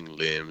missing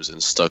limbs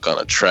and stuck on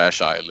a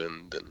trash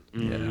island.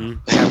 And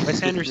Yeah,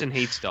 Wes Anderson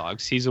hates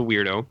dogs. He's a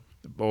weirdo.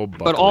 Oh,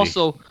 but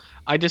also,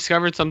 I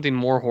discovered something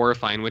more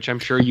horrifying, which I'm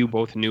sure you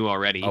both knew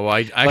already. Oh,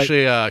 I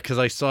actually, because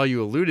I saw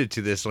you alluded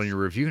to this on your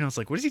review, and I was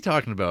like, what is he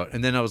talking about?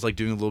 And then I was like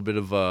doing a little bit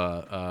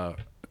of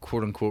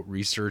quote unquote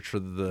research for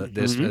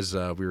this as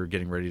we were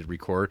getting ready to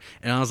record,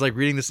 and I was like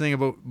reading this thing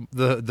about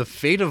the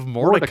fate of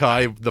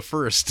Mordecai the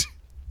First.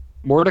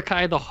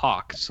 Mordecai the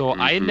Hawk. So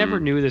I never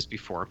knew this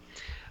before.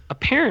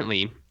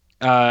 Apparently,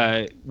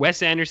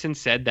 Wes Anderson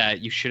said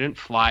that you shouldn't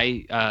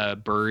fly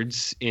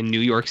birds in New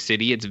York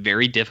City. It's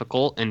very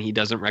difficult, and he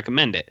doesn't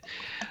recommend it.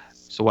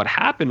 So what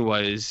happened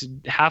was,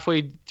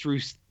 halfway through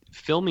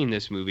filming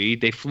this movie,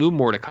 they flew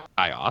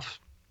Mordecai off,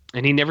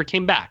 and he never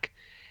came back.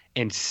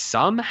 And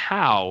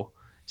somehow,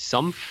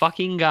 some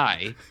fucking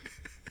guy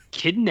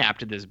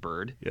kidnapped this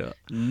bird,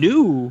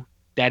 knew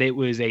that it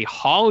was a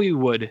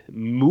Hollywood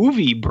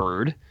movie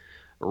bird,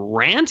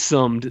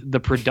 ransomed the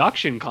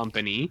production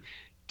company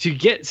to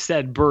get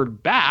said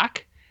bird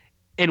back,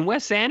 and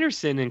Wes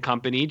Anderson and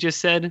company just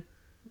said,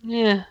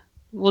 yeah,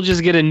 we'll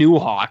just get a new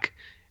hawk.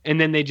 And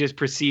then they just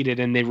proceeded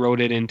and they wrote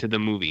it into the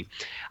movie.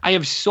 I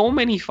have so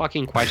many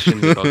fucking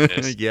questions about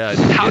this.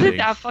 How did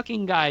that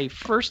fucking guy,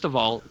 first of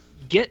all,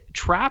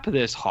 trap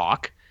this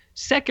hawk?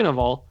 Second of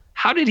all,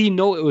 how did he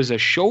know it was a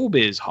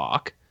showbiz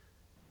hawk?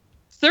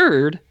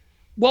 Third,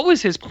 what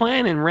was his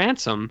plan in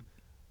ransom?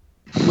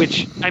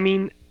 Which, I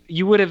mean,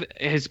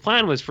 his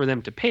plan was for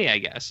them to pay, I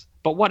guess.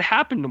 But what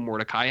happened to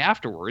Mordecai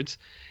afterwards?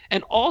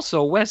 And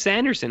also Wes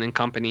Anderson and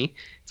company,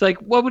 it's like,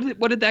 what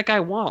did that guy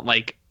want?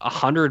 Like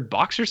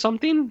 $100 or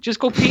something? Just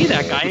go pay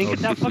that guy and get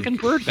that fucking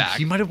bird back.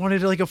 He might have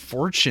wanted like a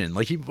fortune.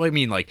 Like he might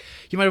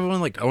have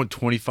wanted like, I want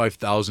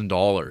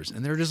 $25,000,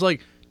 and they're just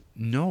like,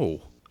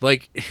 no,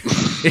 like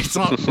it's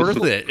not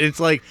worth it.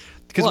 It's like,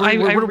 because what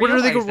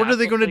are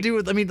they going to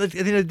do? I mean, at the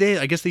end of the day,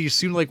 I guess they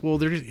assume like, well,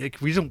 they're just, like,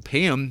 we don't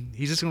pay him,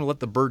 he's just going to let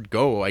the bird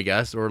go, I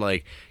guess, or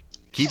like.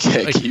 Keep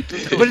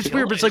it. But it's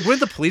weird. But it's like, when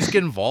the police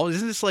get involved,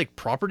 isn't this like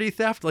property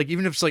theft? Like,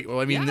 even if it's like, well,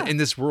 I mean, in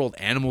this world,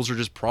 animals are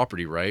just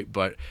property, right?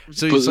 But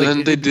so but it's then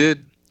like, they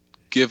did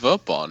give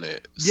up on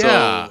it.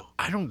 Yeah, so,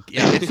 I don't.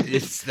 Yeah,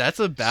 that's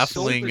a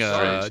baffling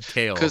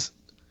tale. Because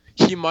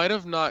he might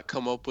have not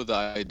come up with the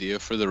idea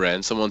for the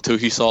ransom until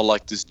he saw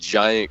like this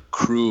giant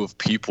crew of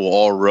people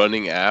all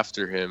running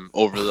after him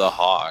over the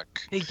hawk.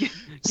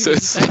 So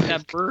it's like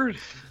that bird.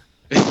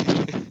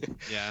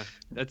 Yeah,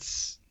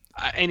 that's.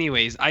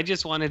 Anyways, I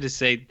just wanted to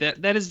say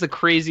that is the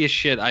craziest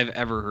shit I've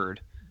ever heard.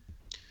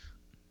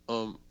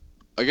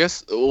 I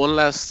guess one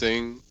last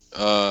thing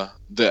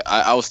that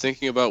I was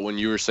thinking about when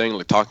you were saying,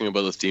 like, talking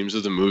about the themes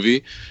of the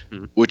movie,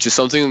 which is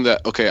something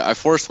that, okay, I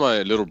forced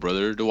my little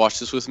brother to watch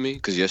this with me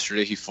because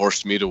yesterday he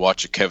forced me to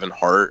watch a Kevin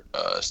Hart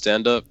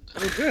stand-up.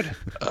 Oh, good.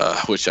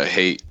 Which I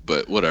hate,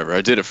 but whatever.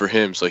 I did it for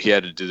him, so he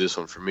had to do this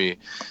one for me.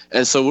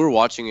 And so we're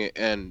watching it,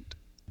 and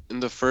in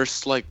the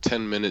first, like,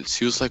 10 minutes,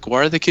 he was like,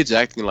 why are the kids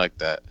acting like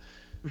that?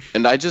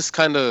 And I just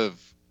kind of...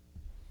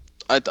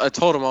 I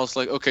told him, I was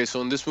like, okay,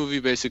 so in this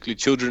movie, basically,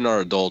 children are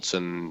adults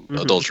and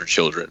adults are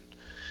children.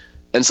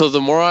 And so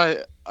the more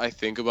I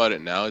think about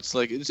it now, it's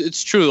like,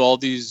 it's true. All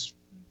these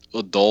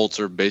adults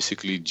are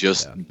basically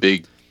just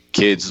big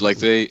kids. Like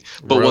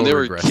but when they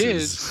were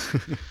kids,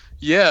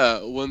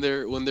 when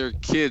they're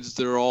kids,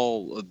 they're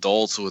all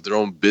adults with their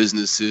own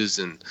businesses,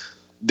 and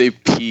they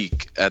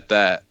peak at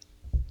that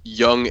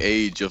young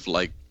age of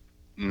like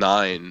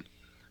 9.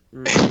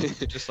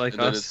 Just like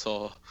and us. Then it's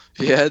all,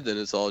 then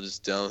it's all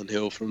just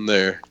downhill from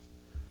there.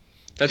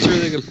 That's a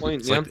really good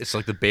point. It's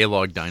like the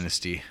Baylog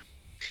dynasty.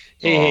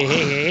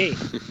 Hey.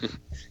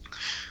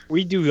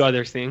 We do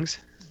other things.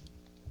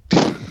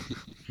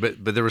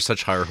 But there were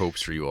such higher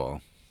hopes for you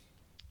all.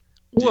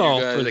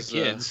 Well, guys, for the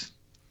kids.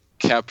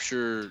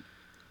 Capture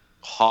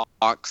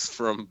hawks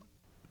from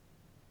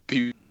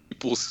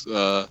people's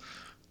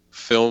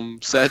film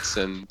sets,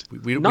 and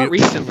Not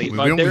recently,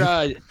 but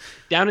they're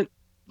down in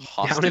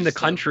the stuff.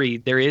 country.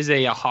 There is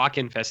a hawk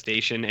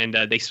infestation, and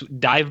they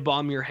dive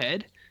bomb your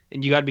head,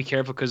 and you got to be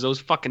careful because those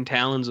fucking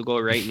talons will go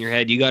right in your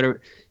head. You gotta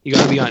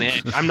be on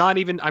edge. I'm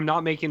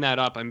not making that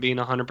up. I'm being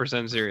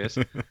 100% serious.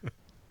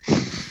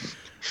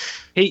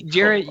 Hey,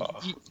 Jared,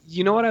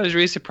 you know what I was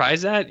really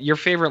surprised at? Your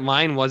favorite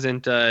line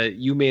wasn't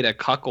 "you made a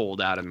cuckold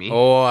out of me."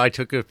 Oh, I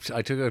took a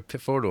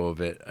photo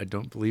of it. I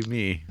don't believe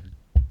me.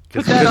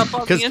 Put that up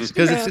on the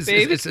Instagram,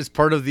 baby. It's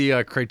part of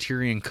the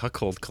Criterion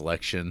Cuckold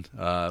collection.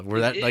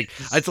 Where that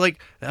it's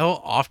like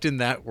how often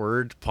that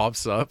word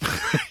pops up.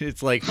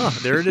 It's like,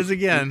 there it is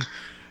again.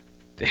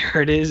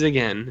 There it is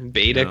again.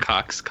 Beta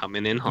cucks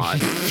coming in hot.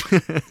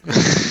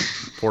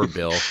 Poor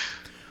Bill.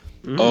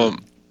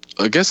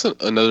 I guess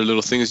another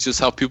little thing is just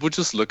how people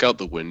just look out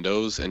the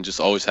windows and just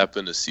always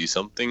happen to see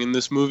something in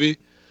this movie.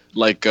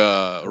 Like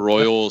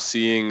Royal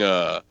seeing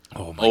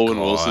Owen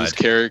Wilson's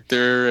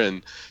character,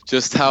 and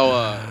just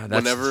how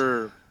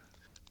whenever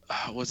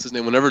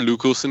whenever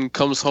Luke Wilson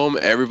comes home,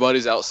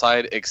 everybody's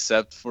outside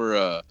except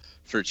for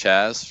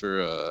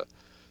Chaz.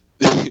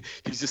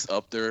 He's just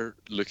up there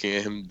looking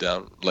at him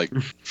down, like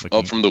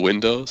up from the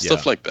window,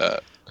 stuff like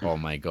that. Oh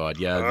my God!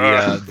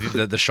 Yeah,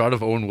 the shot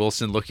of Owen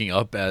Wilson looking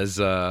up as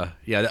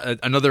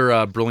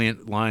another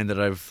brilliant line that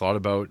I've thought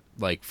about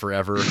like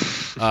forever.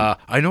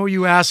 I know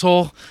you,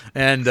 asshole.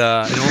 And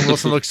Owen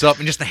Wilson looks up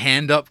and just the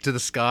hand up to the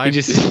sky.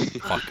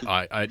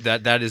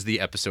 That is the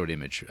episode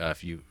image.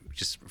 If you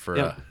just for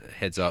a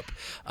heads up.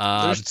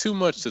 There's too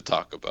much to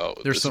talk about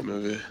with this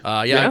movie.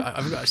 I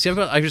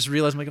just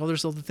realized, I'm like,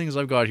 there's all the things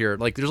I've got here.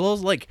 Like, there's all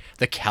like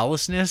the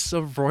callousness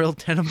of Royal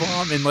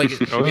Tenenbaum, and like,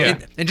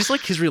 and just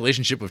like his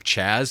relationship with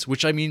Chaz,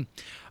 which I mean,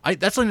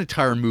 that's an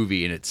entire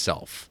movie in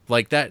itself.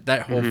 Like that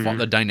whole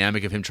the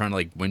dynamic of him trying to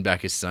like win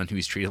back his son, who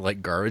he's treated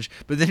like garbage.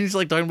 But then he's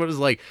like talking about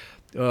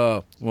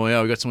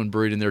we got someone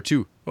buried in there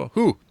too. Oh,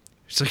 who?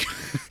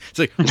 It's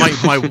like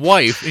my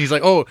wife, and he's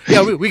like, oh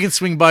yeah, we can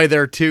swing by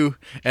there too.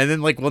 And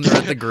then like when they're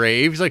at the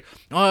grave, he's like,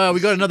 oh, we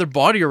got another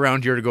body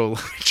around here to go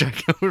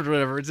check out or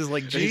whatever. It's just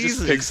like, Jesus. He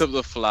just picks up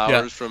the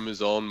flowers from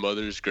his own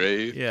mother's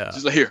grave. Yeah,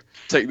 just like, here,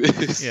 take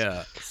this.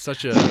 Yeah,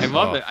 I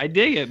love it. I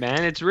dig it,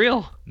 man. It's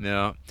real.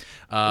 Yeah.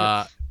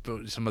 But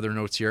some other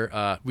notes here.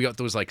 We got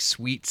those like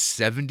sweet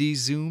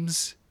 70s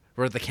zooms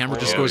where the camera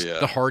just goes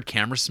the hard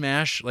camera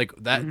smash, like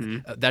that.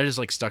 That is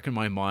like stuck in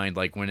my mind.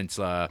 Like when it's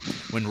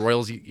when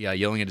Royal's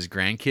yelling at his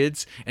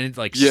grandkids, and it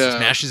like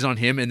smashes on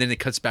him, and then it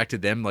cuts back to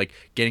them like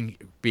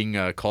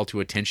being called to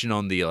attention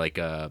on the like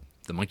the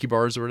monkey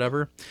bars or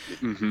whatever.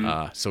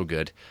 So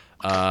good.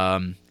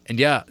 And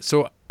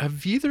so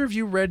have either of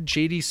you read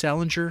J.D.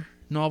 Salinger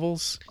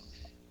novels?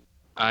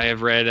 I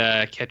have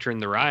read Catcher in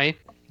the Rye.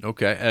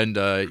 Okay, and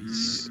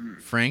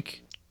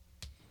Frank?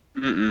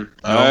 No?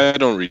 I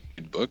don't read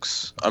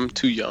books. I'm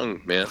too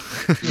young, man.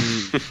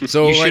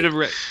 So you should have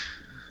read.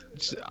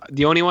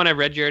 The only one I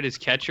read, Jared, is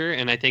Catcher,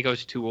 and I think I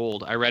was too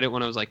old. I read it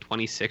when I was like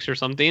 26 or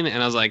something,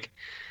 and I was like,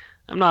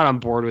 I'm not on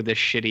board with this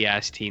shitty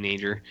ass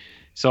teenager.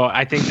 So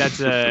I think that's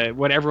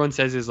what everyone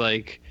says is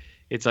like,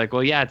 it's like,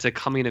 well, yeah, it's a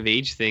coming of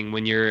age thing.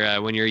 When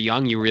you're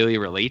young, you really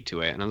relate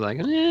to it, and I was like,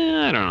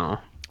 I don't know.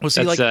 Well,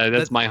 see,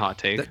 that's my hot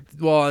take.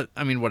 Well,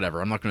 I mean,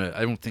 whatever. I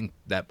don't think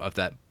that of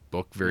that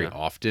book very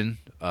often,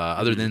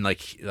 other than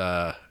like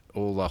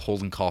old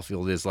Holden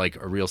Caulfield is like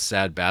a real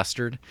sad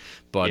bastard.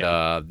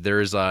 But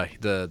there's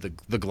the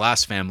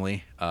Glass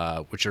family,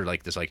 which are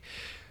like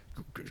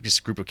this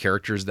group of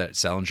characters that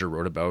Salinger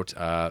wrote about,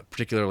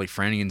 particularly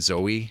Franny and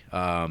Zoe.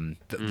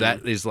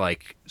 That is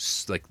like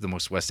the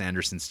most Wes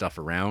Anderson stuff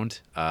around.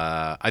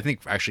 I think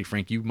actually,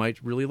 Frank, you might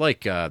really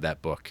like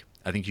that book.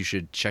 I think you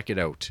should check it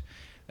out.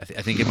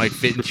 I think it might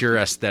fit into your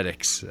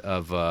aesthetics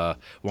of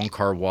Wong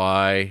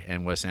Kar-wai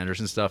and Wes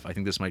Anderson stuff. I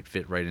think this might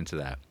fit right into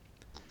that.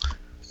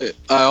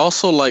 I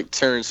also like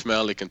Terrence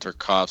Malick and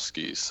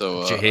Tarkovsky.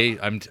 So hey,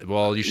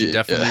 you should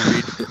definitely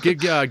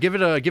read. Give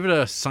it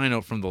a sign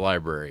out from the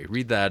library.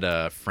 Read that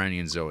Franny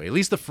and Zoe. At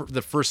least the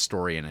first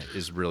story in it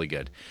is really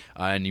good,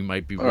 and you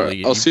might be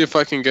really. I'll see if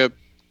I can get.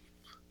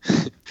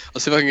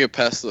 I'll see if I can get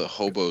past the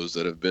hobos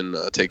that have been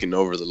taking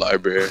over the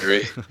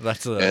library.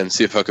 And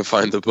see if I can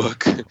find the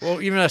book.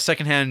 Well, even a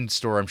secondhand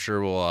store, I'm sure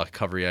will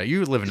cover you.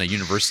 You live in a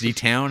university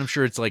town. I'm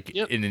sure it's like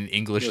in an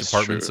English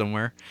department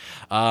somewhere.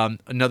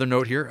 Another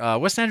note here: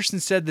 Wes Anderson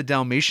said the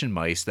Dalmatian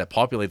mice that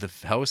populate the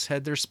house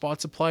had their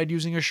spots applied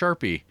using a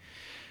Sharpie.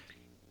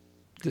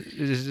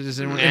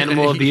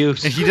 Animal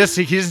abuse. And he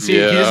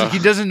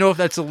doesn't know if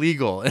that's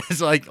illegal. It's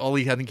like all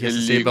he has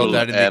to say about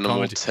that in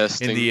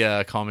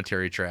the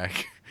commentary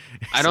track.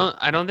 I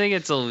don't think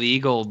it's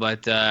illegal,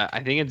 but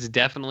I think it's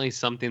definitely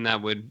something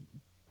that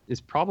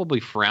is probably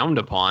frowned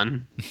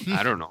upon.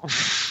 I don't know.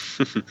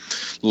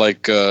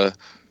 like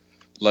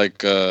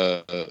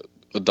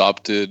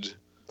adopted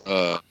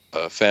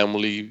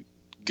family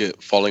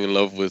falling in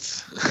love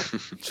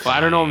with. Well,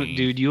 I don't know,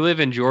 dude. You live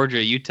in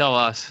Georgia. You tell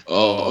us.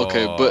 Oh,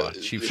 okay, but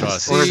cheap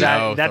shots. Or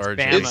that's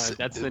Bama.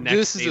 That's the next.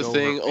 This is the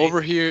thing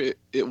over here.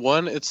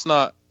 It's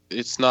not.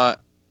 I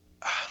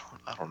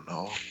don't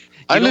know.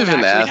 I live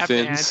in Athens. Have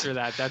to answer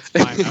that. That's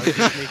fine. I was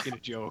just making a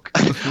joke.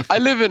 I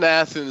live in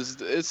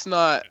Athens. It's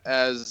not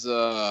as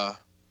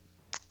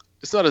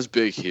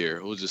big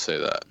here. We'll just say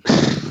that.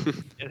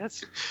 Yeah,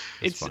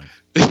 it's fine.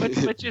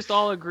 Let's just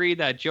all agree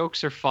that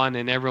jokes are fun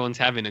and everyone's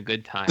having a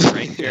good time,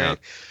 right there.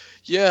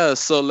 Yeah.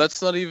 So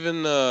let's not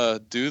even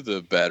do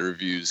the bad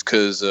reviews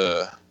because.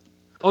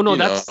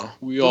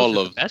 We all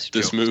love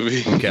this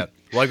movie. Okay.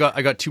 Well,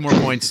 I got 2 more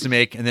points to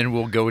make, and then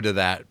we'll go to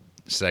that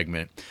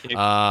segment.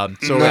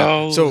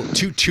 So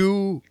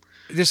two.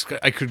 This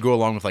I could go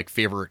along with like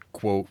favorite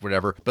quote,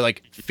 whatever, but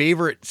like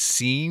favorite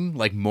scene,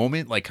 like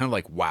moment, like kind of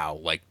like wow,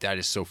 like that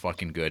is so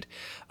fucking good.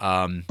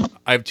 I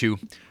have 2.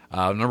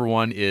 Number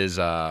 1 is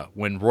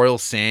when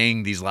Royal's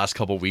saying these last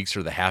couple weeks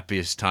are the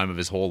happiest time of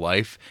his whole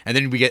life, and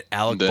then we get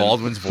Alec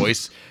Baldwin's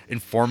voice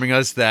informing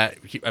us that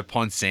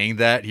upon saying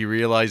that he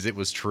realized it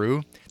was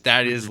true.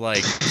 That is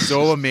like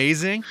so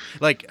amazing.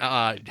 Like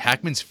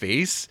Hackman's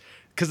face,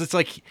 because it's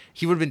like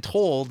he would have been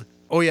told,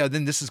 oh yeah,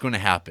 then this is going to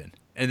happen.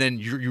 And then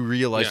you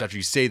realize after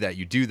you say that,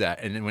 you do that.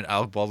 And then when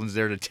Alec Baldwin's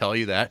there to tell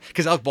you that,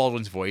 because Alec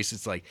Baldwin's voice,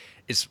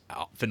 it's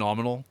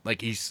phenomenal.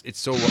 Like it's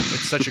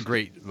such a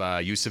great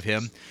use of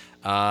him.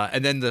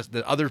 And then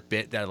the other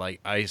bit that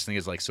like I just think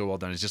is like so well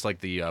done is just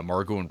like the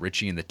Margot and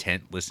Richie in the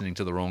tent listening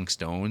to the Rolling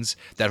Stones.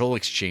 That whole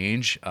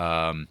exchange.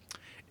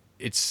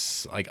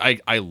 It's like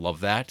I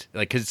love that,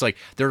 like, because it's like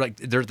they're at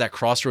that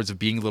crossroads of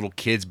being little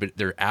kids, but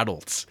they're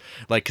adults,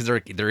 like, because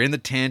they're in the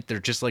tent, they're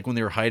just like when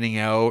they were hiding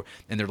out,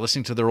 and they're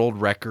listening to their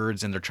old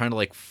records, and they're trying to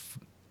like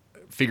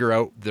figure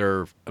out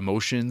their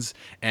emotions,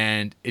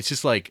 and it's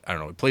just like I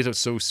don't know, it plays out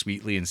so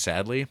sweetly and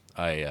sadly.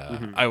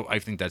 I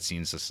think that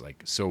scene's just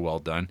like so well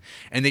done,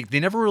 and they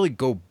never really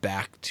go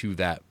back to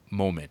that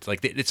moment,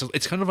 like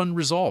it's kind of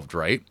unresolved,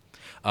 right?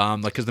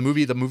 Like because the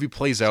movie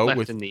plays out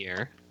with in the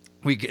air.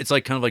 It's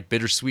like kind of like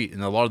bittersweet,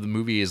 and a lot of the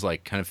movie is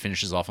like kind of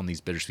finishes off on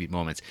these bittersweet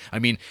moments. I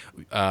mean,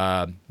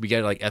 we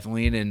get like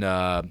Etheline and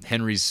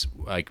Henry's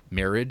like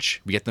marriage.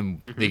 We get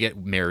them; they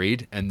get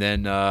married, and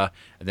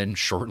then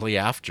shortly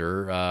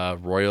after,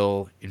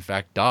 Royal in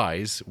fact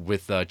dies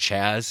with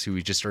Chaz, who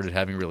we just started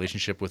having a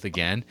relationship with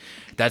again.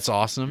 That's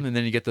awesome. And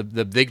then you get the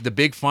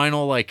big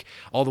final, like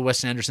all the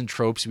Wes Anderson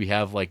tropes. We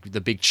have like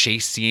the big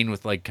chase scene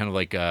with like kind of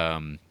like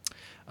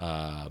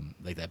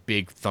that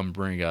big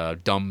thundering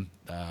dumb.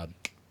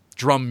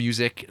 Drum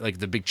music, like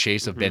the big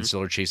chase of Ben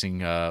Stiller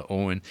chasing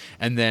Owen,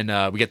 and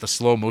then we get the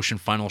slow motion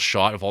final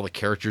shot of all the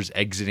characters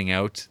exiting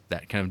out.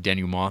 That kind of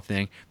denouement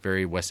thing,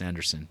 very Wes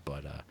Anderson.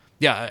 But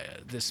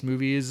this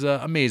movie is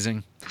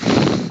amazing.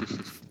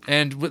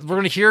 And we're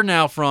going to hear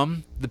now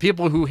from the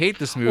people who hate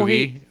this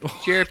movie. Well,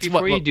 hey, Jared,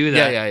 before you do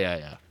that,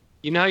 yeah.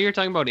 You know how you're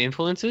talking about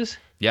influences?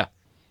 Yeah.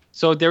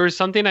 So there was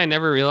something I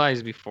never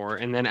realized before,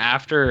 and then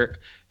after.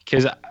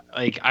 Because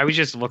like I was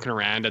just looking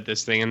around at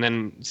this thing, and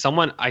then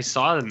I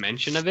saw the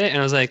mention of it, and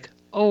I was like,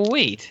 "Oh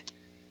wait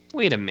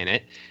a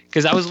minute,"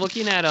 because I was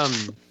looking at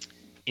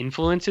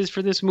influences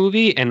for this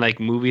movie and like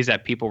movies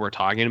that people were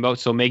talking about.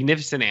 So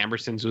Magnificent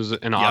Ambersons was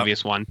an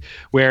obvious one,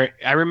 where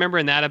I remember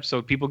in that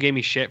episode people gave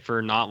me shit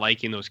for not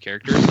liking those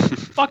characters.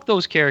 Fuck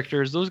those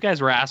characters; those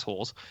guys were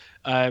assholes.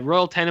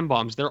 Royal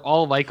Tenenbaums, they're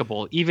all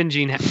likable. Even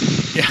Gene,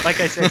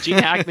 like I said, Gene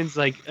Hackman's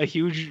like a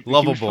huge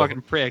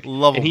fucking prick,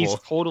 and he's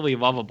totally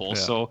lovable. Yeah.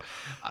 So,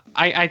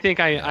 I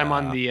think I'm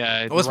on the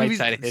right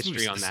side of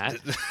history on that.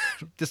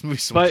 This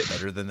movie's so much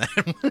better than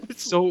that.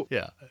 So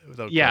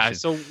question.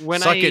 So when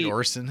Suck it,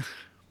 Orson.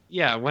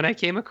 Yeah, when I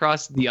came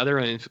across the other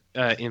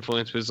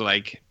influence was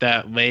like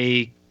that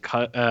Les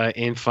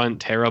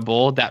Enfants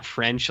Terribles, that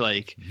French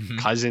like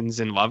cousins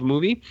in love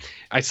movie.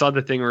 I saw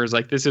the thing where it was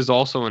like, this is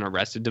also an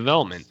Arrested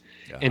Development.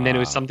 And then it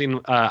was something,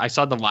 I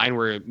saw the line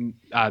where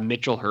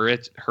Mitchell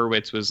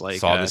Hurwitz was like...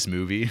 Saw this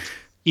movie?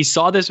 He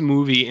saw this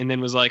movie and then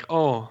was like,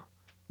 oh,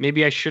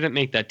 maybe I shouldn't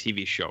make that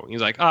TV show.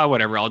 He's like, oh,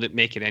 whatever, I'll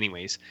make it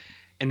anyways.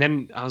 And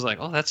then I was like,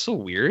 oh, that's so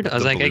weird. I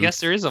was like, I guess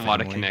there is a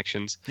lot of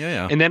connections.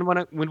 Yeah. And then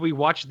when we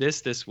watched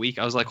this week,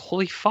 I was like,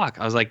 holy fuck.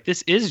 I was like,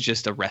 this is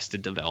just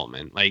Arrested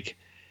Development. Like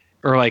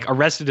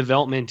Arrested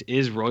Development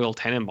is Royal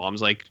Tenenbaums.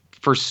 Like,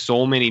 for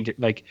so many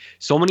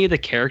of the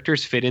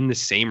characters fit in the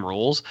same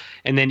roles.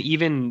 And then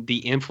even the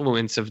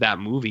influence of that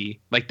movie,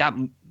 like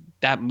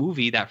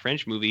that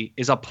French movie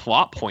is a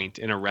plot point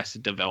in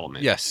Arrested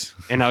Development. Yes.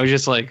 And I was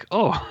just like,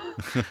 oh,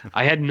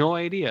 I had no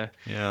idea.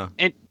 Yeah.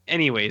 And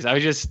anyways, I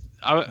was just,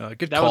 good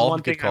that call. was one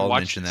Good thing I call.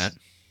 watched. Mention that.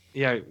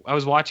 Yeah. I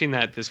was watching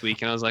that this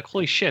week and I was like,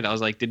 holy shit. I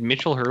was like, did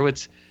Mitchell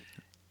Hurwitz,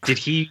 did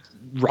he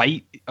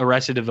write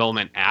Arrested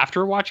Development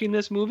after watching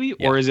this movie?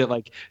 Yeah. Or is it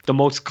like the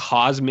most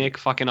cosmic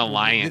fucking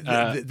alliance?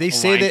 They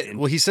say that,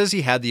 well, he says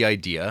he had the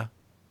idea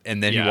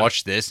and then he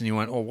watched this and he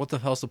went, oh, what the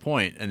hell's the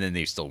point? And then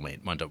they still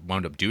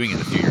wound up doing it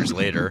a few years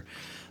later.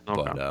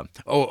 Okay.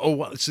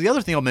 But, so the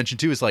other thing I'll mention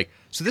too is like,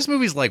 so this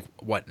movie's like,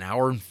 what, an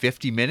hour and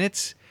 50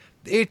 minutes?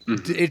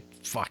 It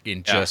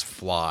fucking just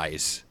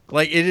flies.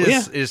 Like, it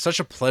is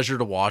such a pleasure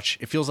to watch.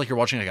 It feels like you're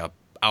watching like a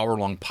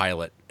hour-long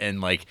pilot, and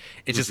like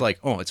it's just like,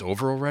 oh, it's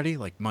over already.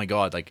 Like, my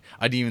god, like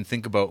I didn't even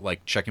think about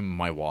like checking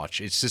my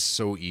watch. It's just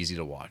so easy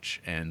to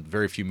watch, and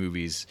very few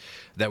movies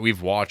that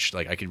we've watched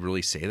like I could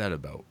really say that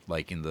about,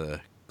 like in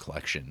the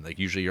collection. Like,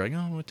 usually you're like,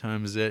 oh, what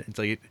time is it? It's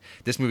like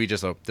this movie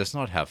just does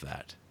not have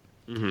that.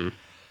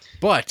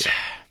 But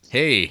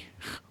hey,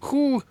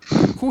 who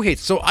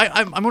hates? So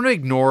I'm going to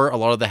ignore a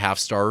lot of the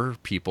half-star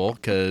people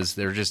because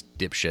they're just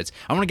dipshits.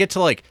 I'm going to get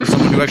to like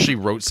someone who actually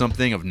wrote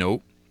something of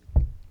note.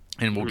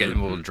 And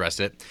we'll address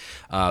it.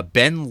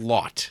 Ben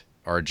Lott,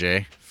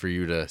 RJ, for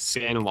you to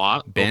Ben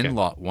Lott. Ben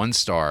Lott, 1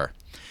 star.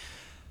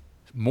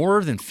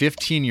 More than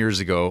 15 years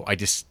ago, I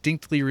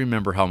distinctly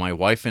remember how my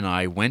wife and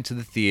I went to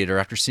the theater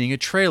after seeing a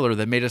trailer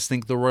that made us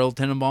think The Royal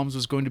Tenenbaums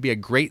was going to be a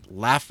great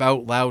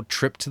laugh-out-loud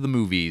trip to the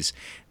movies.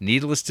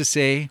 Needless to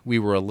say, we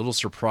were a little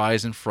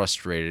surprised and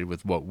frustrated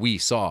with what we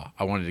saw.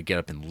 I wanted to get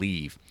up and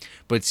leave.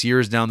 But it's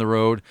years down the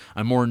road.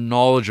 I'm more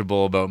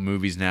knowledgeable about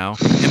movies now,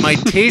 and my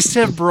tastes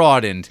have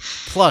broadened.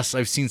 Plus,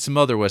 I've seen some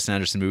other Wes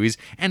Anderson movies,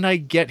 and I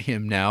get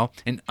him now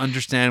and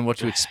understand what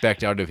to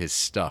expect out of his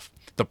stuff.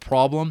 The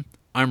problem?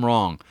 I'm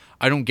wrong.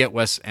 I don't get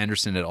Wes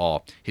Anderson at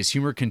all. His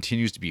humor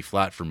continues to be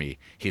flat for me.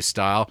 His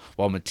style,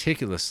 while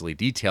meticulously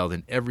detailed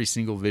in every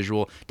single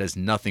visual, does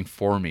nothing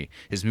for me.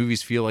 His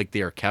movies feel like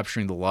they are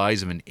capturing the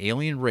lies of an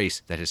alien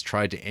race that has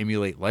tried to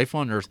emulate life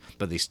on Earth,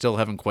 but they still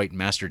haven't quite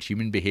mastered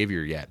human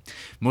behavior yet.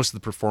 Most of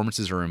the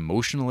performances are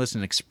emotionless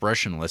and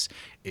expressionless,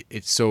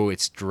 so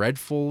it's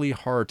dreadfully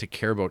hard to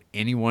care about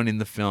anyone in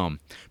the film.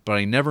 But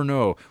I never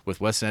know with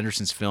Wes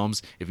Anderson's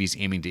films if he's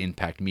aiming to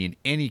impact me in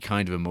any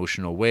kind of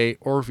emotional way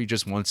or if he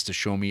just wants to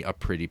show me a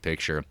pretty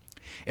picture.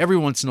 Every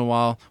once in a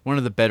while, one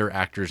of the better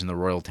actors in the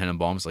Royal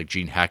Tenenbaums, like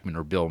Gene Hackman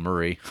or Bill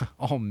Murray,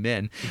 all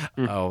men,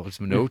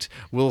 note,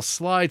 will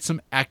slide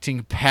some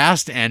acting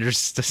past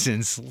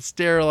Anderson's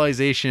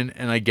sterilization,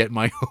 and I get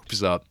my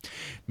hopes up.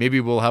 Maybe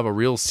we'll have a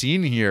real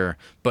scene here,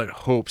 but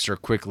hopes are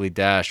quickly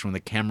dashed when the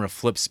camera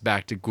flips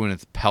back to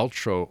Gwyneth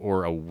Paltrow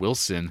or a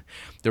Wilson.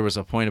 There was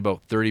a point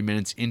about 30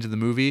 minutes into the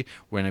movie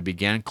when I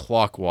began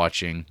clock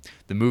watching.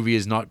 The movie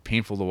is not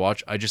painful to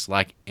watch. I just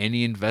lack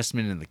any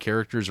investment in the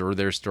characters or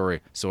their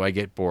story, so I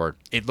get bored.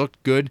 It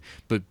looked good,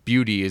 but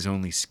beauty is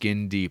only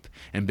skin deep,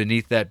 and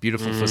beneath that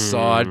beautiful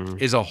facade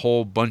is a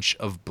whole bunch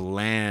of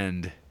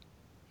bland.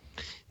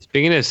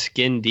 Speaking of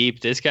skin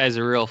deep, this guy's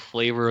a real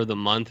flavor of the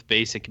month,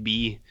 Basic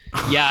B.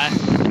 Yeah,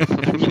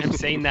 I'm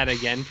saying that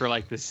again for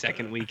like the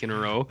second week in a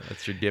row.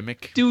 That's your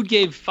gimmick. Dude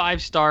gave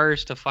 5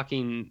 stars to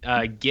fucking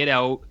Get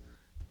Out,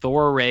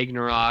 Thor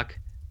Ragnarok,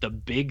 The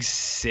Big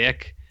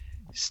Sick,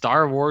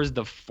 Star Wars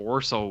The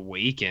Force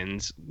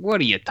Awakens. What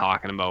are you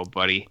talking about,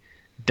 buddy?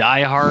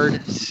 Die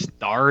Hard,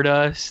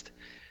 Stardust.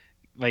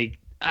 Like,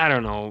 I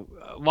don't know.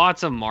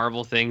 Lots of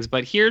Marvel things.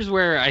 But here's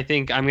where I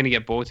think I'm going to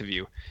get both of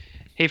you.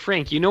 Hey,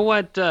 Frank, you know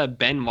what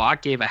Ben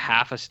Lott gave a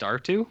 0.5 star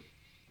to?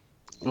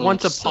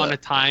 Once Upon a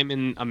Time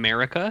in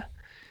America.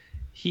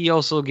 He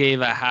also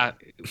gave a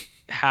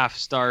half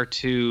star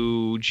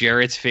to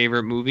Jarrett's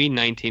favorite movie,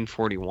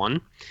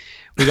 1941.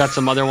 We got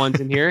some other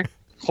ones in here.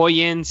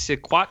 Hoyen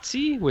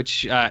Sequatsi,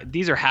 which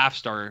these are 0.5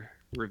 star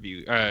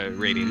review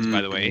ratings,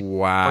 by the way.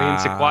 Wow. Hoyen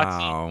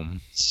Sequatsi.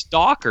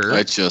 Stalker.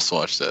 I just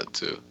watched that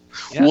too.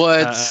 Yeah,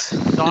 What?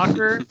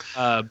 Stalker.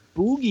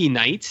 Boogie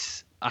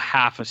Nights, a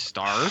 0.5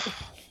 star.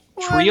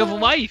 Tree of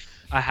Life,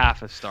 a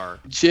 0.5 star.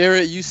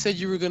 Jarrett, you said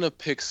you were gonna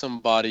pick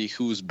somebody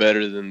who's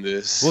better than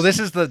this. Well, this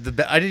is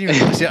the I didn't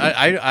even see.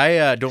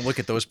 I don't look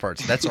at those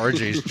parts. That's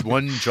RJ's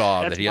one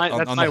job That's that he my- on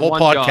that's the my whole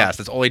one podcast. job.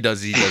 That's all he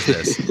does. He does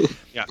this.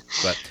 Yeah.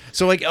 But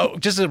so like,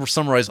 just to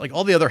summarize, like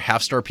all the other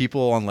 0.5 star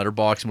people on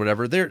Letterboxd and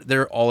whatever,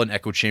 they're all an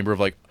echo chamber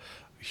of like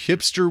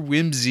hipster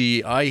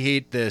whimsy. I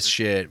hate this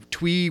shit.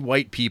 Twee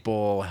white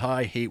people.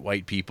 I hate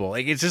white people.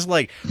 Like, it's just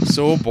like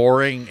so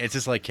boring. It's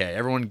just like, okay,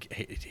 everyone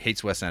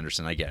hates Wes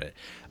Anderson. I get it.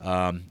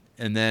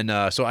 And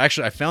then so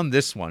actually I found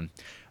this one.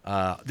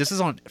 This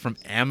is from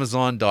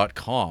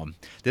Amazon.com.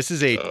 This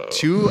is a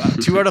 2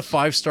 out of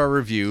 5 star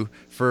review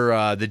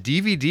for the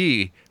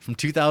DVD from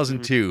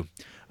 2002.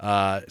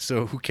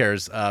 So who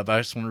cares? But I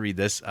just want to read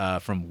this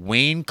from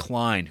Wayne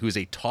Klein, who is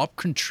a top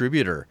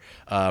contributor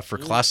for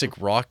classic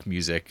rock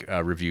music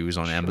reviews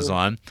on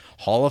Amazon.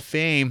 Hall of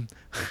Fame,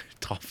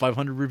 top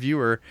 500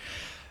 reviewer.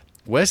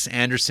 Wes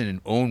Anderson and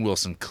Owen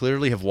Wilson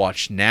clearly have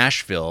watched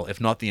Nashville,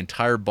 if not the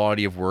entire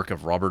body of work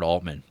of Robert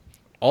Altman.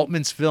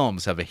 Altman's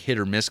films have a hit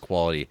or miss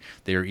quality.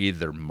 They are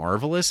either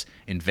marvelous,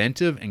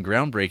 inventive, and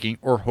groundbreaking,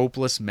 or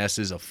hopeless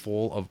messes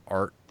full of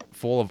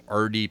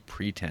arty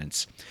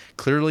pretense.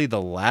 Clearly,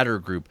 the latter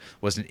group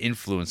was an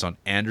influence on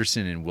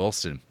Anderson and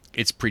Wilson.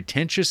 It's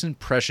pretentious and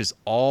precious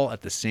all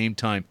at the same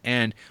time,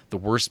 and the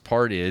worst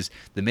part is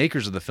the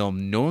makers of the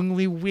film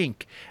knowingly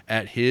wink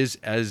at his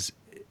as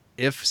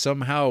if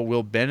somehow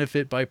will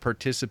benefit by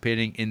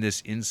participating in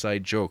this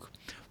inside joke.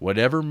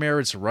 Whatever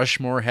merits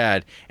Rushmore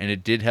had, and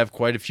it did have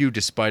quite a few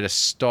despite a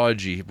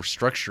stodgy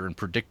structure and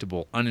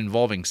predictable,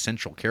 uninvolving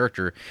central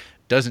character,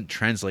 doesn't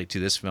translate to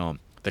this film.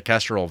 The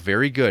cast are all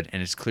very good,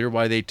 and it's clear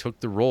why they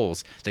took the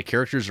roles. The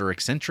characters are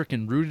eccentric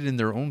and rooted in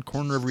their own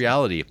corner of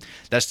reality.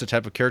 That's the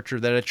type of character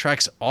that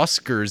attracts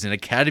Oscars and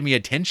Academy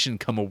attention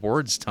come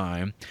awards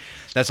time.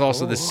 That's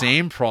also the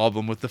same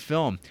problem with the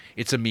film.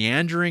 It's a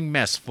meandering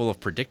mess full of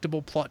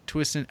predictable plot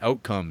twists and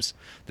outcomes.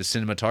 The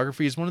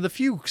cinematography is one of the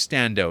few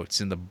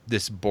standouts in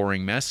this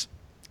boring mess.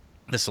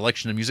 The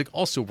selection of music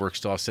also works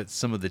to offset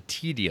some of the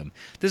tedium.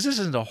 This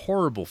isn't a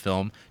horrible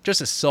film,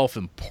 just a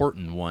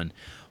self-important one.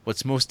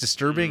 What's most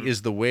disturbing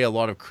is the way a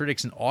lot of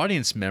critics and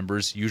audience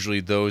members, usually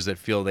those that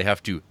feel they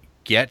have to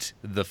get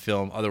the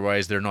film,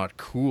 otherwise they're not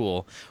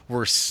cool,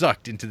 were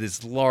sucked into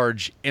this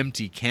large,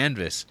 empty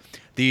canvas.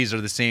 These are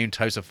the same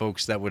types of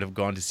folks that would have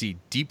gone to see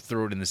Deep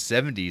Throat in the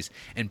 70s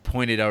and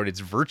pointed out its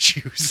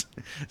virtues.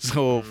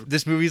 So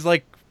this movie's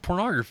like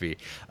pornography.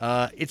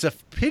 It's a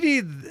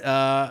pity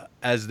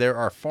as there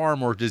are far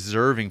more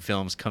deserving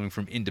films coming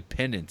from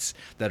independents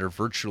that are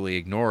virtually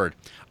ignored.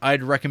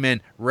 I'd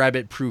recommend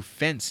Rabbit Proof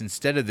Fence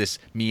instead of this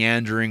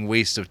meandering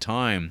waste of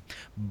time.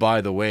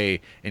 By the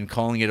way, in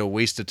calling it a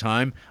waste of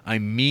time, I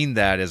mean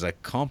that as a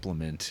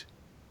compliment.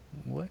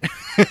 What?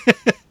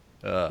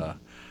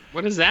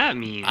 What does that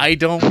mean? I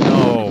don't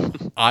know.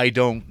 I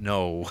don't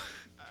know.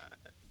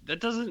 That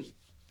doesn't...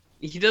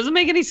 He doesn't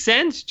make any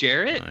sense,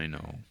 Jarrett. I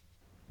know.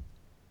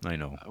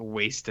 A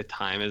waste of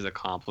time as a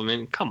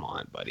compliment? Come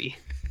on, buddy.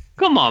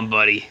 Come on,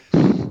 buddy.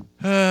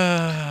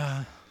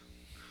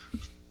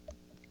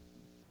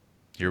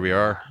 Here we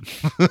are.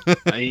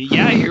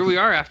 Yeah, here we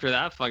are after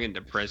that fucking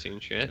depressing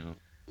shit.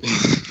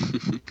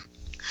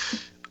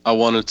 I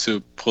wanted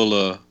to pull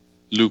a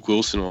Luke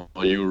Wilson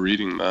while you were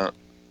reading that.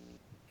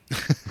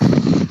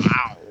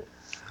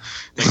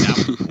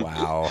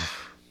 Wow.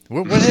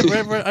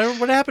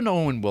 What happened to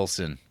Owen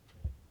Wilson?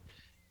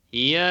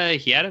 He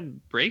had a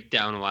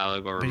breakdown a while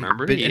ago.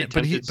 Remember? But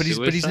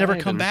he's never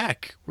come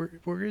back.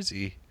 Where is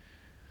he?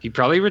 He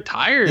probably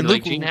retired,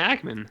 like Gene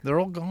Hackman. They're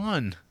all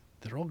gone.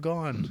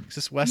 It's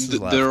just Wes is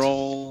left. They're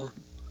all.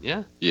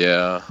 Yeah.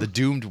 The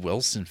doomed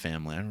Wilson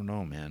family. I don't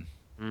know, man.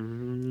 I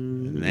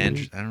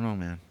don't know,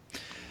 man.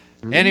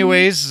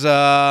 Anyways,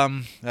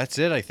 that's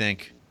it. I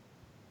think.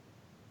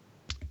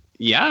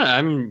 Yeah,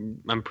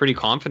 I'm pretty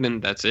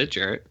confident that's it,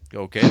 Jarrett.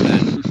 Okay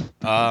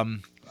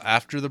then.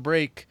 After the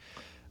break,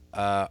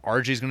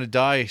 RJ's going to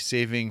die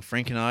saving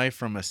Frank and I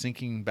from a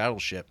sinking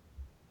battleship.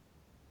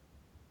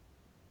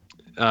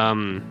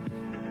 Yeah.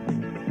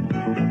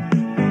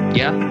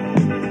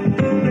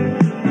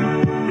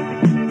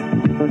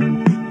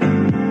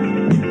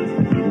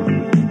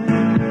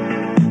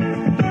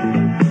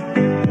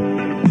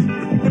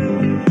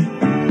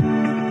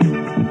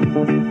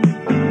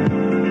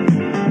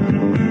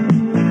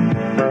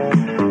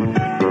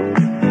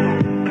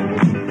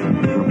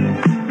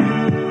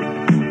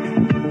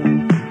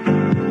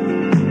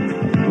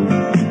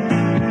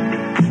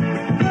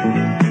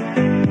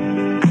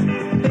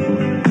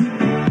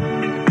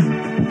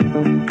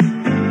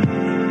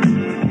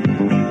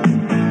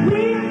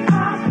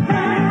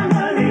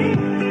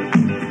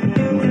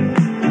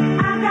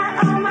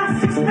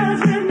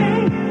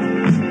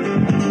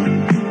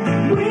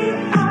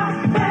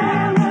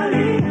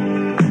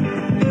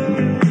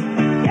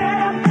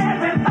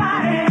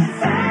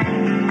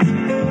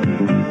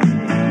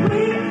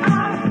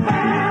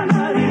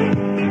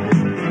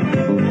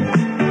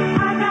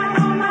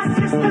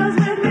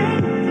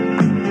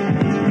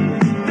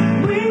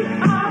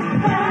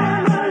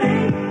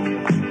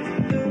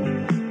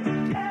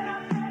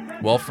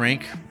 Well,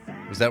 Frank,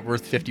 was that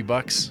worth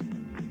 $50?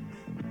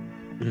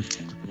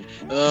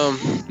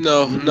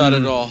 No, not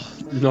at all.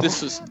 No.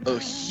 This was a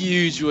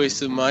huge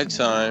waste of my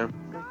time,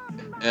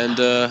 and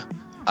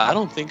I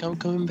don't think I'm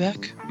coming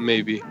back.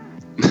 Maybe.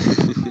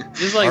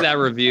 Just like that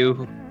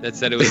review that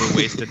said it was a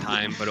waste of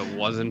time, but it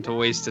wasn't a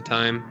waste of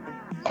time.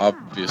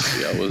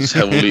 Obviously, I was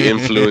heavily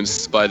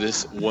influenced by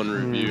this one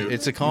review.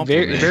 It's a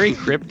compliment. Very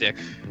cryptic.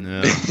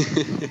 No.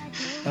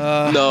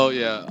 No,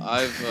 yeah,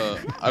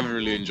 I've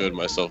really enjoyed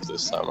myself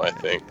this time, I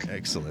think.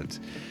 Excellent.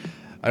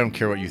 I don't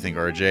care what you think,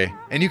 RJ.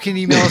 And you can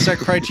email us at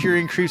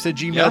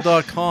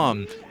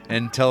criterioncreeps@gmail.com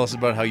and tell us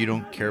about how you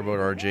don't care about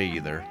RJ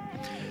either.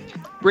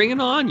 Bring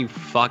it on, you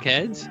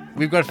fuckheads.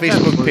 We've got a I got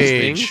Facebook worse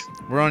page. things.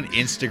 We're on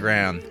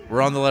Instagram.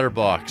 We're on the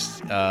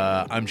Letterboxd.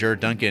 I'm Jared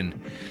Duncan.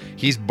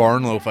 He's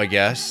Barnloaf, I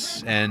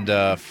guess. And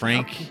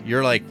Frank,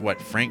 you're like,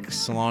 what, Frank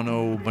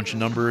Solano, bunch of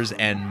numbers,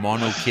 and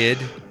Mono Kid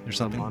or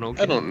something?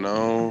 I don't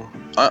know.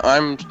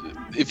 I'm.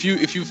 If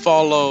you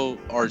follow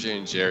RJ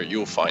and Jared,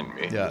 you'll find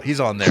me. Yeah, he's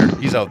on there.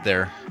 He's out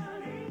there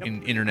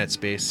in internet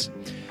space.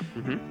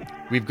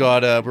 We've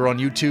got we're on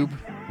YouTube.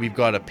 We've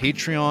got a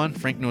Patreon.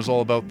 Frank knows all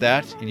about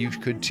that, and you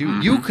could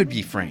too. You could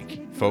be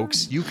Frank,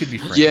 folks. You could be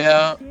Frank.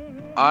 Yeah,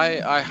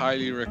 I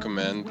highly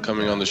recommend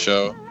coming on the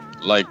show.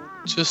 Like,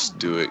 just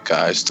do it,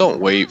 guys. Don't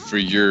wait for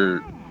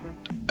your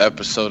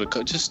episode to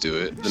come. Just do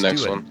it. The Just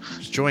next do it. one.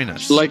 Just join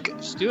us. Like,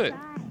 Just do it.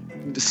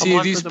 see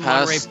on these for the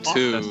Monterey past Pop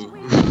two.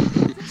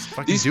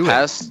 These do it.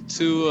 past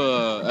two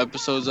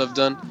episodes I've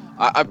done,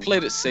 I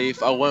played it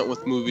safe. I went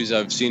with movies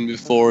I've seen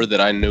before that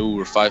I knew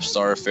were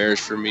 5-star affairs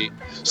for me.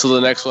 So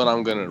the next one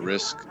I'm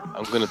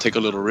gonna take a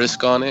little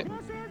risk on it.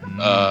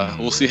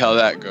 We'll see how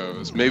that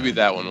goes. Maybe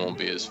that one won't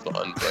be as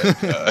fun.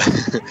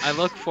 But I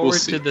look forward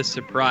to the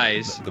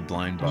surprise. The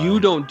blind buy. You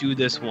don't do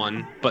this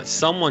one, but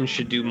someone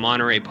should do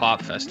Monterey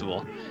Pop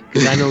Festival.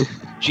 Because I know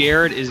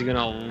Jared is going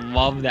to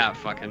love that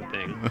fucking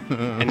thing.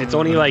 And it's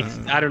only like,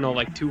 I don't know,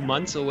 like 2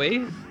 months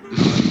away?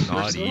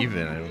 Not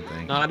even, I don't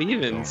think. Not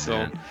even, so.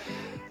 Man.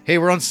 Hey,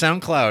 we're on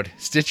SoundCloud,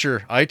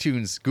 Stitcher,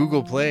 iTunes,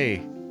 Google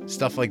Play,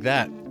 stuff like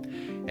that.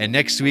 And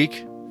next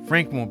week,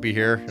 Frank won't be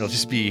here. It'll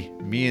just be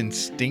me and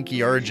Stinky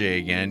RJ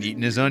again,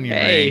 eating his onion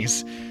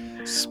rings.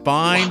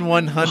 Spine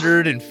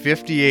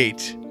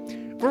 158.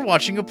 We're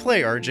watching a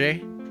play,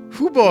 RJ.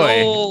 Hoo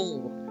boy. No.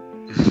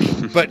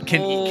 But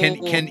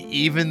can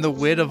even the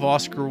wit of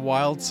Oscar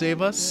Wilde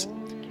save us?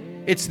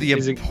 It's The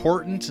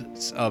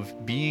Importance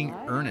of Being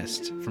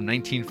Earnest from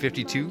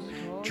 1952,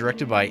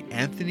 directed by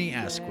Anthony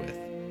Asquith.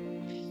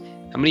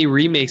 How many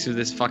remakes of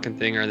this fucking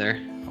thing are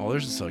there? Oh,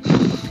 there's like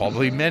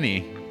probably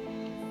many.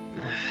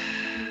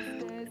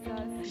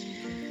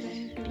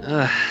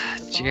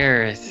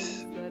 Jared.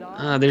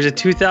 There's a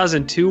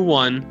 2002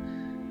 one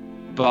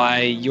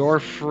by your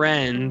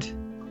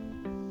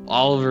friend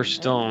Oliver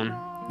Stone.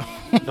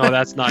 No,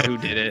 that's not who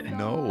did it.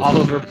 No.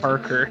 Oliver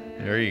Parker.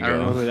 There you I don't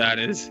go. know who that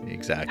is.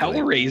 Exactly.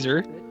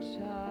 Hellraiser.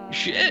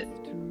 Shit.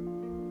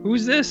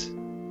 Who's this?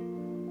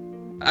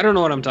 I don't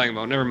know what I'm talking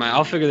about. Never mind.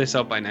 I'll figure this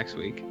out by next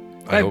week.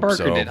 I hope Parker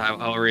so. did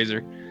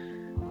Hellraiser.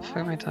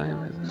 Fuck my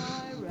time.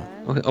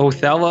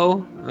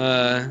 Othello.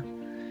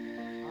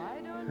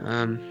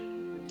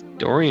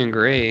 Dorian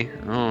Gray.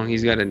 Oh,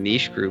 he's got a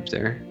niche group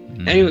there.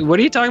 Anyway, what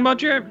are you talking about,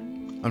 Jared?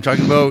 I'm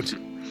talking about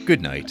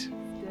Good Night.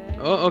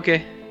 Oh,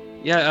 okay.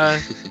 Yeah,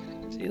 see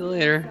you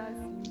later.